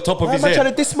ponytail at the top of Why his am I trying to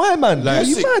head. diss my man? Like- Are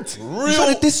you mad? Real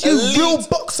Trying to diss you, elite. real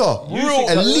boxer, Real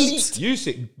elite.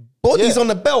 Usyk, Bodies Yeah. on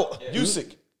the belt,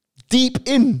 Usyk. deep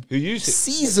in, who Usyk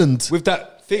seasoned. with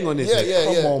that thing on his Yeah, head. yeah,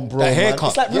 Come yeah. on, bro. That man. haircut.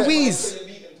 It's like Yeah. Ruiz.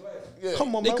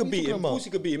 Come on, They man. could what beat you him. talking Of about? course, he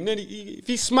could beat him. Then if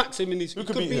he smacks him, he could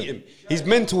could beat beat him. him? His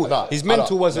mental, Nah, his I mental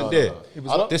don't- wasn't no, there.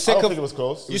 no. I don't The think second, it was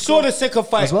close. You saw the second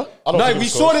fight. As what? I don't No, think it we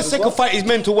was saw close. the second fight. His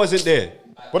mental wasn't there.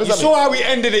 What does You that saw mean? how he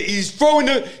ended it. He's throwing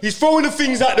the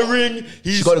things out the ring.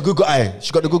 He's She got the Google eye.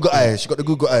 She got the Google eye. She got the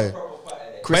Google eye.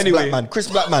 Chris Anyway. Blackman. Chris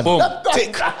Blackman. boom.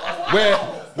 Tick.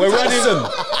 We're running.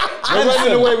 We're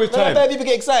running away with Don't time. people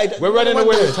get excited. We're running away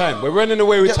with time. We're running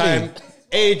away with Get me. time.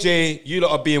 AJ, you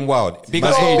lot are being wild. Big up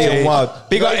Man's not AJ. being wild.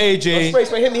 Big up AJ.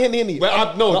 Hear me.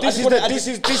 Well, no, I this just is wanna- the, this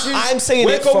is. I'm saying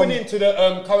we're it going from- into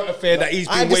the current affair that he's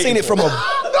been I'm just waiting saying it for. from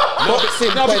a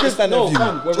boxing No, point because stand of view.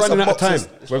 fam, we're Just running a out of time.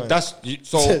 boxer's- That's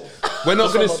so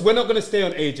we're not gonna stay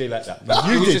on AJ like that.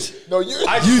 You It was did. just- No, you-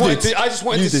 I You just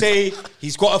wanted did. to say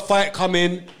he's got a fight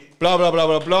coming. Blah blah blah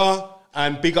blah blah.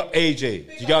 And big up AJ.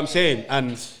 Do you get what I'm saying?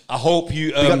 And I hope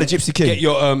you up the Gypsy King. get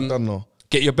your Don't know.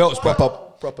 get your belts back. Proper.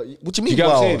 What do you Do you mean? get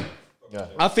what I'm Wow. saying? Yeah.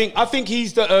 I think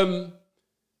he's the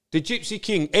Gypsy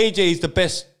King. AJ is the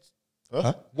best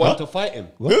one to fight him.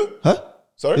 Huh?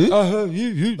 Sorry? You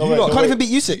wait, lot Can't even beat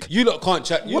Usyk. You lot can't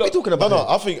chat. What are you talking about? No,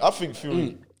 I think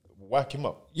Fury whack him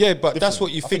up. Yeah, but that's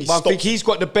what you I think. think But I he think stops he's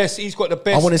got the best. He's got the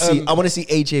best. I want to see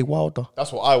AJ Wilder.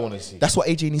 That's what I want to see. That's what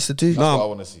AJ needs to do. That's what I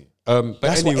want to see. But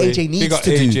That's what anyway, AJ needs big up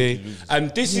to do. AJ.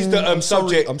 And this is the I'm sorry,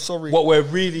 subject. I'm sorry. What we're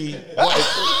really.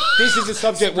 This is the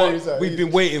subject what we've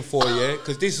been waiting for, yeah.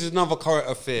 Because this is another current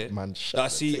affair Man, shut that I the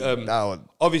see. thing down.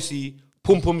 Obviously,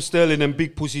 Pum Pum Sterling and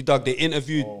Big Pussy Doug. They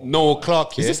interviewed Noah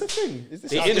Clark. Yeah? Is this a thing? Is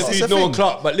this They is this interviewed a Noah thing?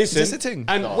 Clark, but listen, Is this a thing?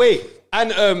 and wait,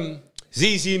 and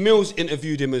ZZ Mills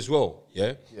interviewed him as well,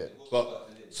 yeah. But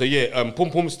so yeah, Pum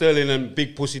Pum Sterling and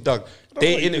Big Pussy Doug,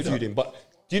 they interviewed him. But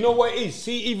do you know what it is?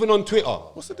 See, even on Twitter,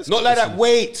 not like that.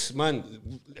 Wait, man,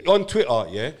 on Twitter,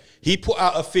 yeah, he put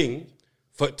out a thing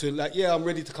to like, yeah, I'm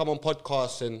ready to come on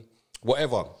podcasts and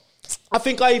whatever. I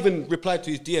think I even replied to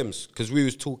his DMs because we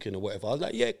was talking or whatever. I was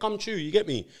like, yeah, come true, you get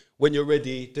me? When you're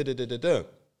ready, da-da-da-da-da.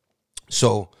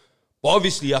 So, but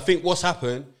obviously, I think what's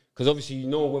happened, because obviously, you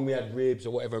know, when we had Ribs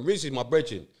or whatever, and Ribs is my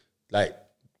brethren. Like,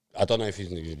 I don't know if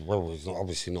he's not,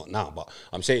 obviously not now, but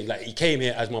I'm saying, like, he came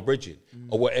here as my brethren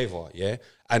or whatever, yeah?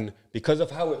 And because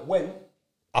of how it went,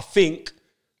 I think,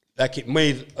 like, it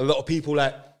made a lot of people,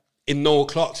 like, in Noah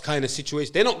Clark's kind of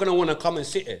situation, they're not going to want to come and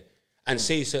sit here and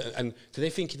say certain, and because they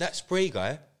think that spray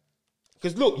guy,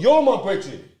 because look, you're my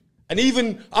brethren, and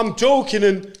even I'm joking,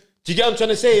 and do you get what I'm trying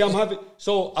to say? I'm having,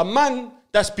 so a man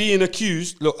that's being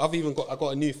accused, look, I got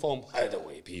a new phone, by the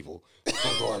way, people,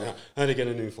 I'm going out, I had to get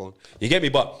a new phone, you get me?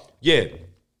 But yeah,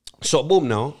 so boom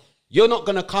now, you're not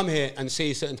going to come here and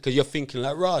say certain, because you're thinking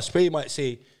like, rah, spray might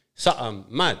say something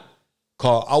mad,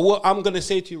 because I'm going to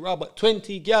say to you, rah, but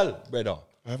 20 gal, brother.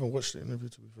 I haven't watched the interview,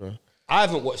 to be fair. I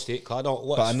haven't watched it because I don't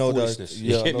watch But I know foolishness. that-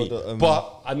 You yeah, get I know me? that,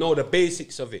 But I know the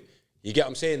basics of it. You get what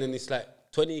I'm saying? And it's like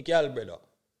 20 gal, brother.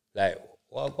 Like,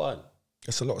 what on?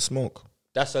 It's a lot of smoke.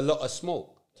 That's a lot of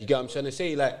smoke. You get what I'm trying to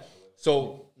say? Like,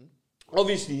 so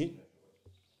obviously,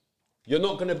 you're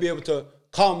not gonna be able to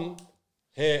come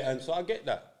here, and so I get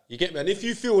that. You get me? And if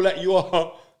you feel like you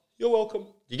are, you're welcome.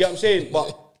 You get what I'm saying?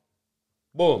 But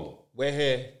boom, we're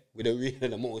here with the real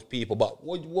and the most people. But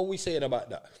what we saying about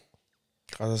that?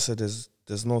 As I said,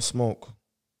 there's no smoke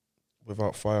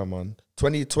without fire, man.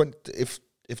 2020,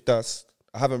 if that's,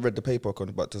 I haven't read the paper,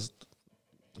 but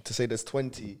to say there's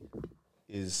 20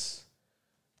 is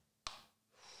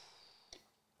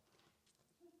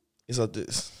like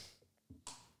this.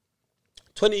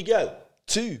 20 gal.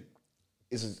 2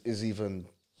 is even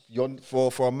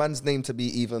for a man's name to be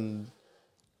even,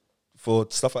 for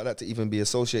stuff like that to even be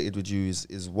associated with you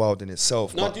is wild in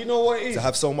itself. No, But do you know what it is? to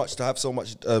have so much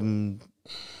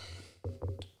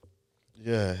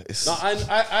Yeah, it's. No,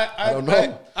 I don't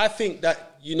know. I think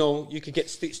that, you know, you could get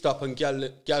stitched up and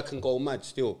gal can go mad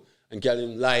still and gal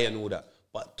can lie and all that.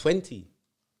 But 20.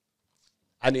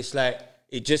 And it's like,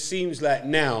 it just seems like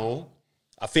now,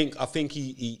 I think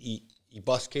he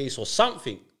bust case or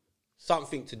something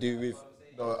to do with.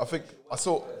 No, I think I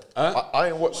saw. I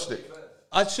ain't watched it.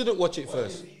 I shouldn't watch it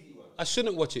first.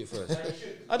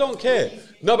 I don't care.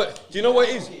 No, but do you know what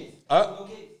it is?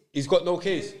 He's got no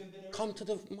case. Come to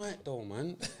the mic though,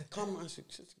 man. Come,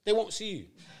 they won't see you.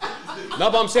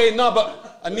 No, but I'm saying,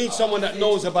 but I need someone that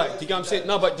knows about it. Do you get what I'm saying?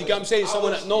 No, but do you get what I'm saying?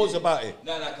 Someone that knows about it.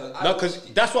 No, because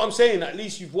that's what I'm saying. At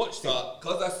least you've watched it.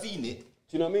 Because I've seen it. Do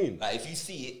you know what I mean? Like, if you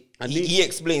see it, he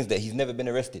explains that he's never been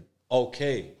arrested.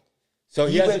 Okay. So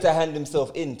he went to hand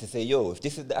himself in to say, yo, if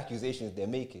this is the accusations they're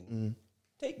making,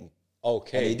 take me.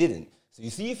 Okay. And they didn't. So you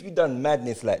see, if you done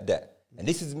madness like that, and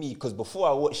this is me, because before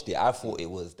I watched it, I thought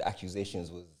the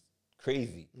accusations was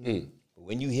crazy. But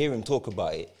when you hear him talk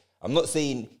about it, I'm not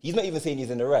saying, he's not even saying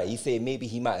he's in the right. He's saying maybe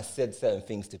he might have said certain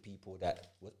things to people that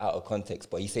was out of context.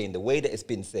 But he's saying the way that it's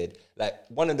been said, like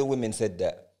one of the women said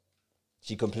that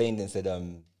she complained and said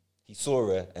he saw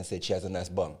her and said she has a nice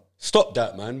bum. Stop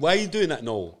that, man. Why are you doing that,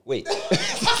 Noel? Wait.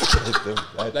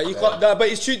 Like, you can't, but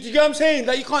it's true. Do you get what I'm saying?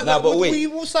 Like, you can't. Nah, like, but wait.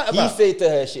 What's that about? He said to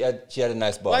her she had a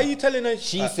nice bum. Why are you telling her?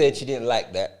 She said she didn't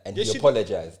like that, and he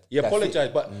apologized. He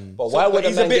apologized, but why would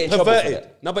a man get in trouble for perverted?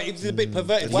 that? No, but it's a bit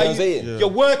perverted. You Why know what I'm saying? you're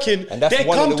working? And that's They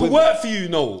one of come the to women. work for you,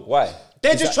 Noel. Why?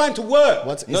 They're just trying to work.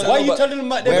 No, Why are you but telling them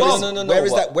about their bum?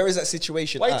 Where is that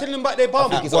situation? Why are you telling them about their I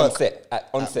bum? think it's on set.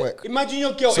 On set. work. Imagine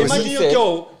your girl. So Imagine he your said-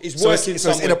 girl is so working it's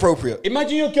somewhere. inappropriate.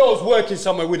 Imagine your girl's working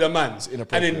somewhere with a man, and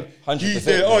inappropriate. then you 100%,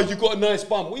 say, "Oh, yeah. you got a nice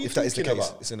bum." What are you If that is the talking case,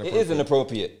 about? it's It inappropriate. is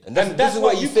inappropriate. And that's this is why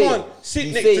what you he's saying. can't sit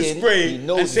He's next to saying Spray he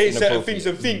knows and say it's certain things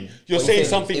inappropriate. and think you're But saying he's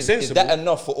something is sensible. that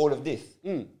enough for all of this?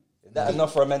 Is that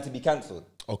enough for a man to be cancelled?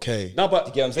 Okay. No, but Do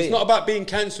you get what I'm it's saying? not about being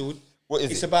cancelled. What is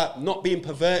It's it? about not being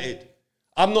perverted.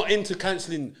 I'm not into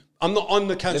cancelling. I'm not on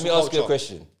the cancel culture. Let me ask you a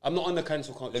question. I'm not on the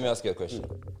cancel culture. Let me ask you a question.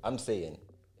 I'm saying,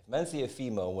 if man see a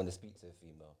female and want to speak to a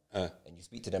female, and you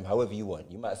speak to them however you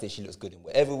want, you might say she looks good in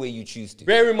whatever way you choose to.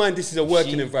 Bear in mind, this is a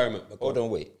working environment. Hold on,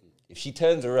 wait. If she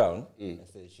turns around and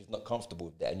says she's not comfortable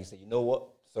with that, and you say, you know what,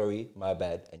 sorry, my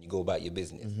bad, and you go about your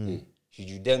business, should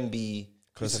you then be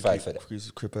crucified for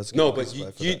that? No, but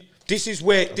this is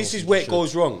where it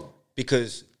goes wrong.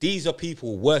 Because these are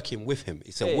people working with him.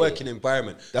 It's a working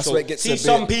environment. That's so where it gets see, a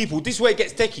some bit- people, this is where it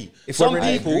gets techie. If Some we're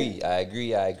already- people, I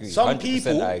agree. some 100%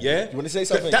 people, I agree. yeah. You wanna say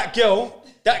something? That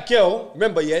girl,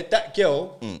 remember, yeah, that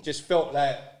girl just felt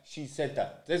like she said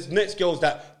that. There's next girls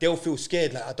that they'll feel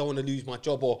scared, like I don't want to lose my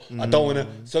job or I don't want to.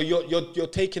 So you're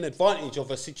taking advantage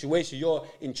of a situation. You're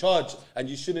in charge and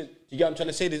you shouldn't. You get what I'm trying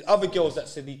to say? There's other girls that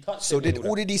said he touched. So them did and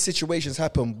all of these situations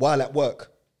happen while at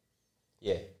work?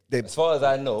 Yeah. They- As far as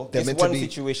I know, they're this meant to one be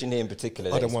situation here in particular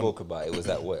that other he one. spoke about, it was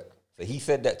at work. So he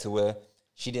said that to her.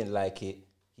 She didn't like it.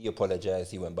 He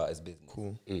apologized. He went about his business.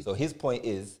 Cool. So his point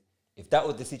is, if that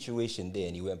was the situation there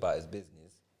and he went about his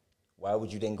business, why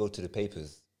would you then go to the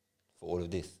papers for all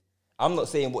of this? I'm not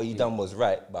saying what he done was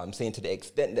right, but I'm saying to the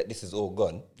extent that this is all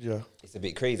gone, it's a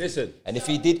bit crazy. Listen. And if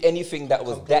he did anything that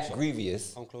was that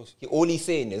grievous, Come closer. all he's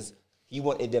saying is he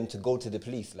wanted them to go to the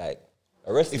police, like,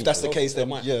 arrest If me that's for the it. case, then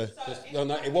yeah.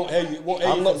 No, it won't hear you. It won't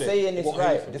hear I'm you not from there. saying It it's won't hear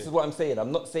you right. from This is there. what I'm saying.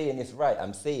 I'm not saying it's right.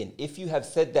 I'm saying if you have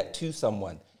said that to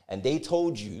someone and they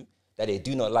told you that they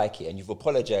do not like it and you've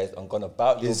apologized and gone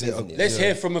about your business, Let's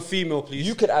hear from a female, please.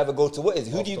 you could either go to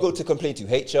who do you go to complain to?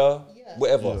 HR,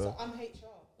 whatever. So I'm HR.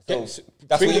 So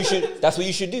that's what you should. That's what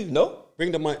you should do. No,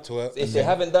 Bring the mic to her. if they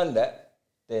haven't done that,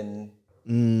 then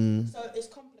So it's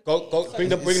complicated. Go. So Bring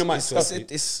the mic to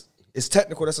her. It's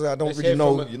technical. That's why I don't Let's really hear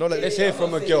know. from a- You know, like let's hear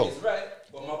from a girl. It's right,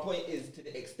 but my point is to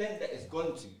the extent that it's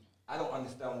gone to, I don't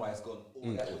understand why it's gone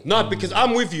all that way. No, because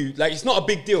I'm with you. Like, it's not a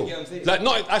big deal. You know what I'm saying? Like,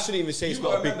 not. I shouldn't even say it's You not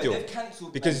a gotta big remember, deal they've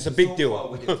cancelled because man it's a so big far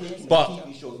deal. with the taping of But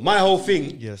TV shows. my whole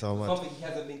thing. yes, how much? Something he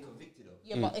hasn't been convicted of.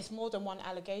 Yeah, but it's more than one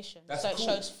allegation. That's so it cool.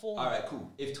 shows form. All right,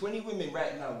 cool. If 20 women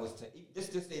right now was to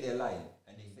just say they're lying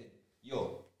and they said,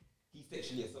 "Yo, he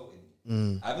sexually assaulted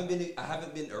me. I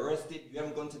haven't been arrested. You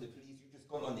haven't gone to the police. You've just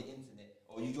gone on the internet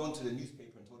or you've gone to the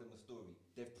newspaper and told them a story.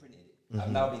 They've printed it.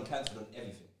 I've now been cancelled on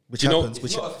everything. Which You know- happens. It's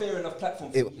Which not a fair enough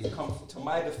platform for me to come to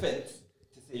my defence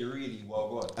to say really well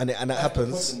gone. And that That's the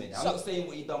happens. problem, innit? I'm not saying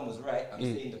what he done was right. I'm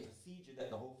saying the procedure that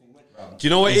the whole thing went around. Do you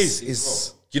know what it Is- is? is-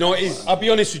 Do you know what it is? I'll be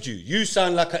honest with you. You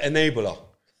sound like an enabler.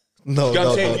 No, You know what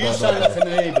I'm saying? You sound like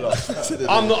an enabler.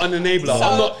 I'm not an enabler.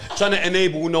 I'm not trying to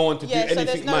enable no one to Yeah, do so there's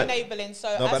anything no mad. enabling. So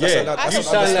No, but as, that's Yeah, not- as, you a,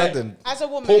 sound understanding. like as a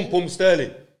woman, Pum Pum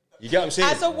Sterling. You get what I'm saying?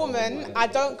 As a woman, I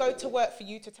don't go to work for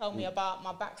you to tell me about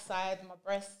my backside, my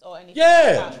breasts, or anything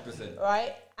Yeah. like that,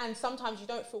 right? And sometimes you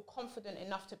don't feel confident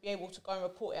enough to be able to go and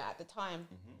report it at the time.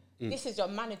 This is your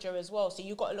manager as well, so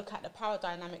you've got to look at the power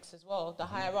dynamics as well, the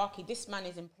hierarchy. This man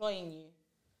is employing you,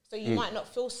 so you might not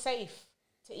feel safe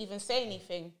to even say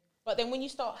anything. But then when you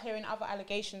start hearing other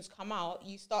allegations come out,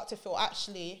 you start to feel,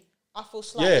 actually, I feel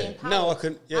slightly empowered. now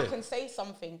I can say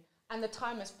something. And the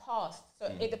time has passed. So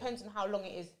it depends on how long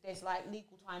it is. There's like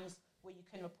legal times where you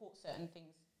can report certain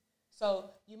things. So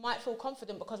you might feel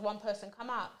confident because one person come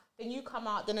out, then you come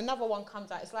out, then another one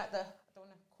comes out. It's like I don't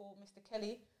want to call Mr.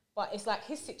 Kelly, but it's like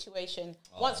his situation.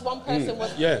 Once one person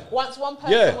was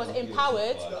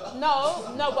empowered,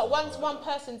 but once one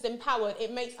person's empowered,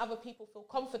 it makes other people feel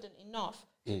confident enough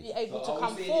to be able to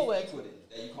come forward.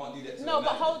 No,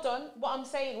 but hold on. What I'm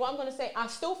going to say, I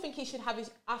still think he should have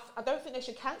his. I don't think they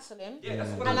should cancel him.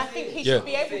 And I think he should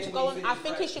be able to go on. I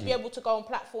think he should be able to go on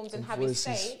platforms and have his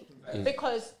say,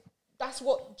 because that's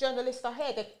what journalists are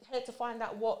here. They're here to find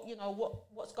out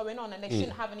what's going on, and they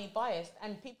shouldn't have any bias,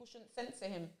 and people shouldn't censor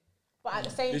him. But at the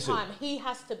same time, he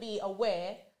has to be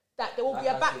aware that there will be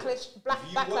a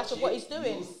backlash of what he's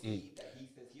doing.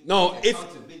 No, if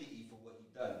accountability for what he's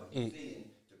done, but he's saying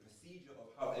the procedure of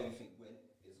how everything went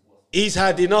is what's he's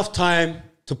had enough time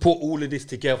to put all of this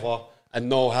together and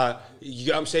know how, you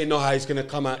get what I'm saying, know how he's going to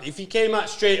come out. If he came out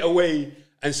straight away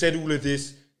and said all of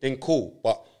this, then cool.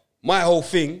 But my whole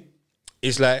thing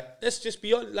is like, let's just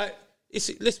be honest,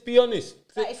 let's be honest.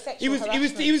 He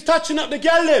was touching up the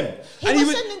gal them. He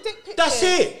was sending dick pictures. That's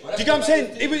it. Do you get what I'm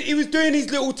saying? He was doing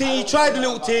his little thing. He tried a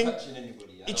little thing.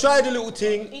 He tried a little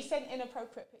thing. He sent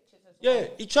inappropriate pictures as well.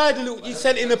 Yeah, he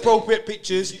sent inappropriate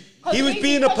pictures. He was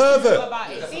being a pervert.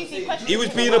 He was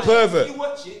being a pervert.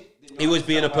 He was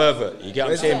being a pervert. You get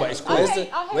what I'm saying? But it's cool.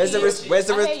 I'm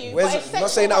not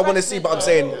saying that I want to see, but I'm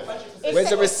saying, where's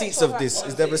the receipts of this?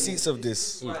 Is there receipts of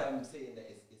this?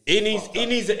 He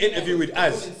needs an interview with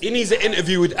Az. He needs an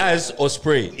interview with Az or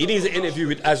Spray. He needs an interview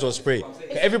with Az or Spray.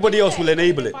 Everybody else will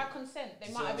enable it. By consent,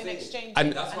 they might have been exchanging.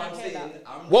 And that's what I'm saying.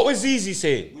 What was Zizi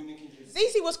saying?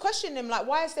 Zizi was questioning him, like,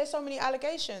 why is there so many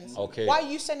allegations? Okay. Why are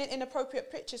you sending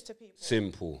inappropriate pictures to people?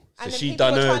 Simple. So And then she people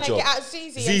done were her trying to job. get at Zizi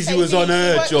and Zizi say was on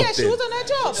her job Yeah, she then. was on her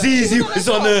job. Zizi was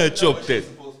on her job then.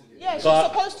 Yeah, she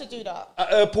was supposed to do that.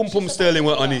 Her Pum Pum Sterling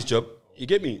went on his job. You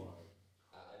get me?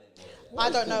 I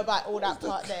don't know about all that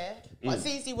part there, but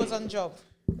Zizi was on job.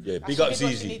 Yeah, She big up did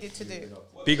what she Zizi. needed to do.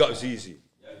 Big up Zizi.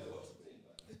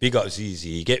 Big up Zizi.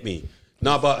 You get me?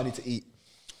 Nah, but I need to eat.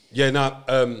 yeah, nah.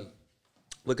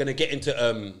 We're gonna get into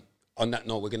on that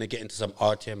note, we're gonna get into some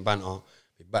RTM banter.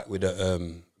 Be back with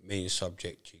the main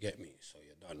subject. You get me? So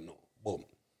you don't know. Boom.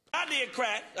 I did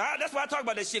crack. That's why I talk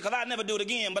about that shit, because I'd never do it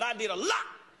again, but I did a lot.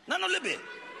 Not a little bit.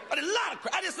 I did a lot of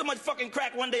crack. I did so much fucking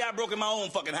crack one day I broke in my own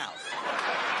fucking house.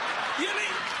 You hear me?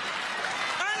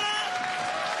 I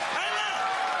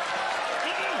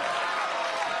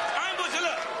ain't bullshit.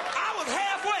 Look, I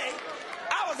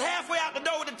was halfway out the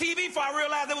door with the TV before I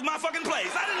realized it was my fucking place.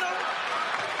 I didn't know.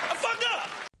 I fucked up.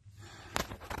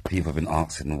 People have been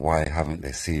asking why haven't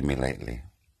they seen me lately,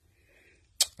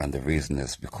 and the reason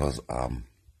is because I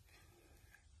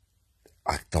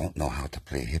don't know how to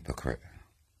play hypocrite.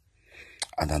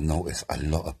 And I notice a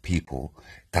lot of people,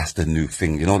 that's the new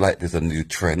thing. You know, like there's a new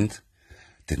trend.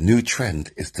 The new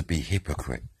trend is to be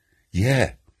hypocrite.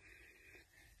 Yeah.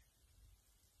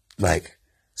 Like,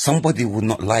 somebody will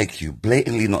not like you,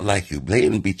 blatantly not like you,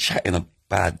 blatantly be chatting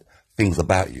bad things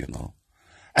about you, you know.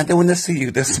 And then when they see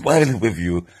you, they're smiling with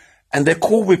you, and they're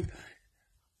cool with...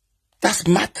 That's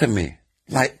mad to me.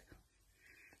 Like,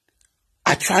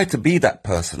 I try to be that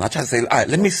person. I try to say, all right,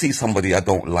 let me see somebody I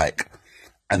don't like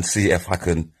and see if I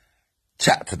can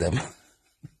chat to them.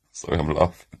 Sorry, I'm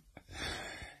laughing.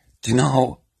 Do you know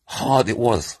how hard it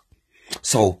was?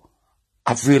 So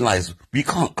I've realized we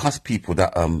can't cuss people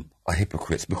that are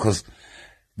hypocrites, because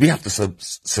we have to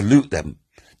salute them.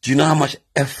 Do you know how much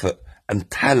effort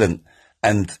and talent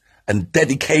and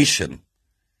dedication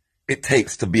it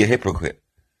takes to be a hypocrite?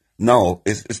 No,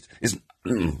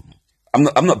 I'm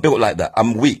not built like that.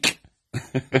 I'm weak.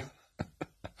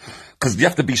 Because you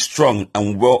have to be strong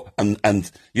and well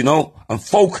and you know, and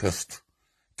focused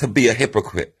to be a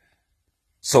hypocrite.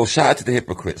 So shout out to the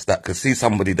hypocrites that could see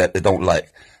somebody that they don't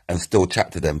like and still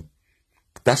chat to them.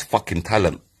 That's fucking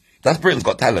talent. That's Britain's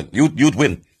Got Talent. You'd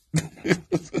win.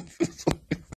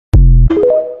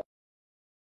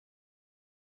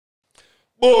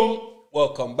 Boom.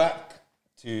 Welcome back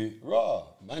to Raw.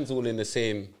 Man's all in the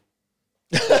same.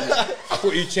 I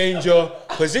thought you change your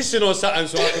position or something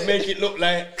so I could make it look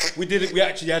like we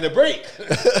actually had a break.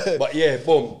 But yeah,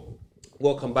 boom.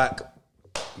 Welcome back.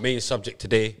 main subject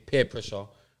today, peer pressure.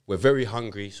 We're very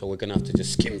hungry, so we're gonna have to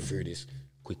just skim through this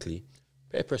quickly.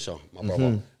 Peer pressure, my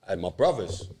brother and my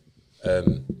brothers.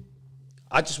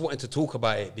 I just wanted to talk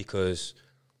about it because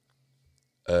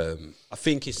I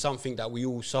think it's something that we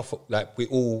all suffer, like we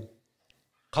all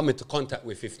come into contact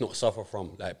with, if not suffer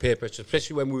from, like peer pressure,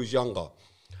 especially when we was younger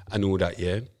and all that,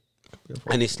 yeah.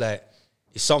 And it's like,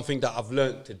 it's something that I've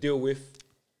learned to deal with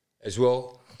as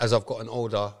well as I've gotten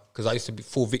older, because I used to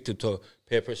fall victim to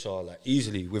peer pressure like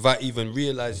easily without even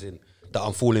realizing that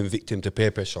I'm falling victim to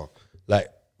peer pressure. Like,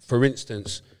 for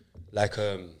instance, like,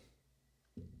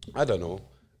 I don't know,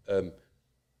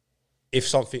 if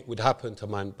something would happen to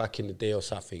man back in the day or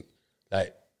something,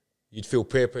 like, you'd feel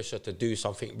peer pressure to do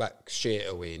something back straight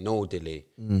away, no delay,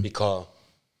 because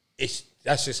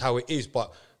that's just how it is.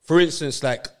 But for instance,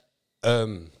 like,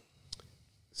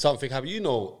 something happened, you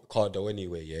know, Cardo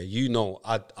anyway, yeah, you know,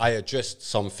 I addressed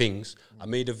some things. I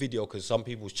made a video because some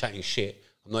people was chatting shit.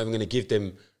 I'm not even going to give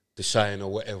them the shine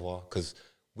or whatever, because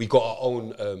we got our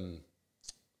own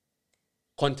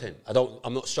content.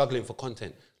 I'm not struggling for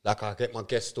content. Like, I get my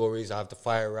guest stories, I have the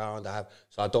fire around,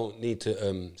 so I don't need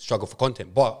to struggle for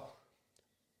content. But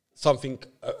something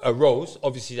arose,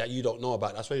 obviously, that you don't know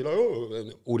about. That's why you're like,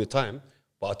 oh, all the time.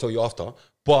 But I'll tell you after.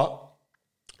 But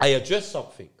I addressed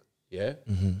something, yeah?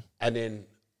 And then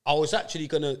I was actually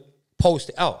going to post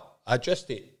it out. I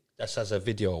addressed it just as a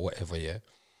video or whatever, yeah?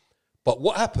 But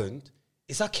what happened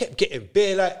is I kept getting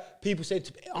bare, like, people said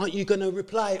to me, aren't you going to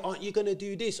reply? Aren't you going to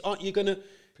do this? Aren't you going to...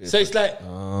 So it's like,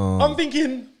 I'm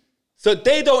thinking, so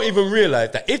they don't even realize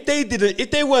that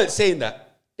if they weren't saying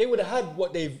that, they would have had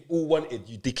what they've all wanted,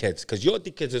 you dickheads, because you're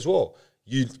dickheads as well.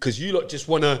 Because you lot just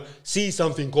want to see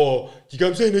something, or, you know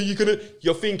what I'm saying,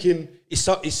 you're thinking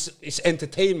it's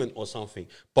entertainment or something.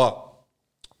 But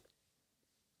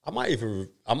I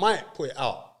might put it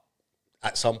out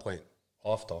at some point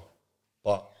after,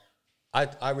 but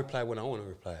I reply when I want to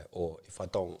reply, or if I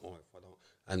don't.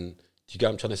 And do you get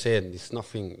what I'm trying to say? And it's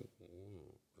nothing, do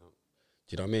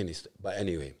you know what I mean? But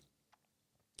anyway,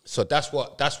 so that's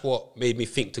what made me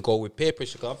think to go with peer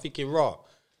pressure. Cause I'm thinking, raw,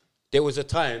 there was a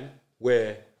time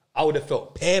where I would have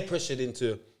felt peer pressured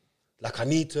into, like, I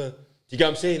need to, do you get what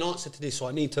I'm saying? Answer to this, so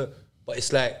I need to. But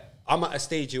it's like, I'm at a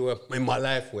stage in my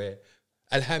life where,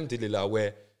 alhamdulillah,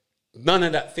 where none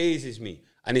of that phases me.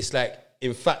 And it's like,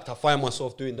 in fact, I find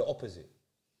myself doing the opposite.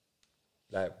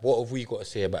 Like, what have we got to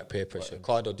say about peer pressure?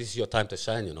 Cardo, this is your time to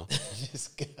shine, you know?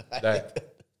 Like,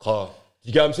 Car,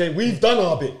 you get what I'm saying? We've done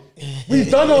our bit.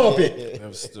 We've done our bit.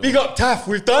 Big up Taff,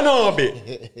 we've done our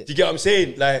bit. Do you get what I'm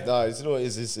saying? Like, nah, you know what, I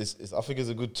think it's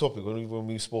a good topic when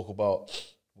we spoke about,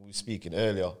 when we were speaking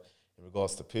earlier in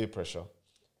regards to peer pressure.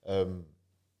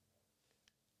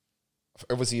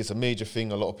 Obviously, it's a major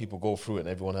thing. A lot of people go through it and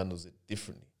everyone handles it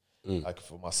differently. Like,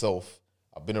 for myself,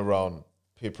 I've been around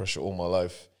peer pressure all my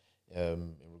life.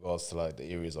 In regards to, like, the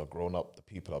areas I've grown up, the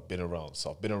people I've been around.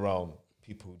 So I've been around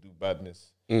people who do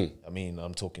badness. I mean,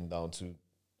 I'm talking down to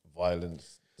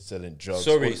violence, selling drugs.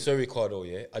 Sorry, Cardo,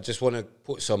 yeah? I just want to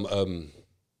put some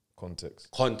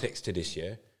context to this,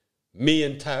 yeah? Me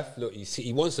and Taff, look, you see,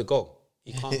 he wants to go.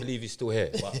 He can't believe he's still here.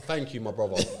 But thank you, my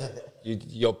brother.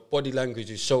 Your body language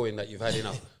is showing that you've had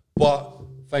enough. But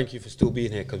thank you for still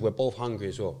being here, because we're both hungry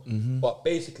as well. But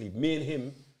basically, me and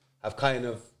him have kind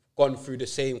of gone through the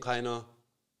same kind of,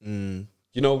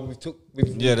 you know,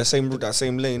 that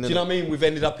same lane. Do you know what I mean? We've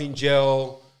ended up in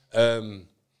jail.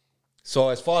 So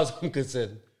as far as I'm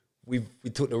concerned, we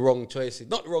took the wrong choices.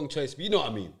 Not the wrong choice, but you know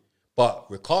what I mean. But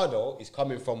Ricardo is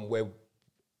coming from where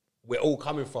we're all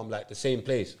coming from, like the same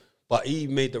place. But he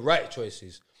made the right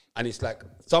choices. And it's like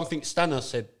something Stanner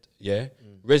said, yeah,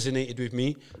 resonated with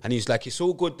me. And he's like, it's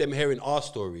all good them hearing our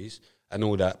stories and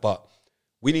all that, but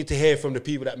we need to hear from the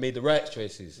people that made the right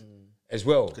choices as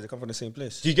well. Because they come from the same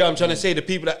place. Do you get what I'm trying to say? The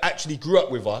people that actually grew up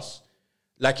with us.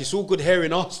 Like, it's all good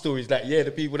hearing our stories. Like, yeah,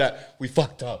 the people that we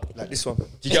fucked up. Like this one. Do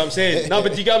you get what I'm saying? No,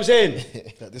 but do you get what I'm saying?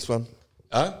 Like this one.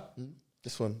 Huh?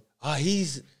 This one. Are you?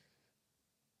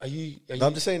 No,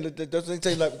 I'm just saying, doesn't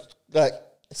say like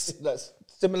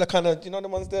similar kind of, you know the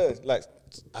ones there? Like,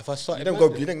 if I started,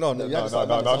 you think no. She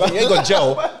ain't got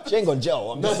gel. She ain't got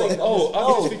gel. I'm just saying. Oh,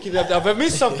 I was thinking, have I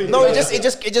missed something? No,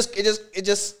 it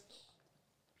just.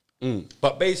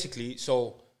 But basically,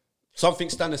 so something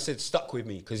Stanner said stuck with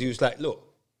me, because he was like, look,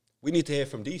 we need to hear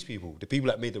from these people, the people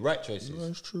that made the right choices. No,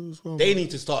 that's true as well. They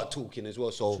need to start talking as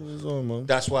well. So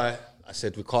that's why I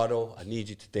said, Ricardo, I need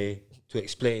you today to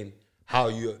explain how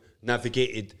you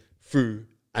navigated through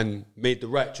and made the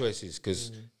right choices,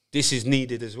 because this is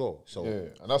needed as well. So yeah,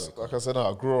 and that's like I said,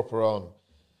 I grew up around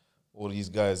all these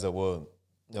guys that were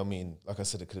I mean, like I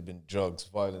said, it could have been drugs,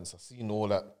 violence. I've seen all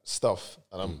that stuff,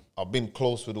 and I've been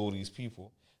close with all these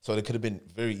people, so it could have been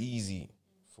very easy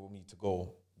for me to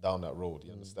go down that road.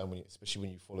 You understand, especially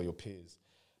when you follow your peers.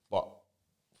 But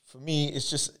for me,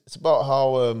 it's about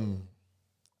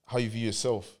how you view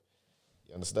yourself.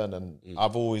 You understand, and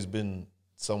I've always been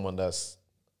someone that's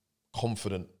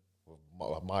confident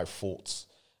with my thoughts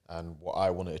and what I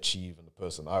want to achieve and the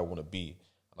person I want to be.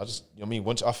 I just, you know what I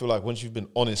mean? I feel like once you've been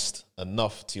honest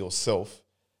enough to yourself,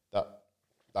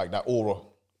 that aura,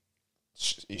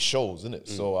 it shows, isn't it?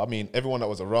 So, I mean, everyone that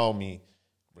was around me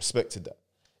respected that,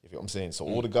 if you know what I'm saying. So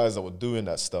all the guys that were doing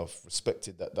that stuff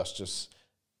respected that. That's just,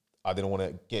 I didn't want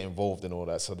to get involved in all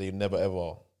that. So they never ever, you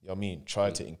know what I mean,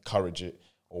 tried to encourage it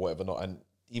or whatever not. And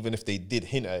even if they did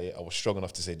hint at it, I was strong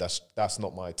enough to say, that's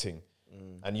not my thing.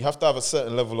 And you have to have a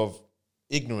certain level of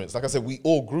ignorance. Like I said, we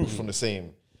all grew from the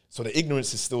same. So the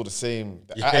ignorance is still the same.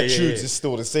 The attitudes is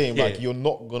still the same. Like, you're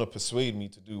not going to persuade me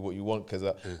to do what you want because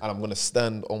and I'm going to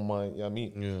stand on my, you know what I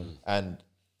mean? And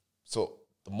so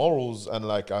the morals and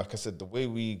like I said, the way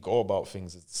we go about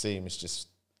things is the same. It's just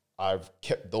I've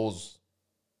kept those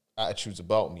attitudes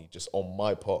about me just on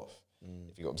my path,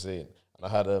 if you know what I'm saying. And I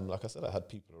had, like I said, I had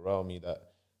people around me that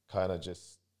kind of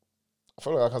just, I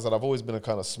feel like I said, I've always been a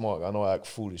kind of smart. I know I act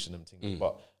foolish and them things,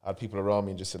 but I had people around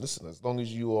me and just said, listen, as long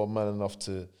as you are man enough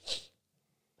to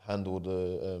handle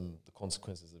the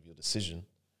consequences of your decision,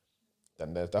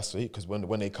 then that's it. Because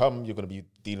when they come, you're going to be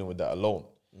dealing with that alone.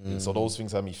 And so those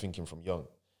things had me thinking from young.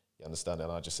 You understand?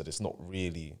 And I just said, it's not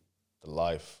really the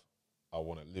life I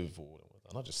want to live or whatever.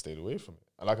 And I just stayed away from it.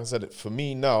 And like I said, for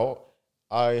me now,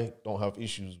 I don't have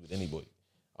issues with anybody.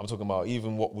 I'm talking about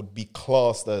even what would be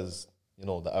classed as, you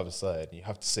know, the other side. And you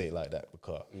have to say it like that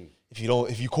because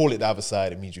if you call it the other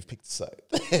side, it means you've picked a side.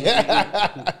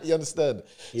 You understand?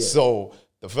 Yeah. So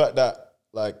the fact that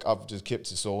like I've just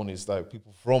kept it so honest, like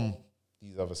people from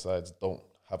these other sides don't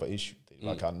have an issue.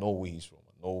 Like I know where he's from.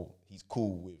 I know he's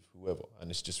cool with whoever,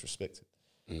 and it's just respected.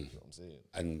 You know what I'm saying?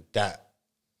 And that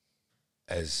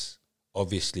has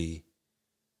obviously,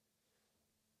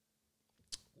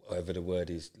 whatever the word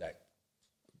is, like,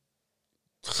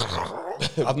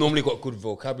 I've normally got good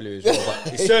vocabulary as well,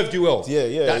 but it served you well.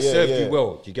 That served you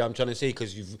well. Do you get what I'm trying to say?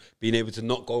 Because you've been able to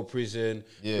not go to prison.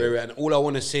 And all I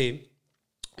want to say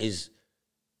is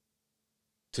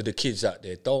to the kids out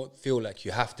there, don't feel like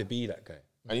you have to be that guy.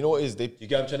 And you know what it is? You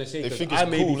get what I'm trying to say? They think I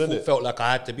it's maybe cool, felt like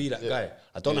I had to be that guy.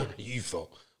 I don't know how you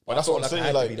felt. But that's what I'm I saying.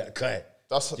 had Like, to be that guy.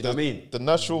 That's, do you know what I mean? The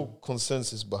natural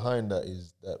consensus behind that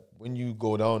is that when you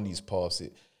go down these paths,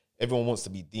 everyone wants to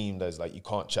be deemed as like, you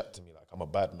can't chat to me like I'm a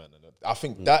bad man. And I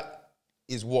think that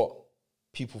is what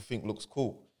people think looks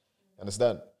cool.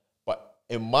 Understand? But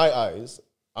in my eyes,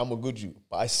 I'm a good you.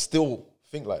 But I still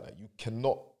think like that. You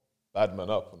cannot bad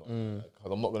man up.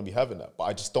 Because I'm not going to be having that. But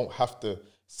I just don't have to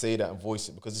say that and voice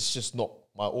it because it's just not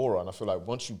my aura. And I feel like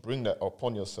once you bring that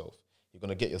upon yourself, you're going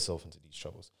to get yourself into these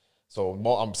troubles. So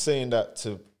I'm saying that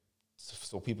so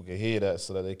people can hear that,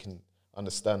 so that they can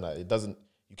understand that it doesn't.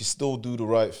 You can still do the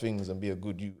right things and be a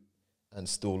good you, and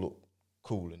still look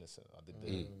cool in a sense. I did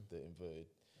the inverted.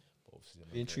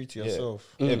 Being true to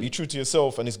yourself. Yeah, be true to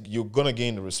yourself, and you're gonna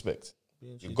gain the respect.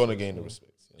 You're gonna gain the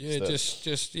respect.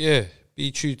 Just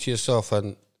be true to yourself,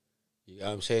 and you know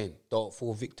what I'm saying. Don't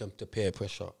fall victim to peer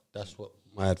pressure. That's what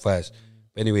my advice.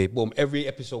 But anyway, boom. Every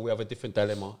episode we have a different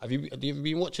dilemma. Have you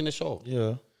been watching the show?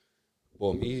 Yeah.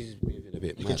 Boom. He's moving a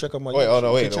bit. You can check out my.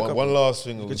 One last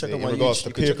thing. You can check out my YouTube.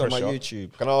 You can check out my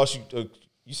YouTube. Can I ask you?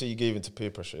 You say you gave into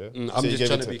peer pressure, yeah? I'm just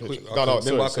trying to be quick.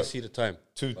 Remember, I can see the time.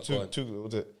 Two.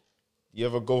 Was it? You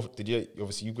ever go?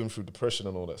 Obviously, you've gone through depression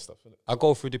and all that stuff. Innit? I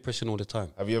go through depression all the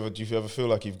time. Do you ever feel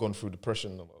like you've gone through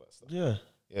depression and all that stuff? Yeah.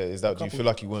 Yeah. Do you feel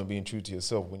like you weren't being true to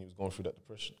yourself when you was going through that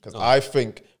depression? Because I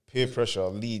think peer pressure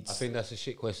leads. I think that's a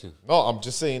shit question. No, I'm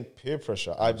just saying peer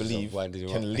pressure. I believe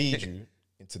can lead you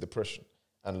into depression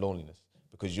and loneliness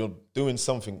because you're doing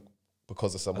something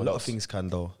because of someone else. A lot of things can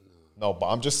though. No, but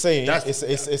I'm just saying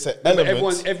it's an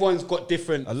element. Everyone's got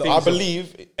different things. I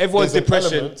believe everyone's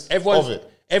depression.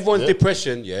 Everyone's Yeah.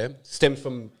 depression, stems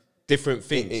from different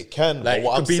things. It can. Like,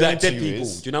 it could be like dead people.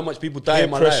 Do you know how much people die in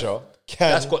my life?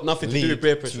 That's got nothing to do with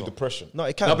peer pressure. To depression. No,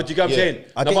 it can. No, but you get what I'm saying?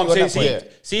 No, but I'm saying,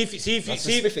 see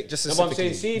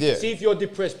if you're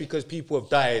depressed because people have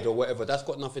died or whatever, that's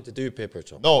got nothing to do with peer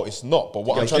pressure. No, it's not. But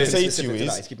what I'm trying to say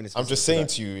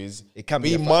to you is,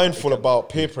 be mindful about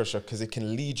peer pressure because it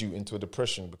can lead you into a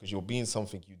depression because you're being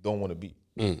something you don't want to be.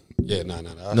 Yeah,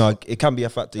 no, it can be a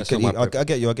factor. I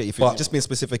get you. But just being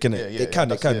specific in it, it can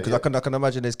because I can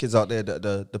imagine there's kids out there that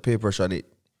the peer pressure and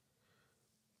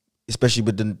especially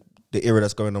with the era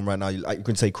that's going on right now, like you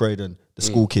can say Croydon, the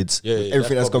school kids,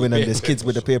 everything that's going on. There's kids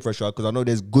with the peer pressure, because I know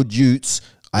there's good youths.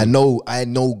 I know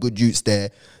good youths there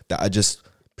that are just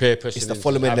peer pressure. It's the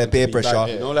following their peer pressure.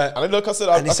 You know, like, and like I said,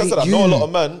 I know a lot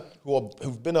of men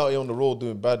who've been out here on the road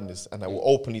doing badness, and they will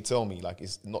openly tell me like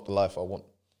it's not the life I want.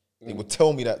 They would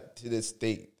tell me that to this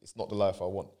day it's not the life I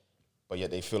want, but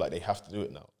yet they feel like they have to do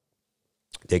it now.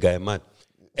 They're going mad.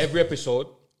 Every episode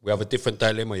we have a different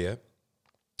dilemma. Yeah,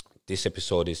 this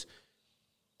episode is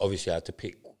obviously I had to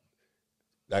pick.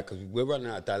 Like, cause we're running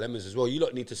out of dilemmas as well. You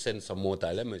lot need to send some more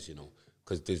dilemmas, you know,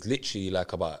 because there's literally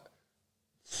like about,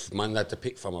 man had to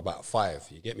pick from about 5,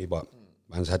 you get me? But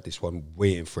man's had this one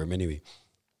waiting for him anyway.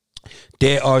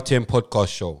 Dear RTM Podcast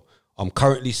Show, I'm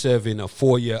currently serving a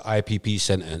 4-year IPP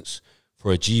sentence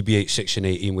for a GBH Section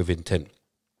 18 with intent.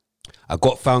 I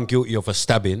got found guilty of a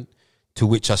stabbing, to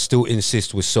which I still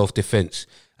insist was self-defense,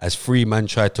 as 3 men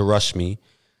tried to rush me,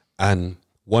 and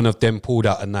one of them pulled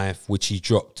out a knife, which he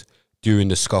dropped during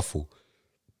the scuffle.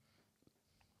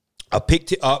 I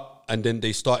picked it up, and then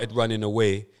they started running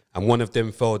away, and one of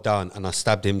them fell down, and I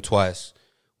stabbed him twice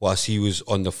whilst he was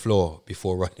on the floor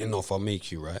before running off. I'll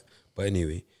make you, right? But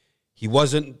anyway, he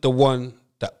wasn't the one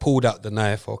that pulled out the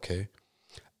knife, okay?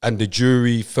 And the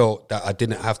jury felt that I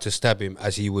didn't have to stab him,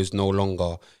 as he was no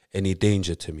longer any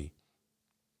danger to me.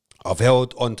 I've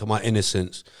held on to my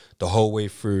innocence the whole way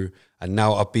through, and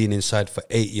now I've been inside for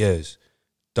 8 years,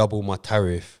 double my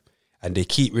tariff, and they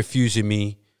keep refusing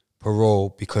me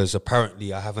parole because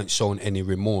apparently I haven't shown any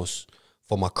remorse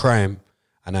for my crime,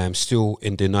 and I am still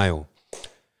in denial.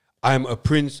 I'm a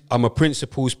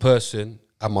principles person,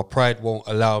 and my pride won't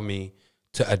allow me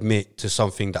to admit to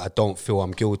something that I don't feel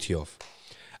I'm guilty of.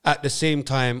 At the same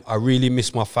time, I really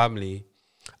miss my family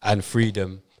and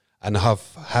freedom, and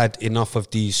have had enough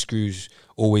of these screws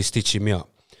always stitching me up.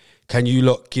 Can you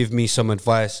lot give me some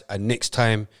advice? And next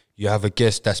time you have a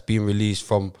guest that's been released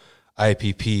from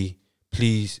IPP,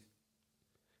 please,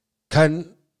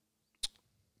 can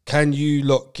you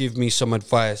lot give me some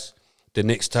advice the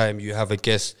next time you have a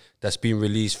guest that's been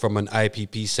released from an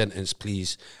IPP sentence,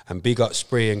 please? And big up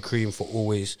Spray and Cream for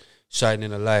always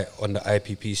shining a light on the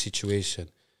IPP situation,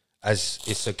 as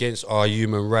it's against our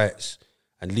human rights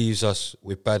and leaves us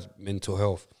with bad mental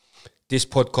health. This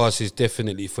podcast is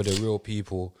definitely for the real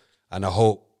people, and I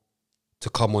hope to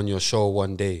come on your show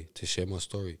one day to share my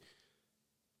story.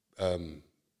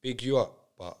 Big you up,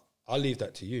 but I'll leave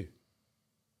that to you.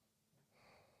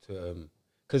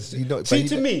 Because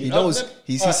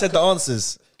He said the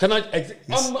answers. Can I?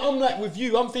 I'm like with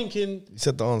you. I'm thinking. He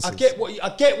said the answers. I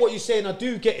get what you're saying. I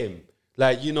do get him.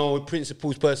 Like, you know,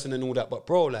 principles person and all that. But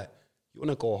bro, like, you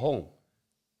wanna go home?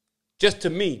 Just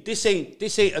to me, this ain't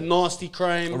a nasty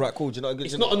crime. All right, cool. Do you know,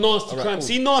 it's not a nasty crime. Cool.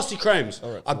 See, nasty crimes.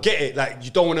 Right, cool. I get it. Like,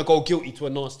 you don't want to go guilty to a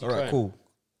nasty crime. All right, cool.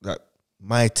 Like,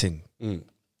 my thing.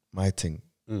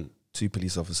 2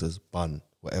 police officers, bun,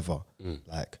 whatever.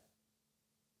 Like,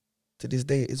 to this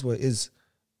day, it is what it is.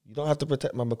 You don't have to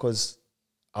protect man, because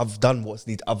I've done what's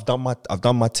needed. I've done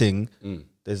my thing.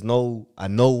 There's no. I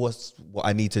know what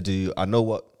I need to do. I know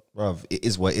what, bruv. It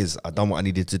is what it is. I've done what I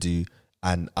needed to do,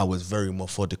 and I was very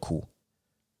methodical.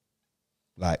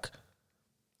 Like,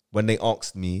 when they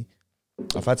asked me,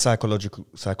 I've had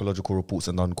psychological reports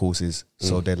and done courses.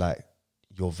 So they're like,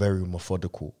 you're very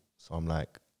methodical. So I'm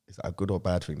like, is that a good or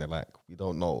bad thing? They're like, we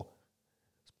don't know.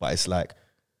 But it's like,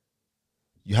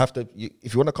 you have to,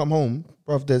 if you want to come home,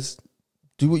 bruv,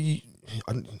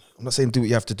 I'm not saying do what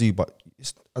you have to do, but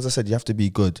as I said, you have to be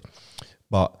good.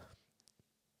 But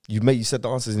you said the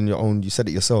answers in your own, you said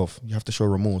it yourself. You have to show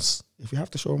remorse. If you have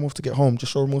to show remorse to get home,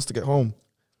 just show remorse to get home.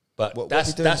 But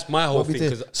that's my whole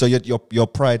thing. So your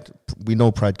pride, we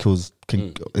know pride kills,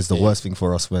 is the worst thing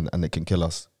for us and it can kill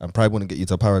us. And pride wouldn't get you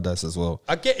to paradise as well.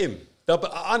 I get him.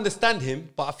 But I understand him,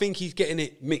 but I think he's getting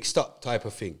it mixed up type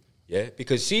of thing. Yeah?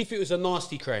 Because see, if it was a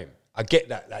nasty crime, I get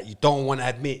that. Like, you don't want to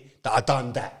admit that I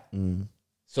done that.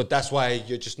 So that's why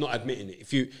you're just not admitting it.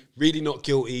 If you're really not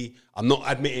guilty, I'm not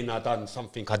admitting I done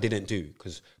something I didn't do.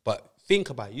 But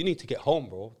think about it. You need to get home,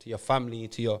 bro, to your family,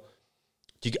 to your...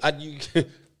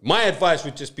 my advice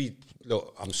would just be,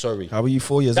 look, I'm sorry. How are you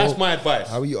 4 years old? That's my advice.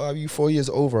 How are you 4 years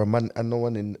over, man, and no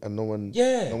one in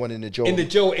the jail? In the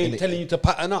jail ain't telling you to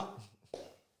pattern up.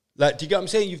 Like, do you get what I'm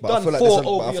saying? You've done 4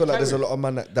 over I feel like there's a lot of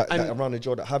men that around the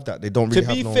jail that have that. They don't really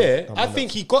have To be fair, I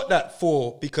think he got that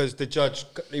 4 because the judge,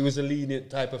 it was a lenient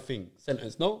type of thing.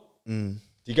 Sentence, no? Do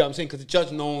you get what I'm saying? Because the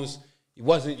judge knows it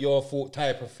wasn't your fault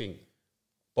type of thing.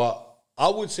 But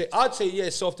I'd say, yeah,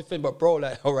 self-defense, but bro,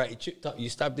 like, all right, he tripped up, you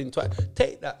stabbed him twice.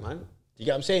 Take that, man. Do you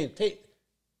get what I'm saying? Take,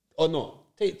 or not.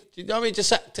 Do you know what I mean?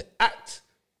 Just act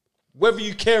whether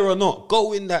you care or not,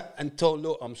 go in that and tell,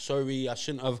 look, I'm sorry, I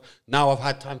shouldn't have. Now I've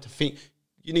had time to think.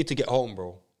 You need to get home,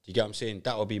 bro. You get what I'm saying?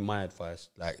 That would be my advice.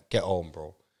 Like, get home,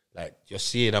 bro. Like, you're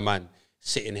seeing a man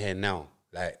sitting here now,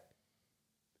 like,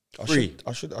 free.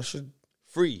 I should.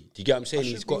 Free. Do you get what I'm saying?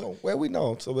 He's got. Where are we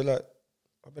now? So we're like,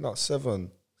 I've been out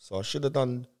 7. So I should have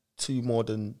done 2 more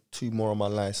on my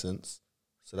license.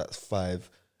 So that's 5.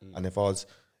 And if I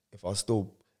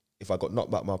got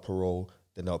knocked back my parole,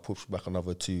 then I'll push back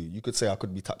another 2. You could say I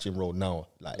could be touching road now,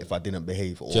 like if I didn't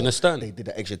behave. Or do you understand? They did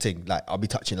the extra thing. Like I'll be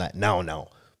touching like now.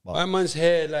 But my man's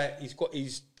here, like he's got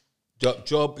his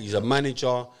job. He's a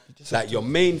manager. Like your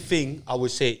main thing, I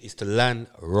would say, is to land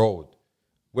a road,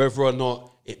 whether or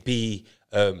not it be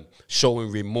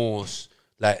showing remorse.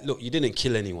 Like, look, you didn't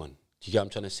kill anyone. Do you get what I'm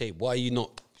trying to say? Why are you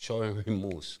not showing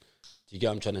remorse? Do you get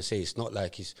what I'm trying to say? It's not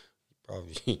like he's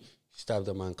probably stabbed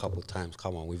a man a couple of times.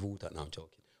 Come on, we've all done. No, I'm joking.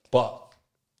 But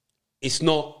it's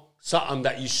not something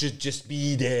that you should just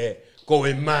be there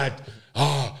going mad.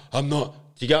 I'm not.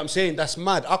 Do you get what I'm saying? That's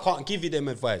mad. I can't give you them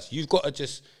advice. You've got to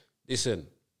just listen.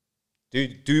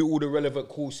 Do all the relevant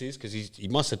courses, because he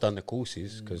must have done the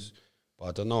courses. But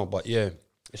I don't know. But yeah,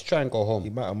 let's try and go home.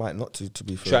 He might not to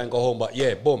be fair. Try and go home. But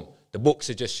yeah, boom. The book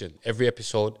suggestion. Every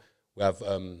episode we have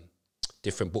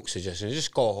different book suggestions.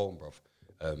 Just go home, bro.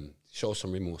 Show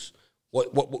some remorse.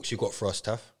 What books you got for us,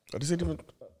 Taff? I just didn't even.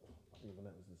 That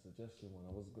was a suggestion one.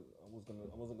 I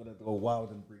wasn't gonna go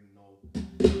wild and bring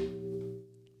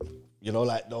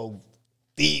like no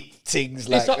deep things.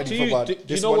 Like it's up to you.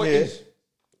 Do you know what it is?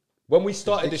 When we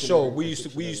started the show, we used to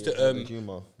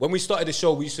when we started the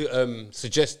show, we used to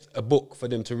suggest a book for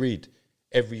them to read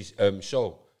every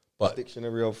show. But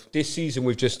dictionary of this season,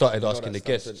 we've just started asking the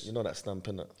guests. You know that stamp,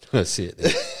 innit? I see it.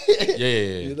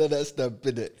 Yeah. You know that stamp,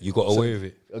 innit? You got away with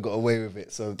it. I got away with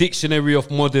it. So dictionary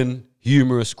of modern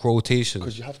humorous quotations.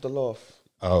 Because you have to laugh.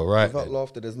 Oh, right. Without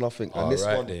laughter, there's nothing. And this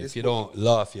one, if you don't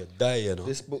laugh, you die. You know.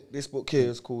 This book here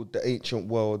is called The Ancient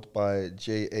World by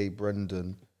J.A.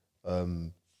 Brendan.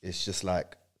 It's just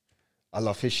like, I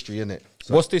love history, innit?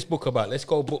 So what's this book about? Let's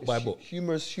go book by book.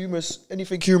 Humorous,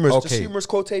 anything humorous. Okay. Just humorous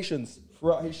quotations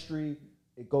throughout history.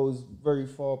 It goes very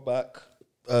far back.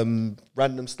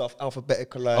 Random stuff,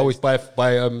 alphabeticalized. Oh, it's by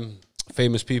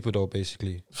famous people though,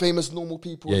 basically. Famous normal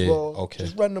people as well. Okay.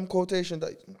 Just random quotation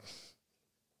that.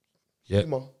 Yeah,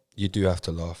 humor. You do have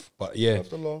to laugh. But yeah, have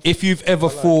to laugh. If you've ever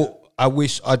thought, I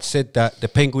wish I'd said that, the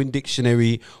Penguin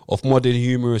Dictionary of Modern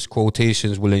Humorous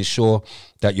Quotations will ensure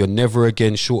that you're never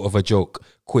again short of a joke,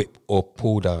 quip, or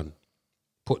put down.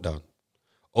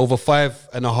 Over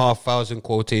 5,500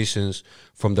 quotations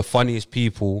from the funniest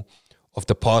people of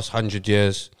the past 100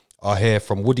 years are here,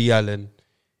 from Woody Allen.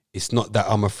 It's not that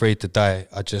I'm afraid to die,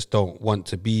 I just don't want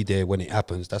to be there when it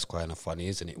happens. That's kind of funny,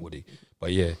 isn't it, Woody?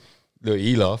 But yeah, look,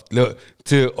 he laughed. Look,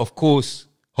 to, of course,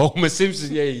 Homer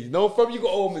Simpson. Yeah, you know, from you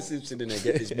got Homer Simpson in there,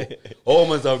 get this book.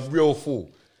 Homer's a real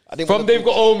fool. From they've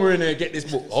got Homer in there, get this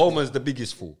book. Homer's the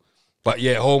biggest fool. But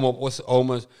yeah, what's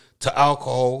Homer's? To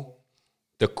alcohol,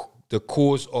 the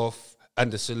cause of and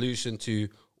the solution to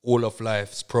all of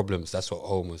life's problems. That's what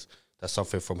Homer's. That's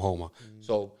something from Homer.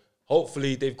 So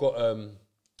hopefully they've got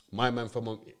my man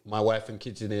from My Wife and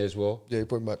Kids in there as well. Yeah, he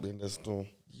probably might be in there still.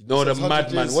 You know the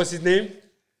madman. What's his name?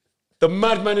 The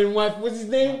madman in Wife. What's his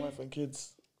name? My Wife and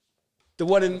Kids. The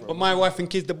one in My Wife and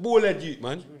Kids. The ball-head youth,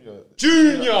 man.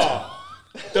 Junior.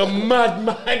 The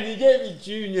madman. You gave me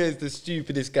Junior is the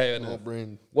stupidest guy on earth.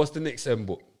 Brain. What's the next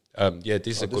book? Yeah,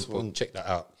 this is a good book. Check that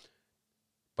out.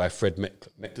 By Fred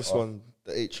Meck. This one,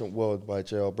 The Ancient World by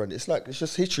J.R. Brendan. It's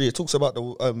just history. It talks about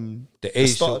the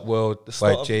Ancient World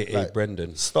by J.A.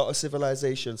 Brendan. Start of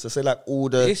civilization. So say like all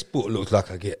the. This book looks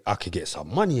like I could get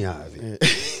some money out of it.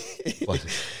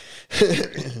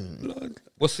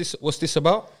 What's this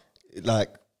about? Like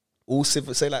all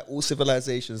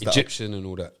civilizations, Egyptian and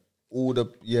all that. All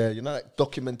the like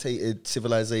documented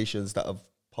civilizations that have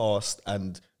passed,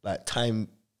 and like time,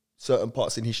 certain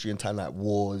parts in history and time, like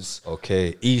wars.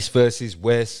 Okay, East versus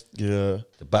West. Yeah,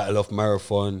 the Battle of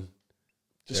Marathon,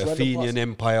 the Athenian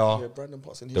Empire,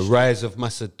 the rise of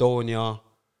Macedonia,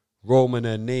 Roman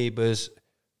and neighbors,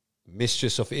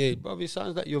 Mistress of Air. Bro, it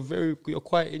sounds like you're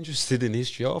quite interested in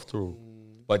history after all,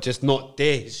 but just not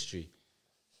their history.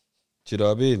 Do you know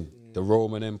what I mean? The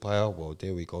Roman Empire. Well,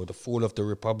 there we go. The fall of the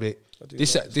Republic.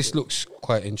 This looks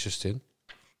quite interesting.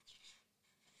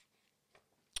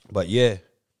 But yeah.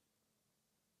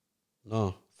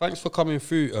 No. Thanks for coming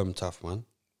through, Taff, man.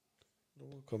 You're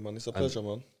welcome, man. It's a pleasure,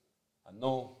 man. I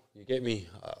know, you get me.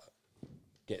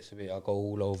 Gets a bit, I go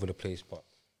all over the place, but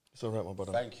it's all right, my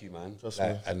brother. Thank you, man. Trust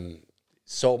me. And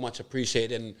so much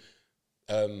appreciated. And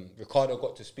Ricardo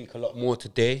got to speak a lot more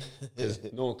today. There's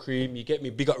no Cream. You get me?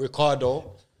 Big up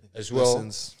Ricardo as well.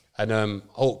 Lessons. And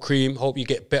hope you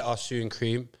get better soon,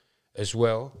 Cream, as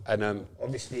well. And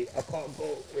obviously, I can't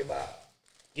go without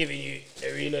giving you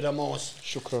the real of the most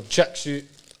Shukran. tracksuit.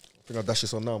 I think I'll dash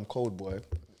this on now. I'm cold, boy.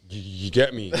 You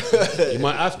get me? You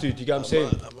might have to. Do you get what I'm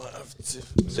saying? I might have to.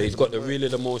 So he's got the real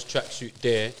of the most tracksuit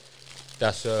there.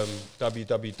 That's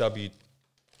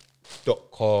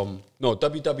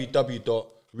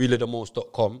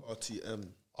www.realofthemost.com.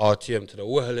 RTM to the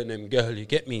world and them girl, you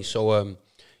get me? So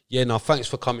yeah, now thanks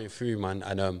for coming through, man.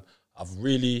 And I've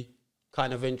really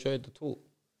kind of enjoyed the talk.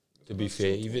 To be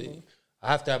fair, even I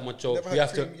have to have my joke. You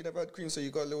never had cream, so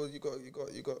you got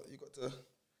to.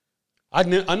 I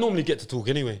normally get to talk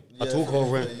anyway. I talk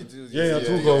over it. I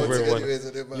talk over everyone.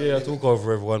 I talk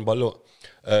over everyone. But look,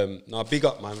 now big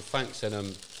up, man. Thanks. And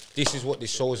this is what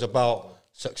this show is about.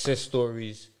 Success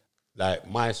stories, like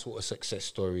my sort of success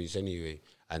stories anyway.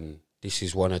 And this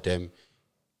is one of them.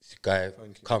 This guy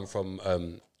come from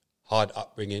hard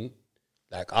upbringing.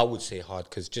 Like I would say hard,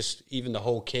 because just even the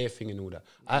whole care thing and all that.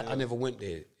 I never went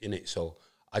there, innit? So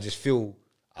I just feel,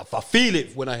 I feel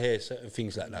it when I hear certain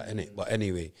things like that, innit? But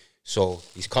anyway, so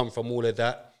he's come from all of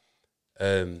that.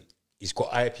 He's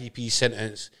got IPP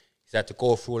sentence. He's had to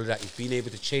go through all of that. He's been able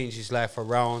to change his life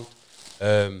around.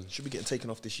 Should be getting taken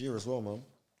off this year as well, man.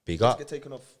 Big up. Get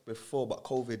taken off before, but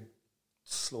COVID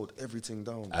slowed everything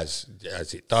down. As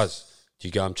it does. Do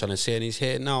you get what I'm trying to say? And he's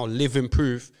here now, living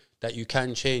proof that you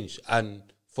can change and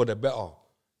for the better.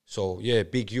 So yeah,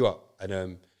 big you up.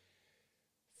 And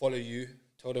follow you.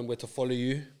 Tell them where to follow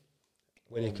you.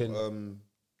 Where they can.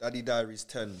 Daddy Diaries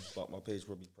 10, but my page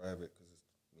will be private because it's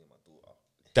me and my daughter.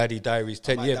 Daddy Diaries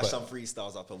 10, I might yeah. dash But some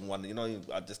freestyles up and one,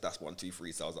 I just dash 1, 2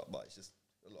 freestyles up, but it's just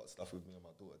a lot of stuff with me and my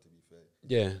daughter, to be fair.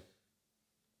 yeah.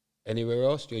 Anywhere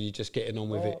else? Or you just getting on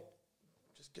with it?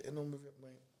 Just getting on with it,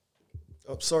 mate.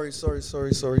 Oh, sorry.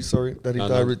 Daddy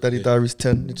Diaries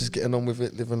 10. You're just getting on with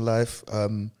it, living life.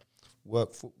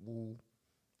 Work, football,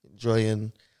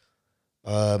 enjoying.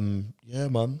 Yeah,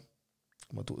 man.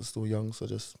 My daughter's still young, so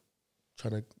just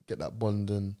trying to get that bond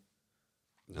and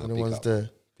everyone's there.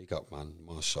 Big up, man.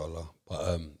 Mashallah.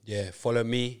 But yeah, follow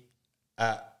me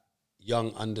at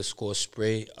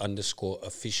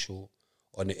young_spray_official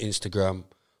on the Instagram.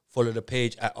 Follow the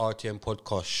page at RTM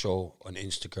Podcast Show on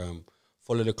Instagram.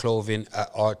 Follow the clothing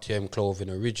at RTM Clothing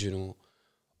Original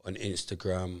on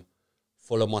Instagram.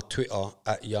 Follow my Twitter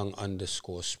at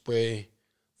young_spray.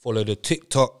 Follow the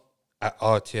TikTok at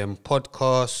RTM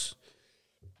Podcast.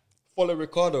 Follow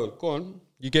Ricardo. Go on.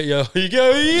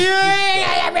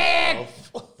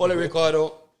 Follow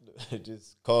Ricardo.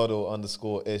 Just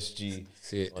Cardo_SG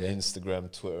See it on there.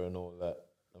 Instagram, Twitter, and all that.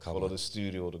 And follow the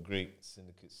studio, the Great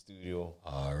Syndicate Studio.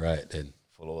 All right, then.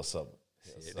 Follow us up.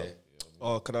 Hit us up.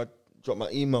 Oh, can I drop my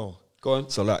email? Go on.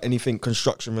 So, like, anything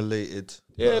construction related.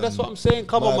 Yeah, that's what I'm saying.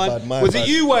 Come on, my man. bad, my Was bad.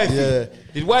 it you, wifey? Yeah.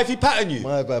 Did wifey pattern you?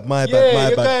 My bad. Yeah,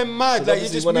 you're going mad. Like, you're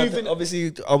Obviously, just when moving.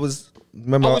 obviously, I was.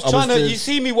 Remember, I was trying to. doing- You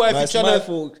see me, wifey, Nah, it's trying my to.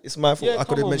 fault. It's my fault. Yeah, I could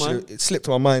come have on, mentioned man. it. It slipped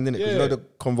my mind, didn't it? Because Yeah. the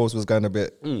convos was going a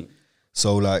bit. Mm.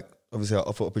 So, like, obviously, I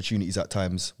offer opportunities at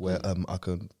times where I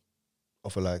can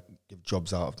offer, like, give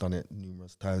jobs out. I've done it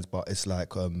numerous times, but it's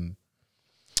like,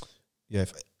 yeah,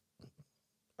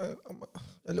 a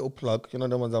little plug. You know,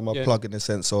 the ones I'm a plug in a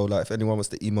sense. So, like, if anyone wants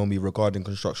to email me regarding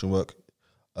construction work,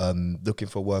 looking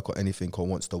for work or anything, or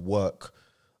wants to work,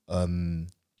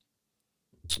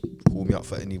 call me up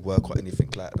for any work or anything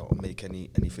like that, or make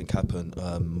anything happen.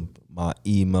 My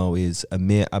email is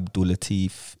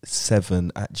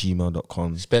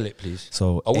amirabdulateef7@gmail.com. Spell it, please.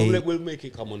 So we'll make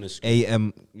it come on the screen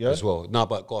AM as well. No,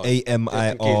 but go on.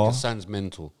 AMIR It sounds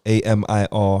mental.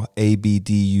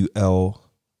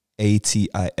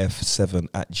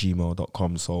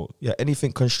 AMIRABDULATIF7@gmail.com. So yeah,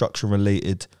 anything construction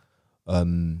related.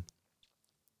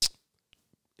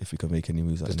 If we can make any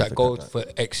moves, Does that go for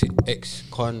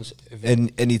ex-cons?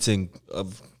 Anything?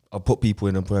 I'll put people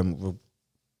in employment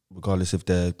regardless if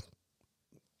they're.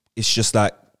 It's just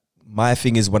like my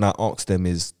thing is when I ask them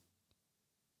is,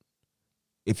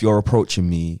 if you're approaching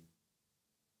me,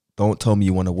 don't tell me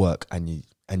you want to work and you're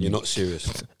not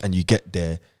serious, and you get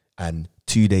there and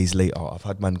 2 days later I've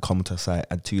had man come to site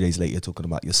and 2 days later you're talking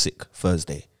about you're sick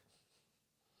Thursday.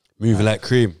 Moving like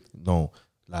cream. No,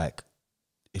 like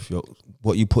if you're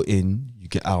what you put in, you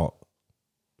get out.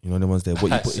 You know the ones there.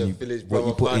 What you put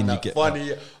in, you get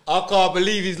funny. I can't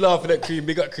believe he's laughing at cream.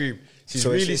 Big up cream. She's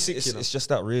so really it's, sick. It's just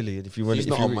that really. And if you want, She's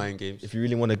not on mind games. If you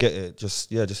really want to get it, just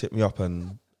hit me up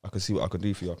and I can see what I can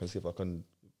do for you. I can see if I can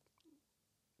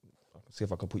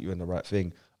put you in the right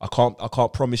thing. I can't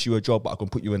promise you a job, but I can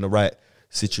put you in the right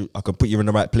I can put you in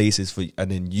the right places for,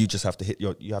 and then you just have to hit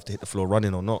the floor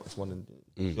running or not. It's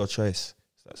your choice.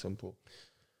 It's that simple.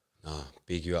 Nah,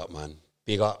 big you up, man.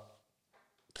 Big up,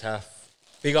 Taff.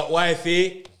 Big up,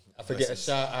 wifey. I forget a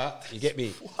shout out. You get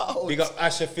me? Wow. Big up,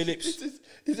 Asha Phillips.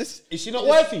 Is she not You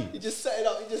wifey? You just set it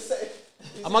up. You just set it.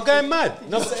 Am I going mad?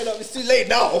 No, Set it up. It's too late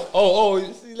now.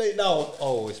 it's too late now.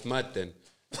 Oh, it's mad then.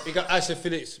 Big up Asha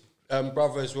Phillips,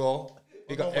 brother as well.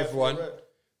 Big up everyone.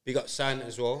 Big up San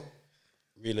as well.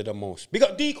 Really the most. Big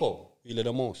up Deco. Really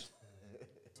the most.